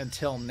realize it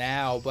until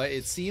now, but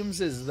it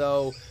seems as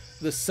though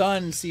the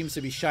sun seems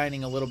to be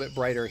shining a little bit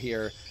brighter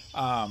here.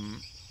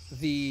 Almost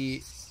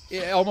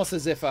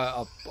as if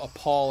a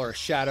pall or a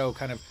shadow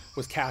kind of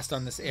was cast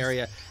on this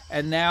area,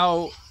 and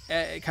now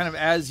kind of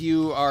as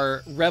you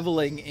are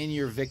reveling in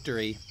your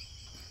victory,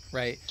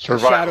 right?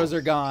 Survival. The shadows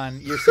are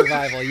gone. Your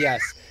survival,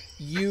 yes.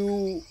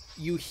 You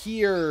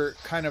hear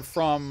kind of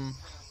from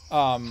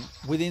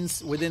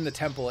within the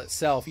temple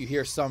itself, you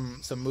hear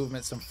some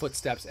movement, some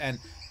footsteps, and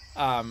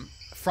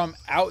from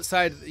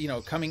outside,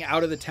 coming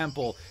out of the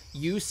temple,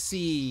 you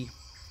see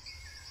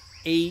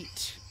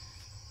 8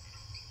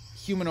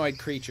 humanoid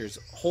creatures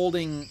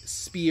holding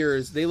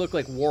spears. They look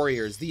like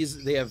warriors.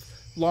 They have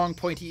long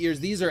pointy ears.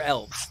 These are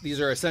elves. These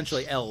are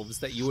essentially elves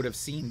that you would have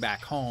seen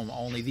back home,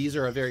 only these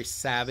are a very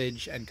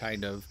savage and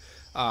kind of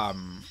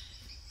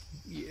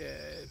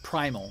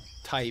primal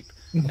type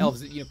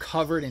elves,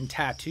 covered in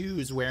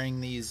tattoos,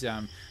 wearing these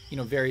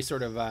very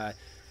sort of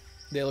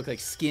they look like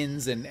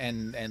skins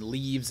and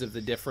leaves of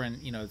the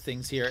different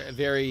things here.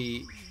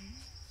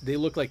 They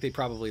look like they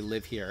probably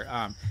live here,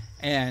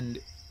 and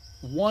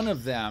one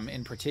of them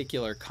in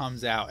particular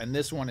comes out, and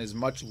this one is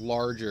much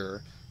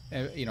larger,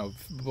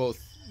 both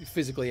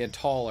physically and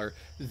taller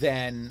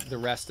than the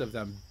rest of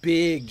them.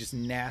 Big, just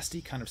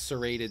nasty, kind of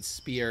serrated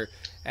spear,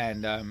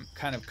 and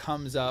kind of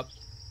comes up,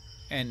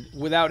 and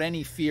without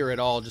any fear at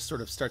all, just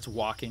sort of starts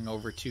walking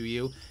over to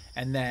you.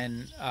 And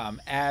then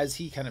as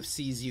he kind of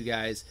sees you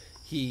guys,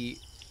 he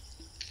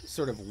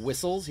sort of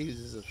whistles. He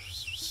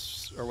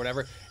uses or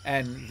whatever,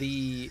 and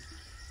the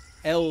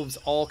elves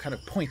all kind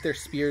of point their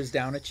spears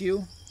down at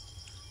you.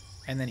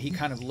 And then he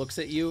kind of looks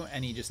at you,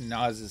 and he just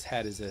nods his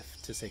head as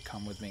if to say,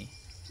 "Come with me."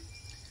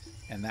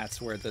 And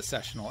that's where the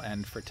session will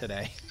end for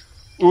today.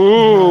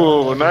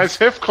 Ooh, nice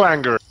hip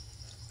clanger.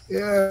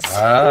 Yes.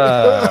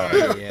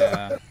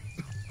 Yeah.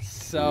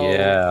 So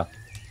Yeah.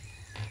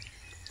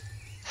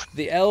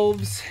 the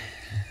elves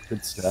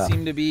Good stuff.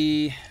 seem to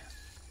be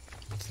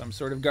some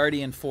sort of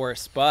guardian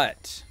force,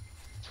 but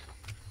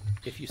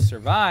if you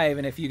survive,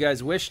 and if you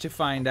guys wish to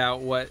find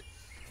out what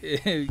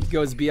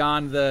goes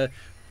beyond the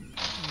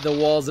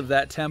walls of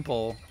that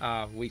temple,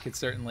 we could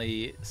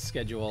certainly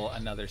schedule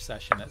another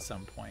session at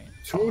some point.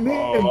 Tune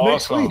in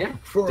next awesome. week.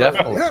 For,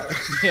 Definitely.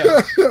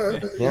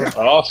 Yeah.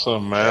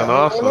 Awesome, man.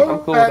 Awesome. I'm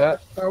cool with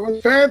that. That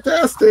was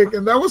fantastic,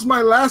 and that was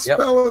my last Yep.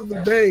 spell of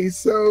the day.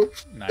 So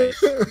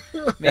Nice.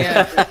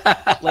 Man,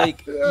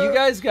 like, you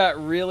guys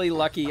got really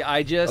lucky.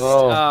 I just,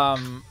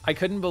 I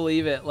couldn't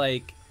believe it.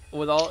 Like,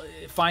 with all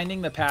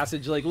finding the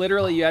passage, like,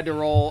 literally you had to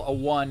roll a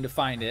 1 to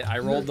find it. I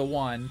rolled the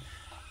 1.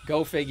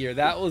 Go figure.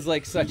 That was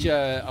like such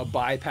a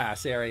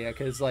bypass area,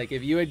 because like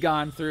if you had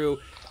gone through,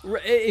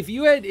 if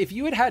you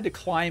had to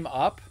climb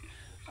up,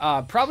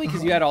 probably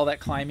because you had all that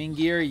climbing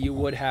gear, you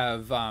would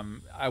have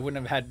I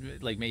wouldn't have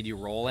had like made you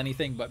roll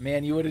anything, but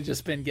man, you would have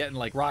just been getting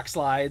like rock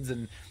slides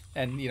and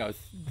the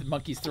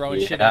monkeys throwing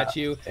shit at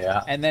you.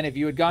 Yeah. And then if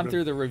you had gone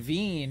through the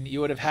ravine,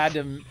 you would have had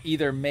to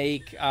either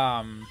make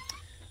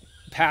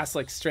pass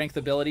like strength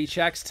ability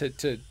checks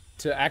to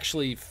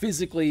actually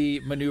physically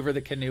maneuver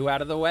the canoe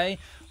out of the way,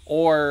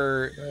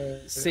 or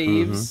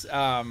saves,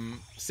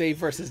 save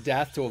versus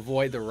death to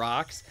avoid the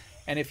rocks.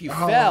 And if you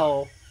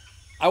fell,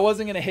 I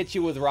wasn't going to hit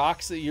you with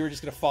rocks. You were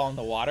just going to fall in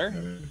the water.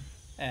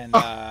 And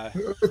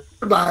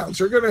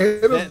you're gonna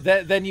hit him.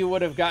 then you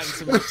would have gotten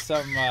some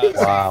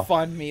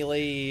fun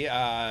melee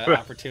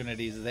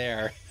opportunities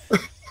there.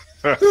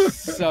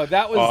 So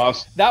that was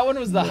Awesome. That one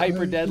was the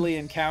hyper deadly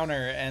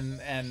encounter,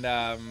 and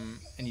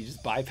you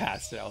just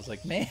bypassed it. I was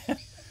like, man.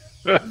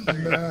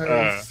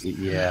 Nice.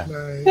 Yeah.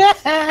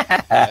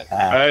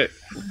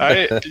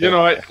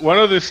 Nice. One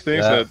of these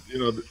things that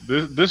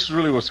this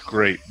really was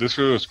great. This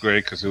really was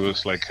great because it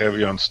was like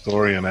heavy on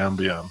story and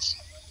ambience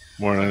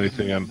more than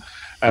anything, and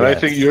I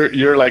think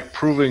you're like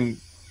proving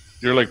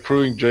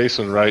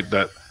Jason right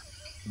that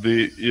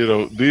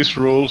these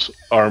rules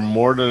are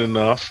more than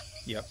enough.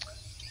 Yep.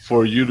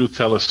 For you to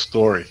tell a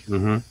story.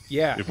 Mm-hmm.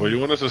 Yeah. If what you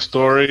want is a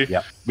story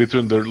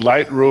between the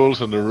light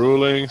rules and the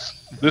rulings,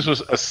 this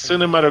was as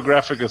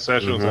cinematographic a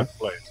session as I've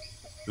played.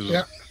 This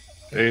was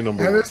A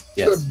number And one. it's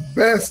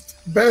the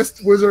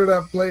best wizard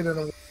I've played in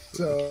a while.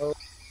 So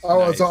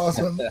it's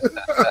awesome.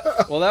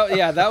 Well,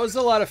 that was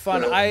a lot of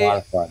fun. A lot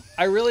of fun.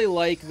 I really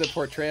like the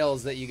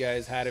portrayals that you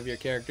guys had of your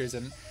characters,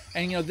 and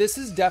this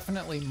is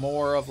definitely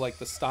more of like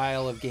the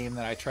style of game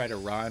that I try to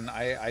run.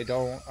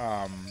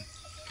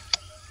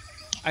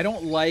 I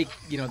don't like,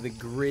 the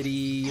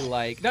gritty,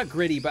 like not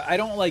gritty, but I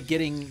don't like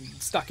getting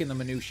stuck in the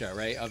minutia,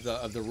 right, of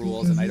the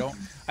rules, and I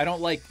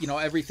don't like,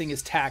 everything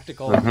is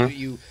tactical.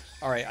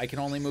 All right, I can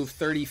only move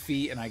 30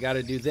 feet, and I got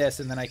to do this,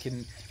 and then I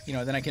can,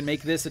 then I can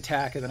make this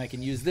attack, and then I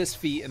can use this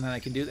feat, and then I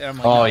can do. And I'm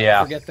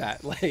like, forget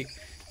that, like,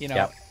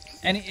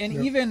 and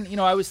even,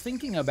 I was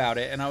thinking about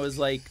it, and I was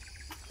like,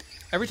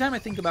 every time I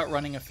think about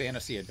running a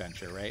fantasy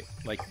adventure, right,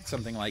 like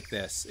something like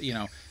this,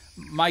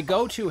 my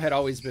go-to had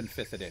always been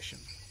 5th edition.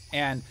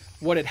 And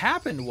what had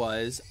happened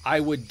was I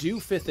would do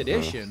 5th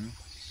edition,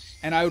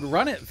 and I would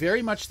run it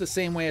very much the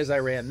same way as I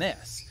ran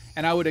this,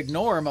 and I would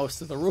ignore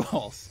most of the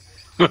rules.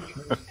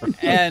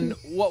 And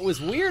what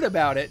was weird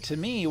about it to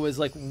me was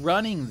like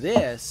running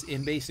this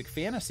in basic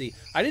fantasy,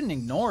 I didn't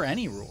ignore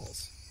any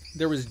rules.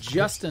 There was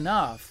just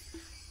enough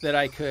that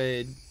I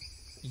could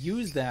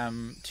use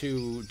them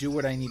to do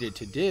what I needed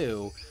to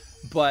do,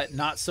 but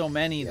not so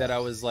many that I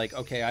was like,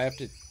 okay, I have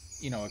to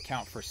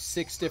account for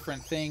 6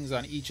 different things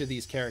on each of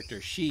these character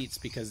sheets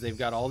because they've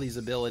got all these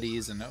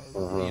abilities, and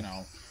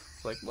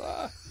like,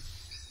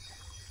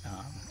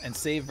 and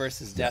save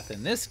versus death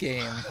in this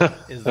game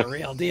is the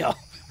real deal.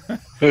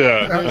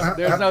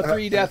 There's no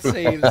 3 death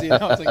saves,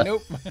 it's like,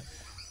 nope.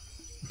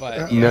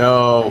 But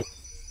No.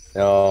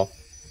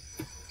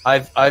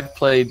 I've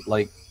played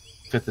like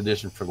 5th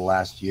edition for the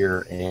last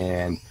year,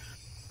 and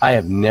I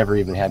have never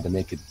even had to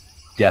make a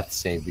death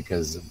save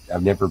because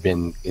I've never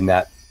been in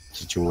that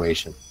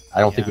situation. I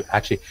don't think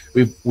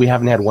we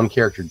haven't had one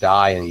character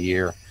die in a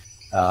year.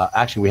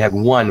 Actually, we had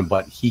one,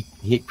 but he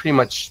pretty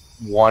much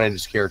wanted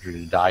his character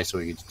to die so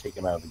he could just take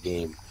him out of the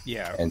game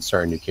and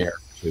start a new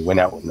character. So he went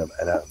out with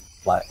a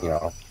flat,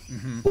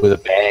 with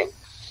a bang.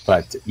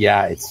 But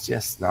yeah, it's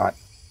just not.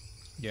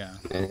 Yeah,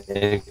 and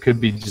it could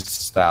be just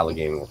a style of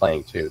game we're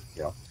playing too,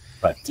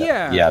 But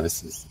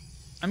this is.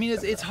 I mean,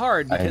 it's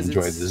hard because I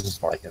enjoyed this. This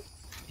is like it.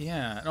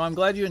 Yeah, no, I'm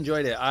glad you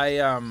enjoyed it.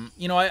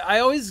 I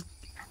always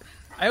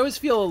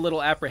feel a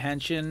little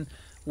apprehension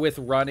with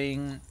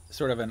running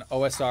sort of an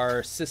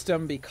OSR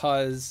system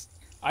because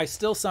I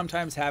still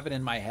sometimes have it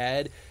in my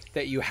head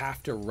that you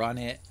have to run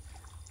it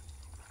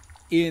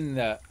in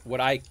what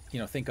I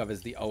think of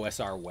as the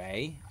OSR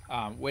way,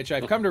 which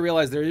I've come to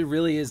realize there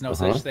really is no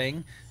such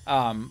thing.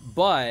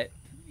 But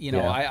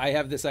I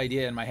have this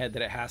idea in my head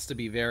that it has to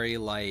be very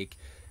like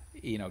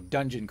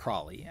dungeon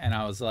crawly, and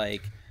I was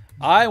like,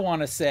 I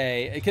want to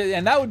say,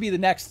 and that would be the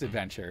next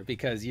adventure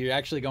because you're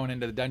actually going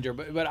into the dungeon.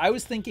 But I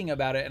was thinking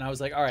about it, and I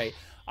was like, all right,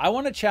 I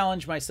want to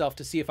challenge myself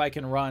to see if I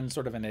can run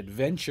sort of an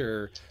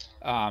adventure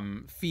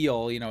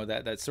feel,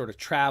 that sort of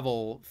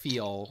travel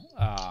feel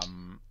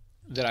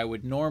that I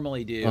would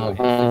normally do in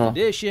 5th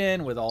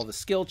edition with all the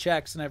skill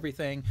checks and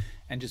everything,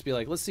 and just be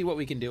like, let's see what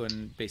we can do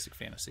in basic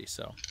fantasy.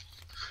 So,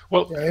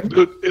 well,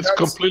 it's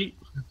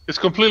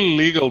completely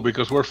legal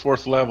because we're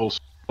 4th level, so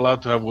we're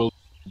allowed to have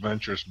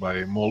adventures by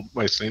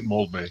Saint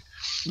Moldbay.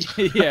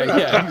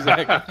 yeah,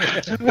 exactly.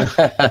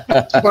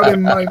 But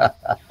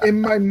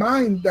in my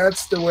mind,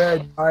 that's the way I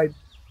died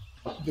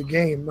the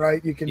game,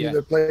 right? You can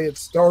either play it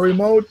story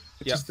mode,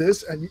 which is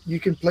this, and you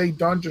can play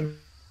dungeon,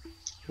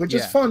 which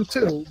is fun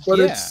too. But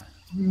it's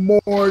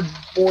more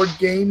board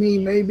gamey,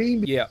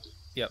 maybe.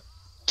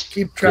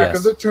 Keep track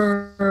of the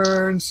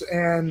turns,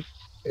 and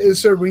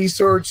it's a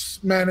resource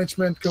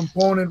management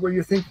component where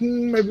you're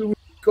thinking maybe we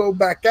go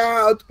back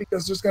out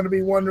because there's going to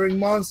be wandering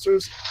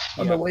monsters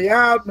on the way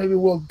out. Maybe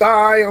we'll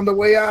die on the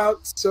way out.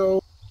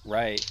 So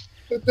a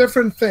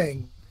different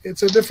thing.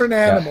 It's a different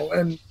animal,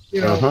 and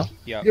you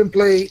can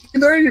play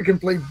either. You can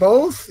play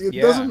both. It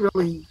doesn't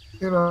really,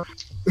 Well,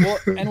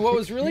 and what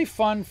was really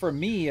fun for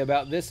me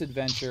about this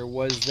adventure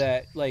was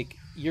that like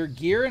your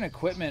gear and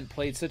equipment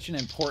played such an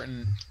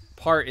important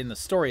part in the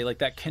story. Like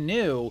that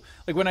canoe,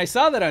 like when I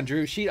saw that on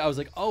Drew's sheet, I was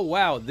like, oh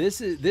wow, this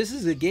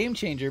is a game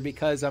changer,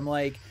 because I'm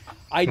like,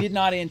 I did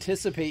not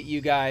anticipate you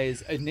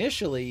guys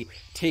initially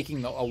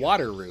taking a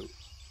water route,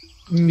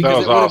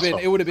 because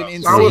it would have been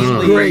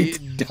insanely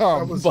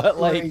dumb.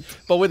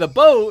 But with a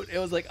boat, it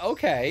was like,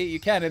 okay, you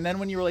can. And then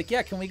when you were like,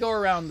 yeah, can we go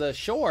around the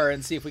shore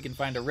and see if we can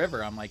find a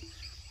river? I'm like,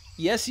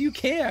 yes, you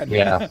can.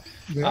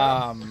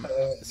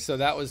 So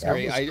that was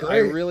great. I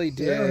really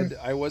did.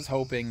 I was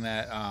hoping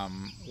that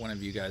one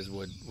of you guys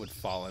would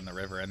fall in the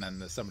river, and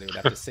then somebody would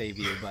have to save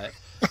you, but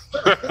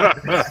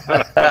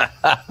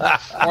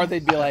or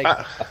they'd be like,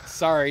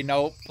 sorry,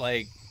 nope,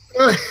 like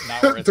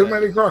not worth too it.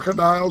 many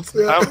crocodiles.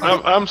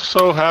 I'm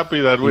so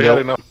happy that we had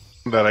enough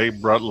that I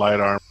brought light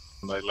armor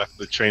and I left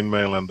the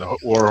chainmail and the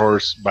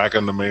warhorse back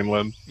on the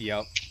mainland.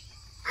 Yeah,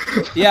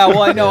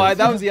 well, I know.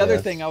 That was the other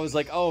thing. I was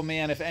like, oh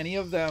man, if any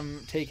of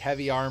them take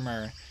heavy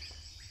armor,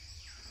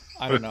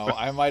 I don't know.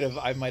 I might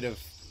have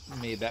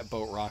made that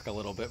boat rock a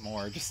little bit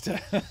more just to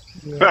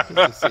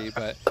see.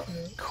 But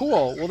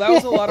cool. Well, that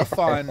was a lot of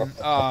fun.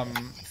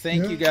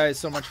 Thank you guys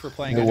so much for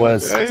playing. It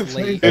was. It's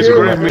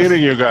great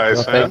meeting you guys.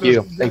 Well, thank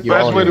you. Thank you.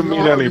 Best way to meet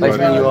anybody. Nice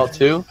meeting you all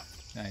too.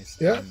 Nice.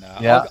 Yeah. And,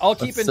 I'll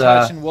keep in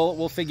touch, and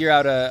we'll figure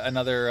out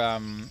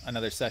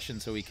another session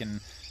so we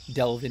can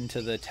delve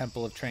into the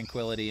Temple of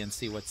Tranquility and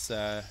see what's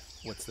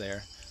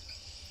there.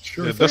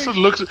 Sure. It doesn't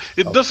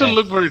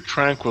look very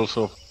tranquil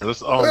so far.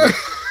 That's all.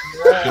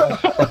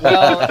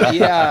 Well,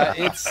 yeah,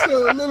 it's a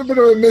little bit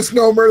of a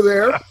misnomer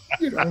there.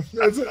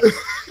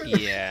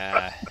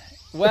 Yeah.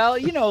 Well,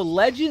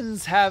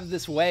 legends have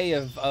this way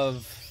of a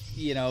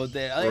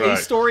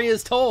story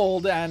is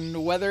told,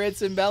 and whether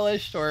it's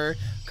embellished or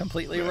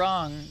completely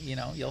wrong,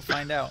 you'll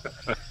find out.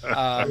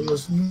 It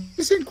was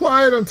nice and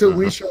quiet until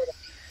we showed up.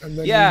 And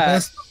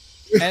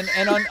then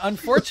and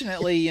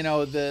unfortunately,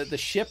 the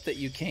ship that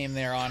you came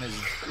there on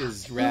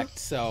is wrecked,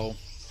 so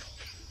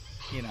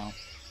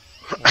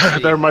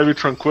there might be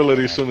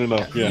tranquility soon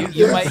enough. Yeah,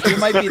 you might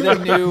be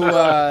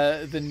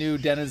the new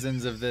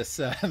denizens of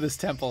this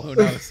temple. Who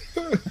knows?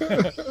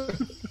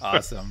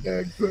 Awesome.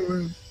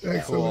 Excellent.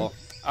 Cool.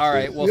 All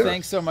right. Well,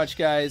 thanks so much,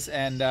 guys,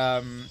 and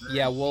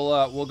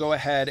we'll go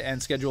ahead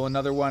and schedule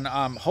another one.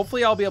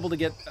 Hopefully, I'll be able to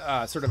get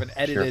sort of an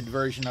edited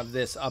version of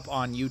this up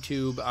on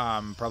YouTube,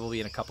 probably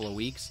in a couple of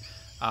weeks.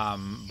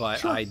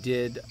 But I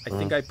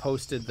think I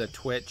posted the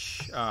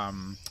Twitch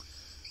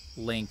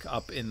link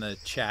up in the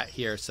chat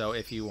here, so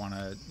if you want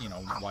to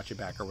watch it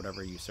back or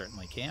whatever, you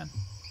certainly can.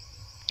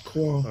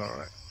 Cool. All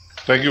right.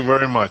 Thank you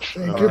very much.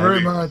 Thank you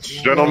very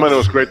much. Gentlemen, it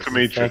was great to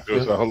meet you. It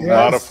was a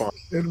lot of fun.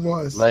 It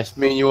was. Nice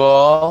meeting you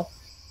all.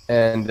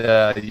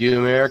 And you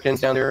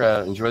Americans down there,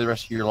 enjoy the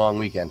rest of your long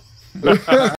weekend.